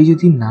চাকরি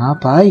যদি না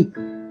পাই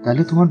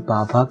তাহলে তোমার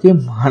বাবাকে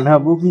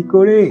মানাবো কি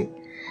করে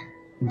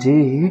যে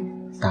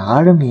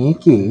তার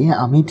মেয়েকে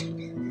আমি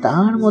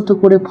তার মতো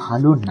করে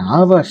ভালো না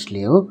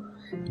বাসলেও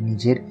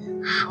নিজের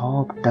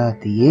সবটা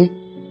দিয়ে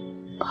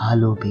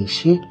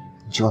ভালোবেসে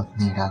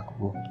যত্নে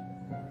রাখবো।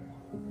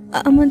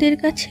 আমাদের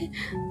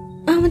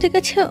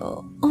কাছে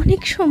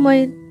অনেক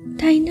সময়,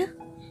 তাই না?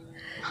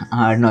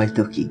 আর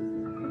নয়তো কি,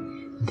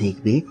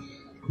 দেখবে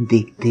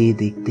দেখতে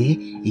দেখতে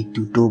এই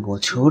 2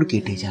 বছর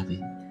কেটে যাবে।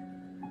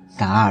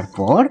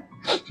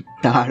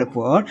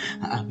 তারপর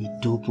আমি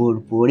টোপর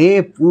পরে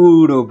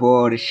পুরো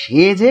বর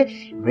সেজে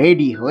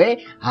রেডি হয়ে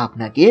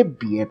আপনাকে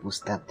বিয়ের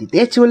প্রস্তাব দিতে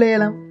চলে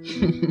এলাম।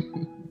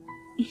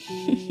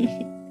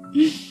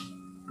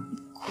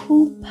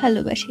 খুব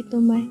ভালোবাসি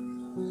তোমায়।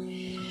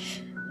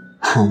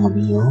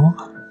 আমিও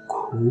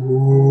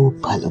খুব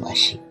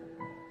ভালোবাসি।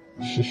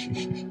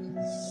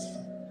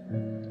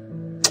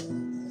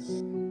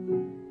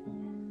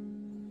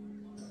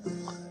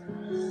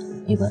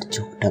 এবার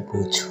চোখটা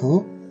বুঝো,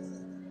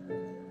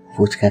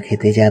 ফুচকা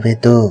খেতে যাবে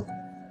তো?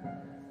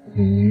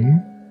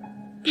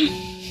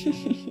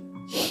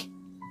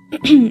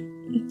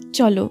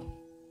 চলো।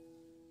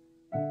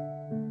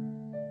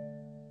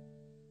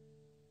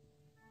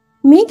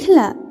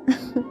 মেঘলা,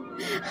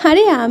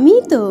 আরে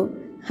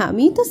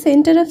আমি তো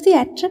সেন্টার অফ দি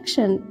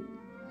অ্যাট্রাকশন।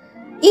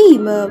 এই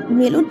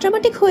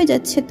মেলোড্রামাটিক হয়ে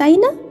যাচ্ছে, তাই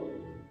না?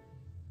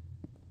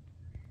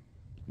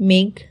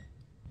 মেঘ,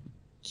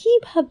 কি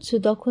ভাবছো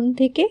তখন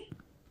থেকে?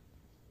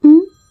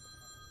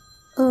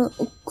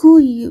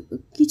 কই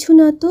কিছু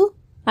না তো।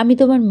 আমি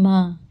তোমার মা,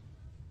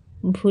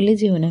 ভুলে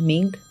যেও না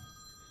মেঘ।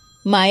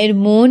 মায়ের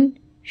মন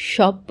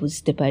সব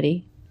বুঝতে পারে।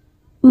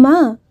 মা?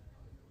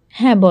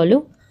 হ্যাঁ বলো,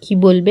 কি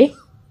বলবে?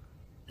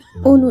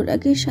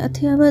 অনুরাগের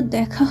সাথে আবার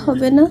দেখা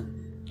হবে না?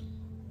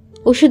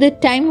 ওষুধের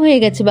টাইম হয়ে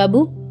গেছে বাবু,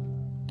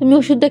 তুমি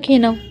ওষুধটা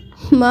খেয়ে নাও।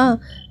 মা,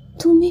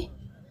 তুমি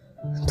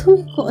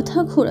কথা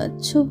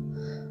ঘোরাচ্ছ।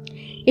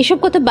 এসব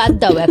কথা বাদ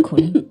দাও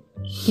এখন।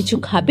 কিছু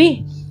খাবে?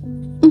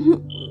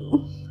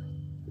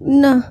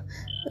 না,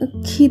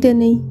 খিদে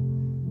নেই।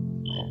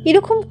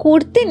 এরকম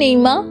করতে নেই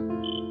মা,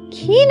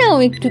 খেয়ে নাও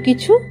একটু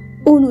কিছু।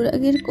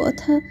 অনুরাগের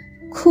কথা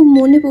খুব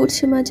মনে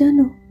পড়ছে মা,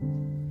 জানো?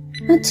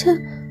 আচ্ছা,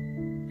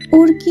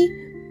 ওর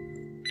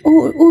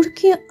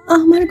কি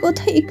আমার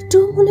কথা একটু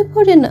মনে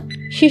পড়ে না?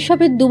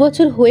 সেসবের 2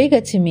 বছর হয়ে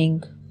গেছে মেঘ,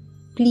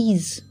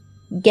 প্লিজ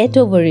গেট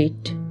ওভার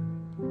ইট।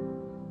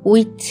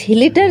 ওই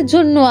ছেলেটার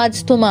জন্য আজ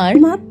তোমার।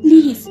 মা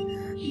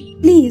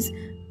please,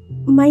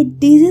 my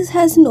disease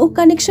has no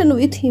connection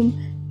with him.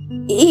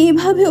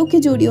 এভাবে ওকে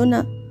জড়িও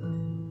না।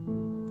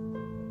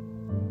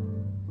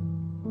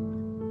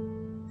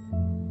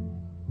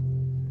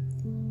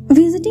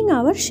 ভিজিটিং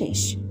আওয়ার শেষ,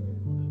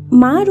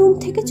 মা রুম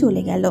থেকে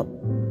চলে গেল।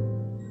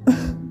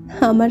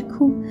 আমার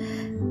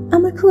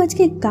খুব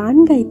আজকে গান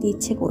গাইতে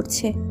ইচ্ছে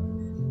করছে।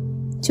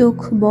 চোখ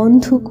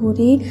বন্ধ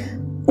করে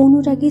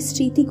অনুরাগের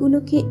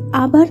স্মৃতিগুলোকে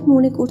আবার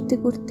মনে করতে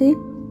করতে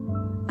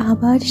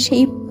আবার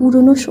সেই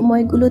পুরনো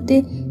সময়গুলোতে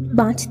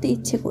বাঁচতে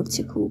ইচ্ছে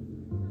করছে খুব।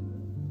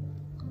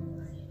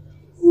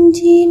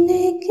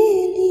 जीने के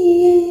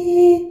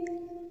लिए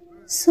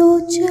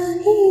सोचा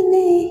ही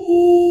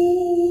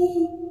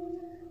नहीं,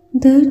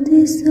 दर्द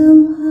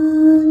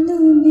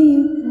संभालने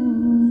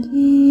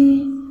होंगे,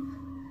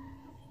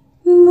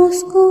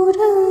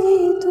 मुस्कुराए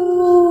तो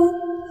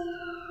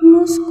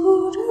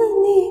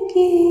मुस्कुराने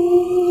के।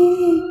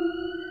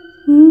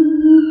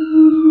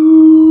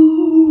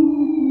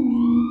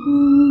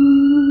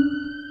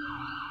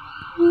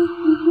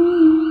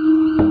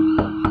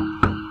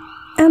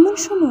 এমন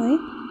সময়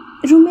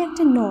রুমে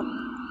একটা knock.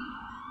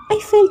 I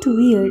felt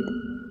weird.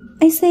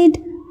 I said,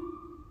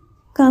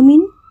 "Come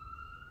in."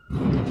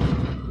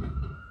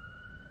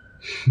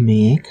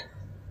 মেঘ?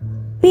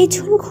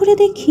 পেছন ঘুরে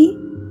দেখি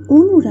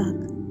অনুরাগ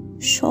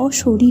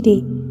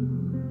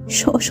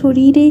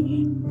সশরীরে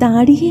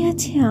দাঁড়িয়ে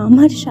আছে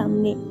আমার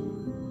সামনে।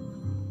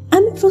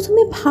 আমি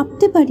প্রথমে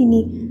ভাবতে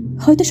পারিনি,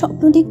 হয়তো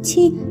স্বপ্ন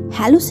দেখছি,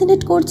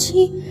 হ্যালুসিনেট করছি।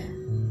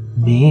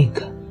 মেঘ?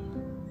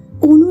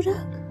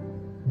 অনুরাগ?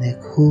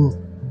 দেখো,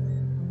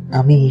 অনুরাগ? তুমি কি ভাবছো? আমি কিছু ভাবিনি। আমি শুধু ভাবছি, অনুরাগ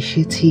আমি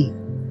এসেছি।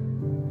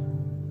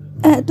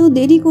 এত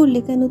দেরি করলে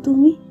কেন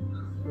তুমি?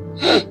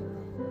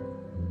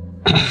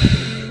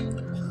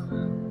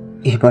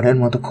 এবারের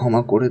মতো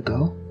ক্ষমা করে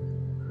দাও,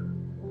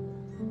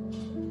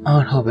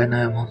 আর হবে না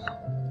এমন।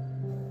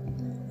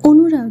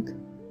 অনুরাগ,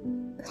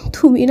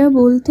 তুমি না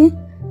বলতে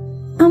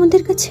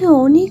আমাদের কাছে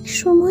অনেক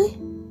সময়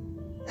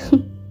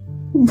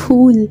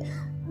ভুল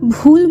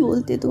ভুল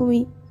বলতে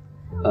তুমি।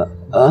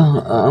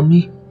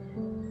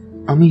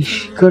 আমি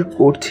স্বীকার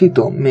করছি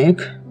তো মেঘ,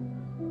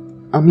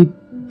 আমি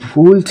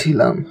ভুল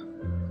ছিলাম।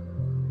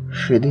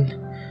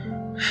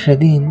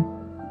 সেদিন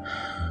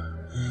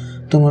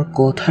তোমার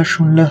কথা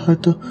শুনলে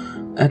হয়তো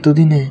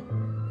এতদিনে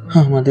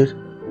আমাদের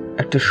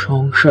একটা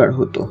সংসার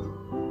হতো।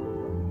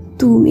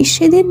 তুমি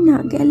সেদিন না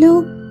গেলেও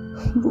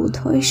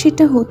বোধহয়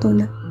সেটা হতো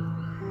না।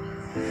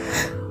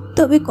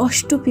 তবে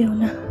কষ্ট পেও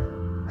না,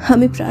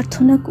 আমি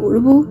প্রার্থনা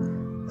করব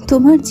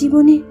তোমার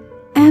জীবনে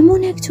এমন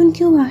একজন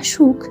কেউ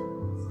আসুক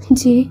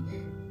যে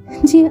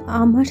যে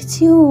আমার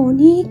চেয়েও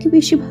অনেক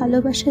বেশি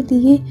ভালোবাসা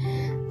দিয়ে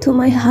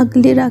তোমায়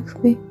আগলে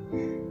রাখবে।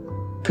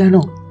 কেন?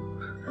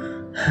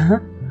 হ্যাঁ,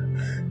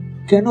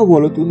 কেন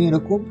বলো তুমি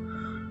এরকম?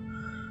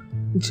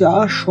 যা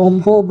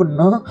সম্ভব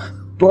না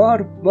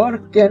বারবার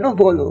কেন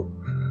বলো?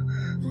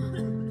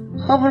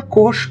 আমার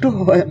কষ্ট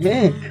হয়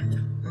মেঘ,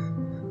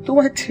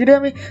 তোমায় ছেড়ে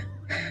আমি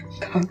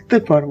থাকতে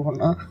পারবো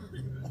না।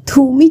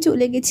 তুমি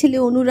চলে গেছিলে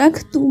অনুরাগ,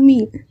 তুমি,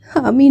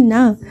 আমি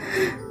না।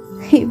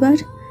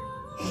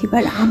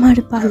 এবার আমার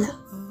পালা।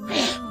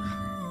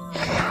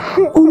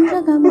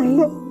 অনুরাগ আমায়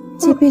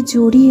চেপে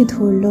জড়িয়ে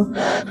ধরলো,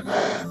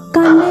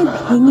 কান্নায়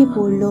ভেঙে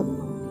পড়লো।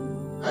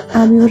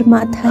 আমি ওর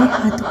মাথায়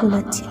হাত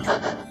বোলাচ্ছিলাম,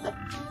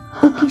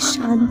 ওকে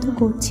শান্ত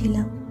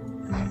করছিলাম।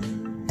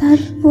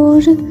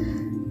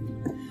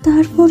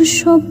 তারপর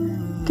সব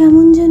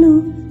কেমন যেন,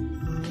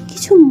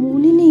 কিছু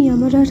মনে নেই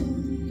আমার আর,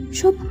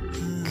 সব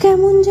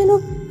কেমন যেন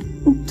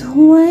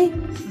ধোঁয়ায়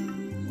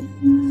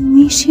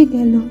মিশে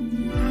গেল।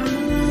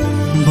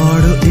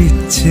 বড়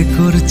ইচ্ছে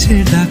করছে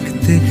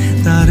ডাকতে,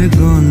 তার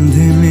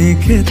গন্ধে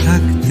মেখে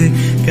থাকতে,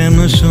 কেন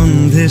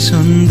সন্ধে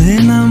সন্ধে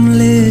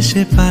নামলে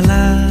সে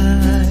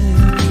পালায়।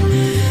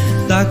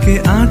 তাকে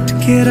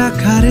আটকে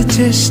রাখার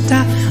চেষ্টা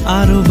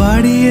আরো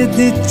বাড়িয়ে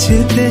দিচ্ছে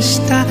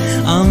তেষ্টা,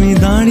 আমি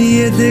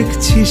দাঁড়িয়ে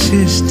দেখছি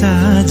শেষটা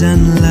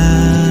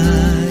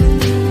জানলায়।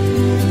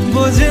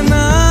 বোঝে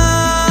না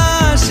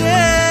সে,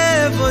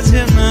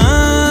 বোঝে না,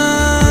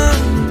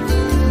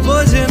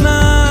 বোঝে না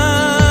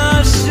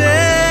সে,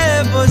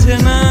 বোঝে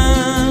না,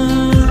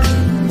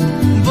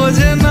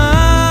 বোঝে না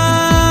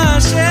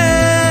সে,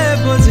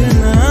 বোঝে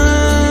না,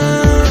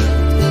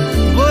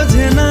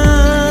 বোঝে না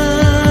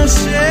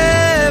সে,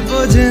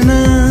 বোঝে না,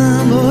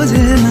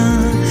 বোঝে না,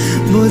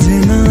 বোঝে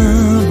না,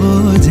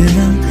 বোঝে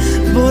না,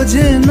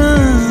 বোঝে না,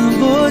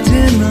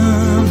 বোঝে না,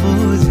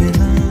 বোঝে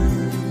না।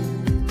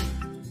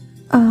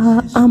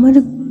 আমার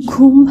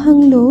ঘুম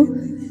ভাঙলো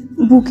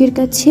বুকের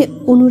কাছে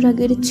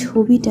অনুরাগের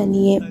ছবিটা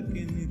নিয়ে।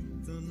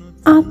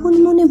 আপন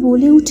মনে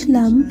বলে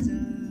উঠলাম,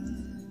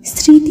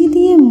 স্মৃতি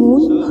দিয়ে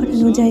মন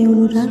ভরানো যায়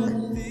অনুরাগ,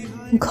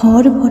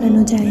 ঘর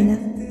ভরানো যায় না।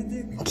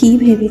 কি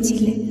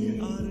ভেবেছিলে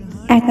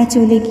একা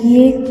চলে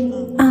গিয়ে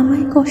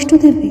আমায় কষ্ট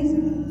দেবে?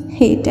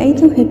 এটাই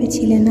তো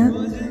ভেবেছিলে না?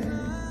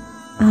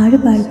 আর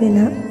পারবে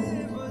না।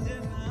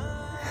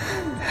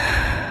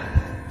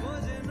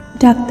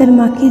 ডাক্তার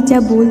মাকে যা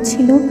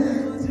বলছিল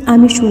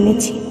আমি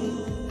শুনেছি,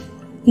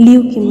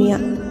 লিউকেমিয়া।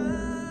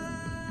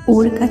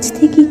 ওর কাছ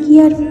থেকে কি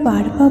আর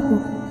পার পাবো?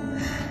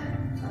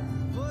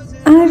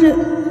 আর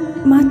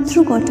মাত্র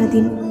কটা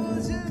দিন,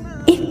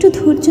 একটু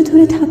ধৈর্য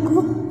ধরে থাকো,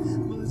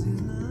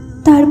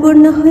 তারপর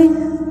না হয়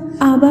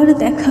আবার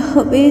দেখা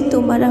হবে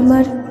তোমার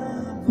আমার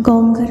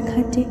গঙ্গার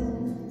ঘাটে,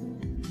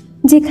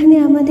 যেখানে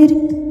আমাদের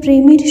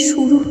প্রেমের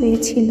শুরু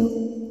হয়েছিল।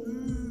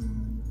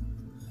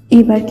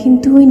 এবার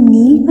কিন্তু ওই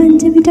নীল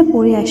পাঞ্জাবিটা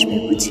পরে আসবে,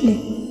 বুঝলে?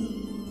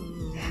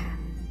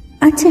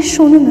 আচ্ছা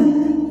শোনো না,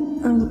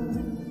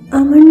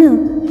 আমার না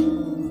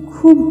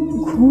খুব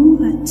ঘুম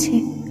পাচ্ছে,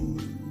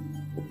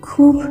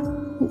 খুব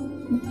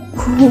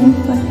ঘুম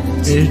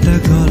পাচ্ছে। এটা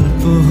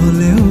গল্প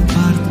হলেও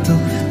পারতো,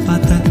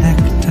 পাতা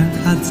একটা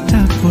কাজটা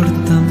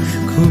পড়তাম,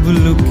 খুব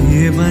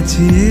লুকিয়ে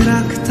বাঁচিয়ে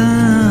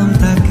রাখতাম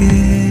তাকে।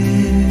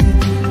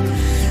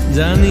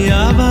 জানি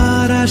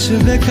আবার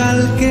আসবে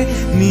কালকে,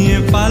 নিয়ে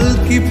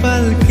পালকি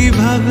পালকি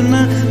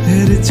ভাবনা,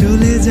 ফের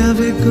চলে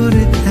যাবে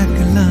করে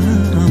একলা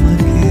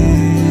আমাকে।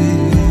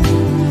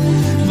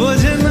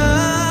 বোঝে না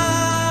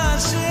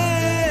সে,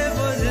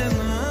 বোঝে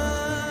না।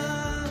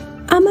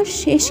 আমার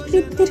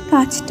শেষকৃত্যের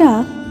কাজটা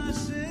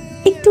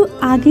একটু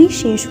আগেই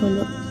শেষ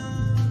হলো।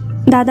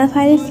 দাদা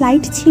ভাইয়ের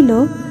ফ্লাইট ছিল,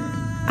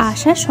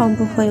 আসা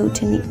সম্ভব হয়ে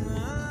ওঠেনি।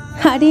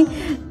 আরে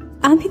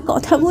আমি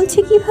কথা বলছি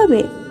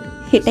কিভাবে,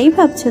 এটাই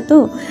ভাবছো তো?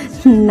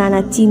 না না,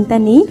 চিন্তা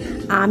নেই,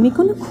 আমি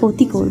কোনো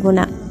ক্ষতি করব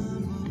না।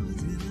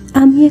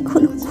 আমি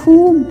এখন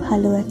খুব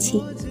ভালো আছি,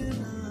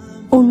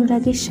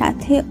 অনুরাগের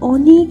সাথে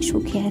অনেক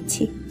সুখে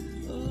আছি,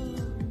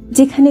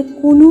 যেখানে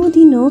কোনো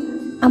দিনও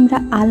আমরা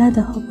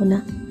আলাদা হব না,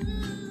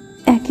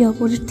 একে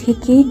অপরের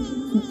থেকে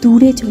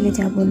দূরে চলে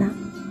যাব না।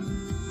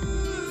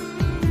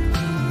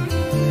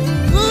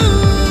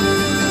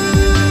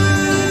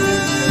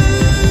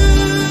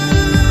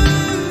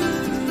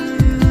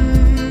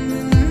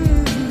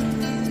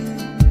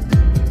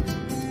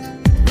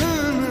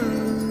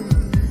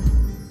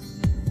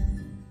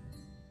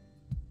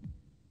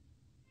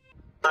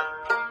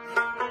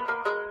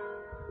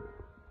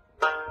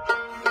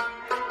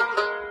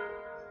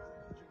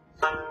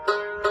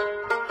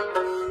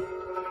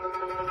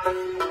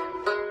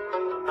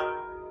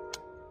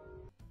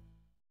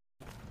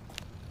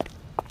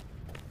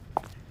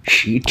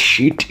 শিট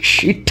শিট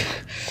শিট,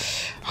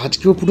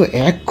 আজকেও পুরো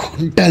 1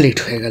 ঘন্টা লেট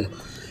হয়ে গেল।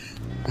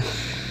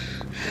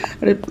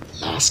 আরে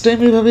লাস্ট টাইম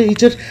এভাবে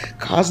এইটার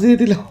কাজ দিয়ে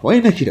দিলে হয়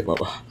নাকি রে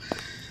বাবা?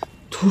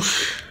 ধুস,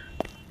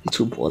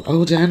 কিছু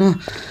বলাও যায় না।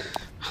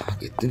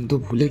 আগের দিন তো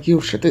ভুলে গিয়ে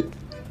ওর সাথে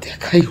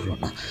দেখাই হলো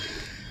না।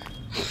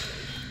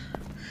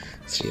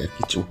 শ্রেয়া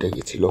কি চটে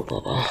গেছিল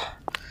বাবা,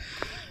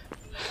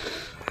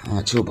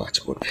 আজও বাজ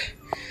পড়বে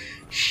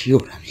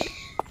শিওর আমি।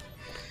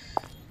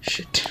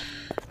 শিট,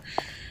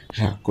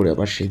 রাগ করে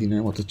আবার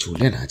সেদিনের মতো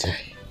চলে না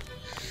যায়,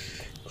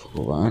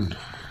 ভগবান।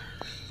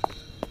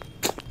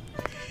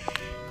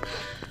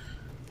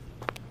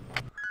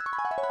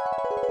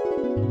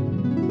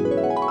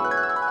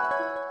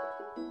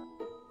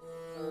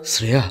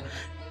 শ্রেয়া,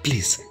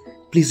 প্লিজ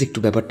প্লিজ একটু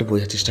ব্যাপারটা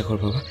বোঝার চেষ্টা কর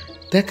বাবা।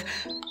 দেখ,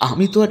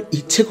 আমি তো আর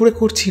ইচ্ছে করে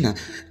করছি না,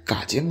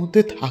 কাজের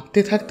মধ্যে থাকতে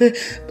থাকতে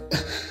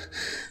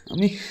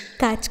আমি।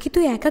 কাজ কি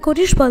তুই একা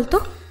করিস বলতো?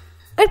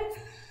 আর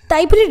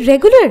তাই বলে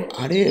রেগুলার?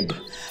 আরে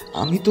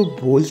আমি তো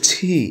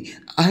বলছি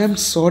আই এম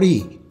সরি,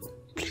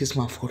 প্লিজ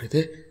মাফ করে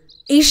দে।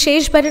 এই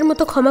শেষবারের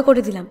মতো ক্ষমা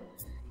করে দিলাম।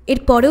 এর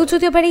পরেও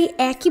যদি আবার এই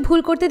একই ভুল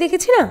করতে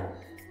দেখেছি না,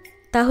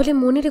 তাহলে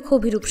মনে রেখো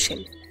অভিরূপ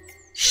সেন,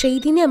 সেই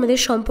দিনে আমাদের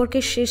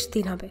সম্পর্কের শেষ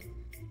দিন হবে,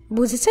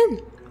 বুঝেছেন?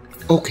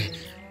 ওকে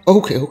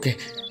ওকে ওকে,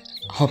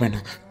 হবে না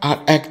আর,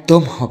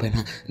 একদম হবে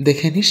না,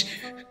 দেখে নিস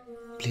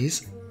প্লিজ।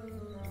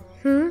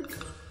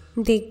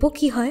 দেখবো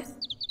কি হয়।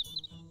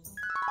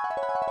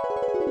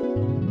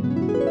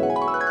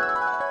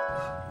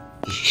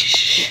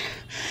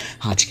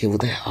 আজকে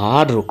বোধহয়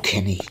আর রক্ষে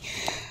নেই।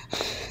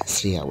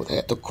 শ্রেয়া বোধহয়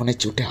এতক্ষণে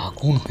চোটে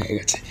আগুন হয়ে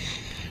গেছে,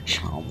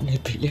 সামনে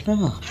পেলে না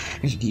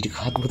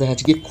নির্ঘাত বোধহয়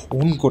আজকে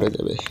খুন করে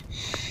দেবে।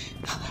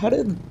 আরে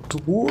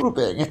দূর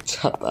ব্যাঙের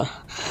ছাতা,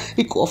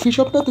 এই কফি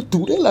শপটা তো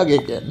দূরে লাগে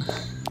কেন?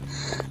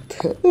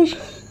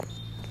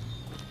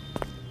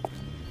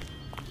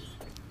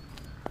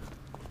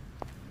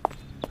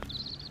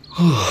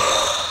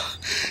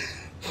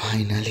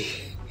 ফাইনালি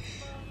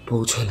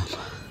পৌঁছলাম।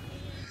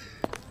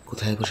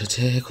 কোথায়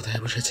বসেছে কোথায়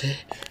বসেছে?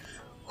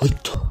 ওই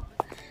তো,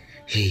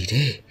 এই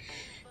রে,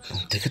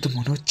 মুখ থেকে তো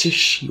মনে হচ্ছে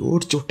শিওর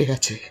চটে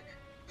আছে।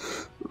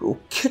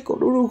 রক্ষে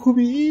করো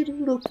রঘুবীর,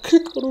 রক্ষে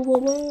করো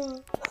বাবা।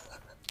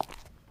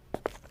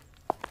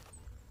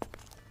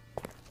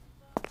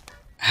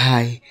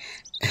 হাই,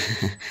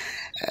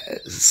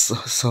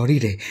 সরি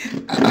রে,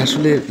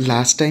 আসলে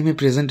লাস্ট টাইমে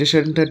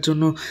প্রেজেন্টেশনটার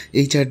জন্য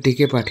এইচআর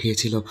ডেকে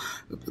পাঠিয়েছিল,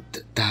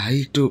 তাই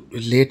একটু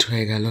লেট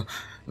হয়ে গেল।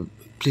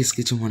 প্লিজ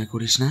কিছু মনে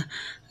করিস না।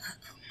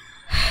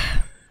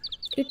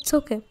 It's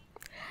okay.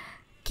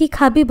 কি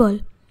খাবি বল?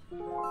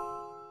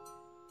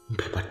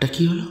 ব্যাপারটা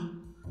কি হলো?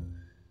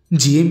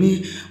 জিএমএ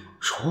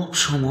সব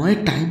সময়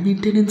টাইম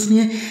মেনটেনেন্স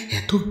নিয়ে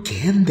এত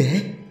জ্ঞান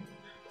দেয়।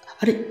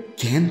 আরে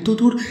জ্ঞান তো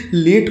তোর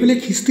লেট হলে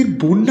খিস্তির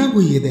বন্যা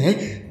বইয়ে দেয়।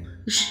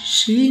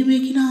 সেই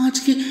মেয়ে কিনা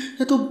আজকে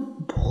এত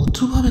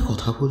ভদ্রভাবে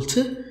কথা বলছে।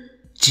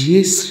 যে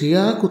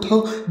শ্রেয়া কোথাও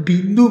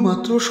বিন্দু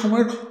মাত্র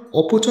সময়ের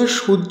অপচয়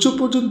সহ্য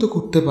পর্যন্ত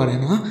করতে পারে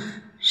না,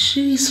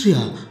 সেই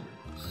শ্রেয়া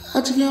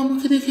আজকে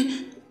আমাকে দেখে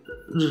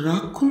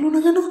রাগ করলো না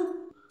কেন?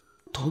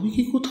 তবে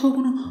কি কোথাও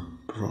কোনো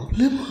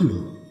প্রবলেম হলো?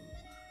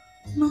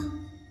 না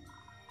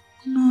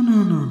না না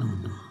না না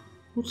না,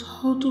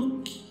 কোথাও তো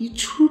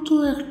কিছু তো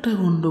একটা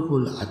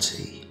গন্ডগোল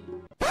আছেই।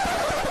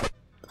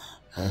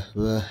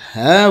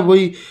 হ্যাঁ,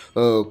 ওই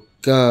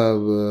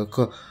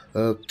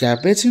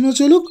ক্যাপেচিনো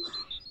চলুক।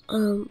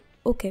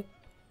 ओके,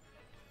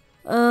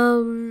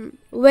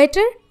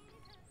 वेटर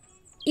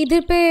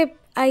इधर पे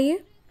आइए।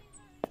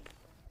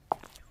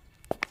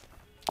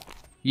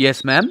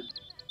 Yes ma'am.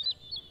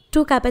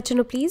 2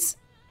 कैपेचिनो प्लीज़,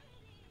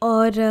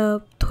 और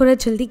थोड़ा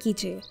जल्दी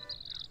कीजिए।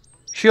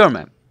 श्योर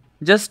मैम,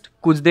 जस्ट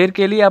कुछ देर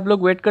के लिए आप लोग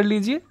वेट कर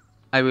लीजिए,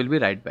 I will be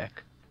right back.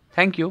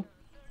 Thank you.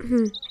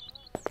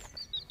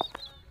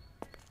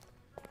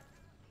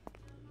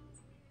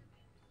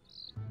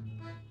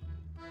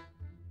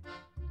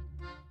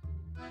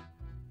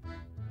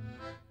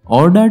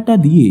 অর্ডারটা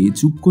দিয়ে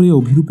চুপ করে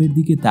অভিরূপের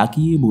দিকে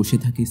তাকিয়ে বসে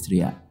থাকে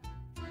শ্রেয়া।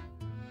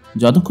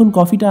 যতক্ষণ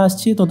কফিটা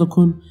আসছে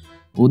ততক্ষণ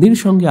ওদের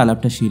সঙ্গে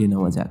আলাপটা সেরে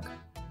নেওয়া যাক।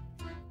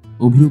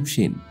 অভিরূপ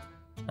সেন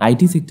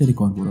আইটি সেক্টরে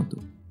কর্মরত,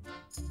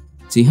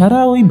 চেহারা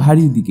ওই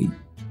ভারীর দিকেই,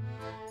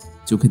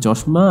 চোখে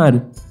চশমা আর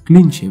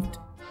ক্লিন শেভড,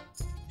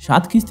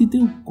 7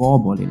 কিস্তিতেও ক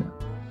বলে না,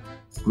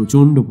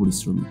 প্রচণ্ড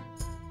পরিশ্রমী।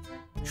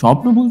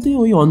 স্বপ্ন বলতে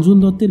ওই অঞ্জন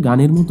দত্তের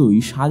গানের মতোই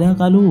সাদা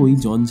কালো ওই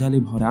জঞ্জালে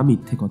ভরা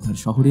মিথ্যে কথার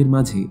শহরের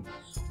মাঝে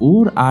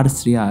ওর আর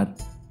শ্রেয়ার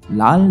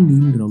লাল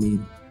নীল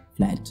রঙের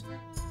ফ্ল্যাট,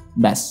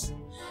 ব্যাস,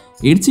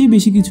 এর চেয়ে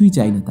বেশি কিছুই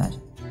চাই না তার।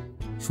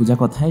 সোজা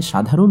কথায়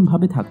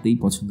সাধারণভাবে থাকতেই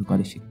পছন্দ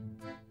করে সে।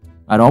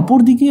 আর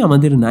অপরদিকে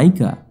আমাদের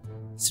নায়িকা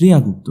শ্রেয়া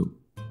গুপ্ত।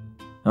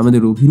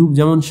 আমাদের অভিরূপ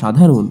যেমন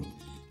সাধারণ,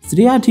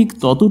 শ্রেয়া ঠিক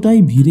ততটাই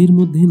ভিড়ের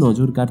মধ্যে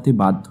নজর কাড়তে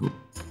বাধ্য।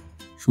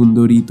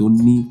 সুন্দরী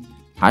তন্নি,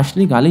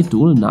 হাসলে গালে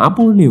টোল না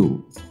পড়লেও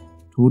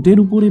ঠোঁটের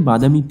উপরে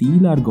বাদামি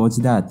তিল আর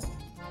গজদাঁত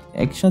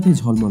একসাথে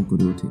ঝলমল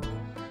করে ওঠে।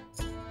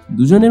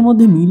 দুজনের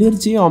মধ্যে মিলের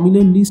চেয়ে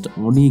অমিলের লিস্ট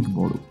অনেক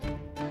বড়।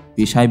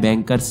 পেশায়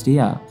ব্যাংকার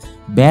শ্রেয়া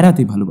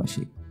বেড়াতে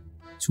ভালোবাসে,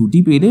 ছুটি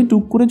পেলে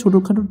টুক করে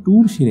ছোটখাটো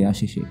ট্যুর সেরে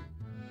আসে সে।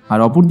 আর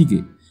অপরদিকে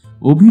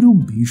অভিরূপ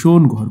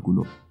ভীষণ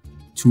ঘরকুনো।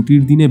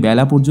 ছুটির দিনে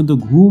বেলা পর্যন্ত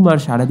ঘুম আর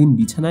সারাদিন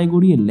বিছানায়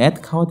গড়িয়ে ল্যাদ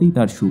খাওয়াতেই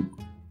তার সুখ।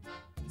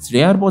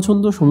 শ্রেয়ার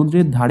পছন্দ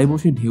সমুদ্রের ধারে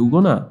বসে ঢেউ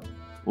গোনা,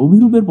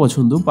 অভিরূপের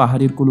পছন্দ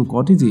পাহাড়ের কোনো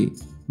কটেজে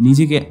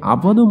নিজেকে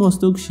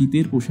আপাদমস্তক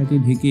শীতের পোশাকে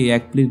ঢেকে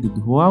এক প্লেট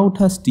ধোয়া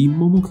ওঠা স্টিম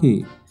মোমো খেয়ে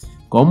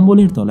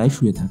কম্বলের তলায়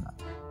শুয়ে থাকা।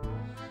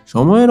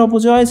 সময়ের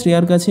অপচয়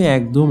শ্রেয়ার কাছে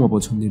একদম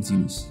অপছন্দের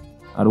জিনিস।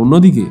 আর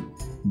অন্যদিকে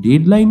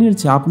ডেডলাইনের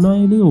চাপ না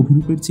এলে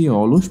অভিরূপের চেয়ে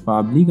অলস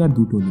পাবলিক আর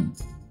দুটো নেই।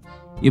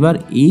 এবার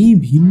এই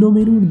ভিন্ন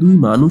মেরুর দুই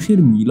মানুষের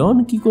মিলন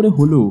কি করে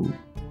হলো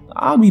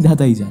তা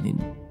বিধাতাই জানেন,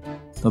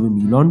 তবে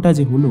মিলনটা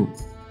যে হলো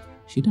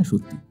সেটা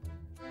সত্যি।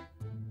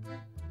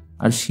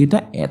 আর সেটা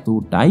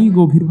এতটাই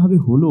গভীরভাবে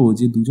হলো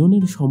যে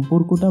দুজনের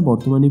সম্পর্কটা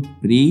বর্তমানে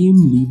প্রেম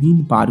লিভিন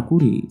পার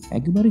করে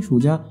একেবারে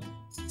সোজা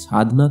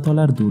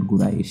ছাদনাতলার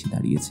দোরগোড়ায় এসে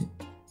দাঁড়িয়েছে।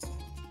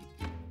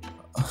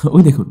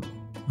 ওই দেখুন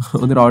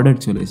ওদের অর্ডার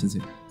চলে এসেছে।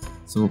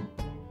 সো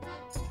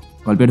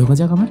গল্পে ঢোকা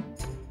যাক আবার।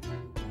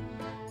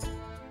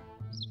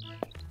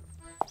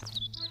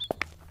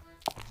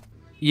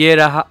 ये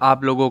रहा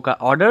आप लोगों का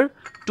order,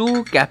 2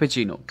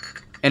 cappuccino.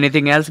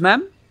 Anything else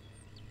ma'am?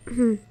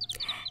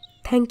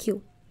 Thank you.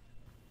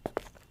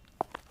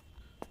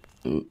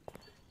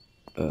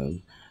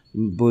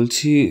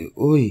 বলছি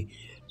ওই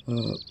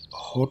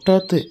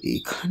হঠাৎ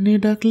এখানে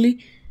ডাকলি,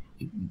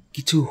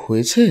 কিছু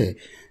হয়েছে?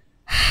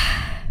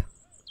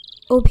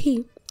 অভি,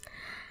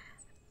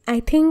 I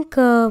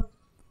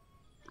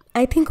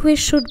think we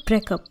should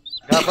break up.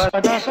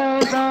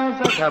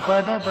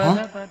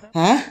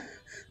 হ্যাঁ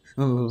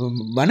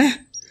মানে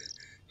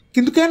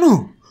কিন্তু কেন?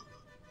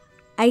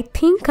 I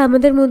think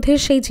আমাদের মধ্যে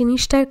সেই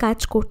জিনিসটার কাজ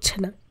করছে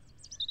না,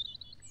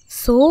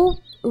 so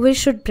we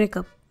should break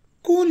up.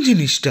 কোন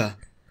জিনিসটা?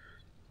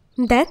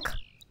 দেখ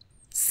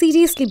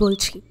সিরিয়াসলি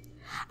বলছি,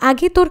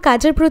 আগে তোর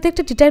কাজের প্রতি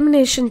একটা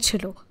ডিটারমিনেশন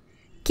ছিল,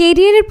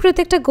 কেরিয়ারের প্রতি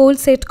একটা গোল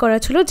সেট করা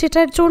ছিল,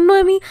 যেটার জন্য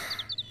আমি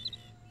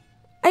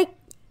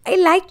I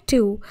liked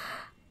you,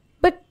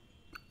 বাট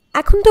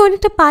এখন তো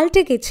অনেকটা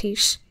পাল্টে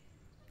গেছিস।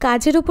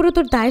 কাজের উপরও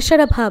তোর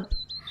দায়সারা ভাব,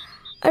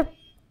 আর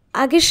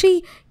আগে সেই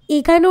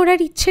এগানোর আর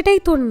ইচ্ছেটাই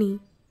তোর নেই।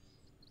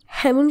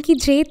 এমনকি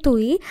যে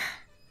তুই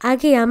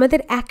আগে আমাদের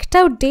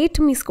একটাও ডেট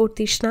মিস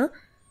করতিস না,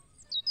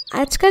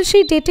 আজকাল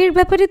সেই ডেটের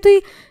ব্যাপারে তুই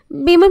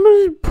বেমানুল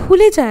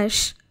ভুলে যাস।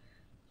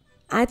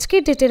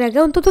 আজকের ডেটের আগে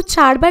অন্তত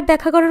 4 বার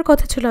দেখা করার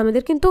কথা ছিল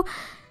আমাদের, কিন্তু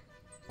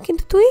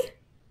তুই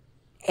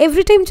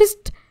এভরি টাইম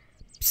জাস্ট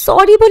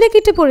সরি বলে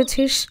কেটে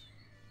পড়েছিস।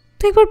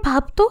 তুই একবার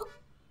ভাব তো।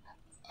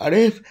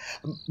 আরে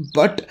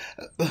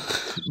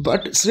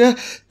বাট শ্রেয়া,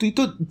 তুই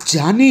তো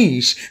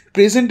জানিস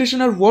প্রেজেন্টেশন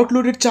আর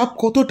ওয়ার্কলোডের চাপ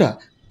কতটা।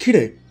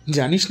 খিরে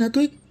জানিস না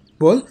তুই?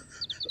 বল,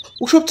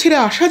 ওসব ছেড়ে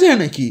আসা যায়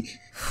নাকি?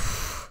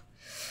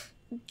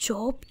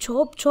 জব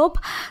জব জব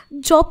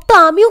জব তো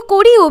আমিও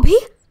করি অভি,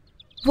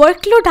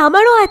 ওয়ার্কলোড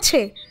আমারও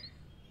আছে,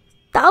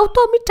 তাও তো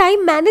আমি টাইম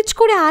ম্যানেজ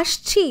করে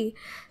আসছি।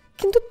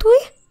 কিন্তু তুই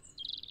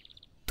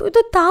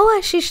তো তাও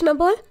আসিস না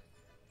বল।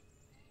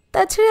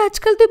 তাছাড়া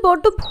আজকাল তুই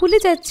বড্ড ভুলে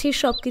যাচ্ছিস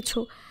সব কিছু।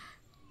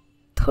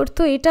 তোর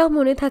তো এটাও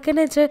মনে থাকে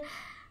না যে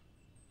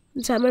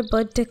আমার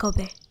বার্থডে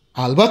কবে।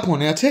 আলবাত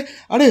মনে আছে।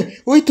 আরে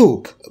ওই তো,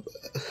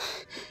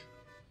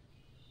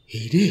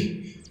 এই রে,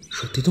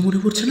 সত্যি তো মনে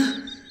পড়ছে না।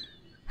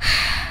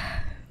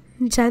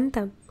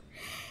 জানতাম,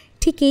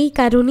 ঠিক এই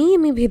কারণেই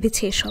আমি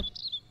ভেবেছি এসব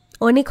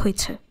অনেক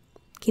হয়েছে,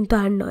 কিন্তু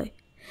আর নয়।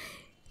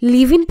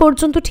 লিভ ইন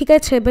পর্যন্ত ঠিক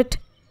আছে, বাট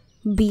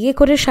বিয়ে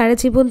করে সারা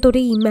জীবন তোর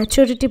এই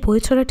ইম্যাচুরিটি বই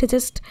ছড়াটা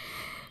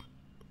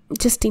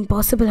জাস্ট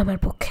ইম্পসিবল আমার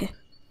পক্ষে।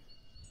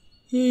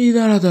 এই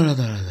দাঁড়া,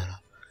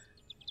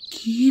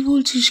 কি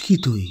বলছিস কি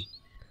তুই?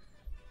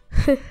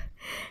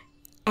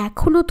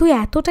 এখনো তুই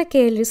এতটা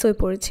কেয়ারলেস হয়ে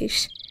পড়েছিস,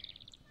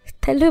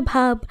 তাহলে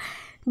ভাব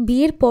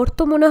বিয়ের পর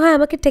তো মনে হয়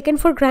আমাকে টেকেন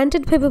ফর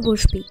গ্রান্টেড ভেবে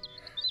বসবি,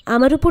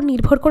 আমার উপর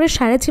নির্ভর করে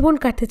সারা জীবন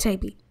কাটতে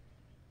চাইবি।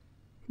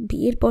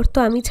 বিয়ের পর তো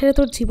আমি ছাড়া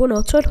তোর জীবন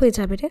অচল হয়ে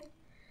যাবে রে।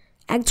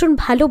 একজন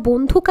ভালো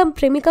বন্ধু কাম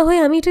প্রেমিকা হয়ে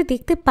আমি এটা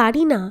দেখতে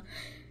পারি না।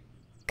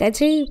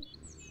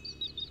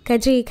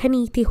 কাজেই এখানে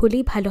ইতি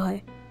হলেই ভালো হয়।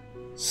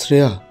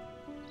 শ্রেয়া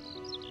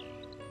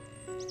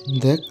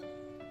দেখ,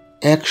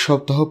 1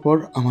 সপ্তাহ পর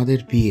আমাদের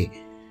বিয়ে,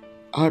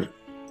 আর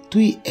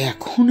তুই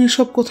এখন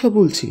এসব কথা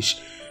বলছিস?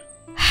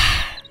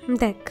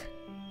 দেখ,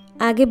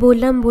 আগে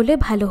বললাম বলে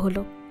ভালো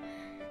হলো,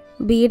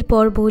 বিয়ের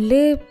পর বললে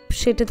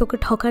সেটা তোকে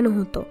ঠকানো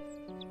হতো।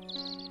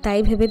 তাই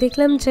ভেবে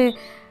দেখলাম যে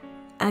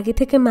আগে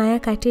থেকে মায়া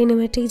কাটিয়ে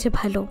নেওয়াটাই যে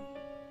ভালো।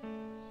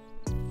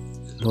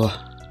 বাহ,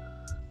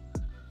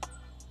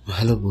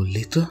 ভালো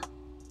বললি তো।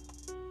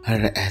 আর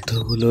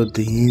এতগুলো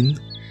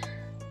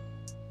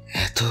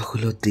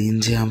দিন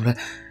যে আমরা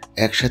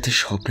একসাথে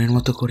স্বপ্নের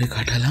মতো করে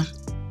কাটালাম,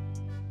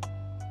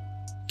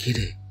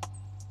 কিরে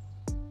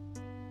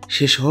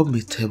সে সব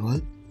মিথ্যে বল?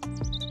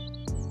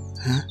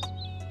 হ্যাঁ,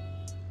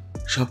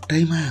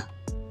 সবটাই মায়া।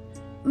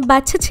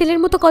 বাচ্চা ছেলের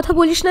মতো কথা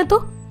বলিস না তো।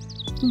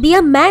 বি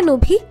আ ম্যান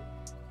অভি,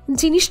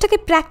 জিনিসটাকে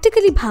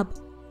প্র্যাকটিক্যালি ভাব।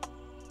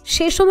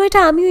 সে সময়টা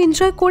আমিও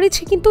এনজয়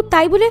করেছি, কিন্তু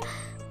তাই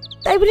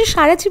বলে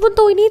সারা জীবন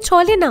তো ওই নিয়ে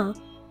চলে না।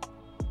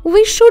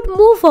 We should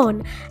move on.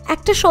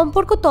 একটা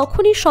সম্পর্ক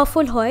তখনই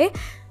সফল হয়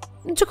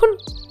যখন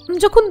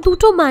যখন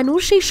দুটো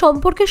মানুষ এই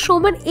সম্পর্কে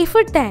সমান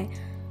এফর্ট দেয়।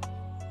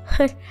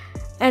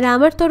 আর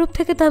আমার তরফ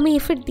থেকে তো আমি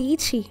এফর্ট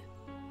দিয়েছি,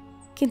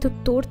 কিন্তু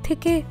তোর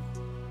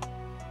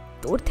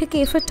থেকে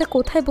এফর্টটা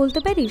কোথায় বলতে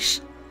পারিস?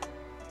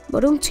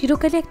 বরং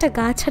চিরকালে একটা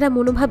গা ছাড়া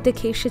মনোভাব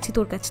দেখে এসেছি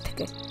তোর কাছ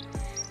থেকে।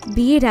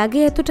 বিয়ের আগে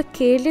এতটা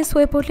কেয়ারলেস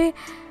হয়ে পড়লে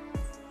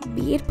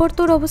বিয়ের পর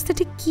তোর অবস্থা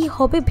ঠিক কি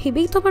হবে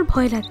ভেবেই তো আমার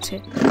ভয় লাগছে।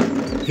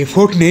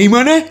 এফোর্ট নেই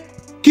মানে?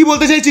 কি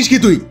বলতে চাইছিস কি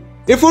তুই?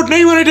 এফোর্ট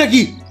নেই মানেটা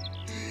কি?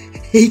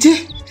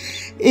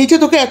 এই যে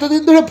তোকে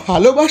এতদিন ধরে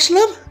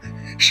ভালোবাসলাম,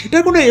 সেটা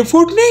কোনো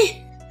এফোর্ট নেই?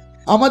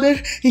 আমাদের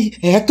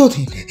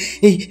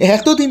এই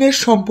এতদিনের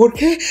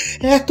সম্পর্কে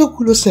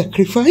এতগুলো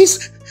স্যাক্রিফাইস,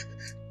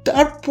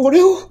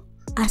 তারপরেও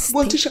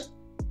বলছিস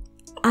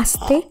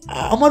আস্তে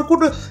আমার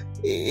কোনো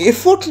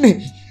এফোর্ট নেই?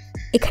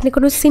 এখানে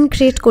কোনো সিন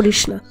ক্রিয়েট করিস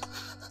না।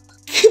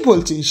 কি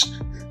বলছিস?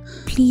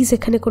 প্লিজ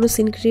এখানে কোনো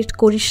সিন ক্রিয়েট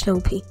করিস না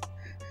অভি,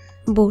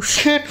 বস।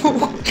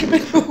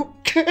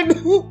 কেন?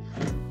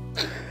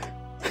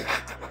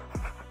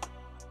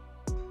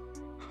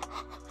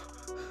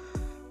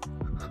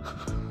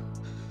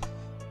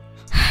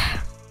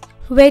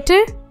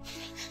 Waiter,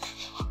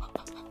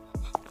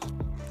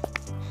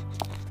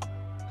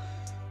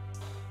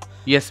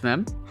 Yes,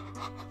 ma'am.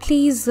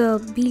 প্লিজ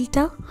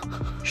বিলটা।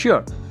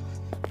 Sure.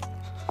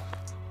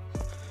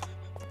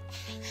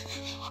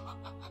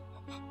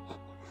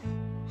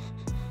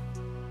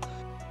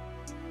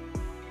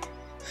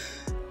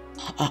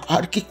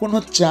 আর কি কোনো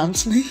চান্স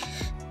নেই?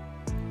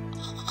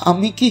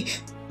 আমি কি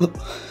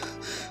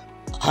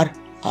আর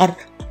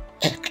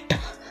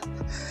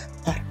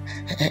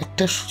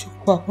একটা সুযোগ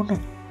পাবো না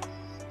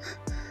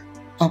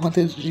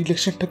আমাদের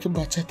রিলেশনটাকে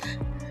বাঁচাতে?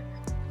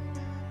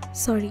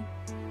 সরি,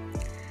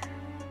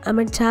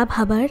 আমার যা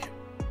ভাবার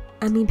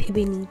আমি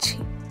ভেবে নিয়েছি,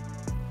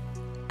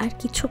 আর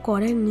কিছু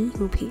করার নেই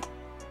অভি,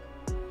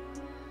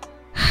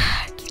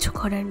 কিছু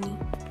করার নেই।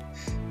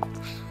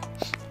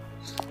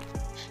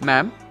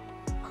 मैम,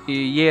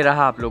 ये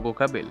रहा आप लोगों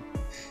का bill.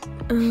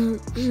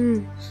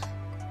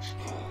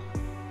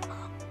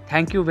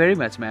 Thank you very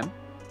much ma'am.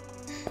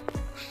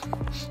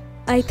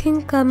 I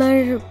think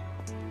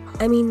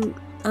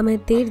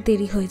আমাদের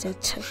দেরি হয়ে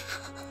যাচ্ছে।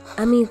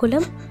 আমি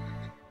এগোলাম,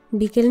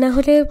 বিকেল না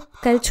হলে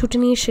কাল ছুটি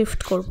নিয়ে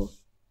শিফট করব।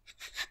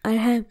 আর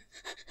হ্যাঁ,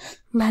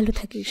 ভালো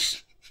থাকিস।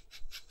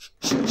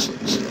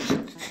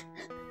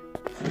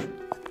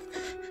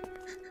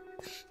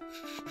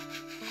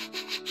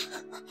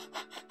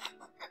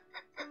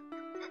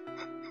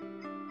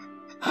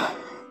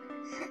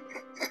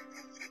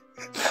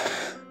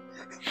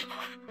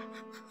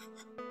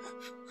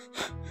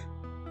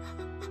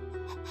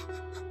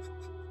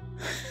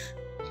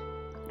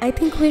 I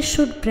think we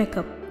should break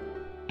up.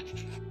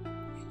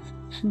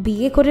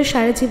 বিয়ে করে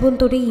সারা জীবন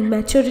তোর এই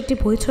ইম্যাচুরিটি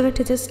বই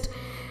ছড়াটা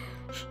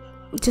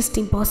জাস্ট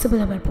ইম্পসিবল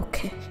আমার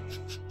পক্ষে।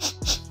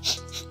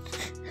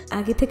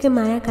 আগে থেকে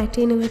মায়া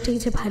কাটিয়ে নেওয়াটাই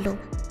যে ভালো।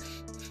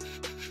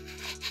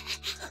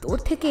 তোর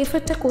থেকে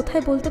এফর্টটা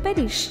কোথায় বলতে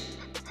পারিস?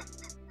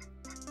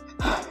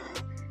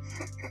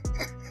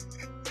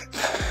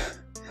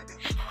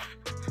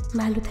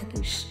 ভালো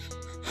থাকিস।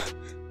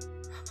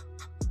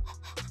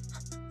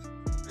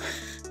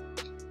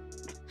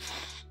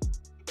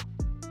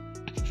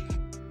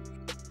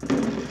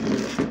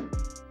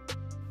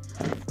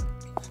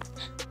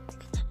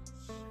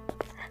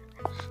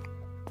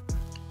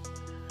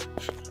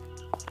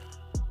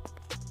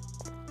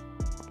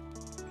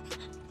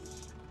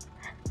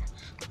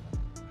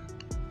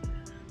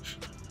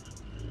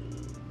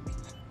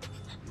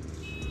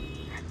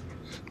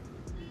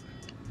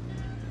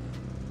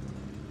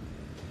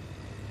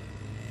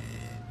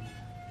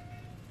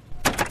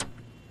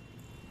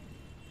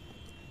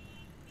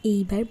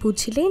 এইবার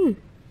বুঝলেন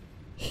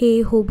হে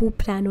হবু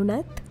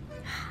প্রাণনাথ,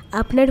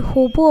 আপনার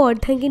হবু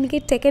অর্ধাঙ্গিনীকে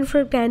টেকেন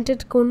ফর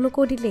গ্রান্টেড গণ্য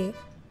করিলে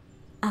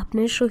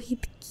আপনার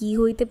সহিত কি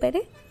হইতে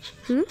পারে?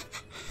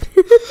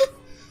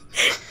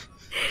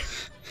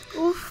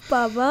 উফ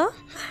বাবা,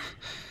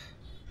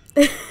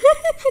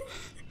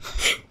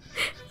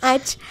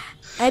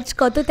 আজ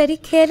কত তারিখ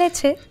খেয়াল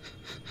আছে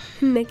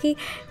নাকি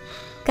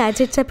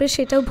কাজের চাপে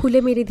সেটাও ভুলে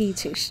মেরে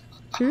দিয়েছিস?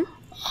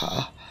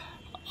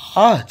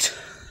 আজ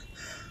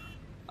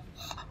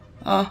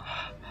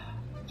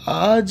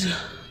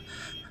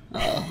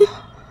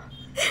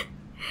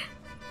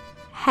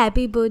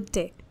হ্যাপি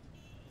বার্থডে।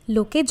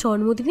 লোকে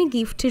জন্মদিনে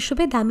গিফট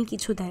হিসেবে দামি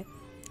কিছু দেয়,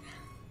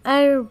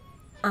 আর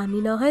আমি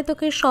না হয়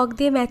তোকে শখ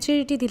দিয়ে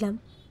ম্যাচুরিটি দিলাম।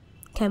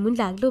 কেমন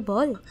লাগলো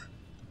বল?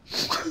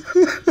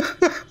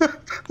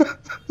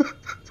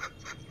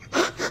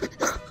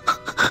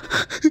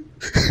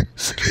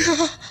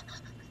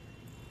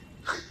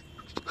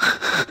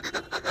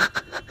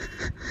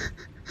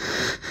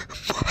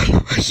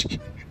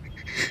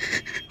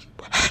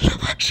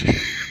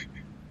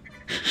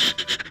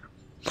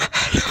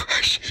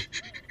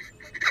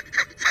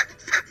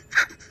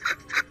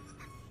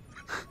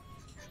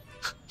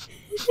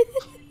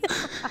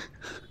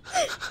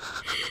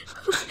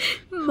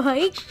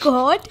 মাই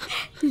god,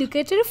 look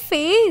at your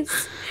face.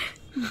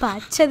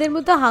 বাচ্চাদের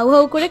মতো হাউ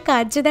হাউ করে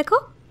কাঁদছে দেখো।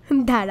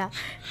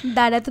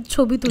 দাঁড়া তো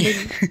ছবি তুলে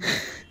নি।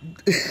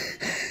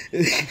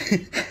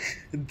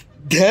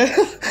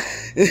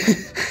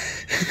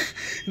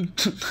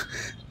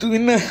 তুই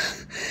না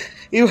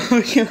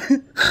এভাবে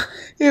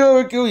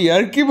কেউ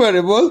ইয়ার কি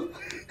পারে বল?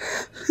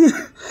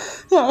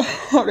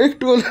 আর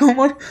একটু হলে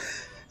আমার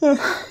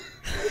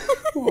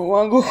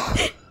মাগো।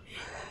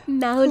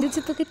 না হলে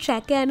যে তোকে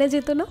ট্র্যাকে আনা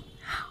যেত না,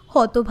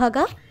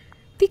 হতভাগা।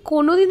 তুই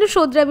কোনোদিনও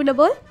শোধরাবি না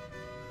বল?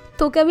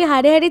 তোকে আমি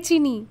হাড়ে হাড়ে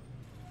চিনি।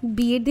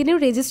 বিয়ের দিনেও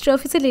রেজিস্ট্রি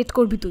অফিসে লেট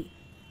করবি তুই।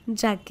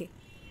 যাকে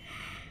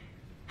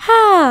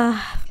হ্যাঁ,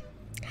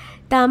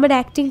 তা আমার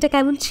অ্যাক্টিংটা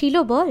কেমন ছিল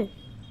বল?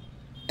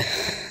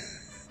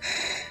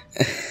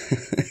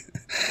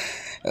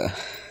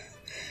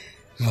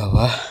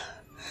 বাবা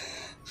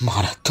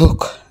মারাত্মক।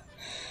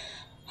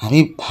 আমি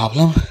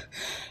ভাবলাম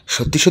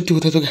সত্যি সত্যি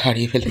বোধহয় তোকে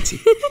হারিয়ে ফেলেছি।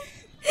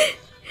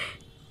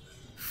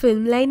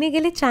 ফিল্ম লাইনে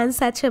গেলে চান্স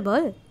আছে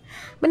বল?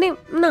 মানে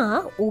না,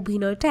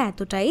 অভিনয়টা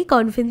এতটাই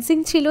কনভিন্সিং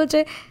ছিল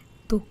যে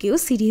তোকেও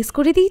সিরিয়াস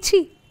করে দিয়েছি।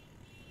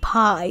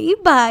 ভাই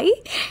ভাই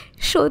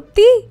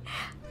সত্যি,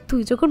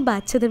 তুই যখন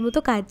বাচ্চাদের মতো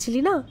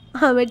কাঁদছিলি না,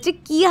 আমার যে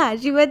কি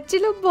হাসি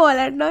পাচ্ছিল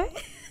বলার নয়।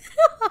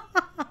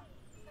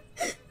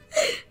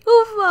 ও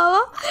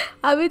বাবা,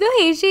 আমি তো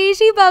হেসে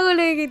হেসেই পাগল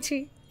হয়ে গেছি।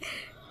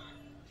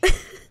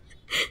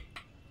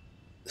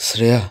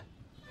 শ্রেয়া,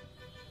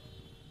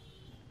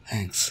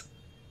 থ্যাঙ্কস।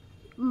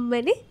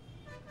 মানে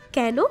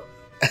কেন?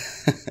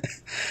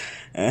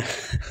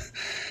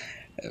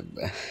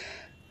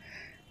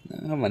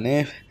 মানে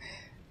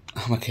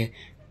আমাকে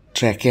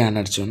ট্র্যাকে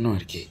আনার জন্য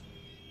আর কি।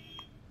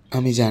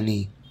 আমি জানি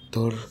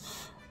তোর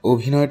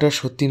অভিনয়টা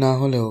সত্যি না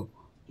হলেও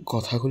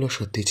কথাগুলো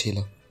সত্যি ছিল।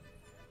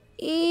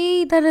 এই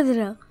দাঁড়া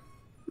দাঁড়া,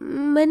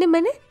 মানে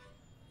মানে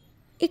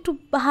একটু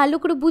ভালো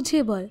করে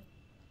বুঝিয়ে বল।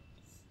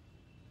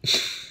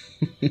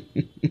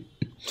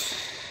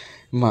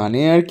 মানে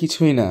আর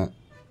কিছুই না,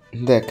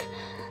 দেখ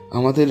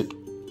আমাদের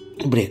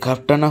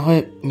ব্রেকআপটা না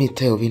হয়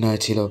মিথ্যে অভিনয়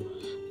ছিল,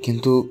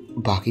 কিন্তু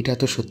বাকিটা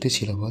তো সত্যি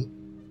ছিল বল,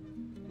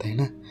 তাই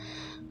না?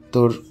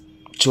 তোর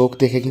চোখ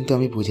দেখে কিন্তু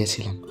আমি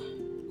বুঝেছিলাম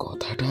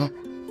কথাটা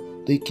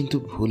তুই কিন্তু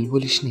ভুল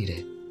বলিসনি রে।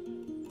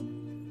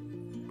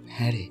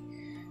 হ্যাঁ রে,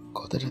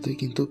 কথাটা তুই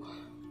কিন্তু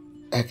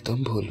একদম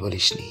ভুল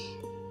বলিসনি।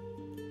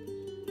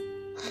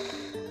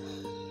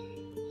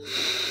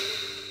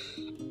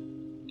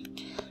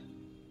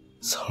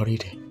 সরি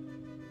রে,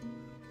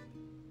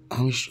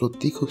 আমি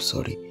সত্যি খুব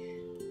সরি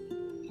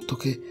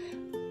তোকে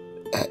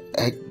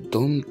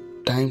একদম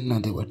টাইম না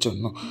দেওয়ার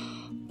জন্য।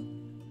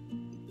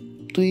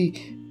 তুই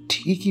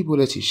ঠিকই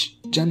বলেছিস,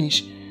 জানিস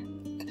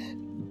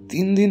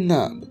দিন দিন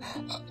না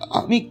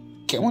আমি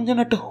কেমন যেন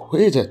একটা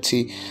হয়ে যাচ্ছি।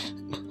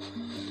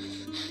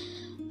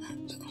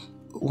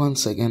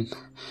 Once again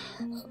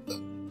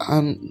I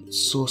am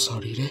so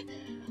sorry রে।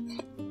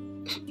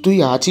 তুই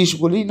আছিস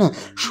বলেই না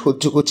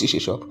সহ্য করছিস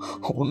এসব,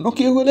 অন্য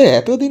কেউ হলে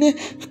এতদিনে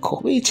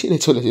কবেই ছেড়ে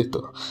চলে যেত।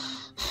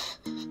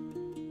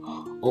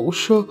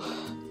 অবশ্য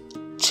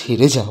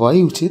ছেড়ে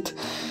যাওয়াই উচিত,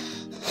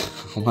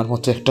 আমার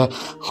মতো একটা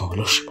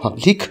অলস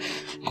পাবলিক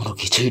কোনো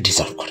কিছুই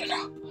ডিজার্ভ করে না।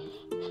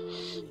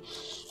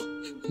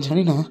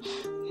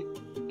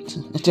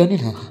 জানি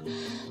না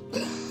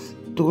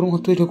তোর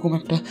মতো এরকম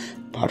একটা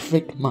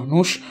পারফেক্ট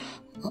মানুষ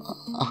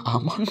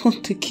আমার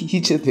মধ্যে কি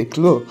যে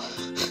দেখলো।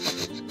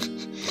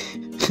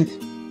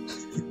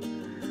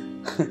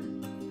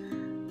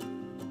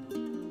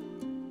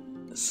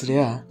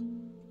 শ্রেয়া,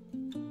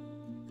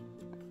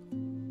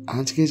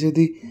 আজকে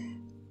যদি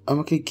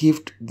আমাকে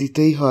গিফট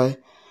দিতেই হয়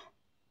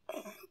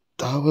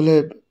তাহলে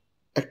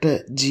একটা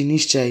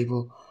জিনিস চাইবো,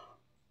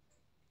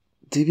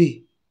 দিবি?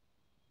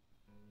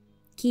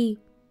 কি?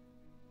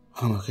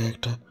 আমাকে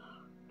একটা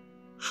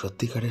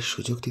সত্যিকারের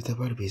সুযোগ দিতে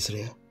পারবি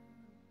শ্রেয়া?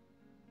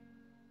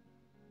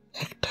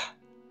 একটা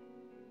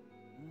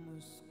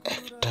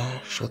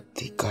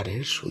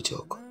সত্যিকারের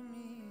সুযোগ।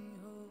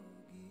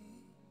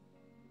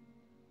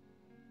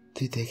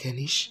 তুই দেখে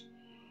নিস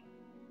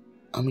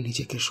আমি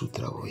নিজেকে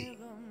শুধরাবই,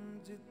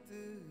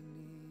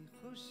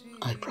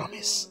 আই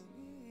প্রমিস।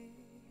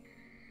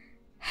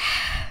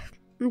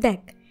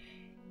 দেখ,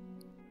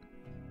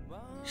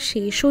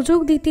 সে সুযোগ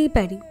দিতেই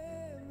পারি,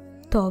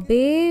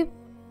 তবে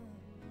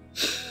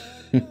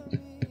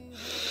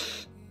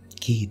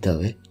কি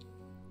তবে?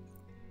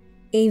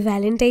 এই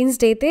ভ্যালেন্টাইন্স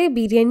ডেতে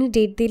বিরিয়ানি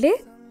ডেট দিলে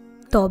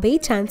তবেই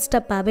চান্সটা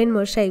পাবেন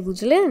মশাই,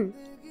 বুঝলেন?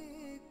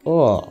 ও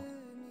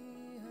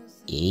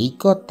এই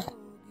কথা,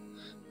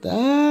 তা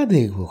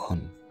দেখবখন।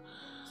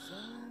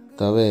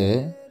 তবে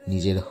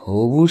নিজের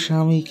হবু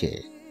স্বামীকে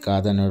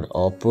কাঁদানোর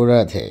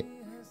অপরাধে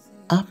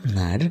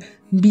আপনার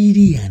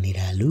বিরিয়ানির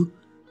আলু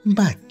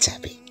বাদ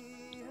যাবে।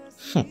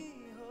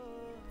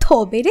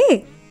 তবে রে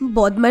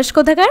বদমাস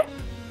কোথাকার।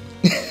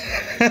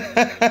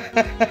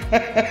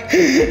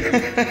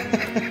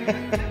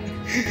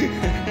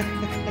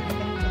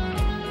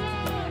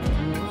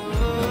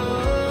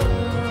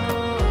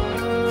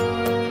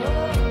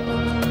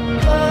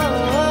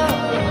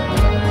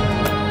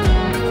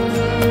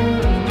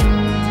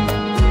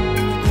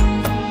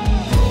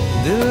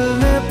 दिल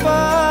ने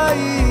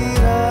पाई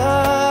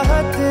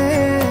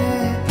राहतें,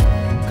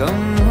 कम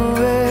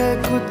हुए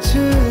कुछ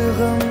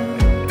गम,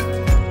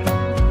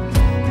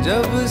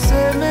 जब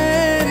से मैं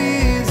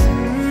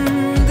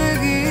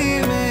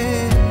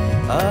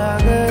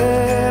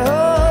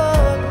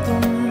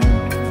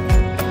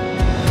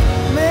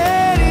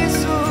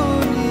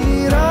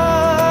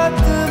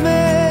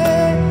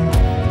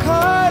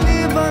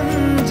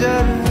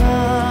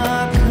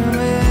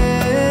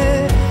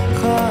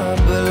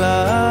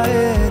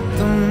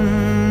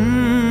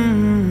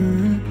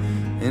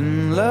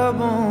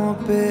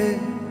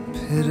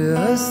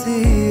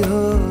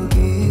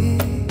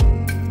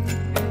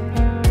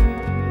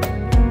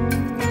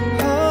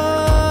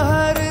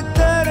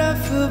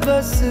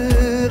बस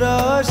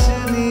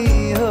रोशनी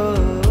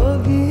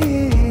होगी,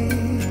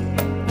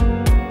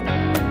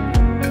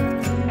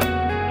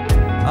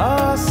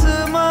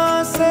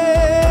 आसमां से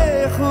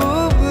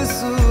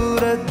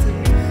खूबसूरत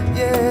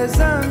ये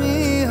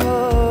ज़मीं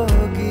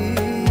होगी,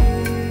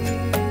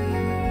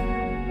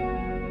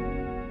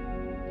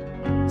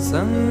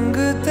 संग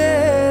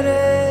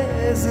तेरे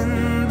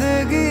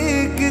जिंदगी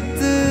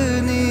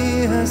कितनी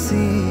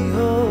हंसी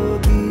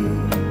होगी,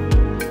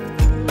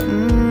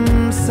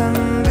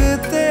 संग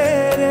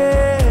तेरे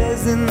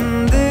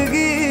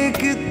जिंदगी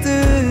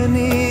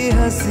कितनी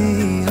हंसी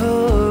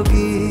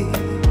होगी,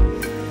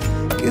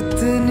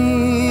 कितनी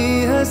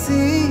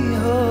हंसी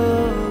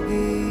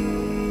होगी।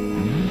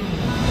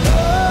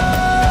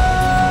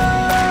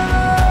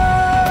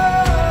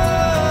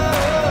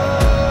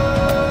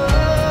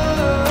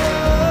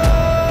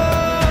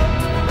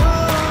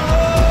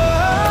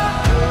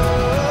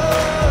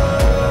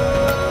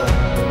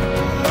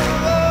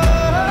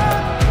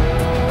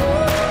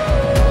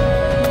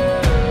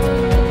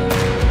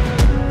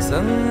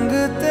 संग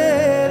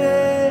तेरे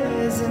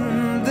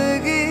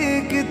जिंदगी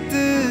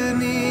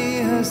कितनी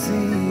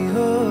हंसी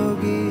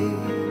होगी,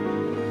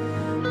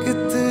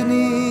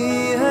 कितनी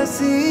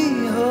हंसी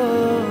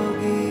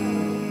होगी।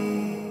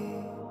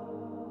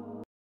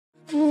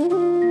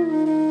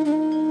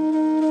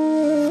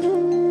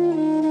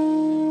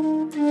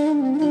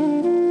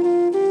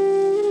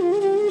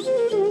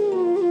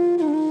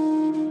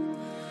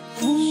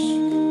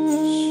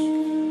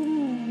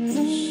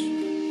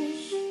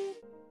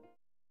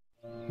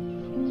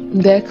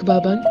 দেখ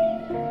বাবান,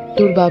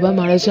 তোর বাবা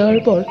মারা যাওয়ার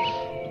পর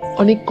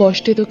অনেক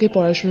কষ্টে তোকে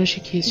পড়াশোনা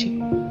শিখিয়েছি।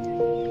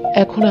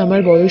 এখন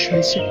আমার বয়স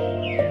হয়েছে,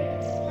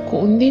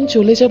 কোন দিন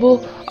চলে যাব।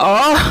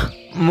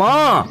 মা,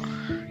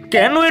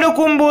 কেন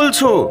এরকম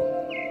বলছো?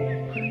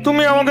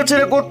 তুমি আমাকে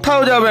ছেড়ে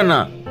কোথাও যাবে না।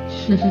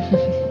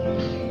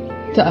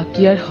 তা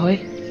কি আর হয়,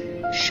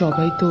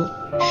 সবাই তো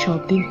সব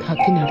দিন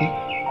থাকে না রে।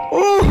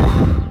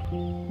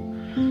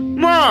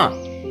 মা,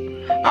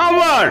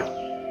 আবার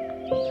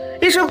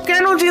এসব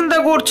কেন চিন্তা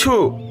করছো?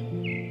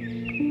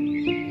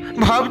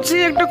 ভাবছি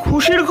একটা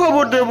খুশির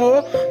খবর দেব,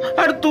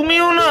 আর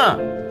তুমিও না।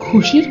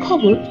 খুশির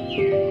খবর?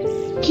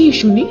 কি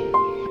শুনি?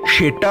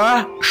 সেটা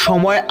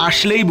সময়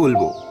আসলেই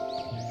বলবো,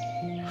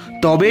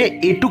 তবে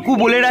এটুকু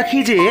বলে রাখি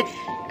যে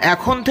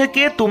এখন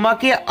থেকে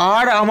তোমাকে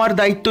আর আমার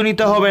দায়িত্ব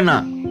নিতে হবে না।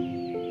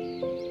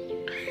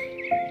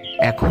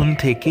 এখন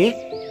থেকে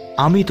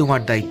আমি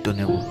তোমার দায়িত্ব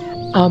নেব।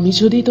 আমি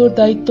যদি তোর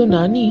দায়িত্ব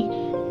না নিই,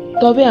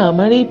 তবে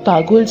আমার এই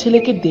পাগল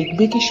ছেলেকে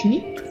দেখবে কি শুনি?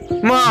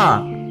 মা,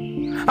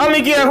 আমি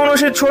কি এখনো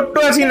সে ছোট্ট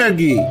আছি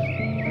নাকি?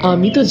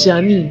 আমি তো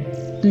জানি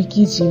তুই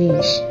কি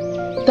জিনিস।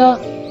 তা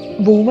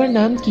বৌমার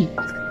নাম কি?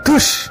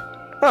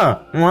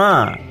 মা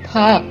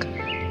থাক,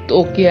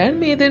 তোকে আর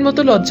মেয়েদের মতো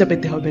লজ্জা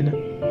পেতে হবে না।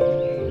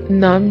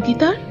 নাম কি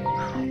তার?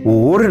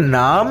 ওর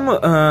নাম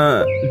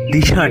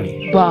দিশানি।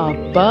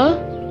 বাবা,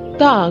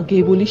 তা আগে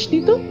বলিসনি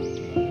তো।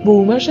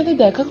 বৌমার সাথে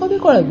দেখা কবে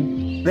করাবি?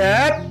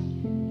 দেখ,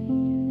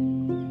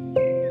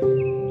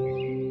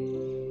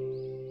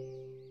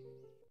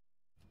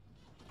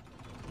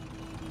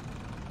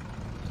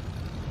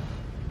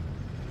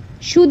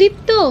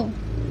 সুদীপ্ত।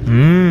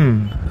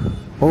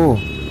 ও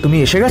তুমি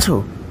এসে গেছো,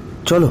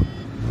 চলো।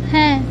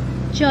 হ্যাঁ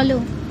চলো।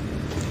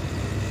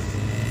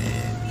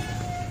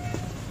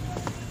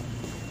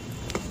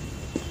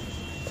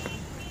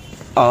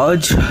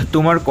 আজ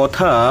তোমার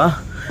কথা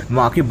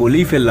মাকে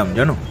বলেই ফেললাম,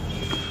 জানো।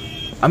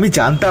 আমি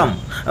জানতাম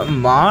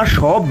মা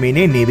সব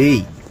মেনে নেবেই,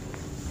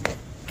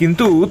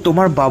 কিন্তু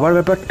তোমার বাবার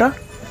ব্যাপারটা।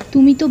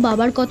 তুমি তো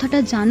বাবার কথাটা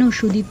জানো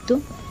সুদীপ্ত,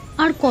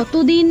 আর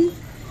কতদিন।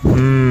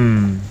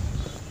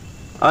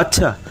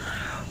 আচ্ছা,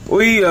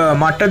 ওই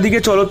মাঠটার দিকে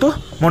চলো তো,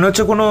 মনে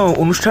হচ্ছে কোনো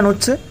অনুষ্ঠান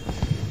হচ্ছে।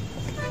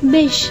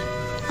 বেশ,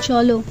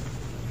 চলো।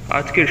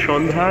 আজকের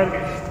সন্ধ্যার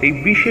এই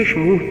বিশেষ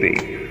মুহূর্তে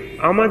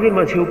আমাদের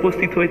মাঝে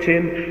উপস্থিত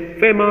হয়েছেন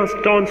ফেমাস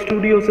টন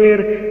স্টুডিওসের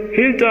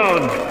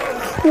হিলটন।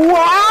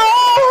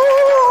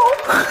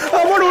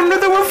 আমার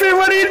অন্যতম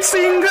ফেভারিট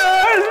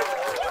সিঙ্গার।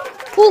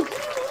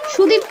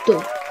 সুদীপ্ত,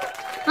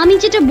 আমি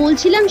যেটা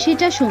বলছিলাম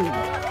সেটা শোনো।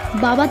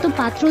 বাবা তো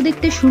পাত্র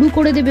দেখতে শুরু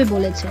করে দেবে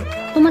বলেছে।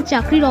 তোমার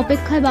চাকরির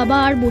অপেক্ষায় বাবা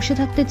আর বসে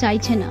থাকতে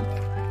চাইছে না।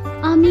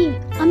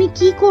 আমি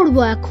কি করব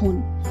এখন?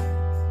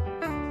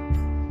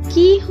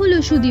 কি হলো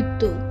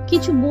সুদীপ্ত,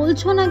 কিছু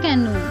বলছো না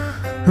কেন?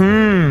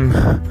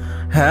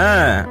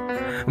 হ্যাঁ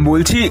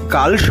বলছি,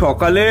 কাল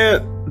সকালে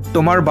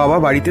তোমার বাবা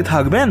বাড়িতে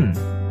থাকবেন?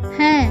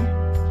 হ্যাঁ,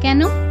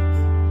 কেন?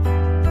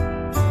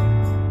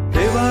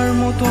 এবার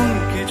মতন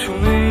কিছু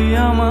নেই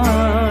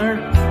আমার,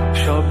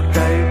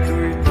 সবটাই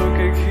তুই,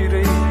 তোকে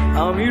ঘিরে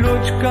আমি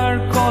রোজকার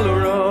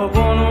কলরব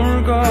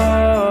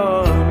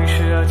অনর্গল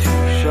মিশে আছি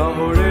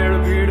শহরের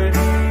ভিড়ে।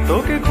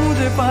 তোকে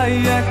খুঁজে পাই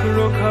এক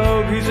রোখা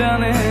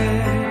অভিযানে,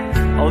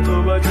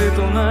 অথবা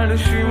চেতনার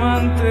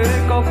সীমান্তে,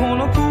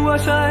 কখনো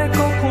কুয়াশায়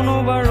কখনো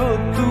বা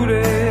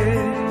রোদ্দুরে।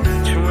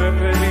 ছুঁয়ে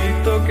ফেলি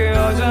তোকে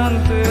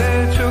অজান্তে,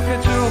 চোখে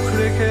চোখ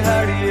রেখে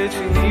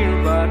হারিয়েছি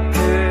নির্বাক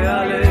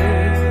আলে,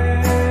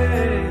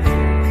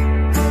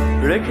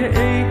 রেখে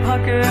এই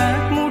ফাঁকে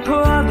এক মুঠো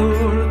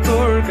আদর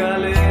তোর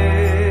গালে।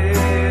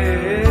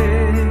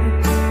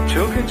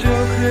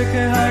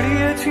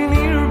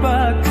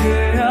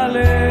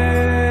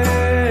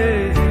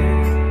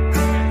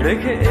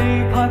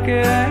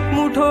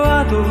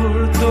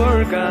 তোর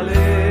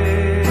গালে।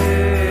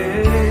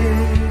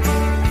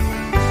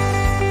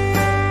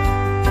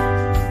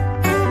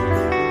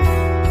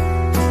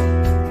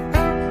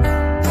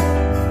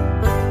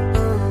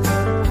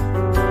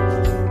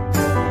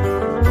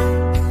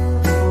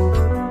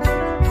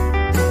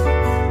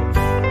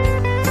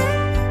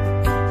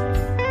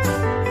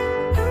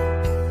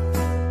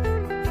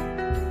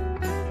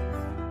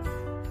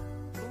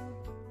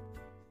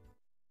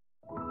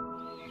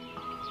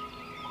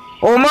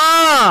 ও মা,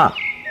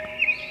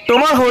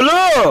 তোমার হলো?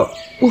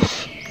 উফ,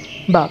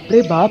 বাপরে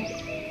বাপ,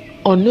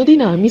 অন্যদিন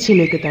আমি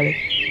ছেলেকে তাড়াই,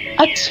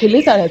 আর ছেলে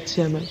তাড়াচ্ছে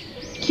আমার।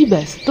 কি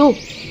ব্যস্ত!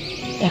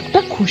 একটা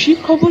খুশির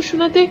খবর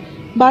শোনাতে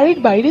বাড়ির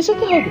বাইরে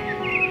যেতে হবে।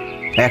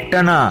 একটা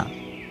না,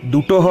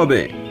 দুটো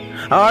হবে।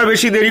 আর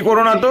বেশি দেরি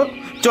করো না তো,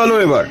 চলো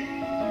এবার।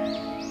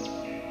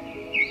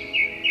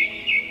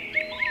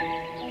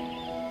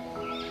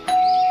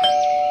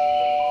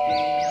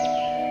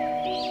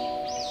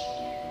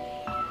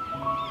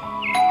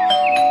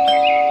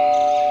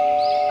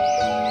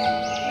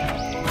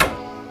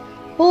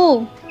 ও,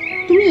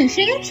 তুমি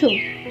এসে গেছো?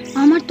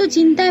 আমার তো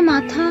চিন্তায়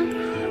মাথা।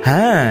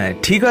 হ্যাঁ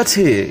ঠিক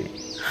আছে,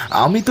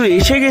 আমি তো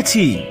এসে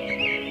গেছি,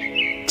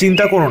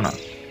 চিন্তা করো না।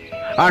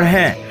 আর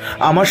হ্যাঁ,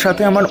 আমার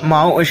সাথে আমার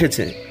মাও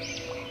এসেছে।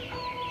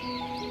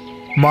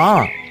 মা,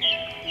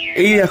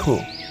 এই দেখো,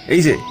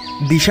 এই যে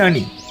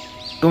দিশানি,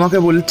 তোমাকে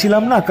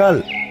বলেছিলাম না কাল।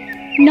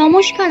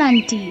 নমস্কার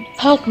আন্টি।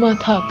 থাক মা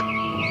থাক,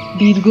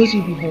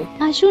 দীর্ঘজীবী হোক।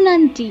 আসুন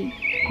আন্টি,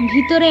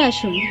 ভিতরে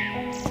আসুন।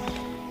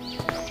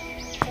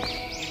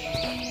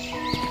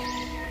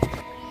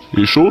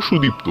 এসো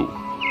সুদীপ্ত,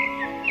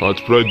 আজ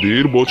প্রায়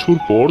 1.5 বছর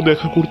পর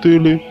দেখা করতে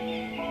এলে।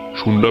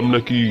 শুনলাম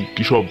নাকি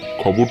কি সব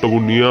খবর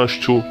টবর নিয়ে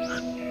আসছো।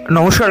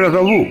 নমস্কার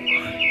কাকাবু,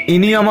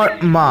 ইনি আমার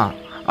মা।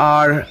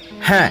 আর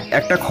হ্যাঁ,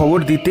 একটা খবর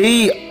দিতেই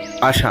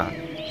আসা।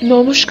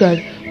 নমস্কার,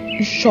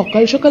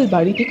 সকাল সকাল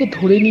বাড়ি থেকে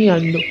ধরে নিয়ে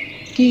আনলো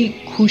কি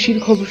খুশির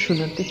খবর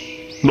শোনাতে।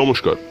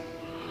 নমস্কার।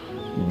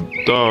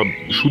 তা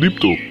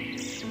সুদীপ্ত,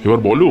 এবার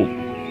বলো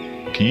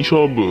কি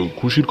সব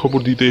খুশির খবর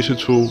দিতে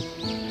এসেছো?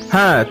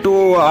 হ্যাঁ, তো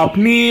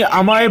আপনি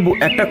আমায়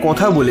একটা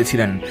কথা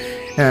বলেছিলেন,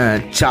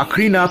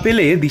 চাকরি না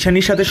পেলে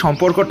দিশানির সাথে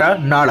সম্পর্কটা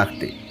না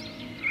রাখতে।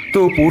 তো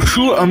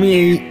পরশু আমি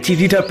এই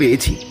চিঠিটা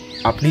পেয়েছি,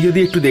 আপনি যদি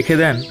একটু দেখে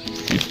দেন।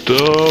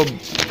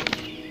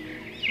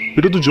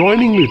 এটা তো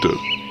জয়েনিং লেটার।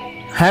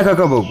 হ্যাঁ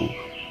কাকাবাবু,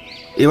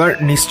 এবার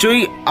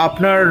নিশ্চয়ই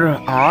আপনার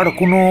আর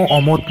কোনো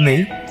অমত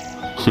নেই?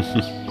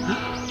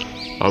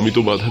 আমি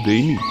তো বাধা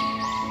দেইনি,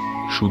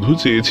 শুধু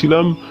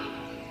চেয়েছিলাম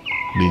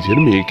নিজের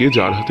মেয়েকে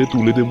যার হাতে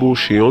তুলে দেব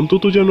সে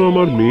অন্তত যেন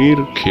আমার মেয়ের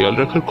খেয়াল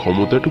রাখার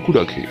ক্ষমতাটুকু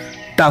রাখে।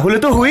 তাহলে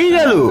তো হয়েই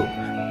গেল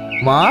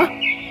মা,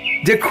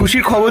 যে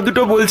খুশির খবর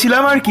দুটো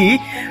বলছিলাম আর কি।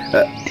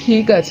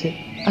 ঠিক আছে,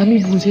 আমি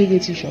বুঝে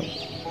গেছি সব।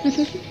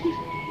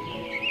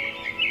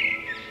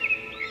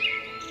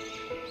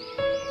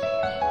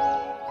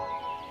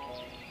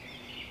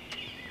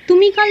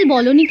 তুমি কাল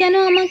বলনি কেন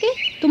আমাকে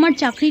তোমার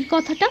চাকরির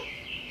কথাটা?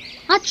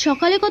 আজ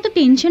সকালে কত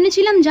টেনশনে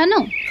ছিলাম জানো।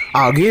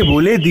 আগে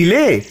বলে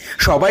দিলে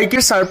সবাইকে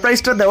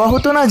সারপ্রাইজটা দেওয়া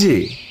হতো না যে।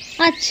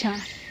 আচ্ছা,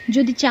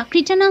 যদি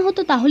চাকরিটা না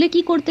হতো তাহলে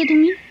কি করতে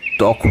তুমি?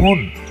 তখন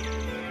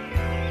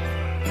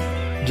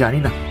জানি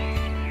না,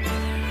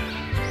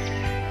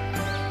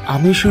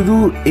 আমি শুধু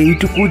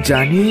এইটুকু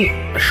জানি,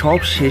 সব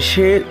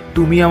শেষে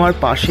তুমি আমার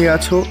পাশে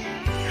আছো,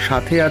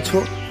 সাথে আছো।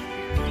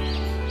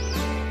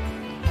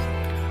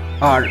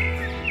 আর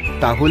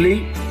তাহলেই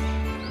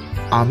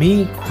আমি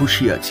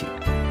খুশি আছি।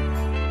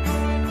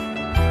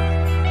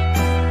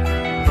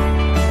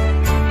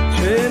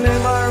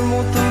 ছেলেবার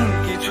মতন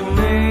কিছু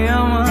নেই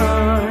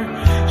আমার,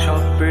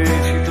 সব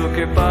পেয়েছি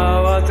তোকে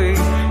পাওয়াতে।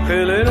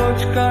 ফেলে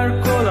রোজকার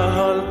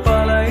কোলাহল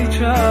পালাই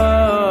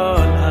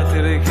চল, হাতে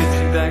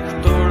রেখেছি দেখ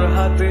তোর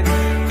হাতে।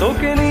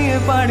 তোকে নিয়ে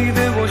পাড়ি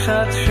দেব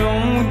 7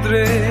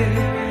 সমুদ্রে,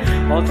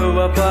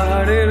 অথবা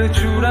পাহাড়ের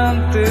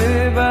চূড়ান্তে।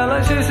 বেলা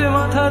শেষে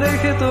মাথা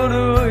রেখে তোর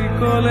ওই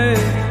কোলে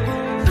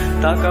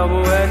তাকাবো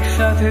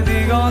একসাথে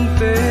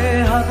দিগন্তে।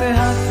 হাতে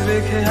হাত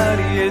রেখে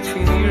হারিয়েছি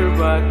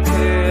নির্বাক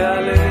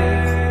খেয়ালে,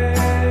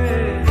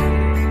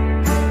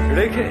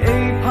 রেখে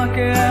এই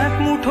ফাঁকে এক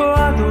মুঠো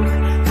আদর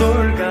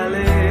তোর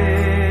গালে।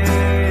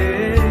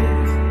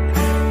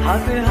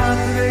 হাতে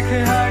হাত রেখে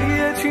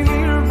হারিয়েছি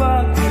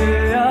নির্বাক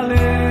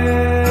খেয়ালে,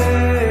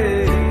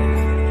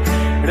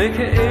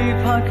 রেখে এই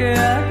ফাঁকে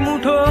এক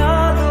মুঠো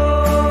আদর।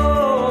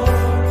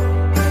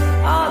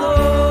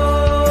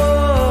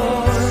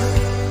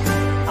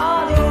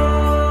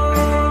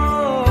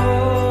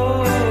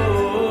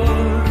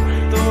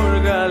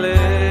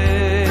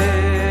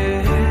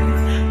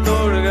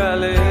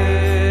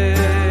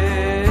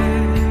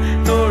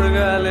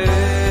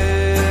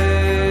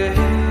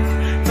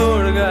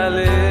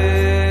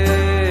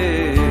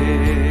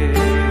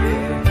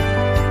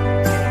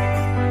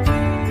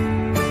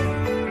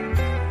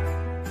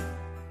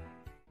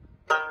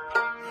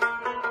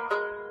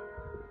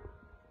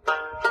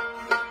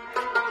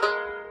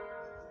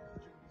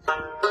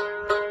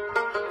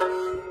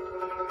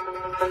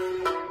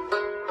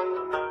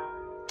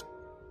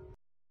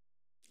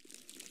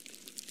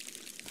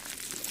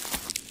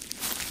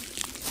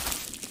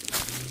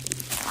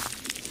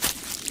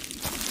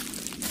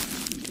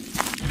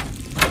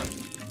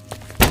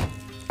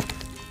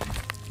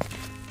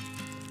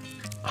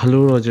 Hello,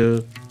 Roger.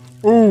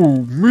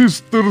 Oh,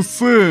 Mr.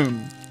 Sen.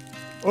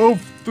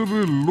 After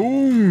a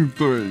long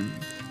time.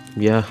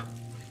 Yeah,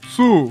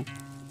 So,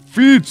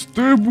 which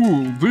table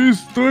this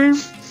time?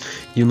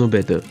 you know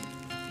better.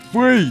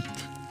 Wait.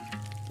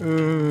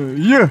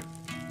 Yeah.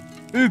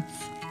 It's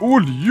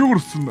all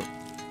yours now.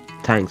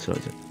 Thanks,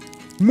 Roger.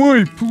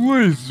 My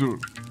pleasure.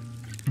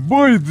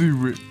 By the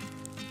way,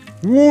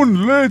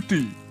 one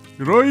latte,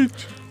 right?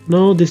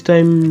 No, this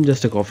time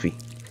just a coffee.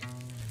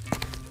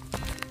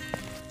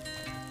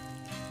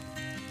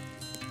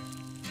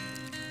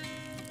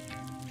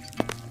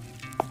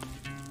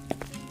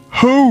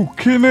 How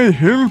can I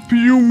help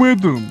you,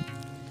 madam?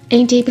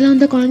 Any table on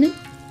the corner?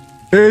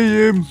 I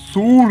am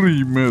sorry,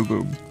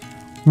 madam.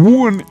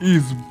 One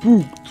is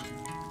booked,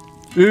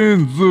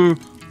 and the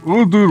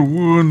other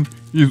one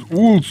is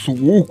also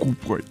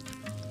occupied.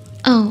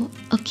 Oh,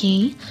 okay.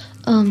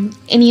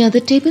 Any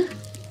other table?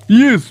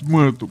 Yes,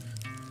 madam.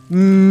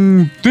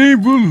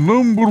 Table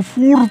number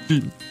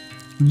 14,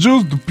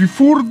 just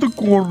before the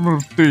corner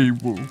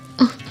table.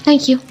 Oh,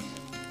 thank you.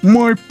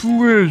 My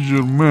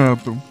pleasure,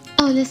 madam.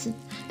 Oh, listen.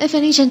 If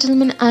any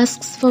gentleman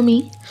asks for me,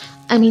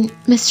 I mean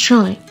Miss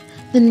Roy,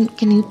 then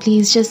can you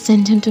please just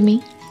send him to me?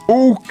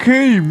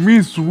 Okay,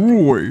 Miss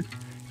Roy.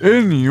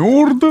 Any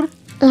order?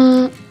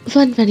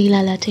 One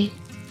vanilla latte.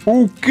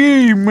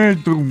 Okay,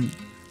 madam.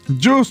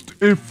 Just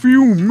a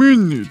few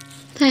minutes.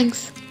 Thanks.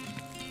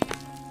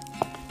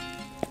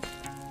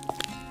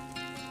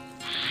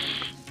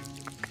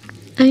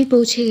 আমি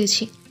পৌঁছে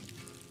গেছি।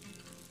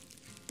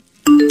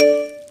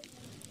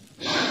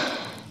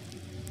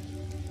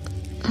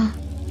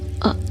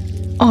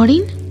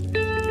 অরিন,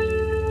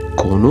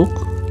 কনক,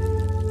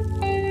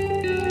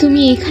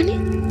 তুমি এখানে?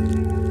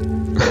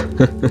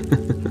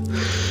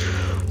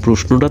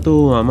 প্রশ্নটা তো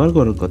আমার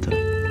করার কথা।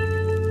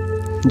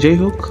 যাই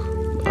হোক,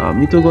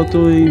 আমি তো গত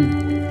এই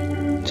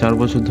 4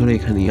 বছর ধরে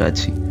এখানেই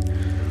আছি,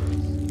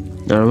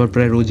 আর আমার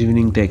প্রায় রোজ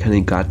ইভিনিংটা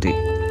এখানেই কাটে।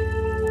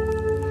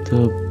 তো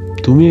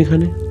তুমি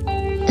এখানে?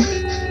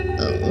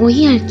 ওই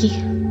আর কি।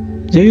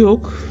 যাই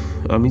হোক,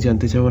 আমি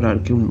জানতে চাওয়ার আর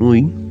কেউ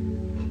নই।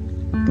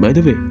 By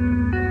the way,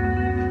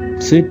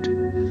 seat.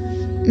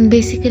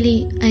 Basically,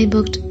 I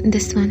booked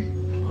this one.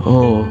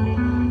 Oh,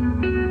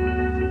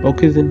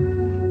 okay then.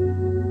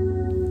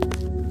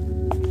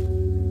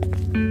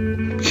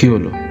 কি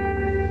হলো?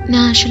 না,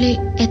 আসলে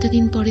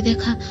এতদিন পরে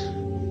দেখা,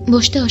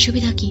 বসতে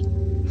অসুবিধা কি?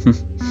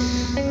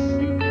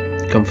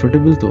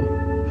 কমফোর্টেবল তো?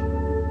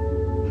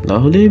 না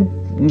হলে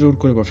জোর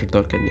করে বসার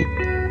দরকার নেই।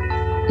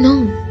 No,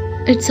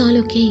 it's all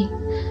okay.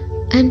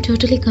 I'm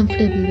totally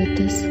comfortable with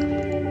this.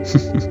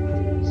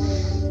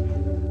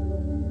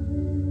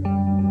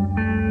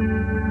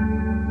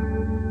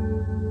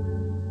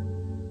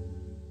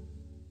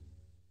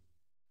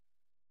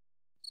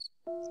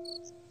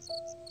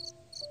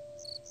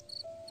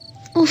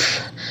 উফ,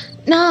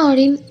 না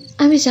অরিন,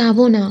 আমি যাব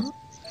না।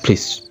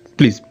 প্লিজ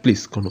প্লিজ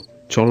প্লিজ, কোনো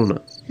চলো না।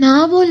 না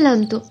বললাম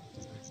তো।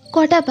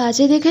 কটা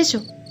বাজে দেখেছো?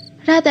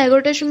 রাত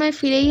 11টার সময়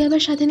ফিরেই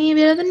আবার সাথে নিয়ে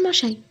বেরোবেন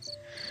মশাই?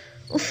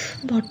 উফ,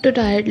 বড্ড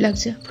টায়ার্ড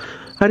লাগছে।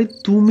 আরে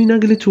তুমি না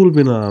গেলে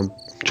চলবে না,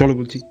 চলো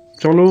বলছি,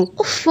 চলো।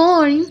 উফ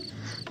অরিন,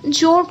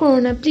 জোর করো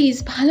না প্লিজ,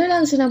 ভালো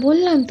লাগছে না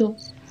বললাম তো।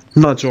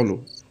 না চলো,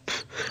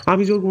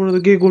 আমি জোর করবো না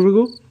তো কে করবে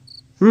গো?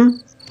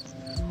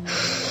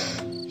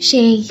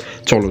 সেই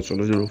চলো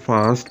চলো চলো,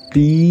 ফাস্ট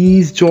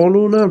প্লিজ,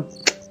 চলো না,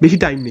 বেশি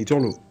টাইম নেই,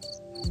 চলো।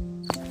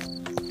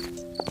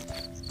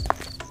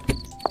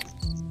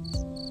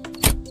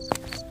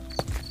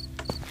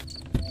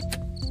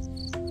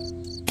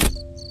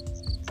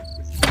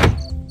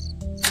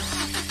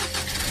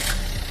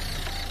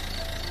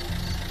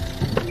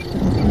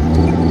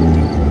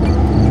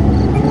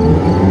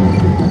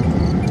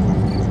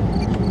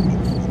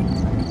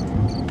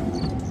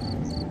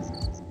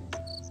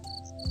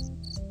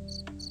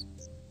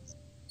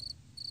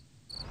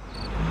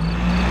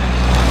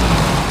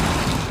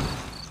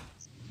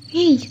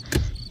 এই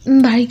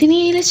বাড়িতে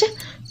নিয়ে এলেছে,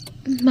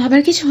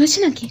 বাবার কিছু হয়েছে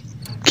নাকি?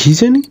 কি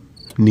জানি,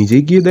 নিজে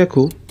গিয়ে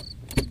দেখো।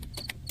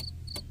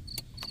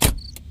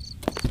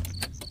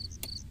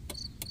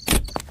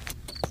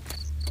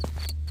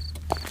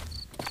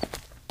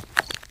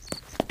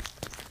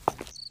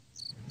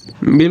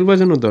 বেল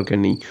বাজানোর দরকার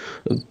নেই,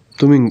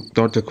 তুমি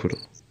দরজা খোলো।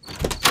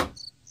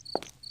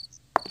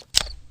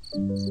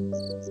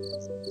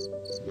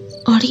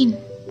 Orin,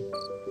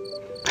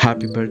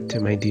 happy birthday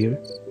my dear.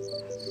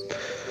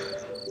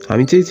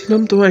 আমি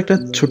চেয়েছিলাম তোমার একটা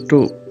ছোট্ট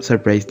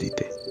সারপ্রাইজ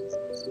দিতে।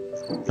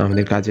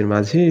 আমাদের কাজের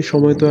মাঝে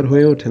সময় তো আর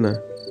হয়ে ওঠে না।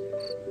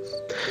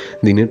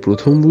 দিনের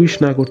প্রথম উইশ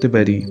না করতে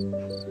পারি,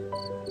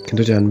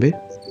 কিন্তু জানবে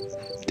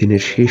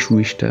দিনের শেষ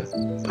উইশটা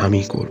আমি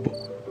করব।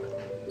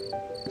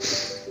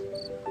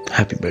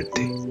 Happy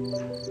birthday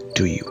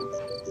to you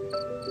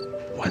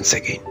once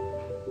again.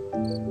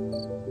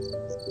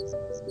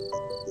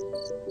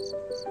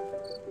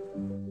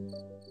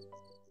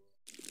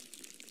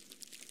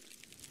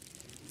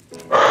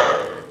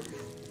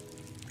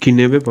 কি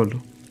নেবে বলো?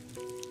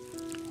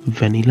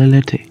 Vanilla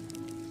latte?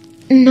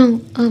 নো,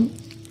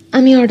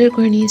 আমি অর্ডার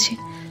করে নিয়েছি,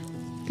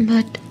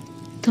 বাট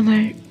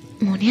তোমার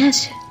মনে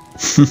আছে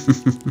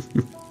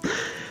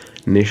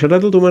নেশাটা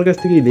তো তোমার কাছ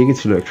থেকেই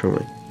লেগেছিল এক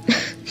সময়।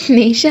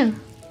 নেশা?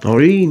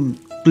 অরিন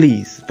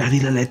প্লিজ,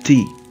 ভ্যানিলা ল্যাটি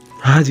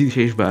আজই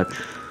শেষবার।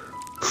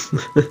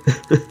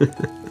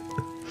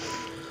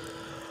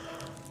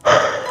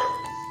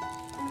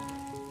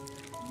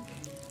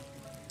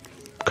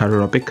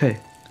 কারোর অপেক্ষায়?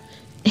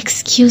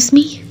 Excuse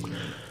me?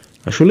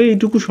 আসলে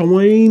এইটুকু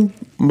সময়েই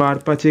বার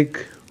পাঁচেক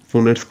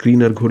ফোনের স্ক্রিন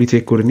আর ঘড়ি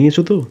চেক করে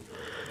নিয়েছো তো,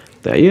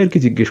 তাই আর কি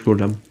জিজ্ঞেস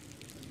করলাম।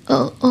 ও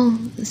ও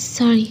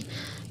সরি,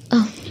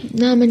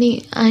 না মানে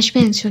আসবে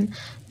একজন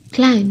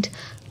ক্লায়েন্ট,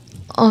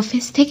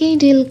 অফিস থেকেই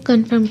ডিল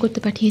কনফার্ম করতে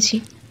পাঠিয়েছি।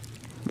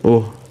 ও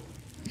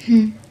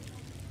হুম।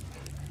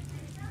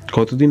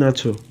 কতদিন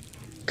আছো?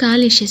 কাল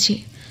এসেছি,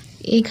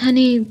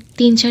 এখানে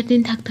 3-4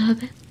 দিন থাকতে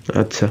হবে।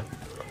 আচ্ছা।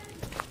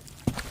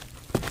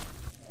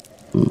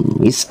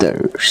 Mr.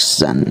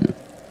 Sun,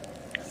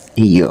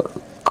 your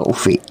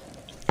coffee.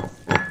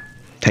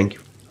 Thank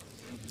you.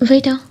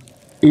 Waiter.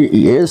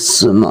 Yes,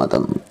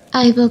 madam.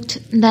 I booked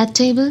that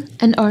table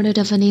and ordered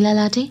a vanilla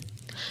latte.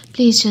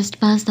 Please just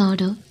pass the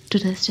order to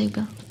this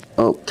table.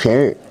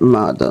 Okay,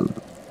 madam.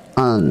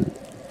 And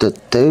the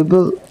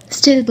table?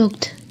 Still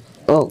booked.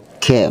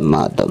 Okay,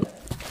 madam.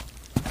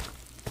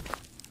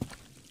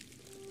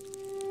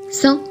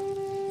 So,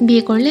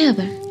 বিয়ে করলে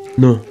আবার?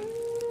 No.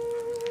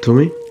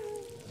 তুমি?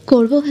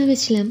 করবো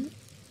ভেবেছিলাম,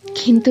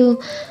 কিন্তু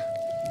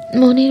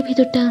মনের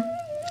ভিতরটা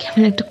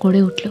কেমন একটা করে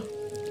উঠল,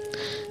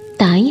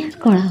 তাই আর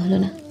করা হলো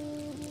না।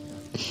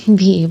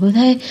 বিয়ে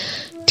বোধহয়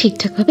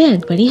ঠিকঠাক ভাবে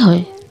একবারই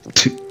হয়।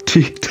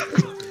 ঠিকঠাক?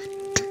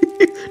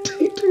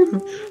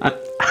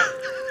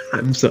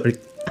 I'm sorry.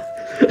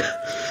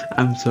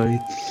 I'm sorry.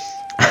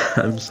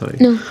 I'm sorry.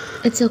 No,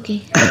 it's okay.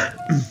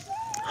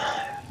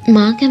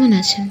 মা কেমন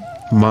আছেন?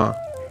 মা?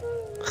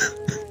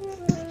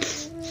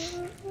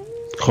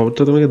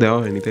 খবরটা তোমাকে দেওয়া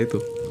হয়নি তাই তো?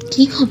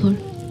 কি খবর?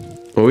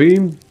 ওই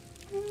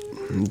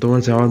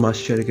তোমার যাওয়ার মাস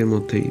চারেকের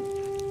মধ্যেই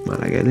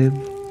মারা গেলেন।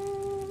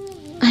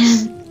 I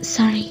am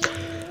sorry.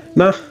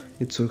 না,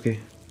 it's okay.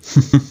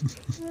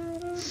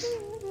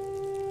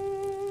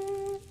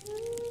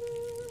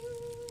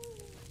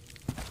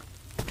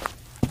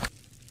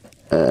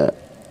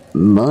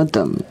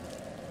 Madam,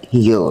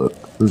 your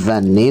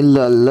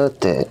vanilla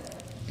latte.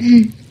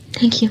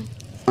 Thank you.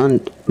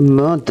 And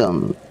madam,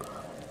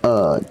 a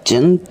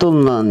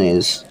gentleman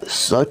is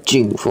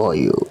searching for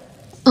you.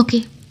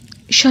 Okay,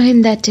 show him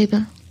that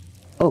table.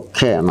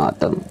 Okay,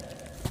 madam.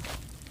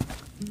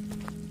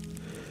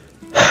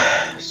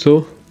 So,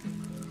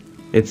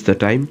 it's the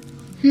time?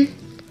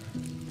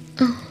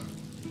 Oh,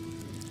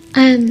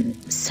 I am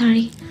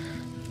sorry.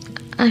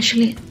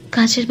 আসলে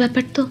কাজের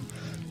ব্যাপার তো,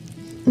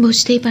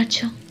 বুঝতেই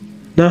পারছো।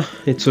 না,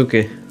 it's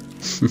okay.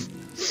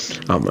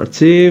 আমার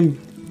চেয়ে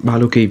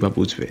ভালো কেই বা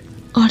বুঝবে।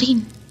 অরিন।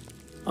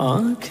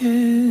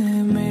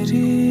 आंखें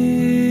मेरी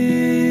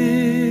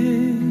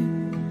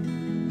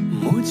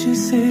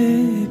मुझसे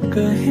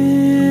कहे,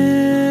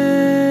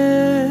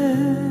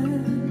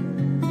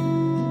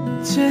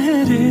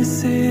 चेहरे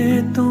से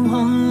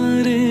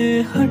तुम्हारे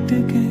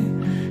हटके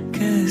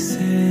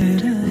कैसे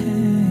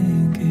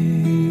रहेंगे,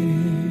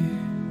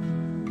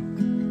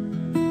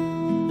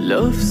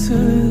 लफ्ज़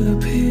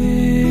भी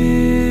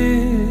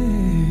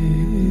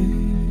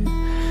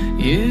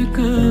ये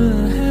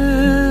कहे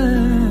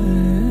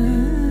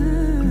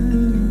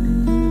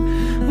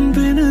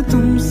बिन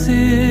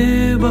तुमसे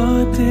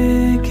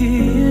बातें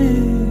किए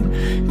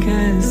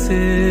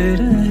कैसे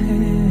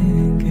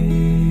रहेंगे,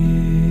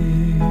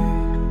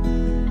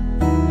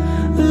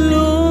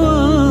 लो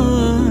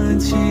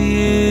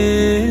जिए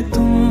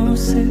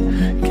तुमसे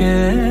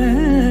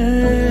कहता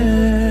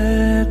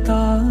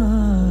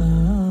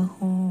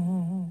हूँ।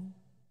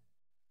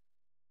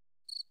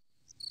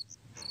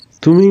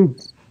 তুমি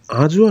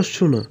আজও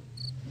আসছো না?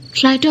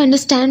 Try to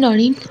understand,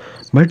 Orin.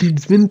 But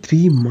it's been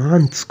 3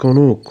 months,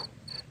 Kanak.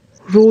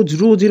 রোজ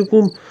রোজ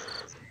এরকম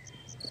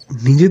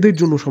নিজেদের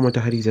জন্য সময়টা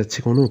হারিয়ে যাচ্ছে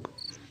Kanak.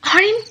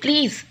 Orin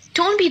please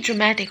don't be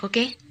dramatic,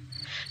 ওকে?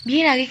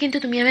 বিয়ের আগে কিন্তু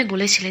তুমি আমায়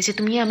বলেছিলে যে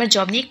তুমি আমার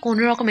জব নিয়ে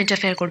কোনো রকম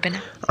ইন্টারফেয়ার করবে না।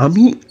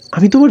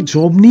 আমি তোমার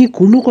জব নিয়ে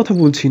কোনো কথা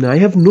বলছি না। I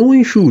have no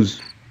issues,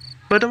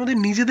 but আমাদের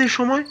নিজেদের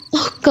সময়।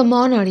 ওহ কাম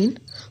অন অরিন,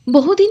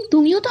 বহুদিন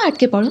তুমিও তো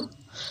আটকে পড়ো।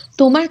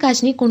 তোমার কাজ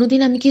নিয়ে কোনোদিন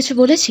আমি কিছু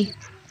বলেছি?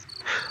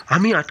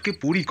 আমি আটকে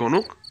পড়ি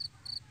কনক,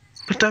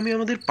 বাট আমি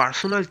আমাদের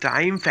পার্সোনাল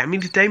টাইম,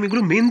 ফ্যামিলি টাইম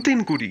এগুলো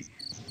মেনটেন করি।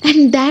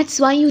 And that's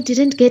why you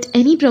didn't get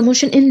any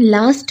promotion in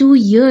last 2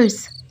 years.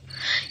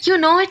 You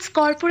know it's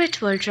corporate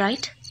world,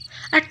 right?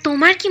 আর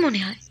তোমার কি মনে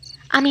হয়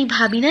আমি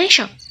ভাবি না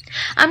এসব?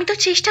 আমি তো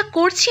চেষ্টা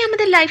করছি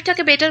আমাদের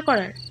লাইফটাকে বেটার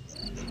করার।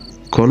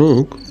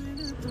 কনক,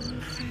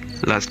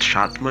 লাস্ট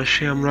 7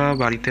 মাসে আমরা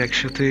বাড়িতে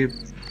একসাথে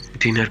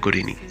ডিনার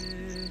করিনি।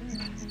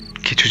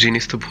 কিছু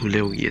জিনিস তো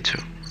ভুলেও গিয়েছো।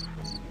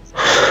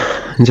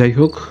 যাই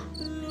হোক,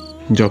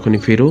 যখনই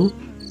ফেরো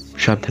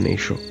সাবধানে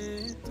এসো।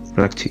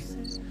 রাখছি।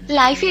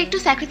 লাইফে একটু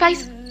sacrifice.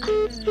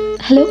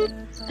 Hello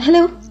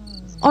hello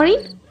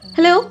Orin,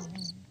 hello.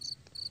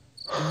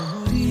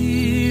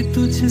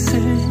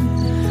 तुझसे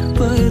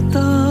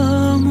पता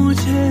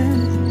मुझे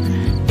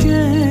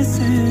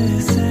कैसे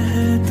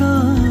सहता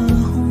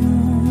हूँ,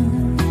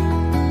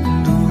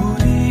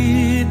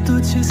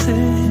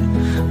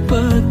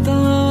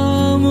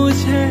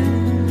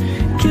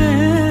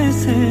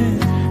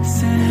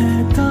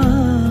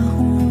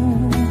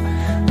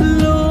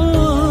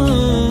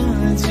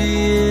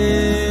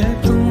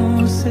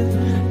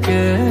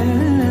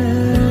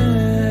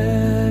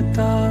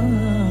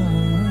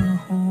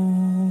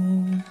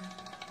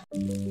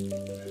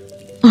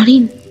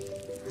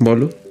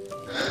 বলো।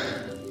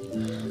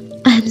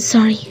 I am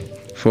sorry.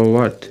 For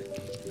what?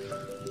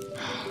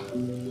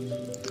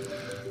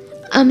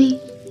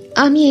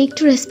 আমি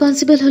একটু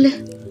রেসপন্সিবল হলে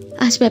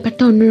আজ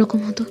ব্যাপারটা অন্যরকম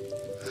হতো।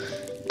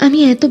 আমি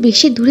এত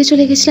বেশি দূরে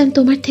চলে গেছিলাম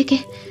তোমার থেকে,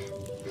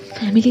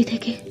 ফ্যামিলি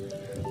থেকে,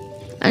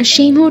 আর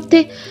সেই মুহূর্তে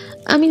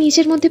আমি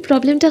নিজের মধ্যে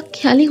প্রবলেমটা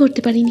খেয়ালই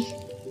করতে পারিনি।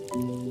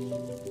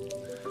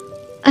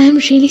 I am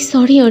really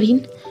sorry Orin.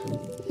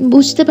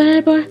 বুঝতে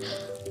পারার পর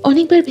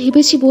অনেকবার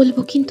ভেবেছি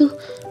বলবো, কিন্তু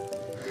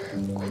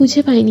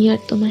খুঁজে পাইনি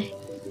আর তোমায়।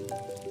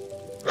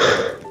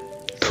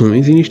 তুমি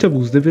জিনিসটা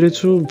বুঝতে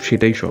পেরেছো,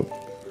 সেটাই সব।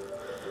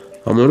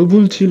 আমারও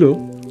ভুল ছিল।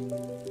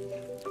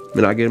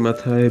 রাগের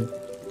মাথায়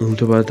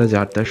উল্টো পাল্টা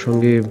যাত্রার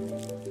সঙ্গে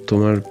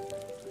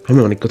আমি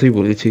অনেক কথাই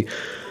বলেছি।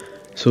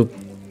 So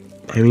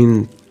I mean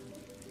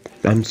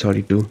I am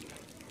sorry to.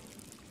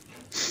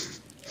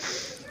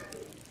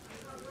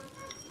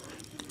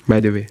 By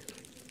the way,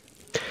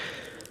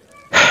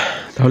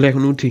 তাহলে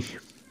এখন উঠি,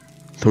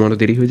 তোমারও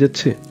দেরি হয়ে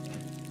যাচ্ছে।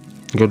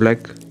 Good luck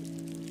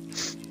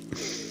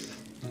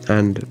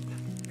and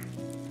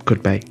good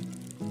bye.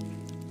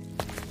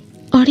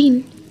 Orin.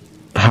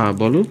 হ্যাঁ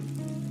বলো।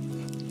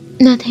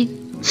 Nothing.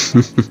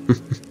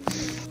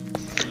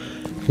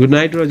 Good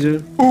night, Roger.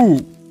 Oh,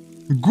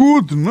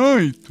 good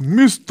night,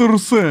 Mr.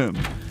 Sen.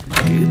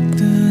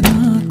 इतना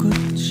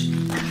कुछ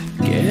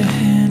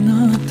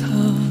कहना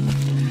था,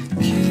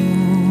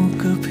 क्यों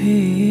कभी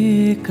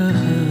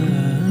कहा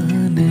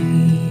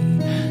नहीं?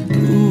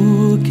 तू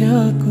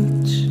क्या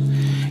कुछ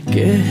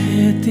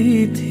कहती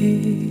थी,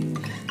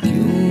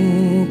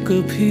 क्यों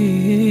कभी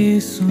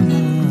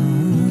सुना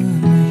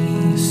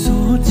नहीं?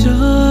 सोचा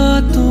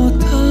तो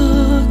था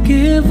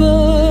कि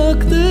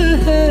वक्त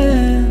है,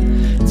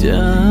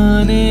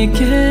 जाने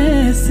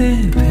कैसे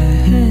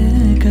बह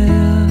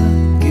गया।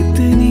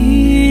 कितनी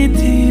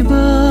थी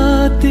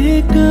बातें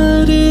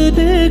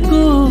करने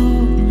को,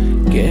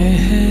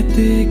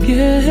 कहते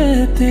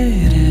कहते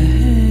रह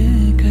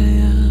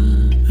गया।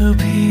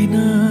 अभी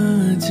ना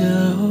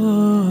जाओ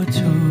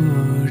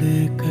छोड़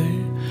कर,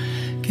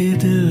 कि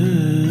दिल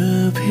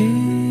अभी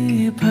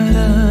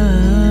भरा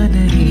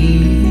नहीं।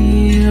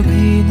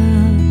 अभी ना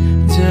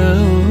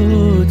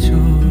जाओ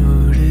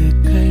छोड़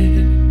कर,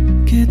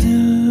 कि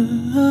दिल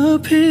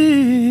अभी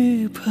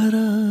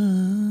भरा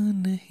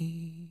नहीं।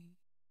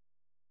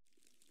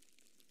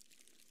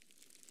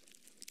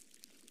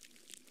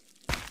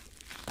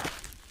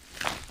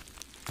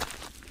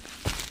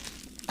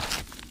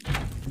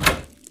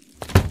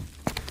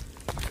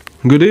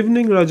 Good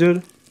evening, Roger.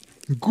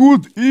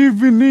 Good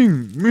evening,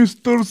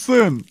 Mr.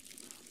 Sen.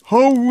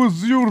 How was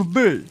your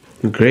day?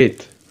 Great.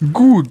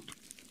 Good.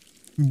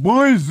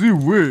 By the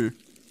way,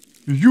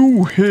 you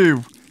have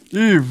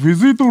a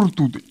visitor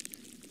today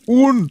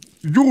on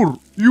your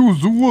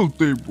usual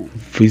table.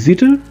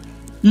 Visitor?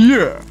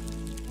 Yeah.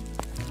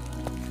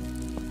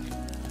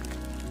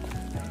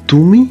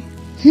 তুমি?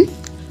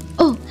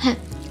 ও হ্যাঁ,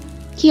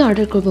 কি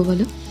অর্ডার করবো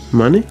বলো?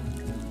 মানে?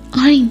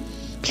 অরিন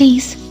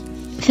প্লিজ,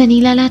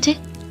 ভ্যানিলা লাটে,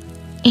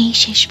 এই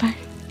শেষবার।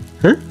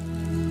 হ্যাঁ?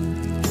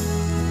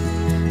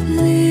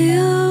 ले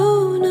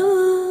आओ ना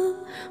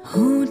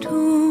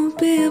होठों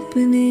पे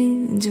अपने,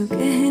 जो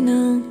कहना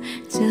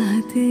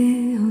चाहते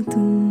हो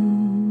तुम।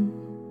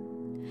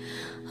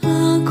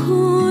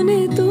 आँखों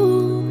ने तो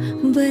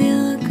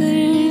बयां कर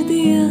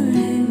दिया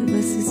है,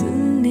 बस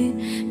सुनने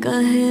का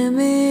है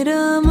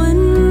मेरा मन।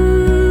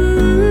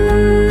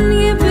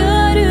 ये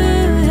प्यार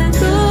है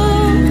तो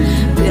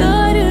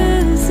प्यार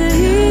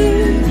सही,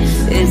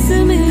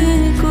 इसमें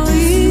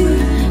कोई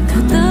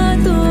खता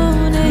तो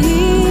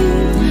नहीं।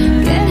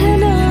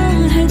 कहना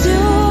है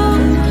जो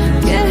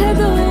कह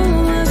दो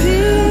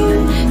अभी,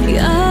 कि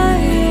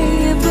आए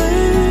ये पल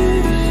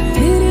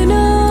फिर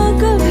ना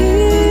कभी।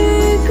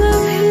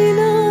 कभी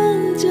ना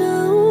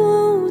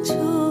जाऊं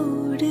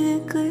छोड़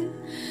कर,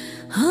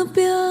 हाँ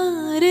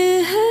प्यार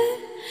है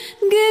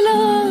गिला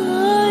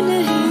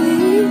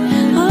नहीं।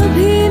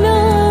 अभी ना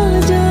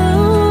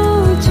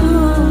जाऊं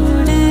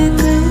छोड़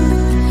कर,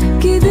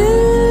 कि दिल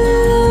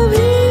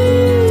अभी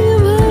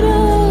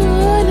भरा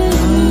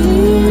नहीं।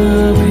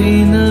 अभी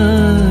ना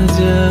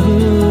जाओ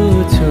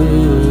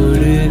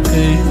छोड़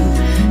कर,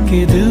 कि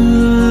दिल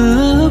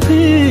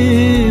अभी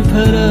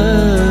भरा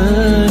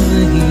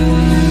नहीं।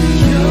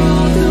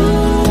 You're the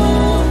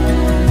one,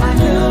 I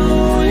know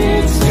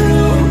it's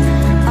true.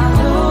 I'll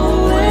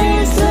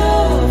always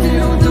love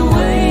you the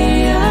way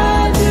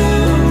I do.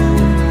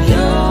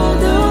 You're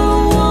the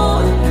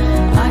one,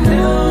 I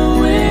know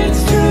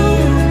it's true.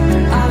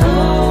 I'll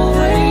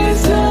always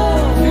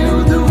love you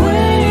the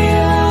way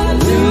I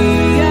do.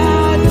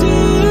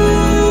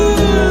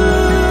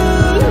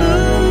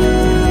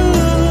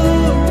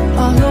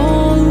 I'll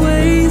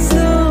always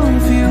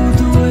love you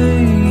the way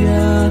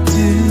I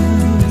do.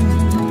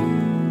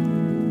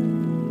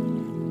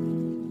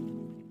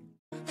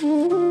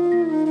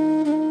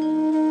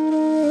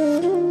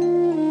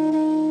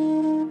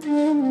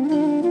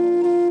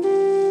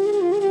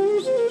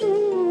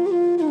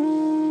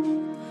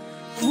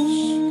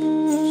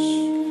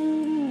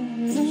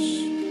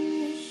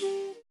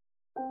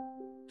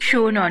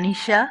 শোন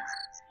অনিশা,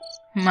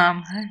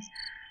 মামার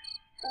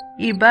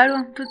এবার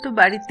অন্তত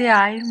বাড়িতে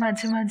আয়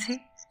মাঝে মাঝে।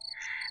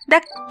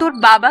 দেখ, তোর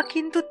বাবা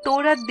কিন্তু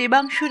তোর আর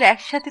দেবাংশুর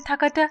একসাথে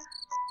থাকাটা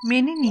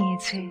মেনে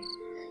নিয়েছে।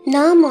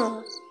 না মা,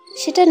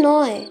 সেটা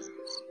নয়,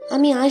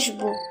 আমি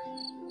আসবো,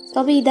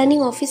 তবে ইদানিং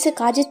অফিসে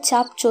কাজের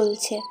চাপ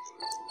চলছে।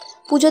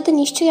 পুজোতে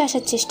নিশ্চয়ই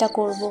আসার চেষ্টা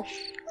করব।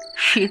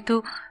 সে তো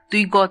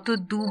তুই গত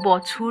 2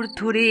 বছর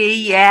ধরে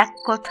এই এক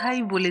কথাই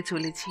বলে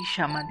চলেছিস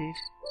আমাদের,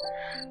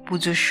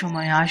 পুজোর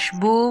সময়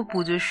আসবো,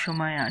 পুজোর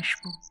সময়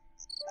আসবো।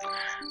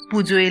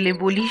 পুজো এলে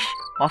বলিস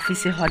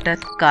অফিসে হঠাৎ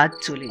কাজ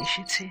চলে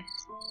এসেছে।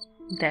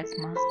 দেখ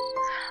মা,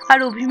 আর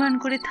অভিমান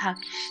করে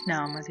থাকিস না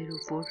আমাদের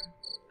উপর।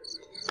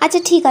 আচ্ছা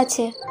ঠিক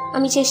আছে,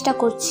 আমি চেষ্টা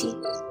করছি।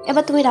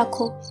 এবার তুমি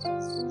রাখো।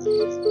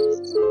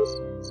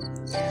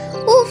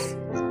 উফ,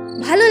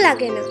 ভালো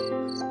লাগে না,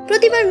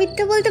 প্রতিবার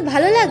মিথ্যে বলতে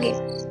ভালো লাগে।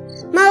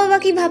 মা বাবা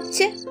কি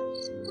ভাবছে,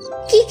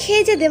 কি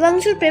খেয়ে যে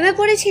দেবাংশুর প্রেমে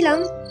পড়েছিলাম।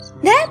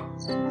 দেখ,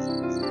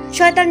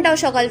 শয়তানটাও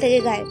সকাল থেকে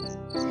গায়েব।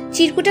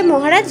 চিরকুটে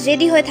মহারাজ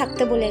রেডি হয়ে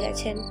থাকতে বলে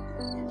গেছেন।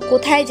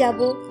 কোথায় যাব,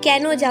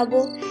 কেন যাব,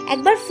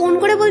 একবার ফোন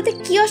করে বলতে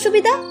কি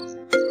অসুবিধা?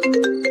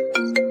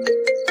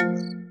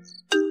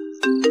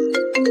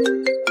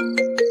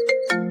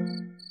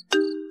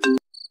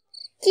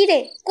 কি রে,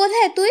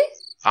 কোথায় তুই?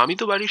 আমি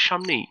তো বাড়ির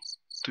সামনেই।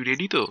 তুই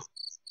রেডি তো?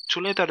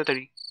 চলে আয়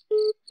তাড়াতাড়ি।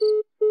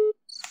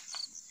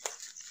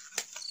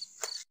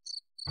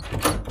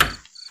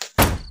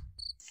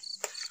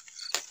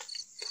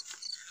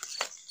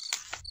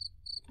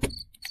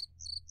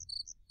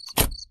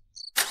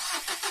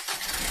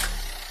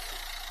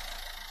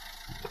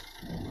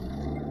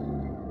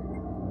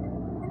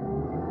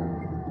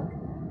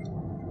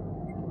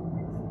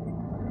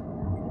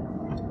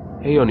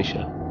 এই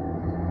অনিশা,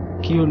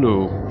 কি হলো?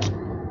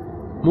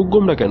 মুখ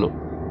গোমরা কেন?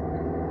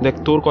 দেখ,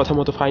 তোর কথা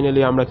মতো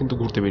ফাইনালি আমরা কিন্তু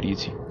ঘুরতে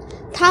বেরিয়েছি।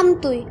 থাম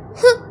তুই,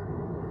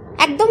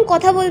 একদম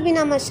কথা বলবি না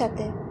আমার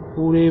সাথে।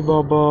 ওরে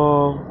বাবা,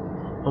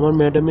 আমার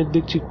ম্যাডামের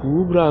দেখছি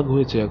খুব রাগ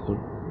হয়েছে এখন।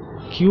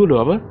 কি হলো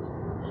আবার?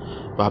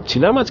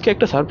 ভাবছিলাম আজকে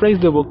একটা সারপ্রাইজ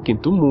দেব,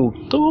 কিন্তু মুড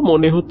তো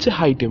মনে হচ্ছে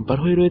হাই টেম্পার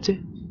হয়ে রয়েছে।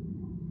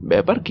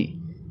 ব্যাপার কি?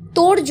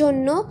 তোর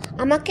জন্য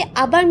আমাকে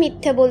আবার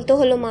মিথ্যে বলতে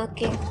হলো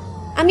মাকে।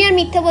 আমি আর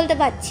মিথ্যে বলতে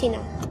পারছি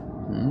না।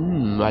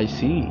 I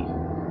C.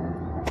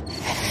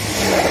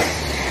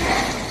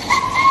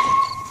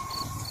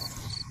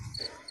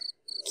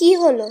 কি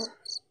হলো?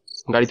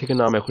 গাড়ি থেকে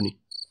নাম এখনই।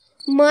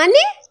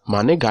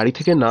 মানে গাড়ি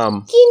থেকে নাম।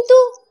 কিন্তু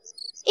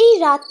এই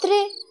রাত্রে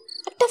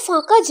একটা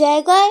ফাঁকা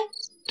জায়গায়।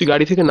 তুই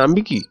গাড়ি থেকে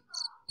নামবি কি?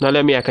 নাহলে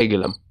আমি একাই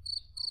গেলাম।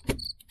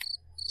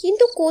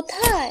 কিন্তু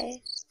কোথায়?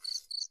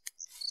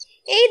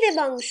 এই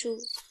দেবাংশু,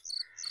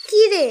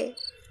 কি রে,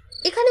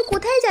 এখানে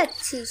কোথায়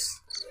যাচ্ছিস?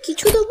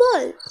 কিছু তো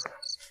বল।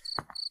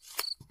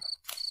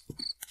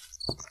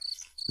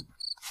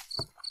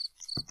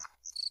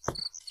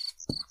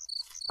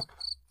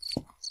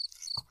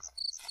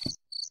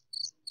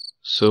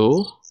 So,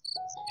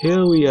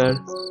 here we are.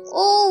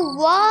 Oh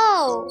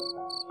wow,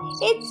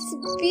 it's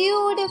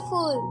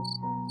beautiful.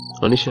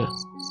 Anisha,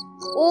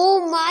 Oh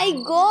my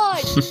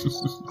god.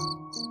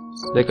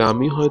 দেখ,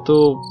 আমি হয়তো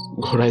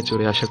ঘোড়ায়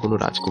চড়ে আসা কোনো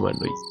রাজকুমার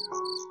নই।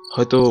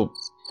 হয়তো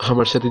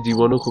আমার সাথে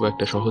জীবনও খুব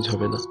একটা সহজ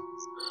হবে না।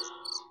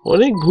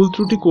 অনেক ভুল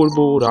ত্রুটি করব,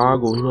 রাগ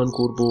অভিমান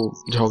করব,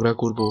 ঝগড়া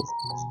করব,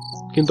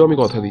 কিন্তু আমি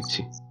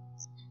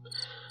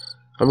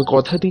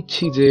কথা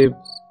দিচ্ছি যে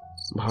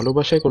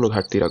ভালোবাসায় কোনো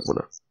ঘাটতি রাখবো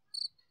না।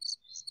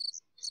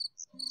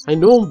 I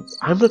know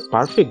I'm not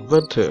perfect,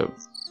 but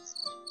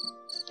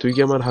তুই কি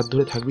আমার হাত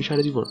ধরে থাকবি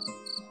সারা জীবন?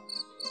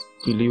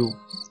 Will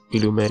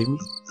you marry me?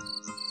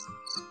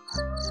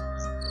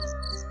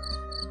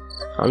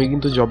 আমি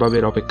কিন্তু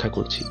জবাবের অপেক্ষা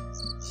করছি।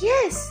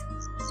 Yes,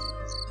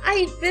 I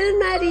will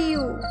marry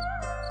you.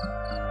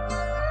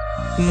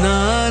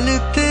 नाल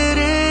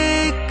तेरे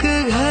एक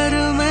घर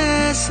में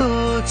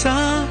सोचा,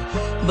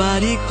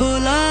 बारी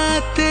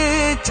खोलाते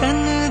चन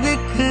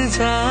दिख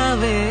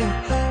जावे,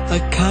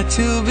 अखा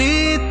चु भी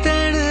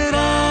तड़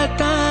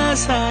राता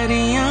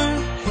सारियां,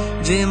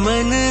 जे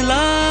मन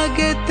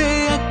लागे ते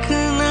अख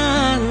ना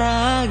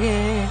लागे।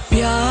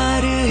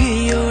 प्यार ही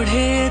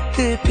ओढ़े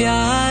ते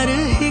प्यार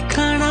ही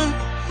खाना,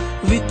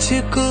 विच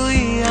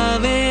कोई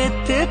आवे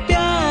ते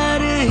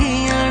प्यार ही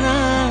आना।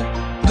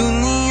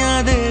 दुनिया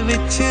दे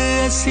विच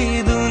असी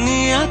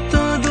दुनिया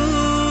तो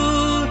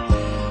दूर,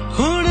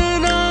 हुण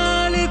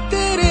नाल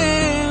तेरे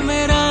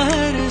मेरा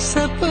हर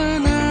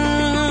सपना।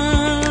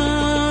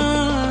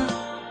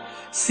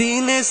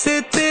 सीने से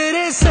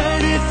तेरे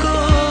सर को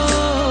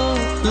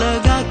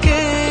लगा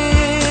के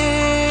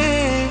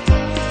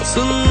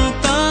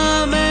सुनता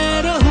मैं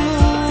रहूं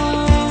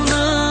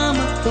नाम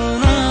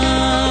अपना,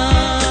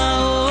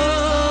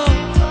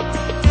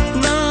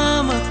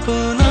 नाम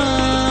अपना।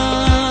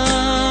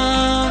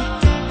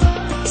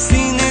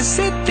 सीने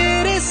से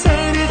तेरे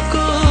सर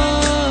को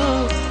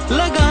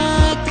लगा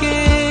के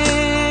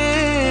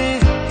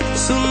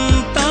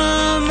सुनता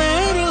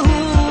मैं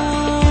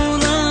रहूं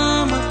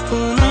नाम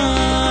अपना,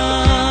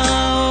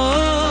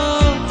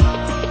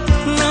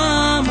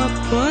 नाम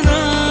अपना।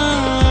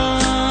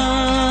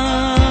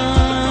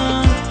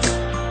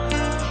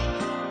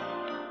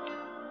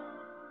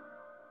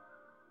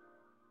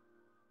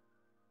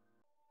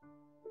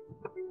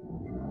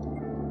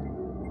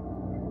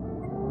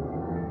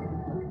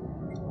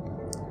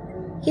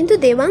 কিন্তু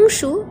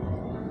দেবাংশু,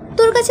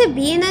 তোর কাছে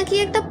বিয়ে নাকি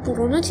একটা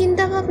পুরনো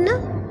চিন্তা ভাবনা,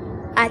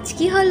 আজ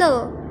কি হলো?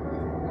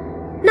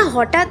 না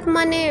হঠাৎ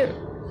মানে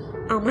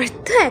আমার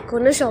তো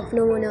এখনো স্বপ্ন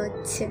মনে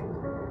হচ্ছে।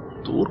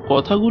 তোর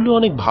কথাগুলো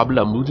অনেক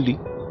ভাবলাম, বুঝলি।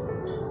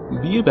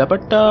 বিয়ে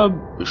ব্যাপারটা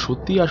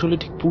সত্যি আসলে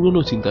ঠিক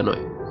পুরনো চিন্তা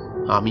নয়।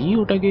 আমি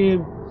ওটাকে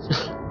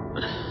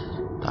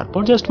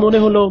তারপর জাস্ট মনে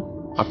হলো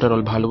আফটার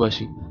অল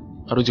ভালোবাসি।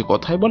 আর ওই যে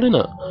কথায় বলে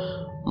না,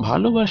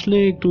 ভালোবাসলে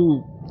একটু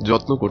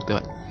যত্ন করতে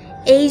হয়।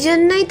 এই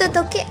জন্যই তো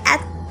তোকে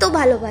এত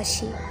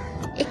ভালোবাসি।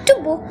 একটু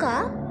বোকা,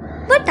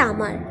 বাট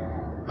আমার।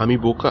 আমি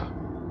বোকা?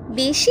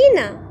 বেশি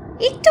না,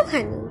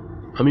 একটুখানি।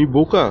 আমি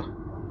বোকা?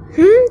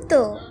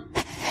 তো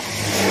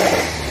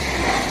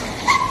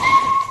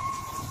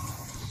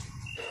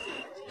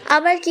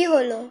আবার কি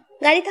হলো?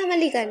 গাড়ি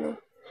থামালি কেন?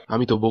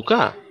 আমি তো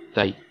বোকা,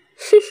 তাই।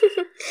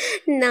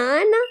 না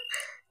না,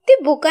 তুই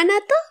বোকা না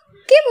তো।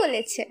 কে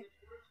বলেছে?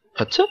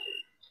 আচ্ছা,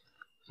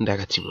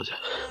 দেখাচ্ছি মজা,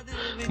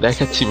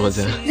 দেখাচ্ছি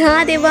মজা। না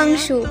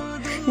দেবাংশু,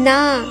 না,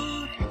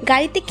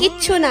 গাড়িতে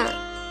কিচ্ছু না।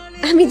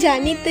 আমি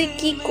জানি তুই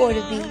কি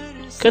করবি।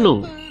 কেন,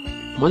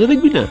 মজা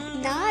দেখবি না?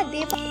 না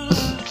দেব।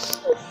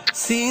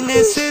 सीने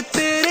से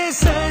तेरे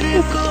सर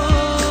को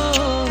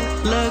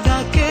लगा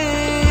के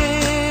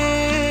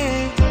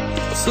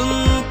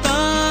सुनता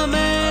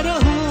मैं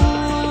रहूं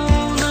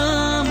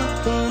नाम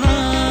अपना,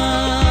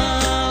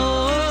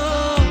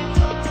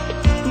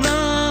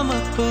 नाम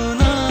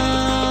अपना।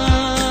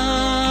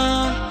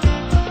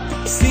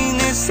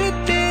 सीने से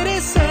तेरे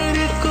सर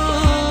को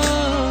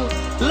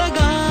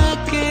लगा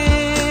के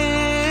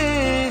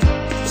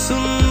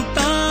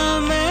सुनता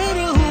मैं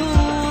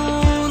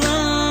रहूं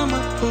नाम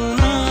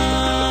अपना,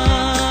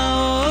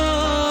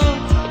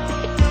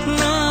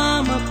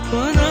 नाम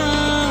अपना।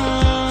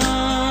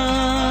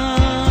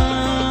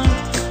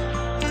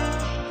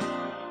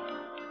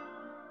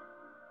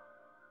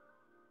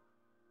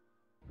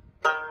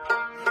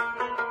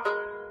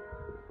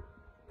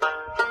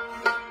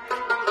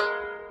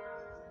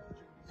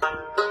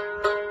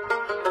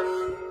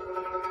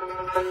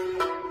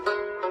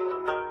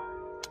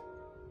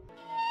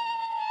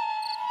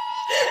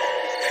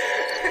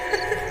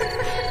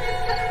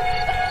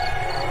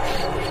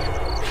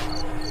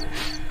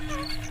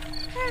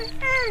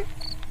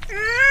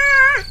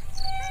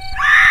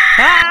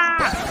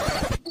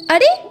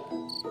 अरे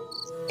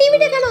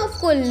टीवीটা কেন অফ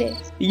করলে?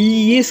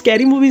 ये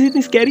स्कैरी मूवीज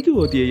इतनी स्कैरी क्यों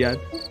होती है यार?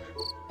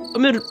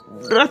 मैं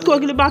रात को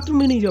अकेले बाथरूम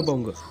में नहीं जा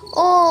पाऊंगा।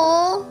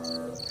 Oh,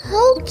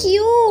 how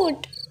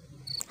cute.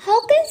 How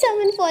can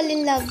someone fall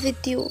in love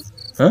with you?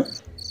 Huh?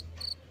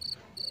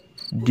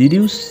 Did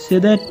you say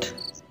that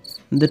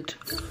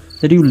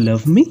you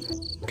love me?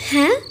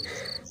 Huh?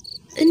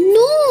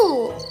 No,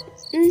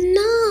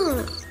 না,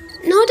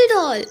 not at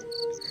all.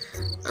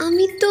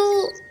 আমি তো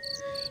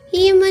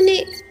মানে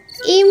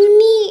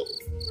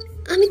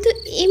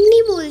এমনি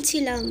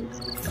বলছিলাম।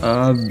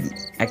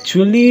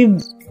 Actually,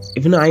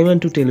 even I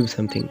want to tell you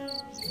something.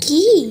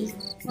 কি?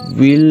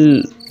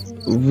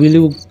 Will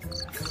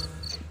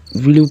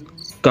you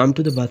come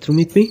to the bathroom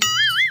with me?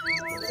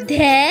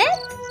 That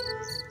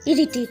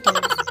irritating.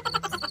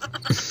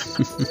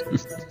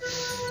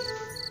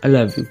 I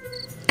love you.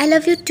 I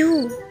love you too.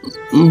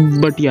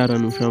 But यार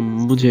अनुषा,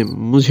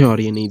 मुझे और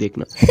ये नहीं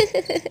देखना।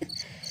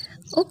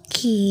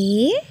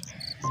 Okay,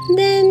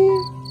 then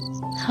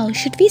how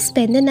should we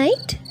spend the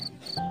night?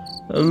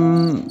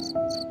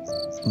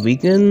 We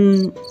can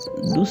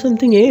do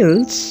something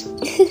else.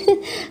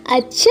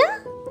 अच्छा?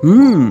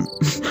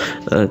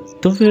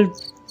 तो फिर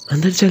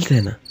अंदर चलते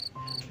हैं ना,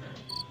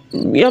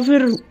 या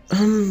फिर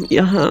हम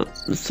यहाँ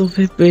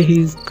सोफे पे ही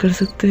कर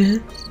सकते हैं।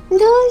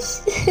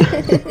 दोस्त।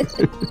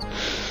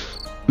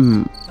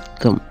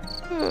 कम।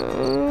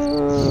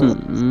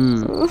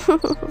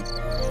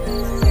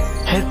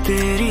 है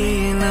तेरी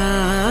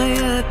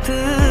इनायत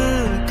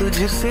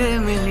तुझसे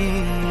मिली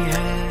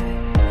है,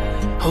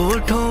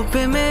 होठों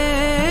पे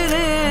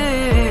मेरे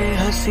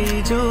हंसी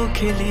जो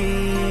खिली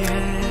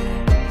है,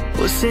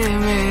 उसे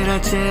मेरा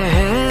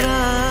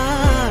चेहरा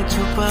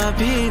छुपा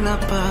भी न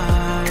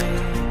पाए।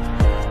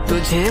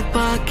 तुझे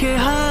पाके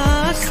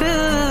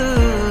हासिल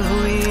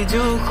हुई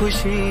जो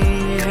खुशी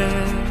है,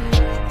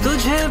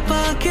 तुझे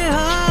पाके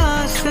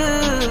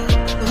हासिल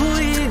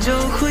हुई जो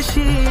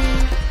खुशी।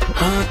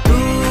 हाँ तू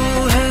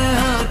है,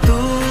 हाँ तू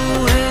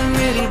है,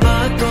 मेरी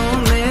बातों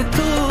में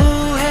तू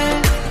है,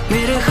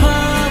 मेरे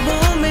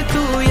ख्वाबों में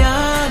तू,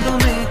 यादों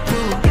में तू,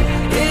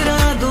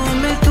 इरादों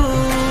में तू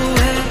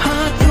है।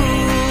 हाँ तू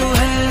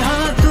है,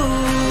 हाँ तू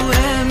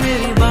है,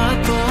 मेरी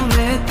बातों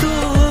में तू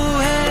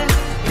है,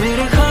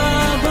 मेरे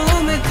ख्वाबों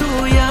में तू,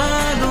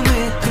 यादों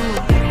में तू,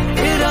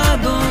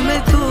 इरादों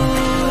में तू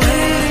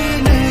है।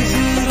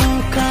 नज़रों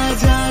का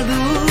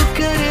जादू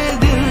करे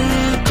दिल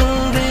को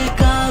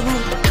बेकाबू,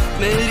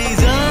 मेरी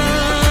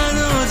जान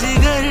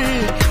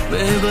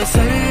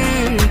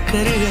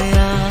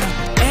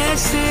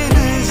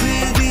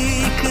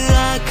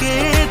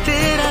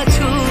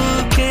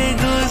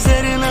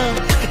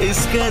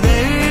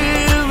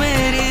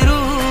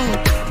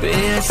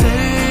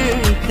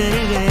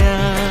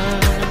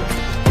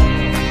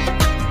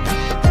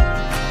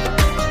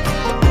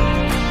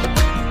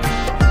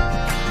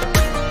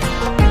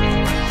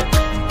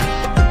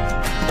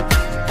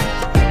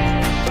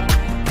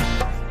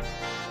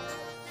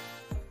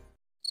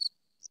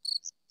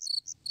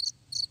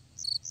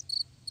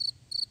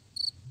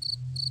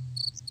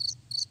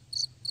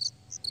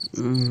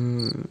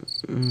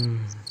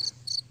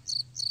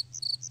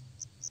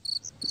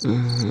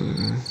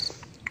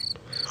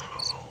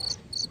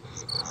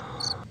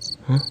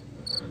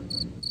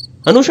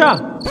अनुषा,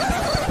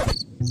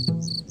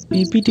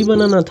 पीपीटी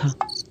बनाना था।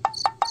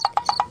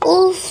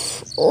 उफ,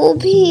 ओ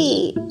भी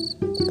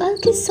कल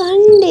के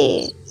संडे।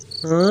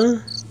 हाँ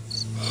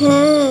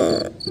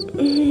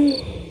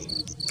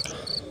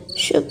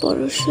শুয়ে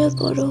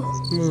পড়ো।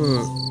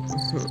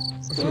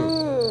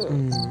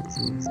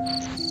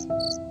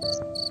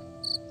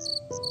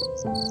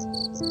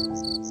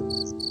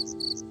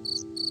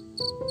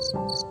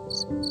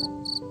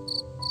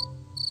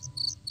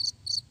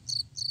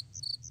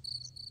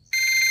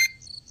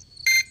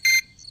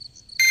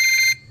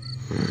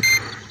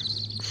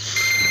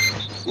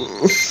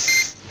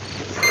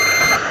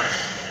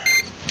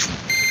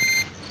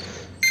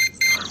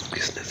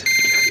 किसने से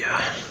किया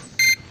यार?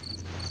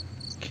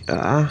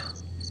 क्या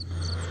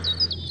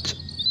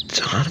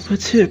 4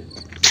 बजे?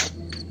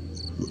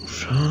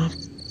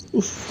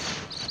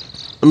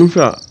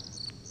 अनुषा,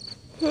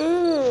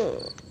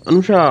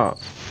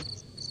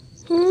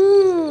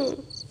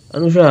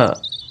 अनुषा,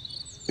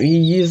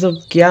 ये सब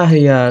क्या है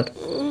यार?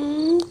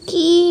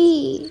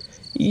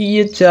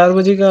 ये 4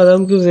 बजे का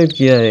अलार्म क्यों सेट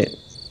किया है?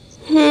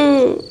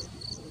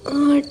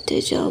 হাঁটতে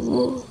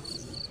যাবো।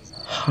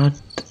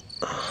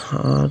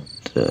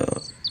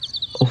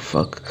 Oh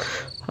fuck.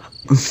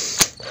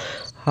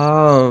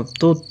 हाँ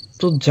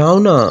तो जाओ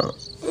ना।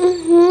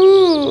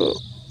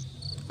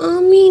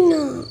 আমি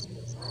না,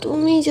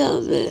 তুমি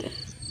যাবে।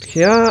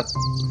 क्या?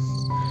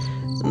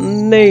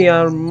 नहीं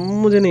यार,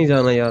 मुझे नहीं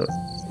जाना यार।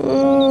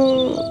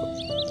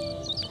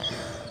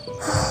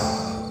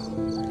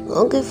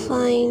 ओके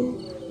फाइन,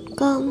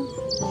 कम।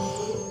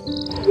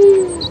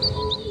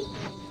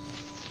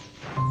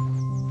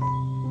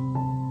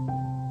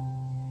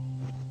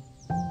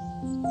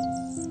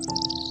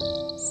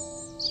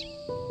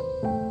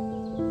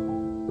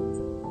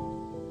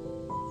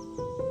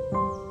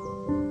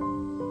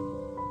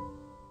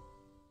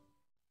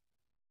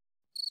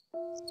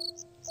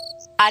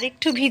 আর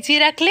একটু ভিজিয়ে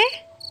রাখলে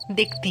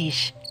দেখতিস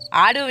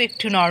আরও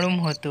একটু নরম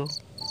হতো।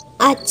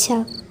 আচ্ছা,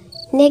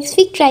 নেক্সট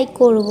উইক ট্রাই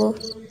করব।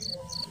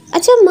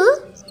 আচ্ছা মা,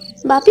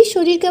 বাপির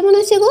শরীর কেমন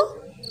আছে গো?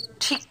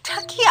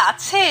 ঠিকঠাকই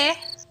আছে,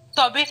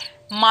 তবে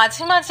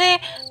মাঝে মাঝে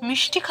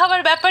মিষ্টি খাবার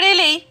ব্যাপার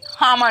এলেই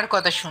আমার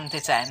কথা শুনতে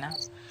চায় না।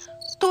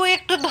 তুই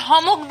একটু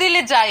ধমক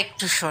দিলে যা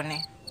একটু শোনে।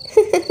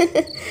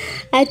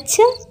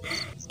 আচ্ছা,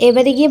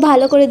 এবারে গিয়ে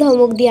ভালো করে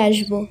ধমক দিয়ে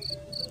আসবো।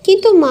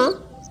 কিন্তু মা,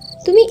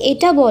 তুমি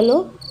এটা বলো,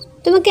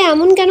 তোমাকে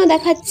এমন কেন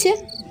দেখাচ্ছে?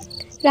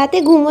 রাতে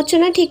ঘুমোচ্ছ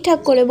না ঠিকঠাক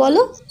করে,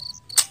 বলো।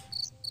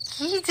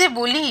 কি যে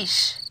বলিস।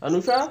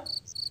 अनुषा,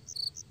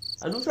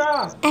 अनुषा,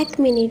 1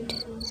 मिनट।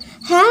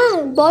 हाँ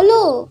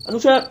बोलो।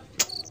 अनुषा,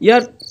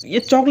 यार ये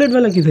चॉकलेट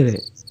वाला किधर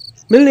है?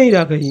 मिल नहीं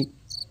रहा कहीं,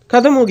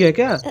 खत्म हो गया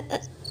क्या?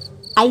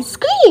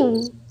 आइसक्रीम?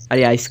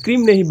 अरे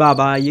आइसक्रीम नहीं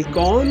बाबा, ये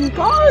कौन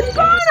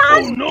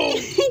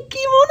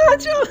की मना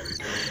जो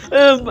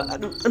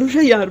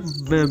अनुषा यार,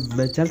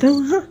 मैं चलता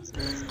हूँ। हाँ,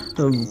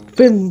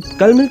 फिर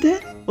कल मिलते हैं,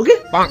 ओके?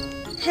 हाँ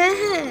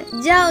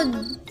जाओ,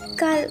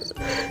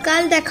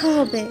 কাল দেখা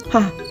হবে।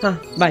 हाँ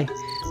बाय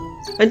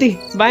आंटी,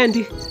 बाय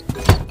आंटी।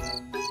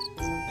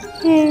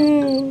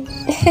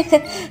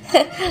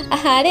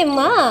 আরে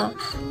মা,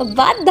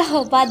 বাদ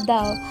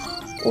দাও।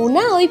 ও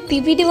না ওই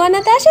পিপিটি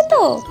বানাতে আসে,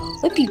 তো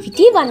ওই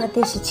পিপিটি বানাতে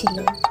এসেছিল।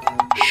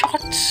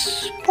 শর্টস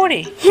পরে?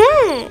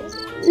 হ্যাঁ,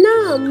 না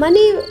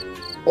মানে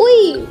ওই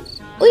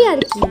আর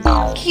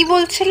কি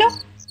বলছিল?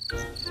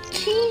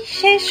 কি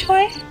শেষ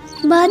হয়?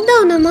 বাদ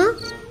দাও না মা।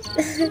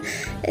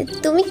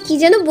 তুমি কি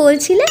যেন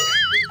বলছিলে?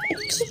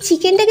 কি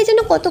চিকেনটাকে যেন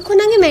কতক্ষণ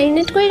আগে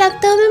ম্যারিনেট করে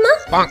রাখতে হবে মা?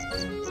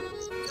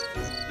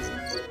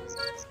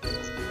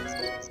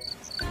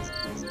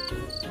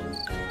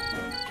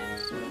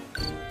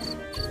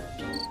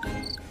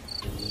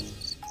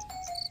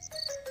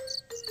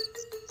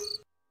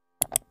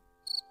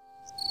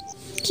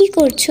 কি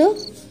করছো?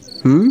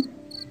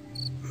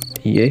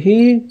 यही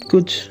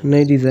कुछ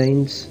नए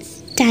डिजाइन्स।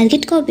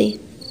 টার্গেট কবে?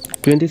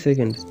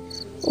 22nd।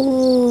 ও,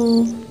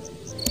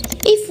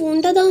 এই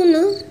ফোনটা দাও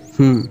না।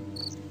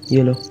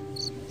 ये लो।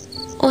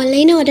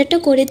 অনলাইনে অর্ডারটা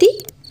করে দিই।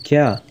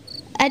 क्या?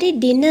 अरे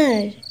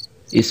डिनर।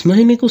 इस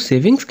महीने को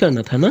सेविंग्स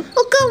करना था ना?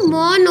 ओ कम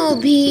ऑन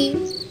अभी,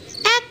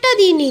 একটা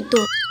দিনই তো,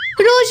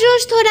 রোজ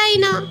থোড়াই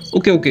না।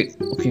 ओके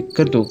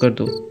कर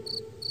दो।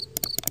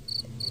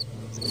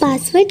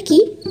 পাসওয়ার্ড কি?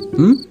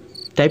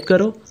 टाइप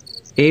करो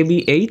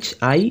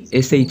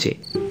ABHISHA।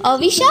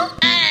 अविशा?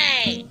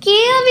 के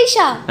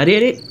अविशा? अरे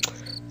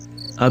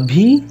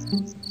अभी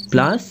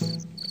plus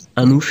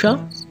Anusha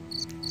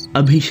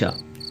Abhisha,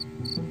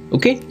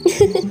 okay?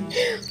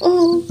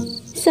 Oh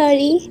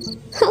sorry,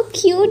 how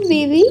cute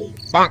baby.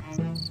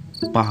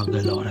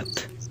 पागल औरत।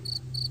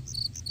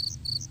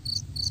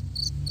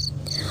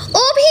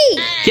 ओ भी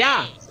क्या?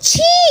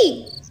 छी।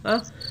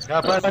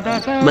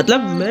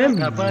 मतलब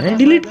मैं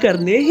डिलीट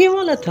करने ही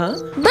वाला था।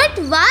 But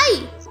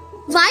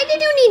Why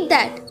did you need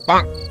that?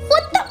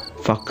 What the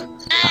fuck?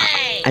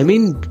 I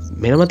mean,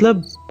 मेरा मतलब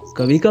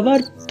कभी कभार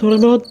थोड़ा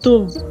बहुत तो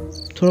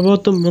थोड़ा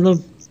बहुत तो मतलब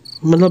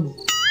मतलब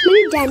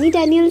মানে ড্যানি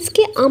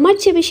ড্যানিয়েলসকে আমার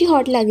চেয়ে বেশি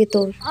হট লাগে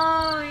তোর।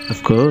 of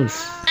course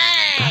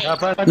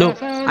no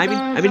I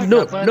mean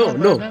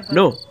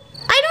no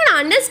I don't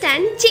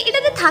understand যে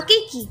এটাতে থাকে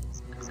কি,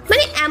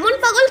 মানে এমন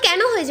পাগল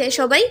কেন হয়ে যায়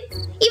সবাই,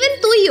 ইভেন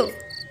তুইও।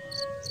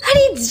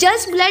 আরে ইটস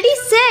জাস্ট ব্লাডি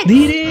সেক্স।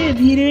 धीरे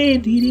धीरे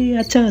धीरे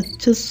अच्छा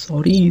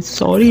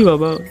sorry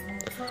Baba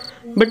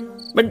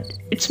but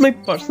it's my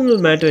personal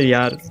matter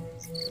यार,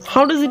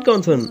 how does it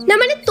concern? না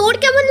মানে তোর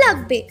কেমন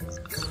লাগবে?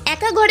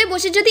 একা ঘরে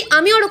বসে যদি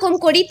আমি ওরকম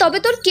করি তবে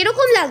তোর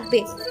কিরকম লাগবে?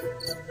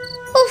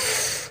 উফ,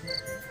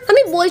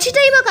 আমি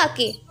বলছিটাই বা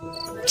কাকে?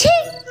 ছি।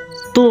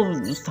 तो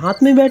साथ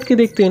में बैठ के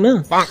देखते हैं ना।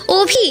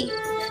 অভি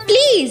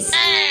প্লিজ।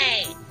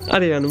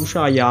 अरे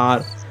अनुषा यार,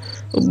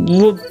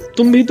 वो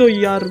तुम भी तो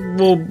यार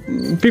वो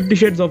 50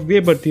 Shades of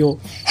Grey पढ़ती हो।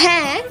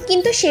 হ্যাঁ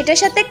কিন্তু সেটার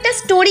সাথে একটা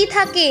স্টোরি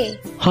থাকে।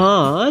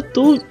 हाँ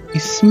तो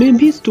इसमें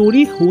भी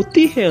स्टोरी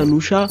होती है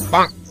अनुषा।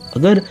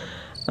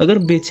 अगर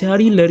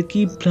बेचारी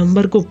लड़की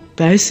प्लम्बर को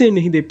पैसे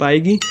नहीं दे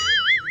पाएगी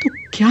तो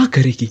क्या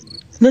करेगी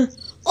ना?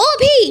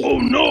 অভি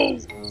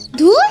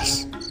ধুস,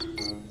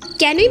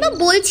 কেনই বা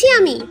বলছি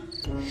আমি।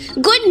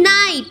 Good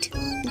night,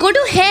 go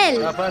to hell.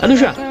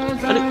 Anusha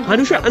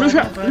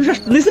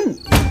listen.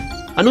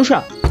 Anusha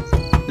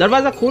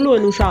दरवाजा खोलो।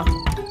 अनुषा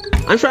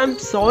आई एम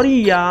सॉरी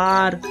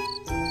यार।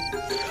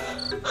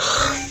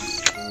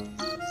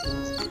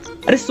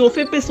 अरे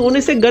सोफे पे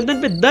सोने से गर्दन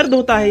पे दर्द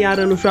होता है यार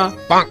Anusha.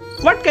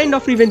 What kind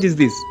of revenge is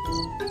this?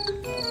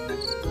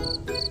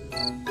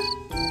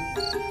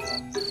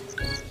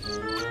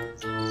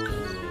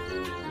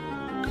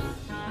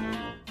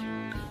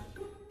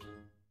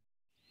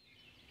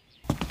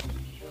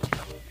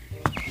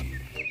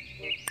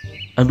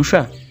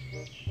 Anusha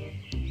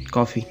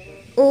coffee.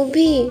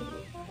 অভি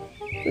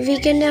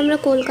উইকেন্ডে আমরা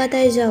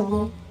কলকাতায় যাব।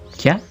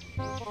 क्या?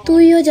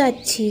 তুইও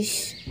যাচ্ছিস?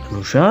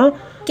 अनुषा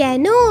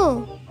কেন,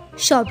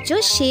 সবজ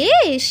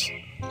শেষ?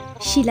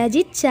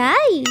 শিলাজিৎ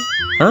চাই?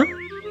 हाँ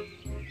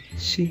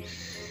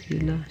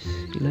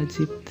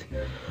शिलाजीत,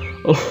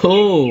 ओहो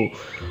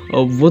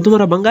वो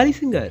तुम्हारा बंगाली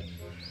सिंगर,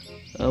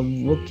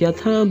 वो क्या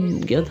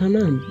था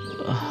ना,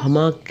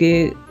 हमाके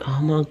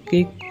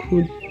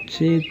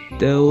खुजे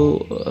दो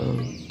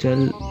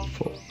चल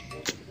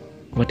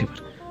व्हाटएवर,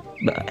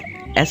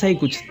 ऐसा ही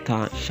कुछ था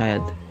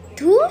शायद।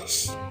 धूस।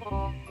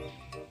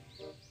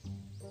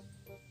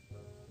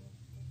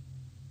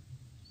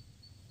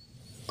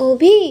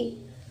 Obi,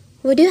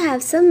 would you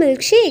have some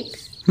milkshake?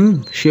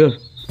 Sure.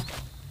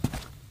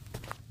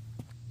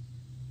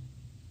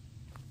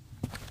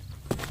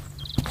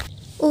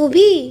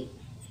 Obi,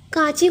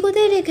 কাঁচি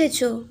কোথায়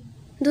রেখেছো?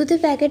 দুধের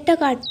প্যাকেটটা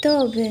কাটতে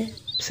হবে।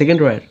 Second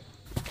drawer.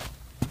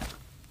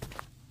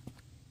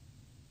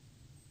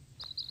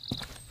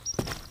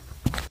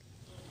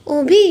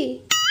 ओभी,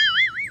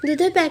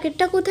 दूधेर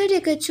पैकेटটা কোথায়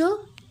রেখেছো?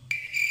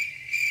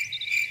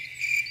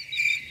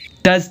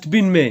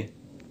 डस्टबिन में।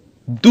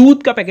 दूध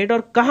का पैकेट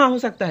और कहाँ हो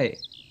सकता है?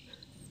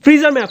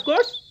 फ्रीजर में ऑफ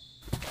कोर्स।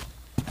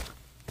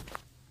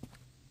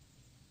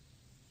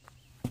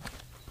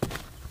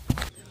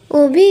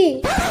 ओभी,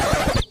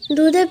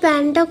 दूधेर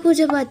पैनটা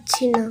খুঁজে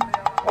পাচ্ছি না।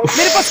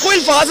 मेरे पास कोई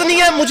अल्फाज नहीं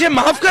है, मुझे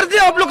माफ कर दे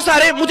आप लोग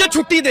सारे, मुझे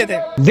छुट्टी दे दे।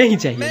 नहीं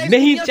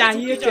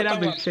चाहिए तेरा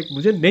मिल्कशेक,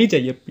 मुझे नहीं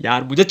चाहिए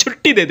यार, मुझे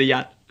छुट्टी दे दे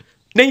यार,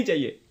 नहीं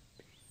चाहिए।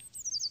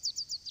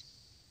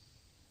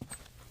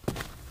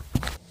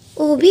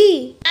 ओभी,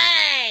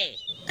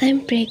 आई एम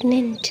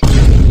प्रेग्नेंट।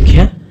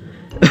 क्या?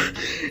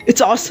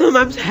 It's awesome,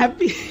 I am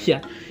happy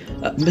यार।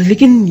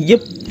 लेकिन ये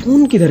फोन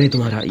किधर है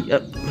तुम्हारा?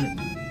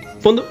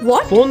 फोन दो।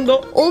 What? फोन दो।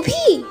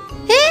 ओभी,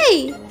 हे,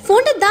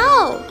 फोनটা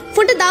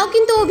দাও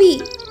কিন্তু ओभी।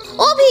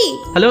 ओभी।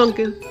 Hello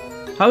uncle,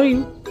 how are you?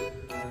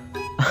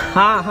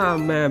 हाँ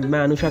मैं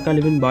अनुषा का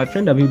लिव इन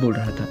बॉयफ्रेंड अभी बोल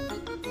रहा था।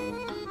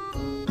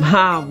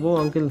 हाँ वो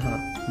अंकल, हाँ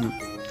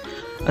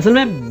असल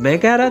में मैं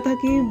कह रहा था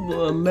कि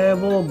मैं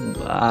वो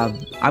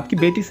आपकी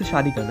बेटी से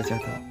शादी करना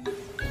चाहता हूँ।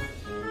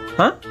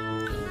 हाँ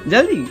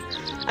जल्दी?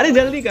 अरे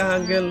जल्दी कहाँ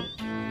अंकल,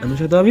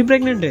 अनुषा तो अभी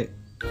प्रेग्नेंट है।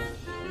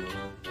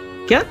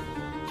 क्या?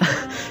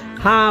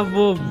 हाँ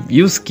वो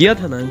यूज किया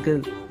था ना अंकल,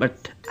 बट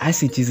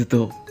ऐसी चीजें तो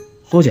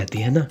हो जाती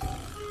है ना।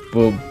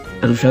 वो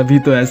अनुषा भी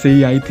तो ऐसे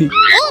ही आई थी।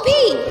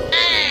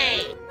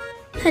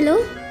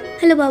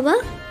 हेलो बाबा,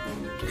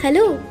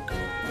 हेलो।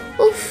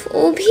 उफ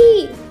ओभी,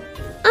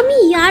 আমি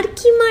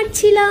ইয়ার্কি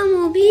মারছিলাম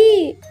ওভি।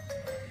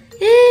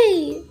 এই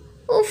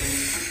উফ।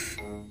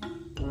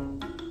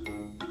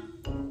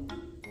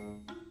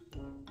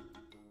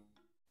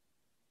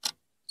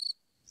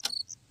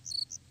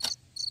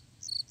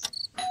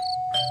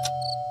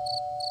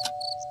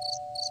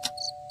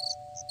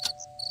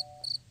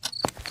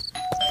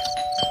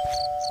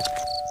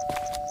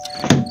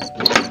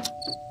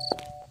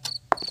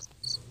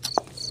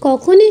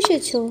 কখন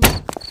এসেছো?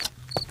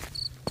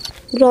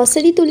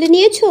 গ্রসারি তুলে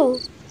নিয়েছো?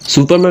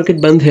 সুপারমার্কেট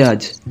বন্ধ है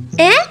आज।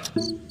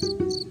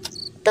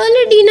 তাহলে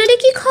ডিনারে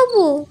কি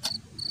খাবো?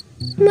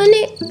 মানে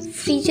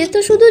ফ্রিজে তো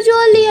শুধু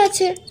জলই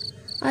আছে,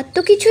 আর তো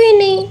কিছুই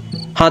নেই।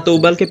 हाँ तो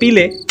उबाल के पी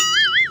ले।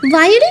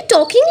 Why are you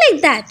talking like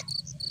that?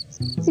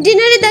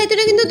 ডিনারের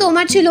দায়িত্বটা কিন্তু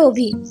তোমার ছিল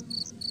অভি।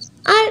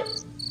 আর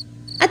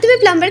তুমি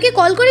প্লাম্বারকে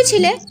কল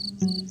করেছিলে?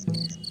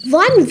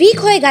 1 উইক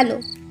হয়ে গেল,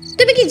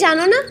 তুমি কি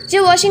জানো না যে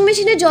ওয়াশিং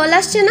মেশিনে জল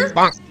আসছে না?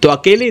 तो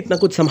अकेले इतना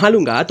कुछ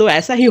संभालूंगा तो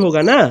ऐसा ही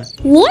होगा ना।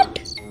 হোয়াট?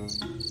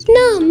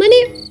 না মানে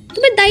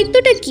তোমার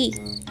দায়িত্বটা কি?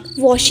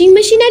 ওয়াশিং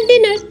মেশিন আর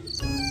ডিনার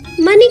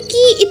মানে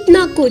কি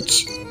इतना कुछ?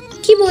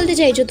 কি বলতে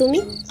চাইছো তুমি?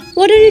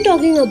 What are you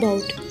talking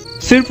about?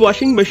 सिर्फ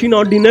वॉशिंग मशीन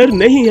और डिनर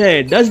नहीं है,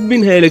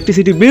 डस्टबिन है,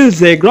 इलेक्ट्रिसिटी बिल्स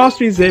है,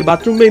 ग्रोसरीज है,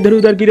 बाथरूम में इधर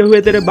उधर गिरे हुए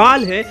तेरे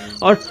बाल है,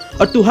 और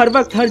तू हर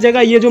वक्त हर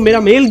जगह ये जो मेरा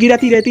मेल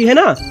गिराती रहती है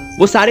ना,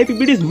 वो सारे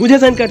पीपीटीज मुझे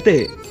सेंड करते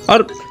हैं।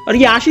 और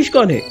ये आशीष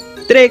कौन है?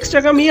 तेरे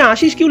एक्स्ट्रा काम ये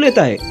आशीष क्यों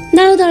लेता है?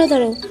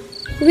 দাঁড়াও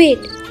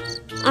ওয়েট,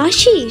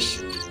 আশিস?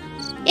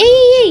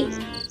 এই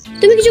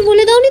তুমি কিছু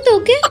বলে দাওনি তো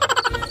ওকে?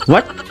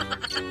 व्हाट?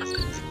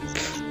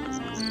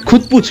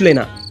 खुद पूछ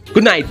लेना।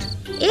 Good night.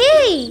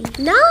 এই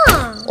না,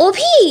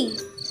 অভি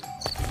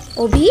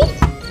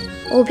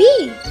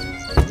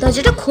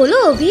দরজাটা খোলো।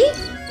 অভি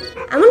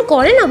এমন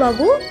করে না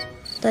বাবু,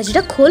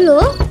 দরজাটা খোলো।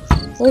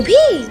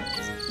 অভি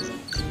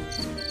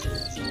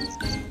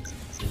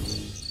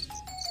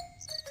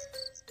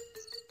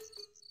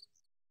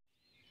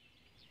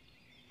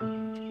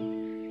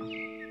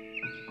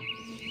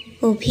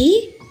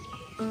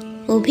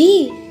অভি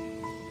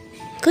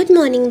গুড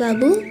মর্নিং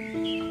বাবু,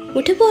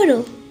 উঠে পড়ো।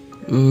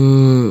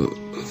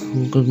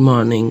 Good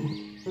morning.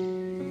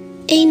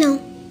 এই নাও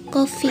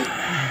coffee.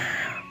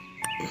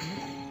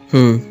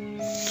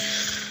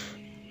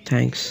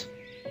 Thanks.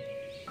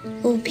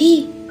 Abhi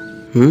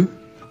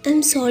I am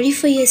sorry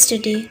for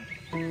yesterday.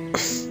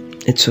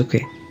 It's okay.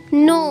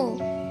 No,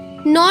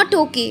 not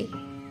okay,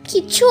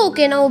 কিচ্ছু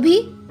ওকে না অভি।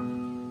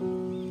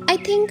 আই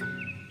থিঙ্ক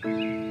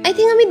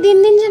আমি দিন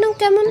দিন যেন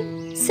কেমন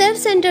সেলফ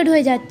সেন্টার্ড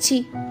হয়ে যাচ্ছি।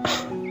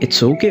 इट्स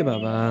ओके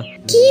बाबा।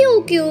 কি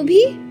ওকে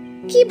অভি?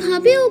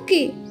 কিভাবে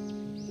ওকে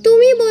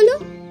তুমি বলো?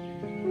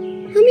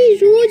 আমি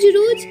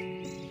রোজ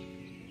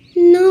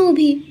না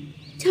অভি,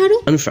 ছাড়ো।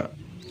 अनुषा,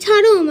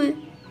 ছাড়ো আমায়,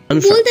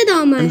 বলতে দাও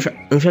আমায়।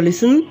 Anusha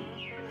listen.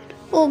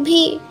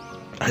 Abhi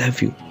I love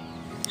you.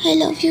 I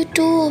love you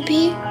to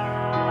अभी।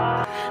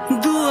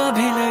 दुआ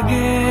भी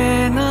लगे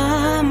ना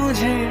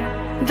मुझे,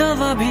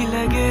 दवा भी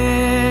लगे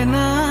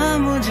ना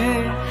मुझे,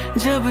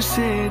 जब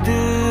से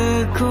दिल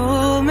को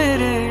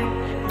मेरे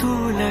तू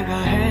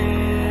लगा है।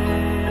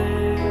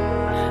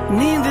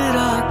 नींद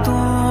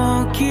रातों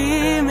की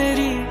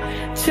मेरी,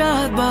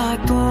 चाहत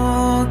बातों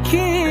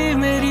की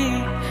मेरी,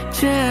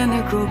 चैन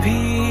को भी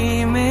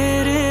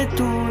मेरे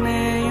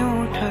तूने यूं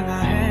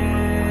ठगा है।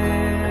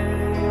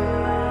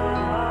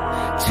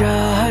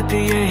 चाहत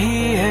यही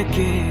है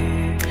कि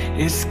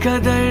इस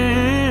कदर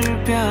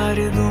प्यार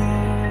दूं,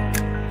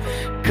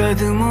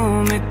 कदमों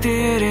में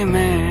तेरे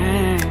मैं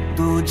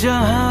तू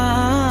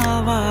जहां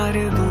वार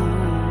दूं।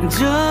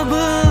 जब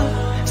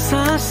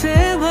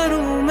सांसें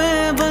भरूं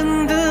मैं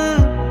बंद,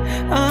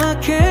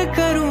 आंखें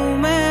करूं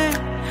मैं,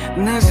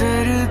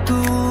 नजर तू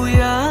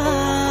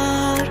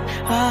यार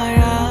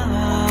आया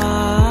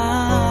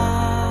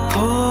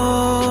हो।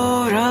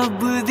 रब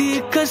दी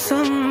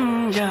कसम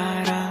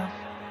यारा,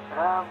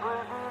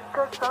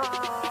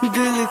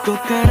 दिल को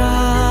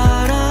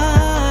करार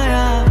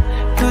आया,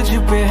 तुझ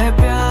पे है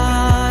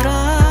प्यार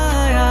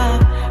आया,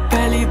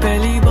 पहली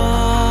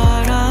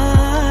बार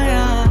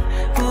आया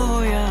ओ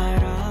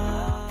यारा।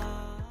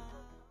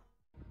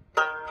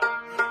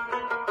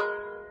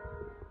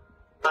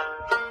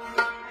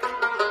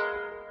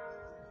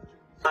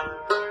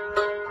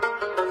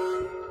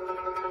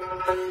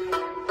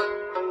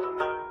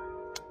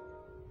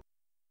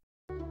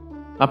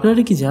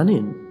 আপনারা কি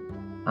জানেন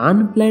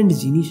আনপ্ল্যান্ড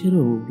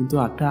জিনিসেরও কিন্তু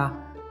একটা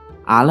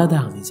আলাদা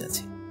আমেজ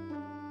আছে।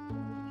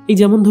 এই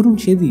যেমন ধরুন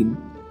সেদিন,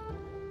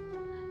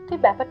 তুই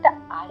ব্যাপারটা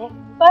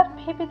আরেকবার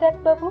ভেবে দেখ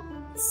বাবু।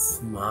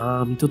 মা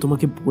আমি তো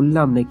তোমাকে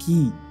বললাম নাকি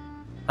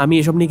আমি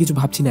এসব নিয়ে কিছু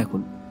ভাবছি না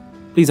এখন,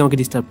 প্লিজ আমাকে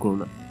ডিস্টার্ব করো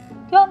না।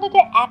 তুই অন্তত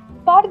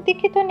একবার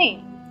দেখে তো নে,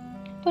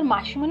 তোর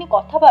মাসিমণি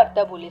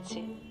কথাবার্তা বলেছে,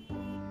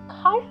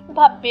 খারাপ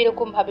ভাববে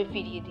এরকম ভাবে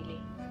ফিরিয়ে দিলে।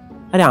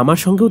 আরে আমার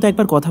সঙ্গেও তো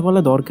একবার কথা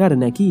বলা দরকার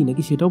নাকি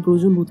নাকি সেটাও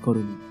প্রয়োজন বোধ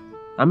করোনি?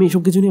 আমি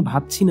এসব কিছু নিয়ে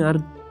ভাবছি না, আর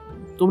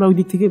তোমরা ওই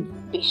দিক থেকে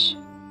বেশ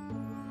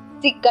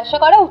জিজ্ঞাসা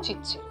করা উচিত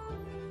ছিল।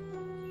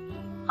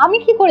 আমি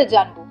কি করে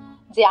জানবো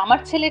যে আমার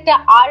ছেলেটা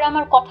আর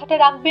আমার কথাটা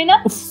রাখবে না?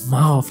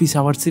 মা অফিস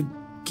আওয়ার্সে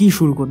কি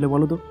শুরু করলে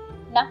বলো তো?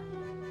 না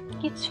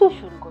কিছু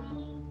শুরু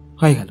করিনি।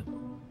 হয়ে গেল,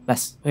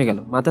 ব্যাস হয়ে গেল,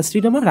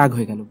 মাতাশ্রীর আমার রাগ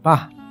হয়ে গেল।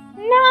 বাহ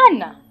না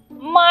না,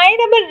 মায়ের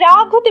আবার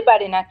রাগ হতে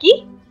পারে নাকি?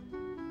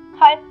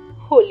 হায়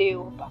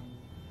হলেও বা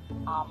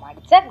আমার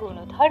যা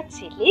গুণধর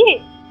ছেলে।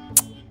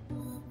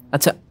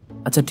 আচ্ছা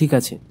আচ্ছা ঠিক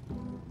আছে,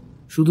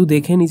 শুধু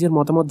দেখে নিজের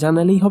মতামত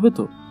জানালেই হবে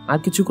তো? আর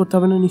কিছু করতে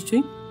হবে না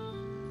নিশ্চয়ই?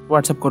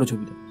 হোয়াটসঅ্যাপ করো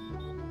ছবিটা,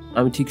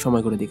 আমি ঠিক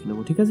সময় করে দেখে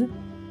নেবো, ঠিক আছে?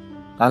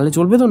 তাহলে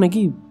চলবে তো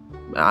নাকি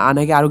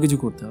নাকি আরো কিছু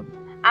করতে হবে?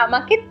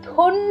 আমাকে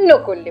ধন্য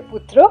করলে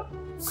পুত্র।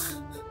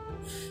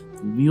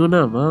 তুমিও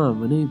না মা,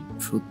 মানে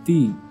সত্যি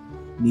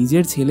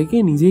নিজের ছেলেকে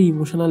নিজেই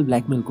ইমোশনাল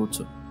ব্ল্যাকমেল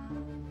করছো,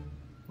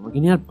 তোমাকে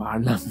নিয়ে আর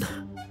পারলাম না।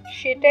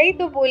 সেটাই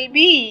তো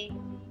বলবি।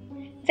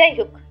 যাই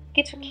হোক,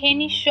 কিছু খেয়ে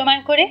নিস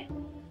সময় করে।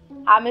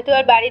 আমি তো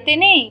আর বাড়িতে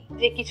নেই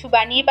যে কিছু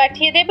বানিয়ে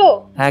পাঠিয়ে দেব।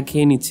 হ্যাঁ,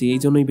 খেয়ে নিচ্ছি, এই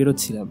জন্যই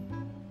বেরোচ্ছিলাম।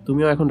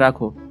 তুমিও এখন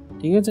রাখো,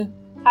 ঠিক আছে?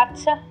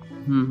 আচ্ছা।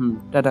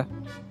 টাটা।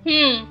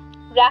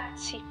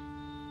 রাখছি।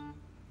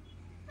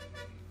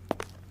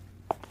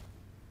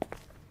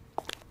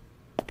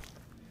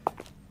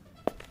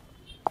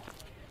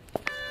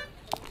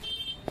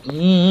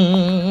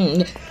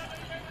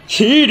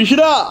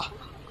 ঋষিদা,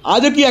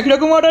 আজও কি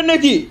একরকম অর্ডার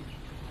নাকি?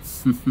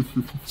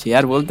 সে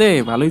আর বলতে,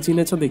 ভালোই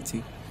চিনেছো দেখছি।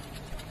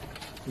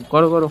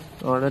 করো করো,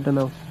 অর্ডারটা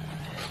নাও।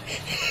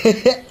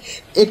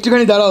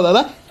 একটুখানি দাঁড়াও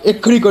দাদা,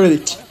 এক্ষুনি করে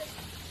দিচ্ছি।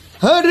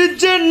 हर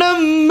जन्म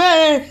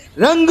में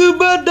रंग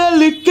बदल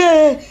के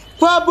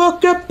ख्वाबों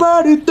के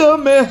पर्दों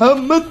में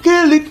हम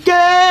खिल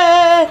के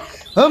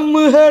हम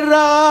है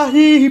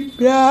राही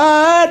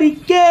प्यार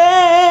के,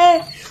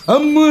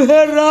 हम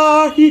है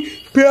राही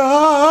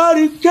प्यार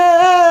के,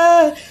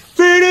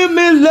 फिर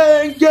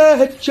मिलेंगे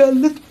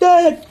चलते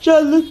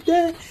चलते,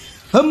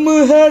 हम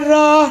है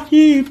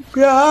राही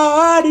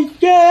प्यार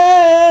के,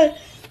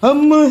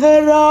 हम है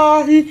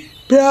राही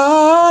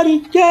प्यार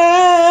के,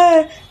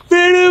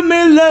 फिर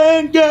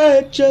मिलेंगे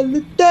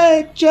चलते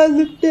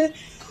चलते।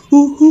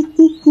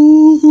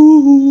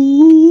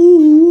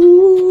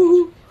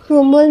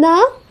 কমলদা,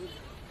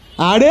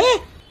 আরে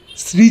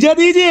সৃজা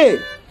দিদি,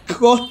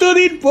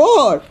 কতদিন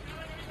পর।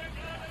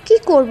 কি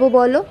করব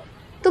বলো,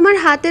 তোমার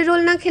হাতের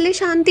রোল না খেলে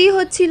শান্তিই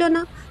হচ্ছিল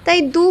না, তাই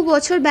 2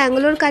 বছর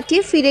ব্যাঙ্গালোর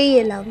কাটিয়ে ফিরেই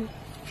এলাম।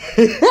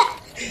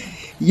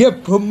 ये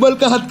भम्बल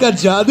का हाथ का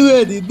जादू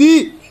है दीदी।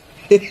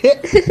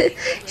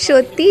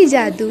 সত্যিই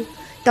জাদু।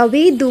 তবে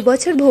এই 2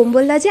 বছর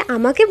ভোম্বলদা যে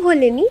আমাকে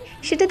ভোলেনি,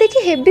 সেটা দেখে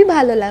হেব্বি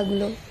ভালো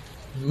লাগলো।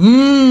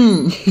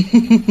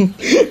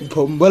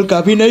 भम्बल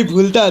कभी नहीं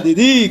भूलता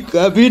दीदी,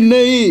 कभी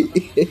नहीं।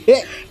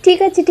 ঠিক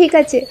আছে ঠিক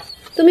আছে,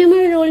 তুমি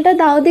আমার রোলটা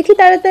দাও দেখি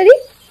তাড়াতাড়ি।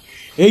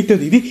 এই তো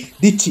দিদি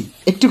দিচ্ছি,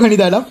 একটুখানি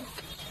দাঁড়াও।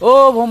 ও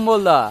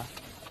ভম্বলদা,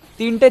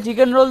 3টে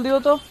চিকেন রোল দিও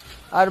তো,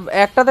 আর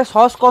একটাতে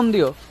সস কম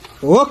দিও।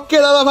 ওকে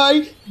দাদা ভাই,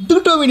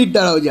 2 মিনিট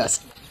দাঁড়াও জাস্ট,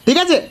 ঠিক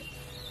আছে?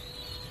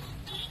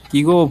 কি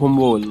গো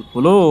ভম্বল,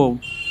 হলো?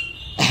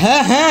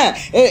 হ্যাঁ হ্যাঁ,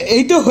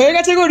 এই তো হয়ে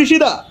গেছে গো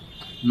ঋষিদা।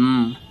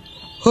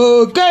 हो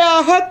गया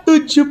है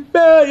तुझ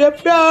पे ये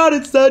प्यार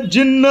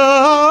सजना,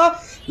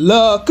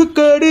 लाख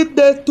कर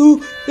दे तू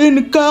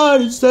इनकार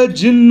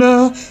सजना,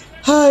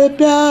 हाय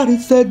प्यार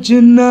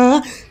सजना,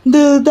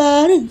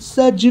 दिलदार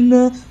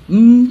सजना।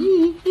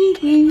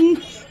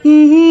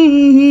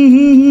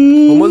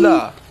 কমলদা,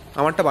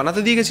 আমারটা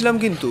বানাতে দিয়ে গেছিলাম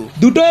কিন্তু।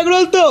 2 এগ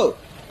রোল তো?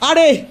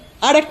 আরে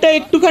আরেকটা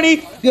একটুখানি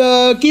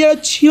কি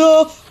ছিল,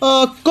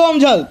 কম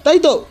ঝাল, তাই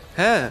তো?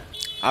 হ্যাঁ,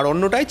 আর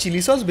অন্যটায়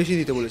চিলি সস বেশি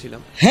দিতে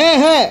বলেছিলাম। হ্যাঁ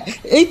হ্যাঁ,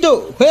 এই তো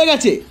হয়ে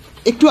গেছে,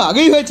 একটু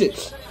আগেই হয়েছে।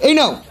 এই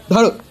নাও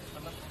ধরো।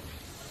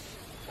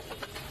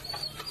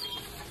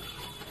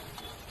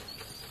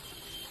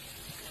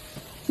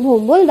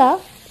 ভোম্বলদা,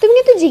 তুমি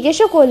কিন্তু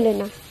জিজ্ঞেসও করলে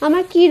না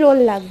আমার কি রোল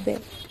লাগবে।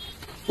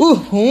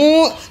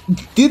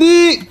 দিদি,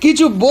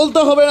 কিছু বলতে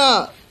হবে না,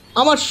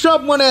 আমার সব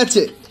মনে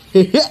আছে।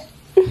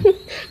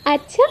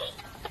 আচ্ছা,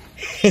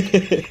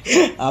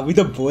 আমি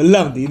তো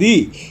বললাম দিদি,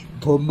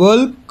 ভোম্বল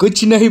কুছ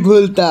नहीं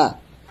ভুলতা,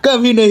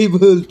 কভি नहीं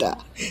ভুলতা।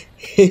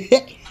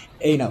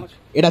 এই নাও,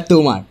 এটা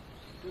তোমার,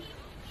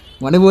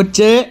 মনে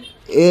পড়ছে?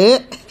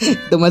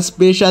 তোমার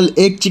স্পেশাল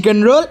এগ চিকেন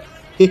রোল।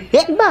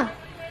 বাহ,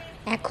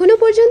 এখনো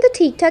পর্যন্ত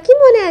ঠিকঠাকই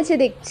মনে আছে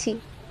দেখছি।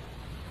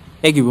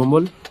 এই কি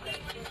ভম্বল,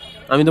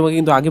 আমি তোমাকে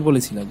কিন্তু আগে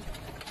বলেছিলাম।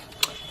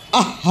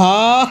 আহা,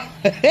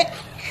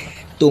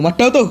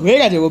 তোমারটাও তো হয়ে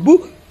গেছে বাবু,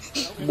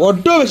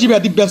 বড্ড বেশি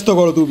ব্যতিব্যস্ত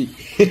করো তুমি।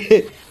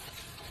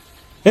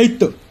 এই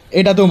তো,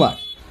 এটা তোমার।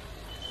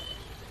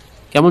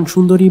 কেমন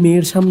সুন্দরী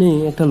মেয়ের সামনে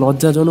একটা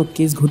লজ্জাজনক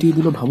কেস ঘটিয়ে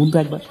দিল, ভাবুন তো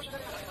একবার।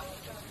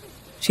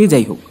 সে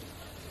যাই হোক,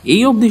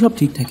 এই অবধি সব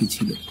ঠিকঠাকই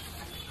ছিল,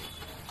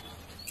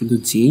 কিন্তু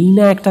যেই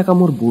না একটা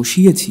কামড়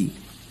বসিয়েছি,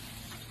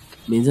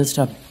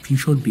 মেজাজটা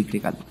ভীষণ বিগড়ে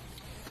গেল।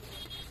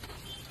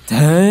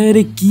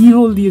 রে কি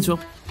রোল দিয়েছ?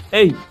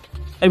 এই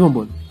এই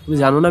ভম্বল, তুমি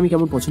জানো না আমি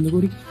কেমন পছন্দ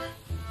করি?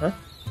 হ্যাঁ,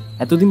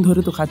 এতদিন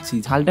ধরে তো খাচ্ছি,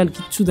 ঝাল টাল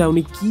কিচ্ছু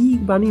দাওনি, কি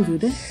বানিয়েছো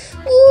এটা?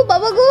 ও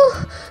বাবা গো,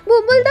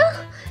 ভোম্বলদা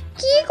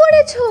কি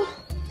করেছো?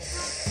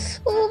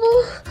 ও,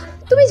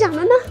 তুমি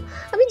জানো না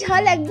আমি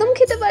ঝাল একদম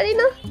খেতে পারি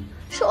না,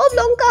 সব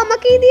লঙ্কা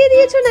আমাকেই দিয়ে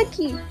দিয়েছো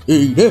নাকি?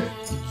 এই রে,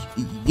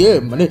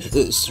 মানে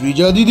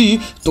সৃজা দিদি,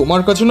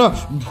 তোমার কাছে না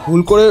ভুল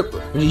করে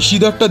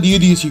ঋষিদারটা দিয়ে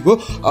দিয়েছি গো,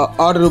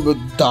 আর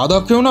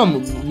দাদাকেও না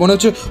মনে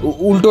হচ্ছে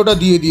উল্টোটা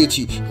দিয়ে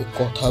দিয়েছি।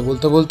 কথা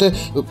বলতে বলতে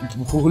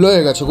ভুল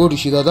হয়ে গেছে গো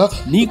ঋষি দাদা।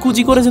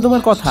 নিকুচি করেছে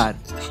তোমার কথার,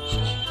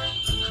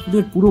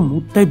 পুরো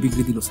মুডটাই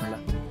বিগড়ে দিল শালা।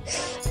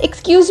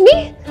 এক্সকিউজ মি,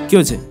 কি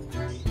হয়েছে?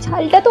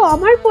 ঝালটা তো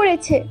আমার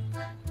পড়েছে,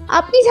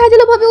 আপনি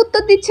ঝাঁঝালো ভাবে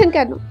উত্তর দিচ্ছেন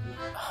কেন?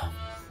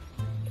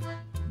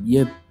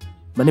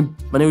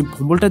 মানে ওই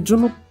ভম্বলটার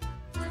জন্য।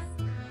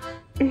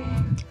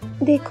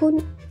 দেখুন,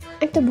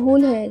 একটা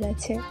ভুল হয়ে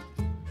গেছে,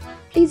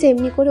 প্লিজ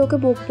এমনি করে ওকে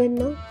বকবেন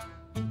না।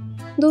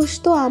 দোষ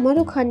তো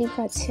আমারও খানিক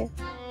আছে,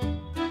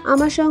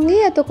 আমার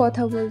সঙ্গেই এত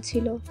কথা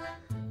বলছিল,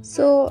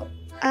 সো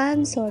আই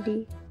এম সরি।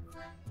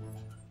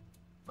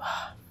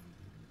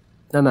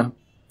 না না,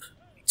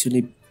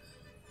 actually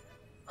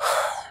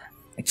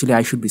actually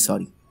I should be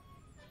sorry.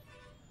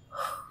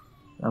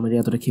 আমার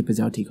এতটা খেপে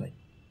যাওয়া ঠিক হয়।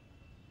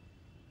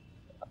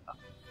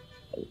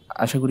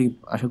 আশা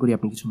করি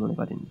আপনি কিছু মনে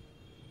করেননি।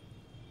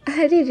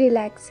 আরে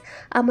রিল্যাক্স,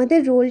 আমাদের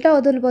রোলটা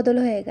অদল বদল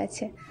হয়ে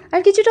গেছে, আর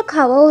কিছুটা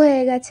খাওয়াও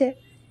হয়ে গেছে,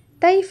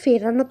 তাই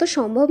ফেরানো তো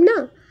সম্ভব না।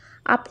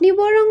 আপনি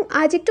বরং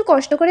আজ একটু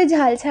কষ্ট করে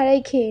ঝাল ছাড়াই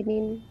খেয়ে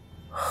নিন।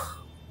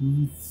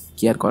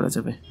 কি আর করা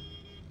যাবে,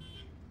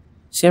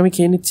 সে আমি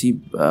খেয়ে নিচ্ছি।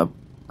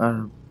 আর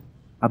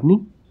আপনি?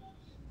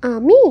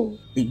 আমি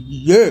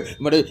ইয়ে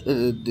মানে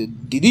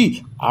দিদি,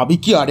 আমি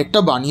কি আরেকটা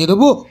বানিয়ে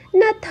দেবো?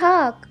 না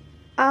থাক,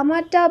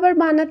 আমারটা আবার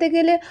বানাতে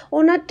গেলে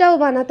ওনারটাও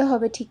বানাতে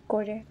হবে ঠিক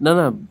করে। না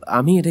না,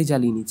 আমি এটাই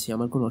চালিয়ে নিচ্ছি,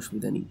 আমার কোনো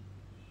অসুবিধা নেই।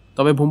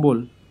 তবে ভম্বল,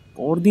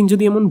 পরদিন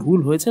যদি এমন ভুল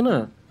হয়েছে না।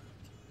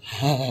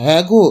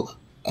 হ্যাঁ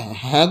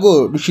গো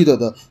ঋষি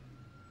দাদা,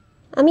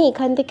 আমি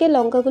এখান থেকে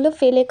লঙ্কাগুলো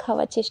ফেলে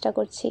খাওয়ার চেষ্টা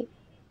করছি।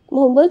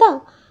 ভম্বল দা,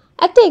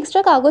 একটা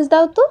এক্সট্রা কাগজ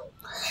দাও তো।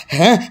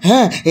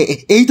 হ্যাঁ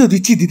এই তো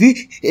দিচ্ছি দিদি।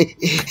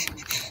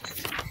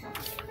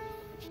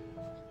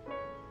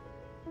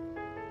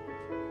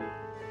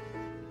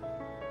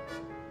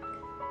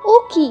 ও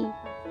কি,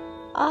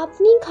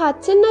 আপনি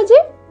খাচ্ছেন না যে?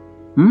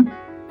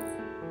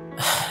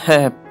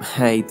 হ্যাঁ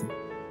হ্যাঁ, এই তো।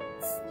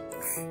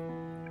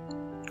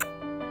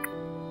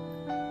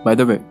 বাই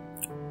দ্য ওয়ে,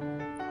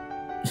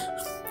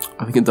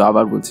 আমি কিন্তু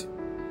আবার বলছি,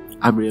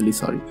 I am really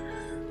sorry.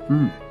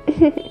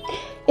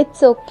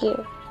 It's okay.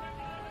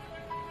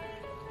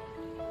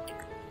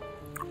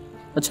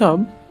 আচ্ছা,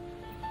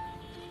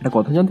 একটা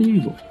কথা জানতে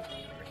চাইব,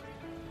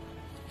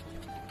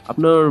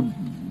 আপনার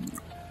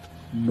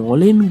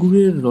নলেন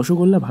গুড়ের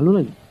রসগোল্লা ভালো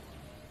লাগে?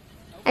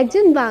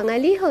 একজন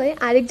বাঙালি হয়ে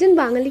আরেকজন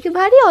বাঙালিকে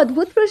ভারী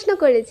অদ্ভুত প্রশ্ন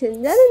করেছেন,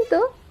 জানেন তো?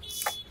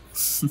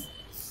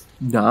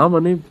 না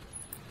মানে,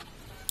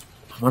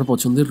 আমার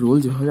পছন্দের রোল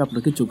যেভাবে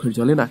আপনাকে চোখের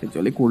জলে নাকের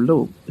জলে করলো,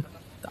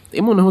 তাতে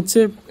মনে হচ্ছে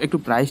একটু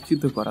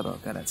প্রায়শ্চিত্ত করা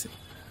দরকার আছে।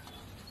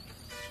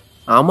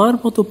 আমার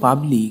মতো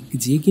পাবলিক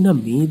যে কিনা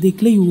মেয়ে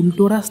দেখলেই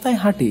উল্টো রাস্তায়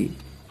হাঁটে,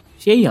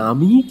 সেই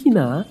আমি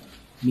কিনা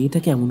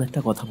মেয়েটাকে এমন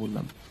একটা কথা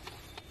বললাম।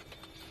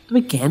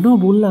 তবে কেন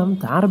বললাম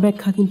তার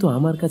ব্যাখ্যা কিন্তু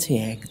আমার কাছে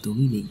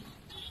একদমই নেই,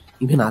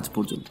 ইভেন আজ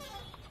পর্যন্ত।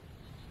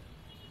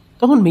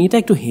 তখন মেয়েটা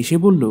একটু হেসে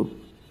বলল,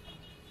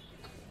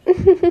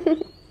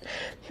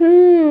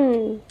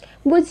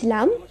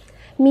 বুঝলাম,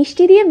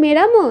 মিষ্টি দিয়ে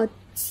মেরামত।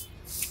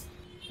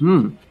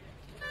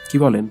 কি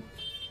বলেন?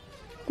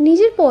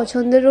 নিজের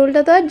পছন্দের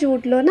রোলটা তো আর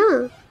জুটলো না,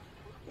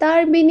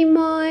 তার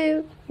বিনিময়ে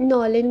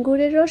নলেন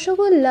গুড়ের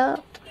রসগোল্লা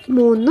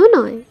মন্দ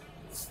নয়।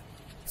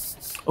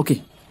 ওকে,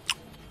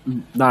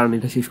 দাঁড়ান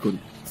এটা শেষ করি।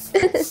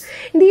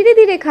 ধীরে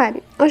ধীরে খান,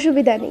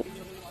 অসুবিধা নেই।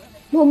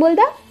 ভম্বল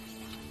দা,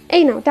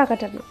 এই নাও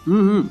টাকাটা নাও।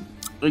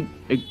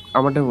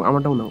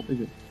 আমারটাও নাও।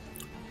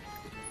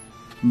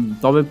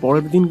 তবে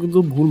পরের দিন কিন্তু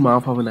ভুল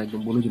মাফ হবে না,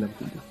 একদম বলে দিলাম,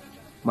 কিন্তু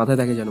মাথায়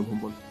থাকে যেন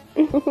ভম্বল।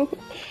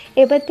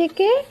 এবার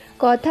থেকে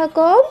কথা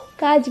কম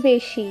কাজ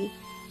বেশি।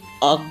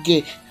 আগে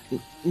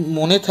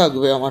মনে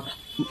থাকবে আমার।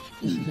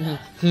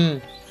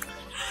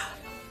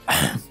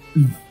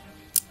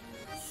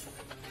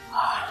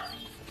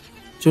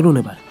 চলুন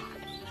এবার,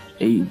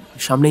 এই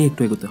সামনেই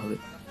একটু এগোতে হবে।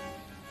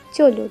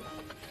 চলুন।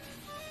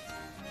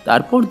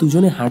 তারপর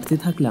দুজনে হাঁটতে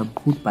থাকলাম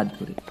ফুটপাত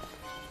ধরে।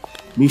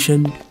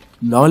 মিশন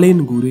নলেন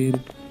গুড়ের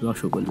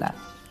রসগোল্লা।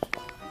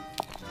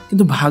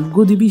 কিন্তু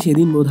ভাগ্যদেবী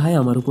সেদিন বোধহয়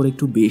আমার উপর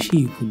একটু বেশি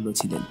ক্ষুণ্ণ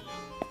ছিলেন।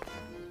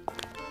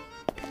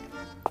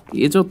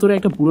 এ চত্বরে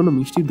একটা পুরনো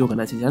মিষ্টির দোকান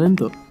আছে, জানেন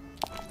তো?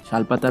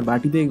 শালপাতার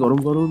বাটিতে গরম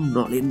গরম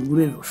নলেন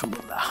গুড়ের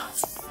রসগোল্লা,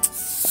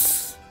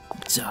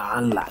 যা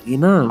লাগে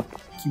না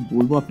কি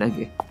বলবো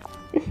আপনাকে।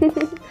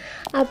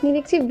 আপনি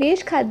দেখছি বেশ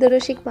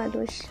খাদ্যরসিক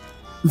মানুষ।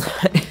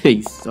 এই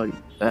সরি,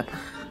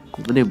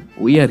 মানে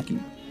ওই আর কি,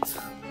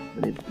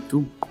 মানে একটু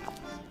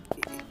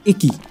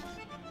একই।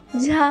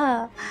 যা,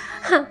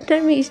 আপনার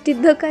মিষ্টির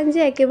দোকান যে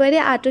একেবারে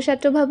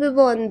আটোসাটো ভাবে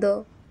বন্ধ।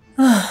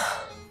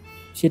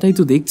 সেটাই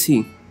তো দেখছি।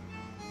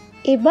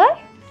 এবার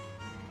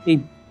এই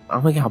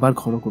আমাকে আবার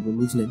ক্ষমা করবেন,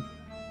 বুঝলেন?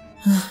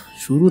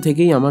 শুরু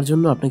থেকেই আমার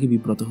জন্য আপনাকে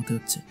বিব্রত হতে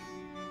হচ্ছে,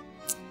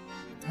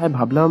 তাই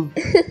ভাবলাম।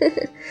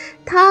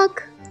 থাক,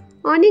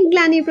 অনেক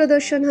গ্লানি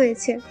প্রদর্শন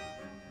হয়েছে,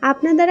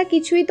 আপনার দ্বারা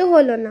কিছুই তো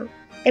হলো না।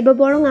 এবার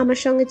বরং আমার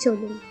সঙ্গে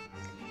চলুন।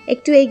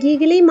 একটু এগিয়ে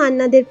গেলেই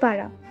মান্নাদের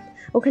পাড়া,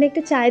 ওখানে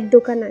একটা চায়ের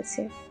দোকান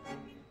আছে।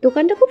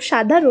 দোকানটা খুব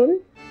সাধারণ,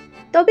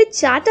 তবে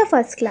চাটা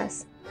ফার্স্ট ক্লাস।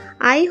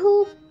 আই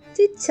হোপ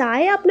যে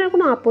চায়ে আপনার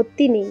কোনো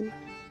আপত্তি নেই।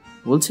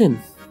 বলছেন?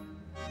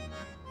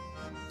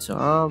 চা,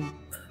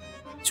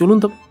 চলুন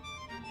তো।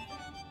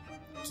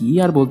 কি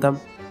আর বলতাম,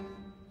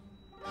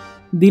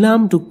 দিলাম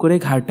টুক করে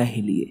ঘাড়টা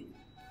হেলিয়ে।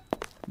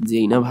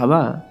 যেই না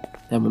ভাবা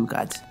তেমন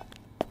কাজ।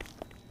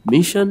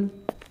 মিশন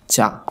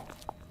চা।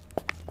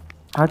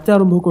 হাঁটতে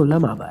আরম্ভ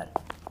করলাম আবার,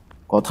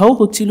 কথাও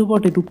হচ্ছিল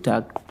বটে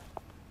টুকটাক।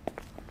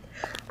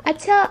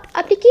 আচ্ছা,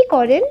 আপনি কি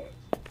করেন?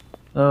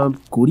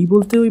 করি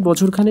বলতে ওই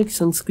বছরখানেক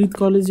সংস্কৃত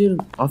কলেজের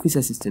অফিস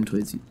অ্যাসিস্ট্যান্ট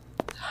হয়েছি,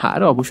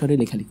 আর অবসরে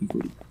লেখালেখি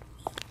করি।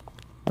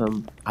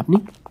 আপনি?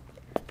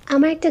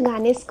 আমার একটা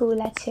গানের স্কুল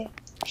আছে,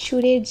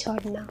 সুরের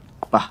ঝর্ণা।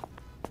 বাহ,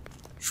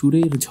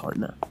 সুরের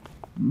ঝর্ণা,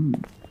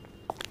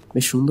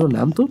 বেশ সুন্দর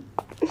নাম তো।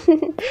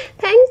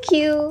 Thank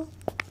you.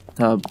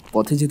 তা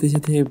পথে যেতে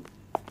যেতে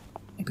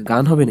একটা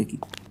গান হবে নাকি?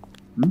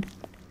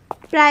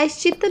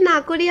 প্রায়শ্চিত্ত না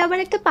করি আবার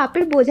একটা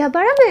পাপের বোঝা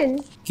বাড়াবেন?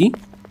 কি?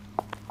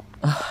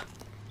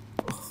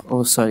 ও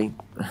সরি,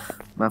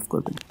 মাফ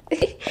করবেন।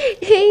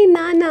 এই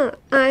না না,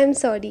 আই এম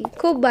সরি,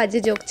 খুব বাজে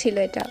জোক ছিল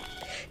এটা।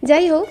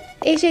 যাই হোক,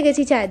 এসে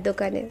গেছি চায়ের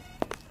দোকানে।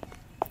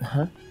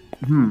 হ্যাঁ,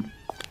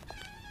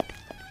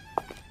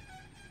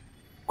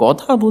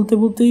 কথা বলতে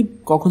বলতেই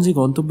কখন যে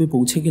গন্তব্যে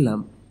পৌঁছে গেলাম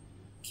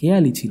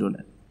খেয়ালই ছিল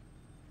না।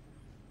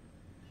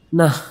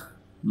 না,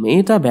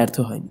 মেয়েটা ব্যর্থ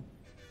হয়নি,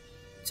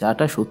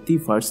 চাটা সত্যি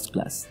ফার্স্ট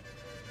ক্লাস।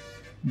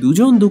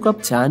 দুজন 2 কাপ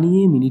চা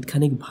নিয়ে মিনিট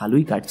খানেক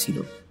ভালোই কাটছিল।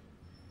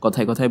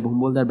 কথায় কথায়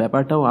ভুম্বলদার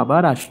ব্যাপারটাও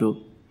আবার আসলো,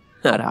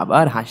 আর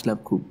আবার হাসলাম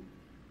খুব।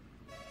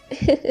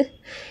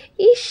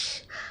 ইস,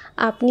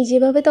 আপনি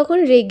যেভাবে তখন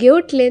রেগে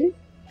উঠলেন,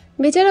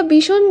 বেচারা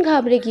ভীষণ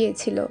ঘাবড়ে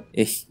গিয়েছিল।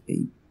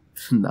 এই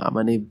না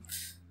মানে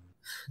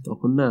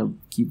তখন না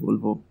কি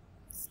বলবো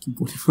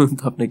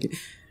তো আপনাকে,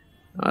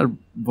 আর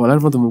বলার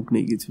মতো মুখ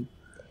নেই কিছু।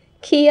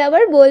 কি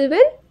আবার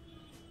বলবেন?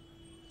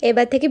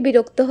 এবার থেকে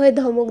বিরক্ত হয়ে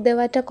ধমক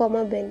দেওয়াটা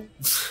কমাবেন।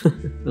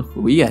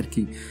 ওই আর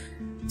কি,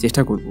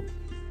 চেষ্টা করব।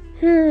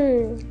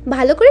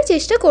 ভালো করে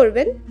চেষ্টা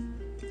করবেন।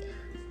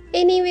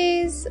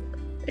 এনিওয়েজ,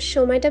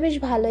 সময়টা বেশ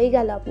ভালোই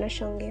গেল আপনার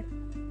সঙ্গে।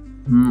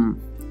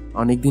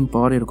 অনেকদিন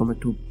পর এরকম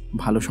একটু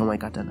ভালো সময়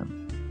কাটালাম।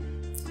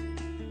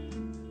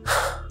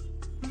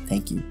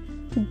 Thank you.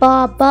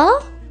 বাবা,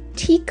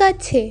 ঠিক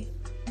আছে,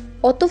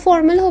 অত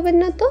ফর্মাল হবেন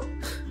না তো।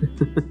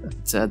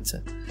 আচ্ছা আচ্ছা,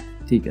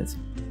 ঠিক আছে।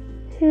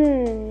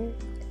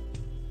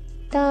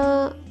 তা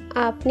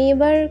আপনি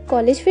এবার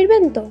কলেজ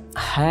ফিরবেন তো?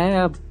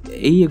 হ্যাঁ,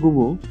 এই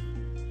এগোবো,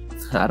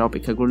 আর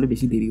অপেক্ষা করলে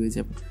বেশি দেরি হয়ে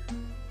যাবে।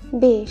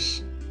 বেশ,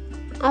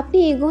 আপনি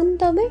এগোন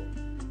তবে,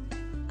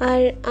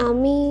 আর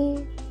আমি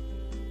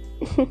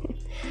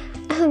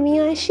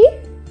আসি।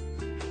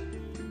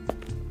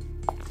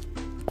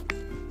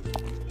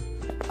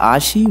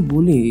 আসি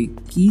বলে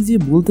কি যে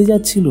বলতে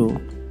যাচ্ছিল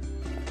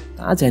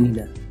তা জানি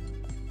না,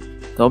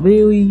 তবে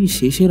ওই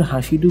শেষের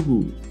হাসিটুকু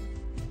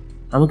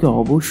আমাকে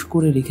অবশ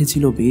করে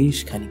রেখেছিল বেশ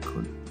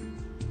খানিকক্ষণ।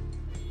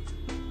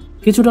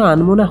 কিছুটা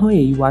আনমনা হয়ে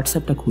এই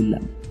হোয়াটসঅ্যাপটা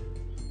খুললাম।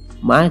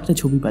 মা একটা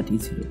ছবি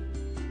পাঠিয়েছিল,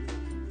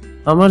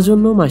 আমার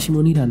জন্য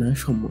মাসিমণির আনা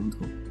সম্বন্ধ।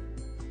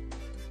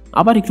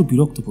 আবার একটু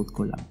বিরক্ত বোধ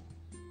করলাম।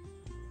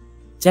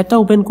 চ্যাটটা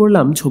ওপেন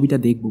করলাম ছবিটা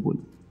দেখব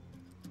বলে,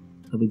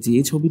 তবে যে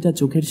ছবিটা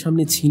চোখের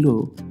সামনে ছিল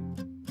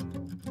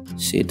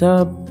সেটা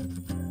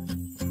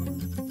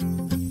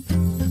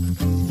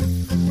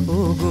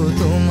ওগো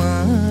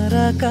তোমার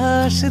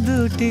আকাশ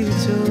দুটি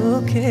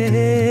চোখে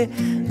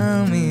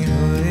আমি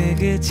হয়ে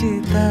গেছি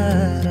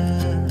তারা।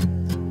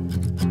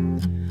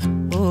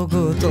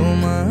 ওগো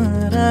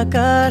তোমার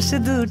আকাশ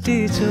দুটি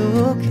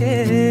চোখে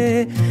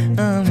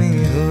আমি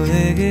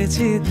হয়ে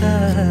গেছি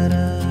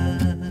তারা।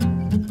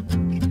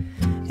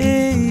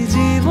 এই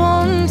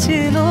জীবন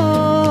ছিল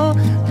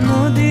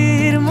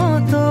নদীর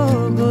মতো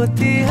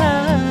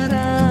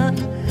গতিহারা,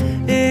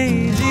 এই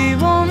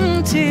জীবন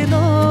ছিল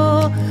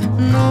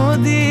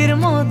নদীর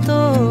মতো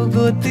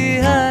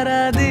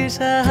গতিহারা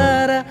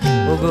দিশাহারা।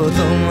 ওগো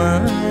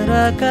তোমার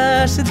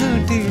আকাশ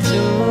দুটি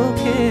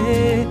চোখে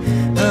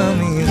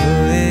আমি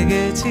হয়ে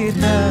গেছি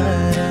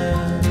তারা।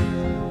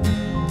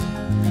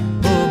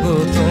 ওগো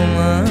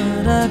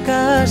তোমার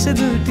আকাশ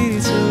দুটি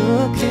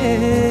চোখে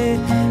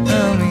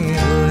আমি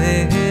হয়ে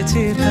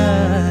গেছি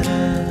তারা।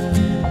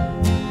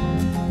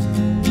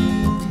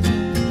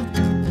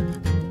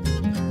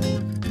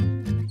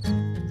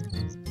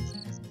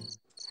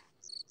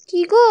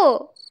 কি গো,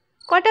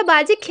 কটা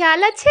বাজে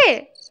খেয়াল আছে?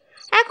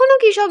 এখনো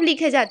কি সব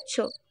লিখে যাচ্ছ?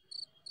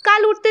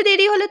 কাল উঠতে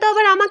দেরি হলে তো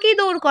আবার আমাকেই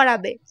দৌড়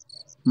করাবে।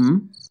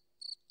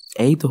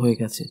 এই তো হয়ে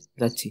গেছে,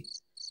 যাচ্ছি।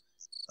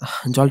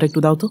 জলটা একটু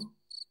দাও তো।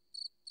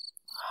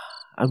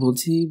 আর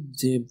বলছি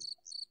যে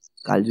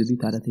কাল যদি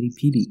তাড়াতাড়ি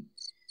ফিরি,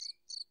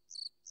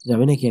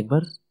 যাবে নাকি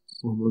একবার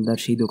ভুম্বলদার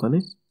সেই দোকানে?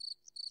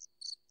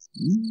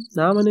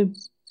 না মানে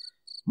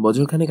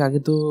বছরখানেক আগে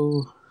তো।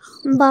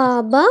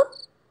 বাবা,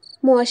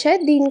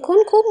 মশাইয়ের দিনক্ষণ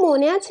খুব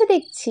মনে আছে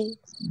দেখছি।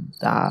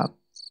 তা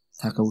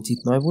থাকা উচিত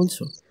নয়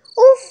বলছো?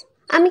 উফ,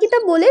 আমি কি তা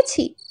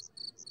বলেছি?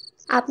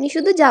 আপনি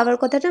শুধু যাওয়ার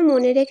কথাটা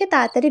মনে রেখে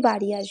তাড়াতাড়ি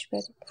বাড়ি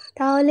আসবেন,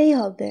 তাহলেই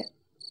হবে।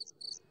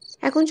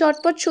 এখন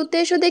চটপট শুতে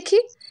এসো দেখি,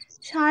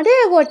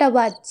 11:30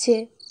 বাজছে।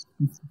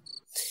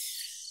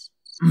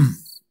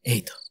 এই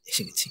তো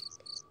এসে গেছি।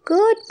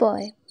 গুড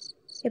বয়,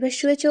 এবার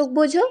শুয়ে চোখ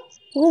বোঝো,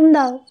 ঘুম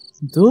দাও।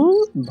 তো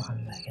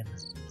ভালো লাগে না।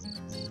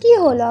 কি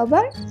হলো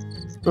আবার?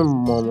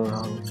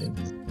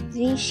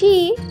 ঋষি,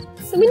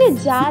 তুমি না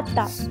যা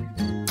তা।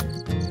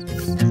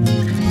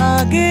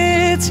 আগে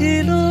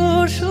ছিল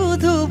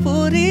শুধু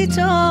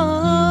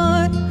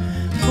পরিচয়,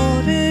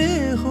 পরে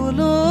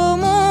হলো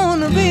মন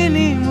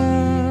বিনিময়।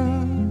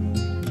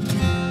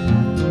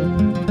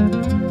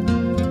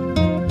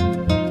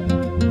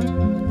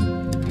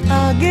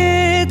 আগে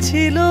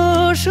ছিল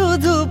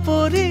শুধু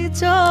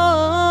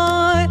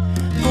পরিচয়,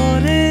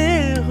 পরে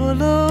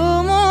হলো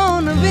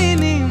মন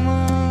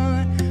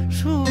বিনিময়।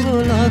 শুভ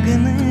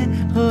লগ্নে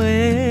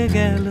হয়ে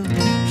গেল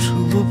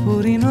শুভ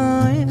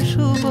পরিণয়।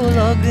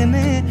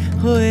 লগ্নে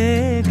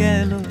হয়ে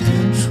গেল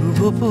শুভ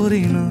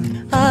পরিণয়।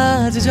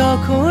 আজ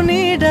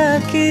যখনই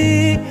ডাকি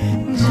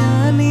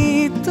জানি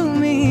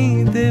তুমি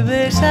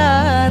দেবে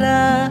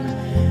সারা।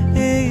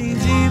 এই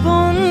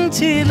জীবন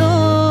ছিল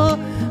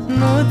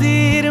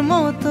নদীর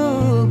মতো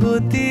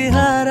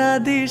গতিহারা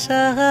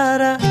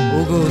দিশাহারা।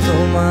 ওগো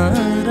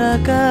তোমার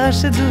আকাশ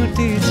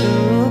দুটি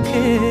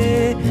চোখে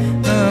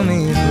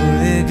আমি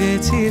হয়ে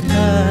গেছি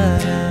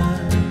তারা।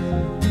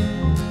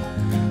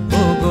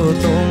 ওগো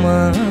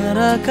তোমার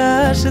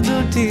আকাশ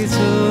দুটি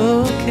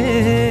চোখে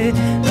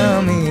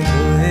আমি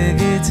হয়ে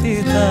গেছি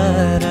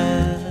তারা।